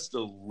limit just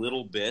a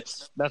little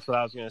bit. That's what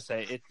I was going to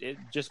say. It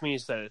just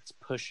means that it's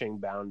pushing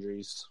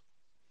boundaries.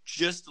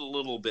 Just a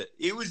little bit.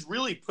 It was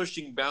really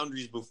pushing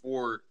boundaries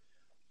before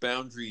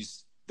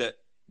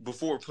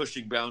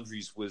pushing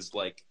boundaries was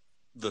like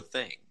the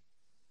thing.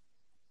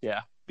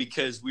 Yeah.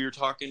 Because we were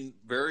talking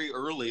very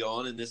early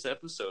on in this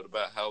episode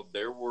about how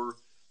there were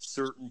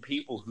certain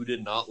people who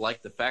did not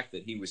like the fact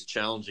that he was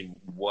challenging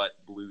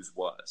what blues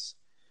was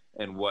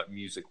and what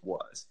music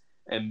was.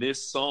 And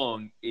this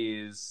song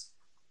is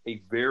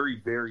a very,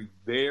 very,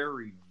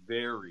 very,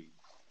 very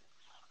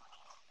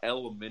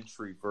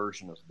elementary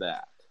version of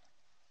that.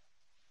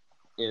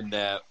 In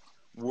that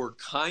we're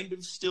kind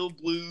of still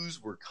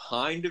blues, we're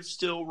kind of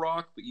still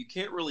rock, but you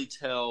can't really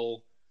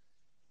tell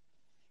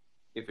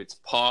if it's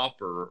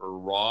pop or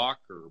rock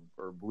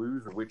or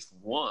blues or which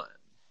one.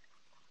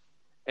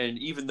 And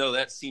even though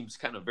that seems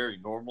kind of very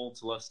normal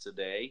to us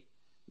today,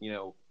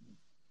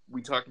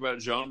 we talked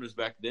about genres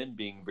back then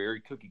being very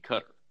cookie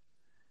cutter.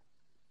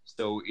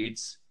 So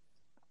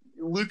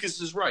Lucas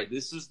is right.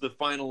 This is the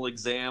final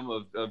exam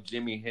of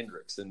Jimi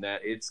Hendrix, in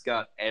that it's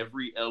got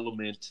every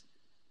element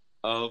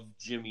of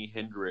Jimi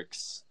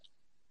Hendrix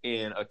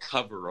in a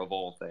cover of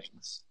all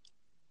things.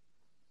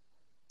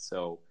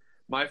 So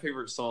my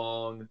favorite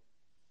song,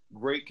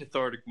 great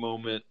cathartic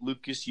moment.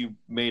 Lucas, you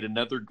made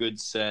another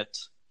good set.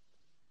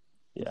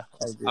 Yeah,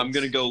 I agree. I'm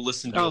gonna go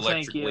listen to Oh,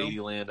 Electric thank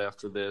you. Ladyland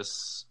after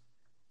this.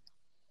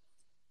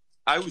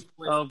 I was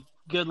Oh,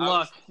 good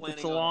luck.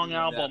 It's a long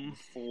album.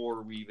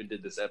 Before we even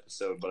did this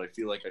episode, but I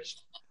feel like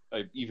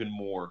I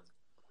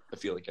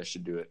feel like I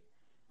should do it.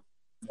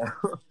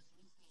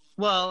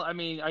 Well, I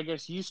mean, I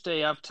guess you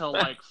stay up till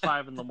like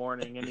 5 in the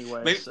morning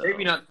anyway.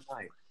 Maybe not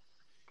tonight.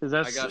 Because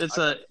I got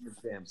some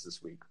exams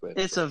this week, but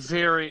it's a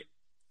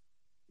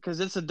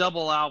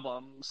double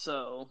album,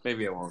 so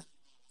maybe I won't.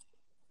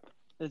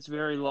 it's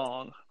very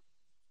long.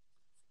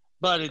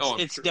 But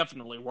it's sure.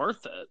 definitely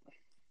worth it.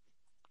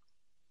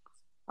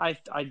 I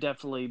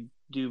definitely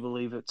do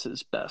believe it's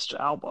his best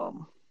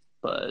album,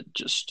 but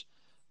just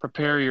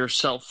prepare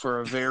yourself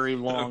for a very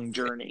long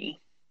journey.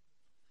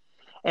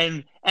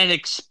 And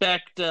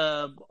expect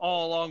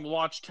All Along the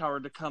Watchtower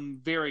to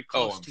come very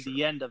close to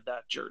the end of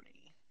that journey.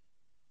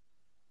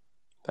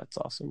 That's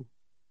awesome.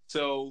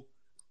 So,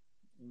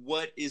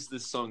 what is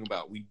this song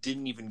about? We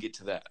didn't even get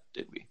to that,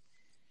 did we?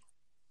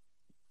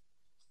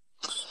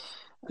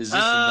 Is this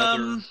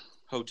another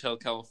Hotel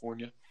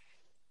California?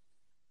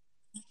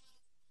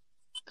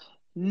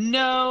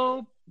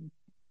 No.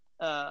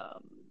 The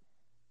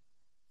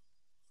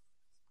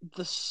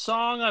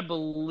song, I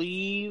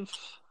believe,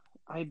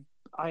 I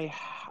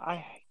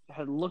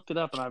had looked it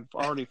up and I've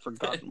already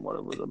forgotten what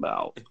it was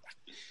about.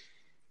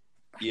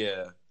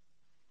 Yeah.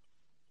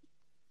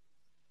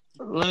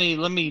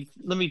 Let me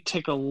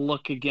take a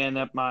look again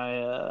at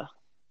my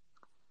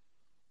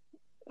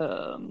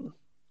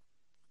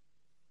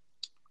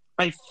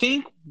I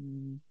think,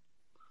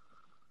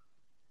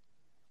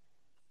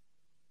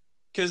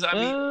 because I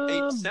mean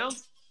it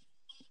sounds,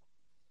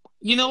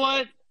 you know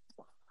what,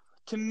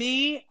 to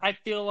me I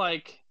feel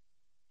like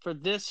for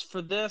this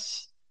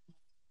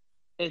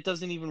it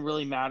doesn't even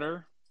really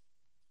matter.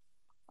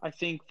 I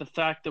think the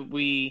fact that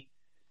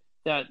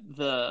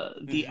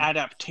the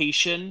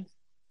adaptation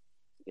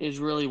is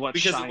really what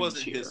because shines it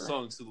wasn't here. his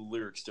song, so the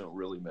lyrics don't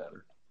really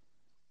matter.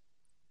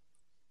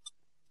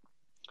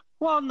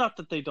 Well, not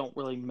that they don't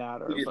really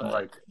matter,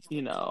 but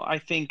you know, I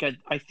think at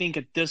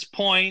this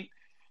point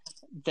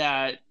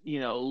that, you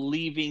know,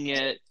 leaving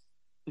it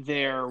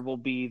there will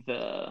be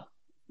the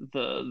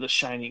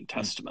shining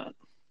testament.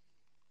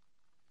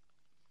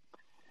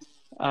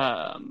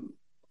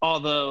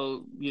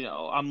 Although, you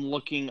know, I'm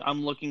looking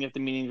at the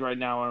meanings right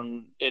now,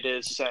 and it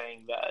is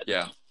saying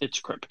that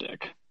it's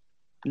cryptic.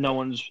 No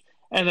one's,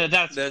 and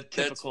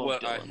that's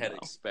what I had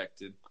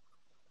expected,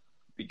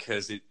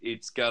 because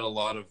it's got a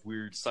lot of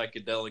weird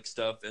psychedelic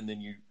stuff, and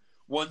then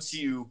once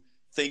you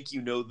think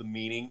you know the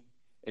meaning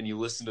and you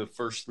listen to the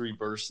first 3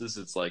 verses,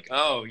 it's like,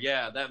 oh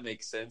yeah, that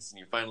makes sense, and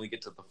you finally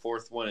get to the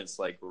 4th one, it's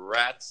like,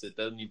 rats, it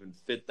doesn't even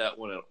fit that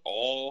one at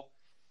all,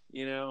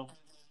 you know,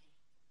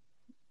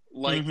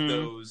 like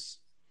those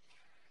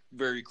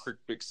very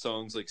cryptic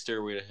songs like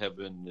Stairway to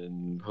Heaven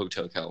and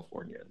Hotel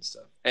California and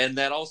stuff. And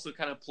that also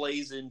kind of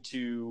plays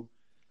into,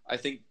 I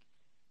think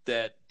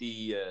that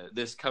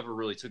this cover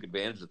really took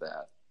advantage of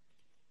that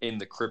in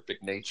the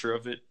cryptic nature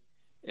of it,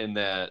 and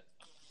that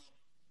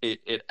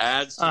it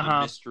adds to the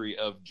mystery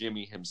of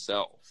Jimmy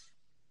himself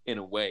in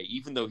a way,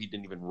 even though he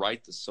didn't even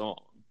write the song.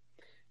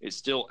 It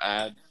still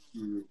adds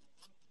to...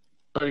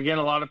 But again,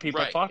 a lot of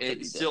people thought that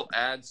it still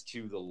adds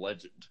to the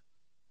legend.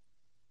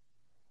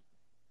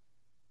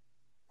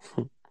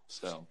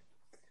 So,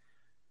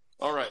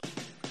 all right.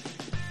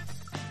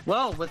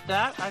 Well, with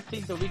that, I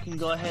think that we can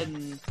go ahead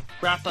and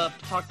wrap up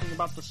talking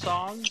about the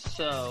song.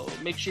 So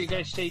make sure you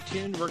guys stay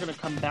tuned. We're going to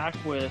come back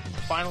with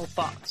final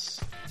thoughts.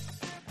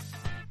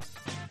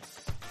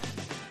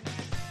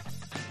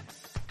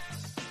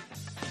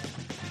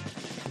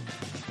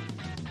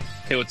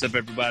 Hey, what's up,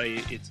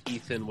 everybody? It's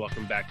Ethan.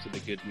 Welcome back to the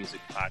Good Music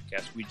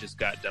Podcast. We just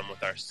got done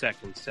with our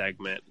second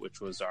segment,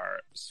 which was our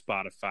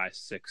Spotify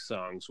 6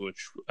 songs,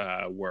 which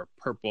were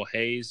Purple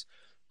Haze,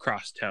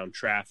 Crosstown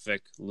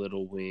Traffic,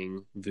 Little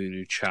Wing,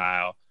 Voodoo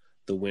Child,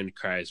 The Wind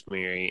Cries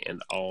Mary,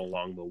 and All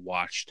Along the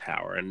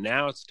Watchtower. And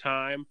now it's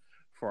time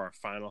for our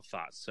final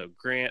thoughts. So,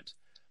 Grant,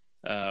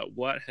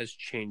 what has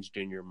changed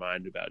in your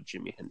mind about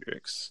Jimi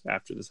Hendrix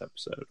after this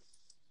episode?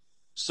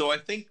 So I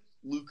think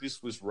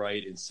Lucas was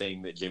right in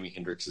saying that Jimi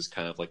Hendrix is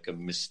kind of like a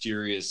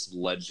mysterious,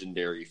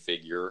 legendary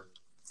figure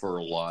for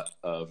a lot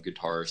of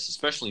guitarists,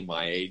 especially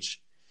my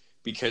age,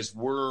 because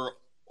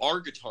our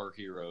guitar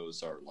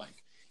heroes are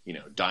like, you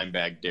know,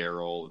 Dimebag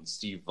Darrell and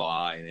Steve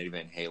Vai and Eddie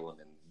Van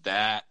Halen and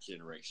that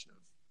generation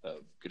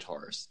of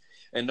guitarists,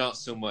 and not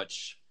so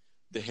much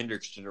the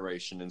Hendrix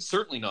generation, and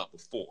certainly not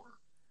before.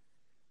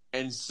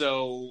 And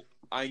so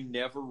I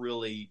never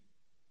really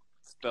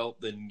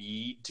felt the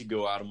need to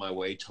go out of my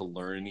way to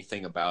learn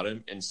anything about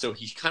him, and so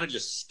he kind of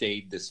just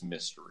stayed this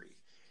mystery.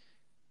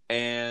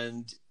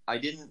 And I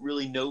didn't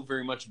really know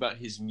very much about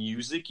his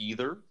music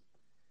either,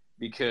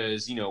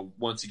 because, you know,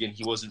 once again,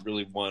 he isn't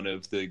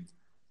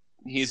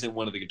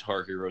one of the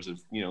guitar heroes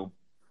of, you know,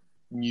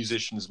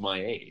 musicians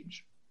my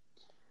age.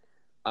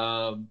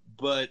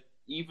 But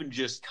even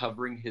just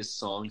covering his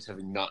songs,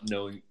 having not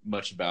known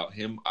much about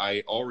him,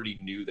 I already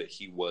knew that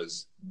he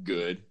was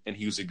good, and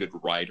he was a good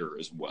writer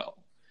as well.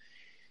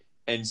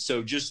 And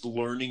so just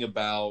learning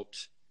about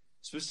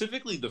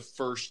specifically the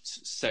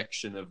first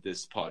section of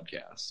this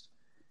podcast,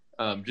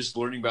 just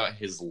learning about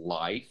his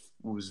life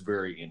was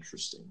very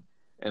interesting,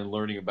 and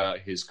learning about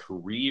his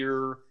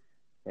career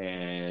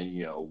and,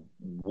 you know,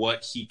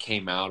 what he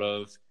came out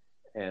of,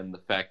 and the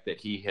fact that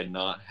he had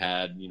not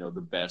had, you know,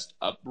 the best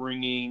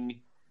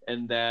upbringing,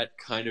 and that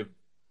kind of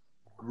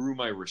grew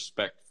my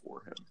respect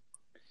for him.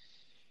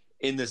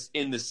 In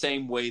the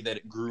same way that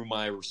it grew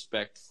my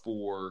respect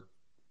for,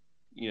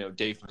 you know,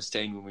 Dave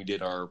Mustaine when we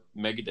did our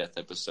Megadeth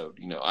episode.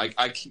 You know,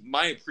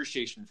 my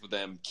appreciation for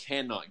them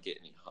cannot get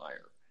any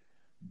higher.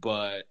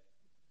 But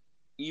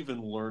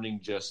even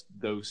learning just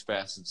those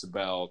facets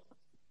about,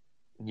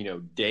 you know,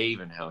 Dave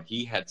and how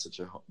he had such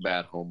a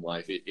bad home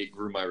life, it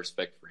grew my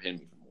respect for him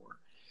even more.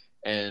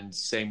 And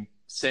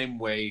same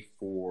way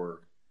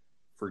for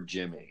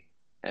Jimmy.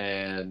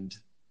 And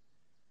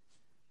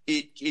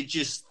it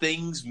just,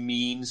 things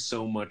mean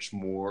so much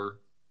more,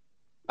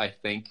 I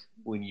think,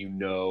 when you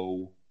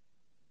know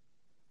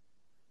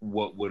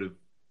what would have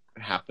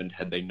happened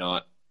had they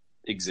not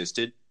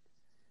existed.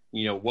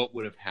 You know, what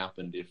would have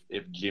happened if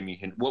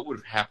what would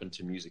have happened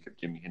to music if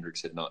Jimi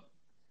Hendrix had not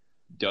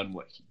done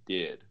what he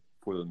did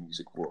for the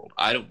music world?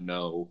 I don't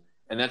know,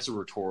 and that's a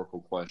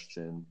rhetorical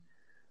question,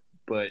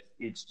 but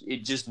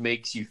it just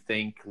makes you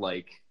think,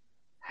 like,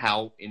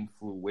 how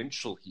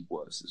influential he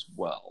was as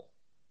well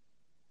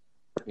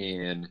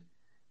in,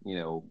 you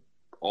know,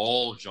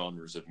 all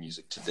genres of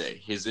music today.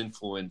 His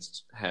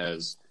influence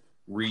has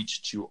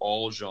reached to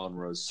all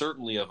genres,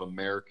 certainly of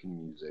American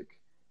music,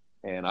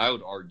 and I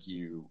would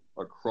argue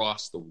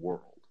across the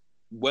world,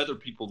 whether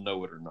people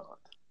know it or not.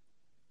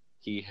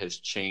 He has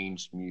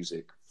changed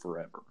music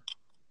forever.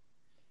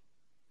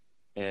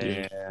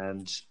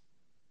 And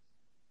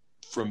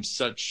from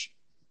such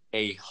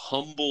a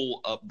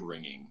humble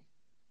upbringing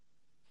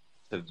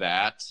to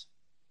that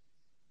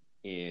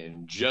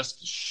in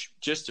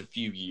just a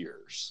few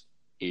years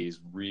is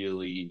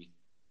really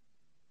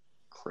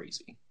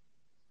crazy.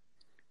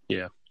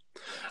 Yeah.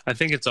 I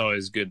think it's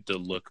always good to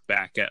look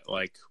back at,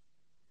 like,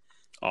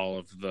 all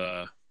of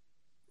the,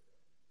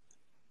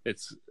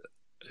 it's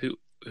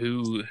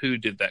who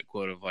did that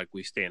quote of, like,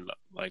 we stand up,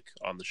 like,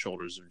 on the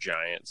shoulders of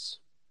giants,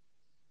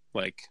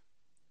 like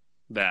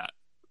that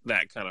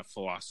kind of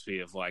philosophy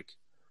of, like,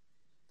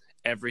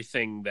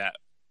 everything that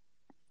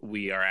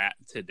we are at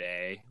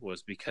today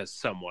was because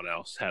someone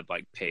else had,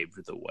 like,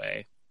 paved the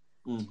way.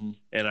 Mm-hmm.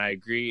 And I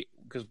agree,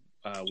 because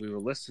we were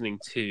listening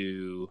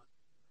to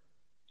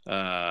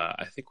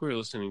I think we were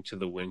listening to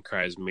the Wind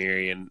Cries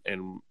Mary,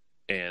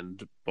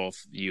 and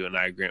both you and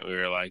I, Grant, we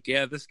were like,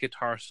 yeah, this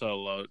guitar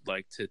solo,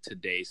 like, to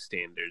today's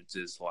standards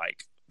is,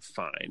 like,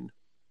 fine.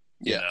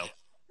 You know?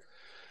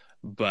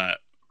 But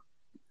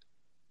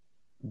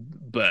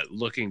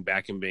looking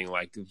back and being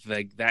like,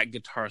 that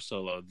guitar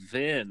solo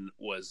then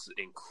was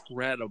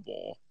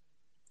incredible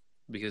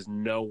because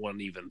no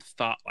one even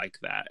thought like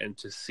that. And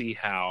to see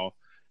how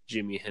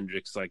Jimi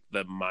Hendrix, like,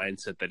 the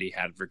mindset that he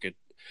had for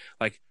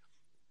like,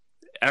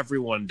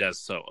 everyone does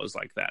solos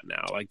like that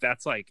now. Like,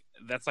 that's like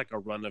a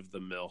run of the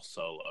mill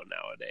solo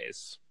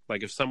nowadays.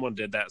 Like, if someone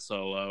did that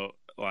solo,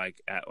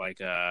 like, at, like,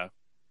 a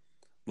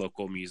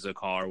local music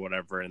hall or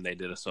whatever, and they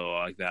did a solo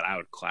like that, I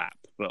would clap.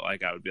 But,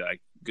 like, I would be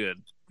like,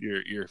 good,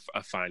 you're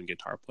a fine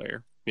guitar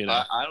player. You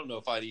know, I don't know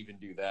if I'd even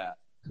do that.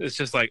 It's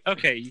just like,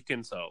 okay, you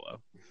can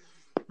solo,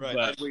 right?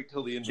 But I'd wait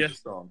till the end of the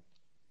song.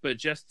 But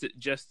just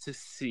to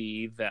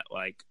see that,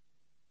 like,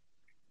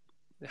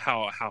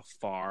 how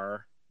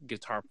far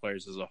guitar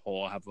players as a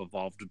whole have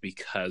evolved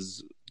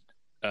because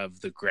of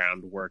the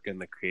groundwork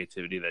and the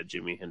creativity that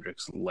Jimi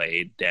Hendrix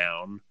laid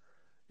down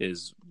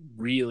is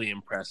really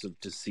impressive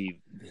to see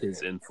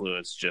his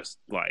influence just,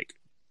 like,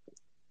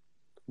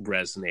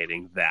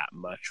 resonating that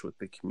much with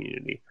the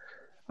community.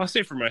 I'll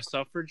say for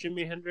myself, for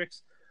Jimi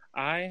Hendrix,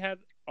 I had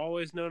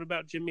always known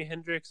about Jimi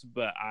Hendrix,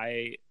 but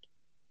I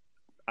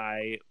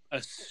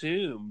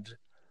assumed,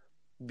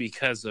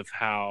 because of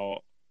how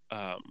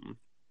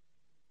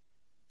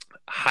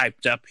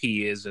hyped up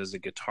he is as a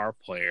guitar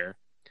player,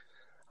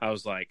 I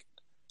was like,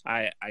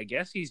 I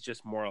guess he's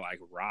just more like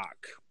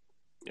rock.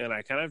 And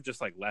I kind of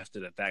just, like, left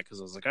it at that, because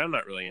I was like, I'm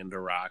not really into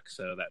rock,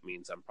 so that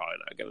means I'm probably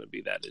not going to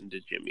be that into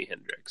Jimi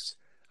Hendrix.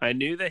 I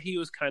knew that he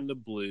was kind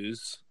of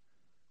blues,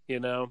 you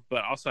know,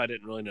 but also I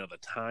didn't really know the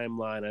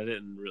timeline. I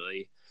didn't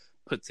really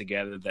put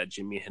together that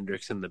Jimi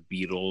Hendrix and the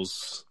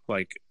Beatles,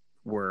 like,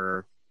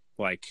 were,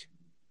 like,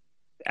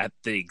 at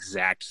the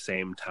exact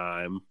same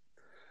time.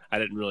 I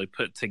didn't really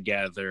put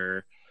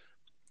together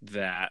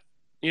that,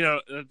 you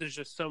know, there's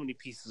just so many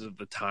pieces of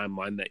the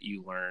timeline that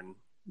you learn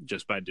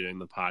just by doing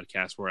the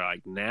podcast, where,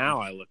 like,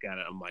 now I look at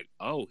it, I'm like,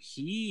 oh,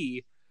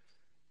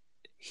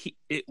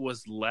 it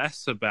was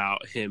less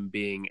about him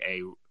being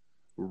a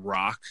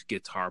rock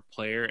guitar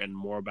player and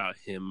more about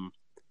him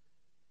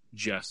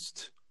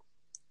just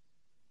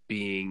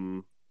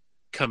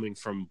coming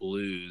from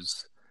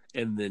blues,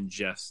 and then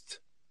just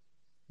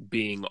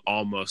being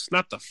almost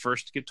not the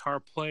first guitar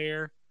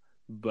player,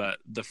 but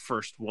the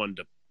first one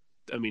to,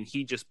 I mean,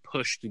 he just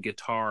pushed the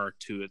guitar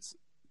to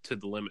to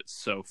the limit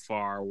so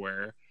far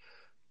where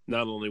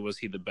not only was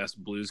he the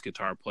best blues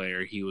guitar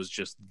player, he was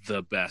just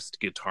the best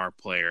guitar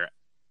player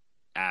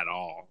at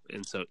all.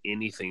 And so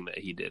anything that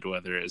he did,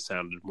 whether it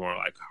sounded more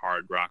like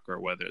hard rock or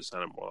whether it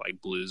sounded more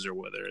like blues or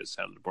whether it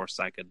sounded more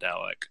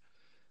psychedelic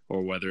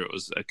or whether it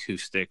was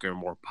acoustic or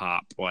more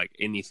pop, like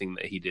anything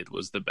that he did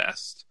was the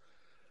best.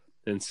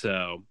 And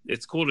so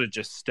it's cool to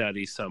just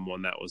study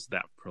someone that was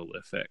that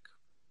prolific.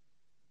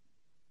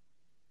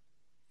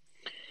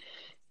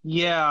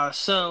 Yeah,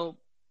 so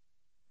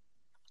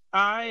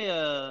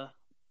I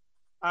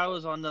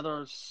was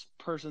another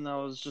person that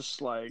was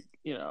just like,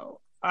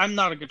 I'm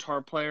not a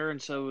guitar player,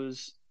 and so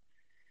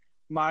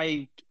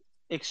my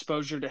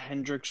exposure to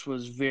Hendrix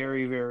was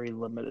very, very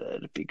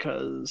limited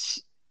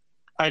because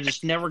I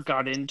just never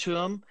got into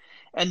him.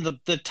 And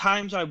the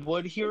times I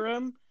would hear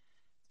him,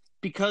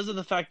 because of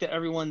the fact that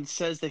everyone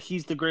says that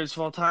he's the greatest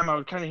of all time, I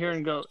would kind of hear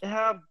and go,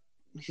 yeah,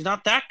 he's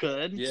not that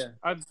good. Yeah.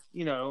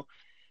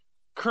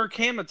 Kirk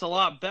Hammett's a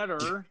lot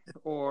better,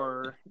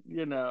 or,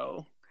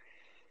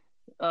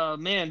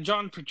 man,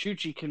 John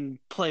Petrucci can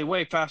play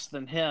way faster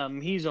than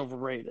him. He's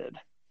overrated.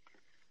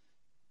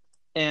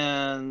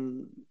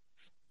 And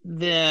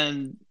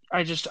then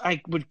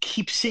I would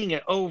keep seeing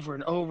it over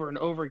and over and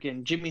over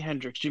again. Jimi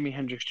Hendrix, Jimi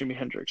Hendrix, Jimi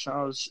Hendrix.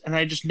 And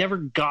I just never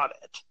got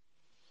it.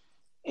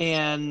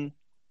 And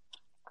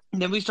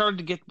then we started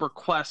to get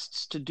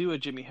requests to do a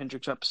Jimi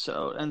Hendrix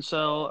episode. And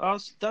so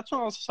that's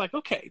when I was just like,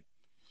 okay,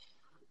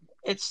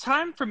 it's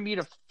time for me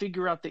to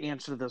figure out the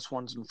answer to this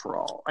once and for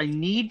all. I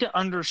need to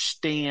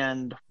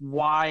understand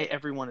why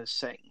everyone is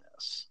saying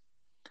this.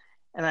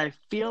 And I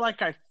feel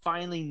like I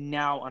finally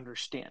now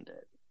understand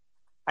it.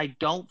 I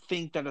don't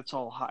think that it's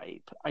all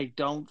hype. I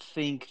don't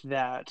think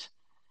that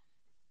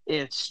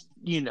it's,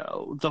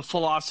 the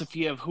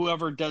philosophy of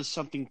whoever does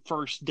something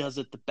first does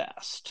it the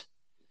best.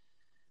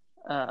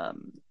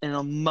 In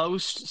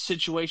most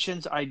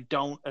situations, I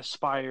don't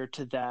aspire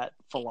to that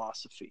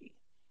philosophy.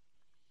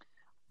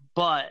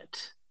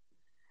 But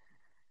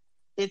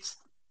it's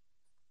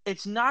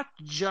not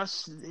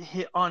just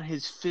on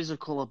his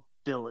physical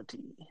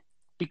ability,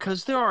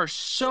 because there are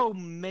so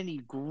many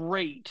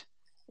great,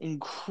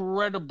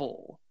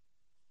 incredible,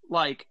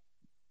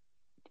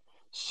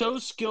 so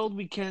skilled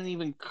we can't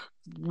even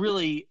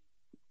really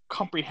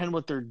comprehend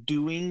what they're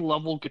doing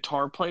level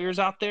guitar players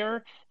out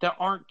there that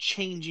aren't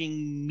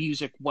changing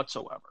music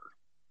whatsoever.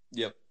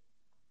 Yep.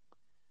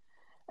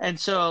 And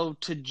so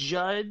to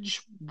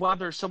judge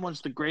whether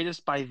someone's the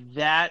greatest by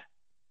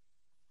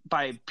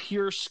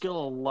pure skill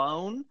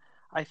alone,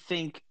 I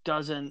think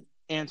doesn't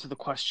answer the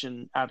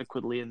question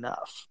adequately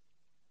enough.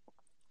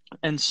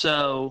 And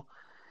so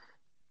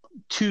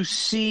to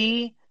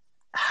see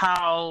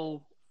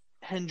how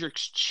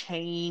Hendrix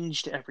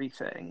changed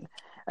everything,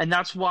 and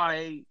that's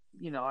why,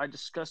 I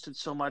discussed it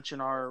so much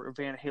in our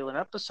Van Halen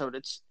episode.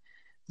 It's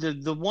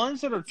the ones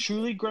that are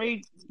truly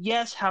great,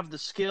 yes, have the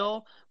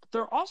skill, but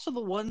they're also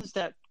the ones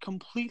that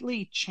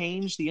completely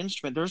change the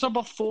instrument. There's a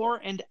before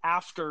and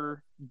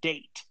after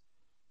date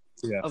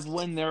of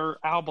when their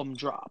album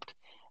dropped.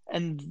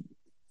 And,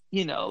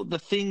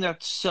 the thing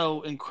that's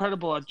so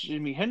incredible at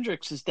Jimi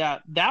Hendrix is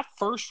that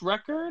first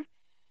record,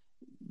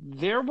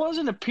 there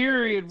wasn't a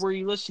period where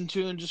you listen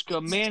to and just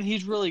go, man,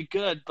 he's really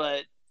good,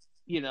 but,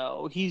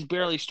 he's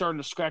barely starting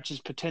to scratch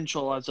his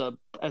potential as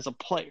a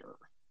player.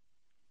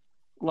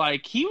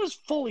 Like, he was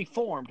fully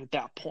formed at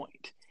that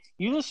point.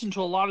 You listen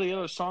to a lot of the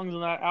other songs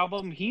on that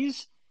album,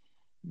 he's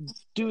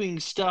doing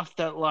stuff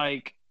that,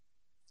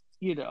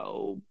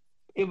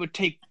 it would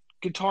take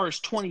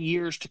guitarists 20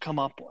 years to come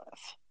up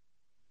with.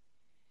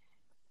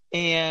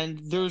 And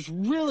there's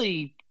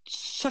really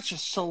such a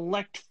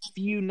select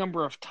few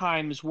number of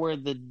times where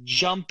the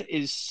jump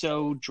is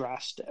so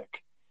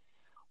drastic,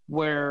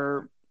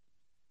 where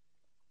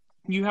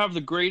you have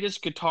the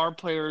greatest guitar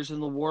players in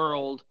the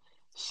world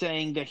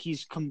saying that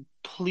he's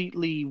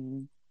completely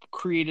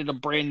created a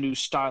brand new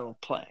style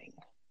of playing.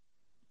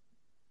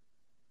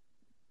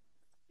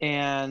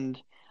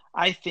 And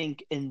I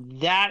think in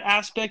that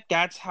aspect,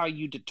 that's how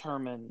you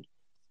determine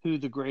who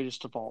the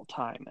greatest of all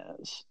time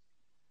is,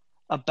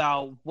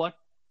 about what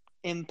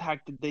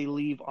impact did they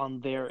leave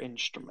on their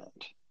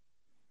instrument.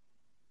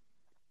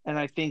 And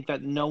I think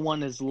that no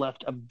one has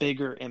left a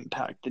bigger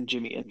impact than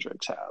Jimi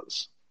Hendrix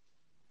has.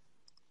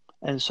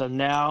 And so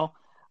now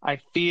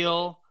I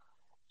feel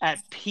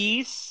at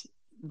peace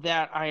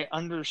that I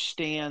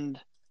understand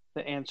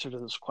the answer to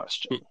this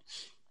question.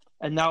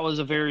 And that was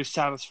a very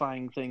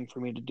satisfying thing for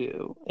me to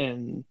do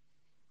in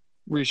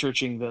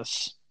researching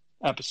this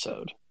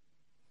episode.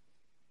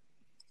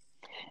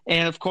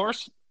 And of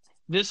course,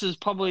 this is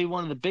probably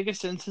one of the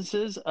biggest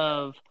instances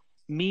of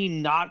me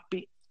not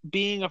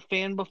being a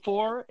fan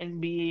before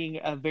and being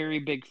a very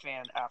big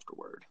fan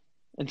afterward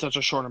in such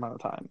a short amount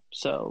of time.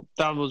 So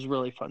that was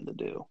really fun to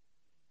do.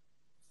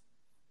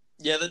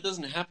 Yeah, that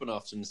doesn't happen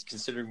often,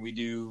 considering we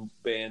do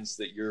bands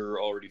that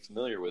you're already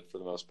familiar with for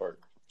the most part.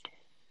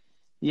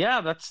 Yeah,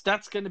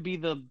 that's going to be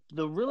the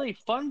really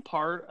fun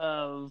part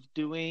of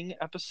doing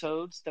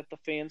episodes that the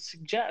fans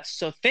suggest.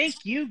 So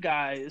thank you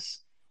guys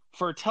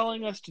for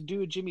telling us to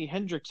do a Jimi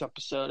Hendrix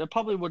episode. It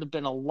probably would have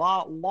been a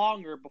lot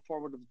longer before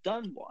we would have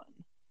done one.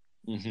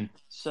 Mm-hmm.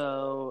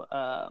 So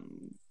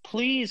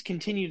please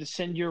continue to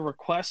send your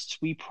requests.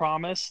 We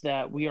promise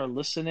that we are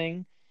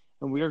listening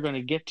and we are going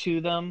to get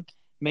to them.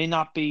 May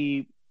not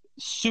be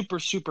super,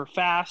 super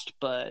fast,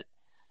 but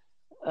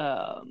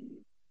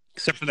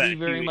except for that, we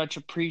very much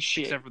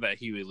appreciate. Except for that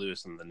Huey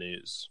Lewis in the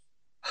news.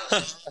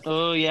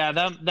 Oh yeah,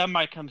 that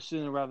might come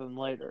sooner rather than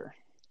later.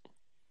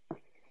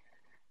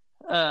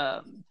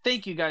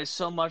 Thank you guys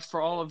so much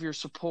for all of your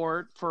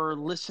support, for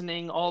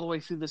listening all the way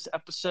through this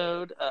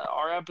episode.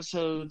 Our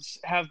episodes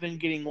have been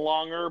getting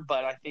longer,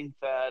 but I think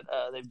that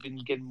they've been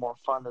getting more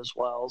fun as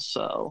well.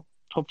 So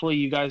hopefully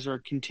you guys are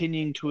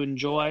continuing to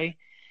enjoy.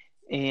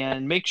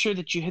 And make sure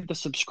that you hit the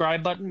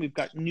subscribe button. We've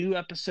got new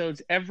episodes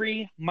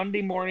every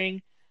Monday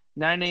morning,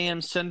 9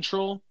 a.m.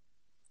 Central.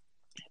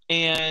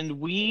 And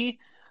we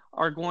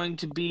are going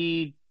to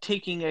be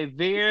taking a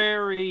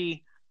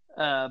very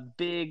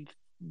big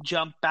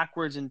jump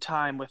backwards in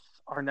time with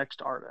our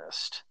next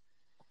artist.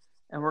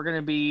 And we're going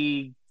to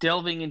be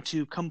delving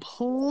into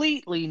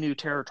completely new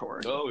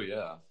territory. Oh,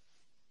 yeah.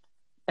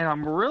 And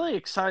I'm really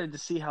excited to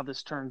see how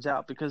this turns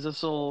out, because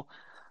this will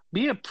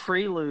be a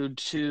prelude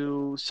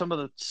to some of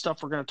the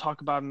stuff we're going to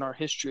talk about in our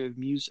history of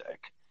music.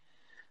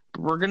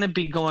 We're going to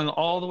be going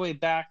all the way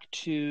back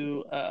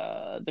to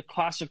the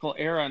classical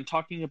era and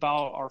talking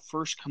about our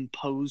first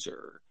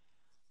composer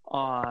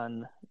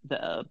on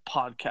the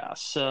podcast.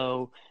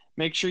 So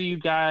make sure you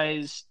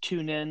guys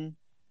tune in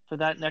for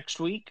that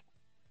next week.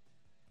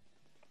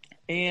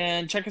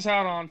 And check us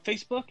out on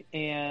Facebook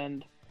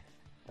and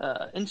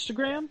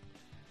Instagram.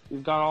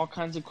 We've got all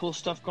kinds of cool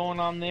stuff going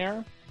on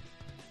there.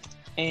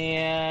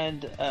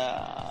 And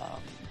I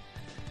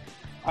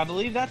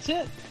believe that's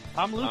it.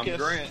 I'm Lucas. I'm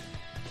Grant.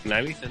 And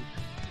I'm Ethan.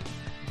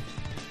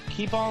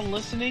 Keep on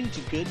listening to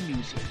good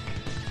music.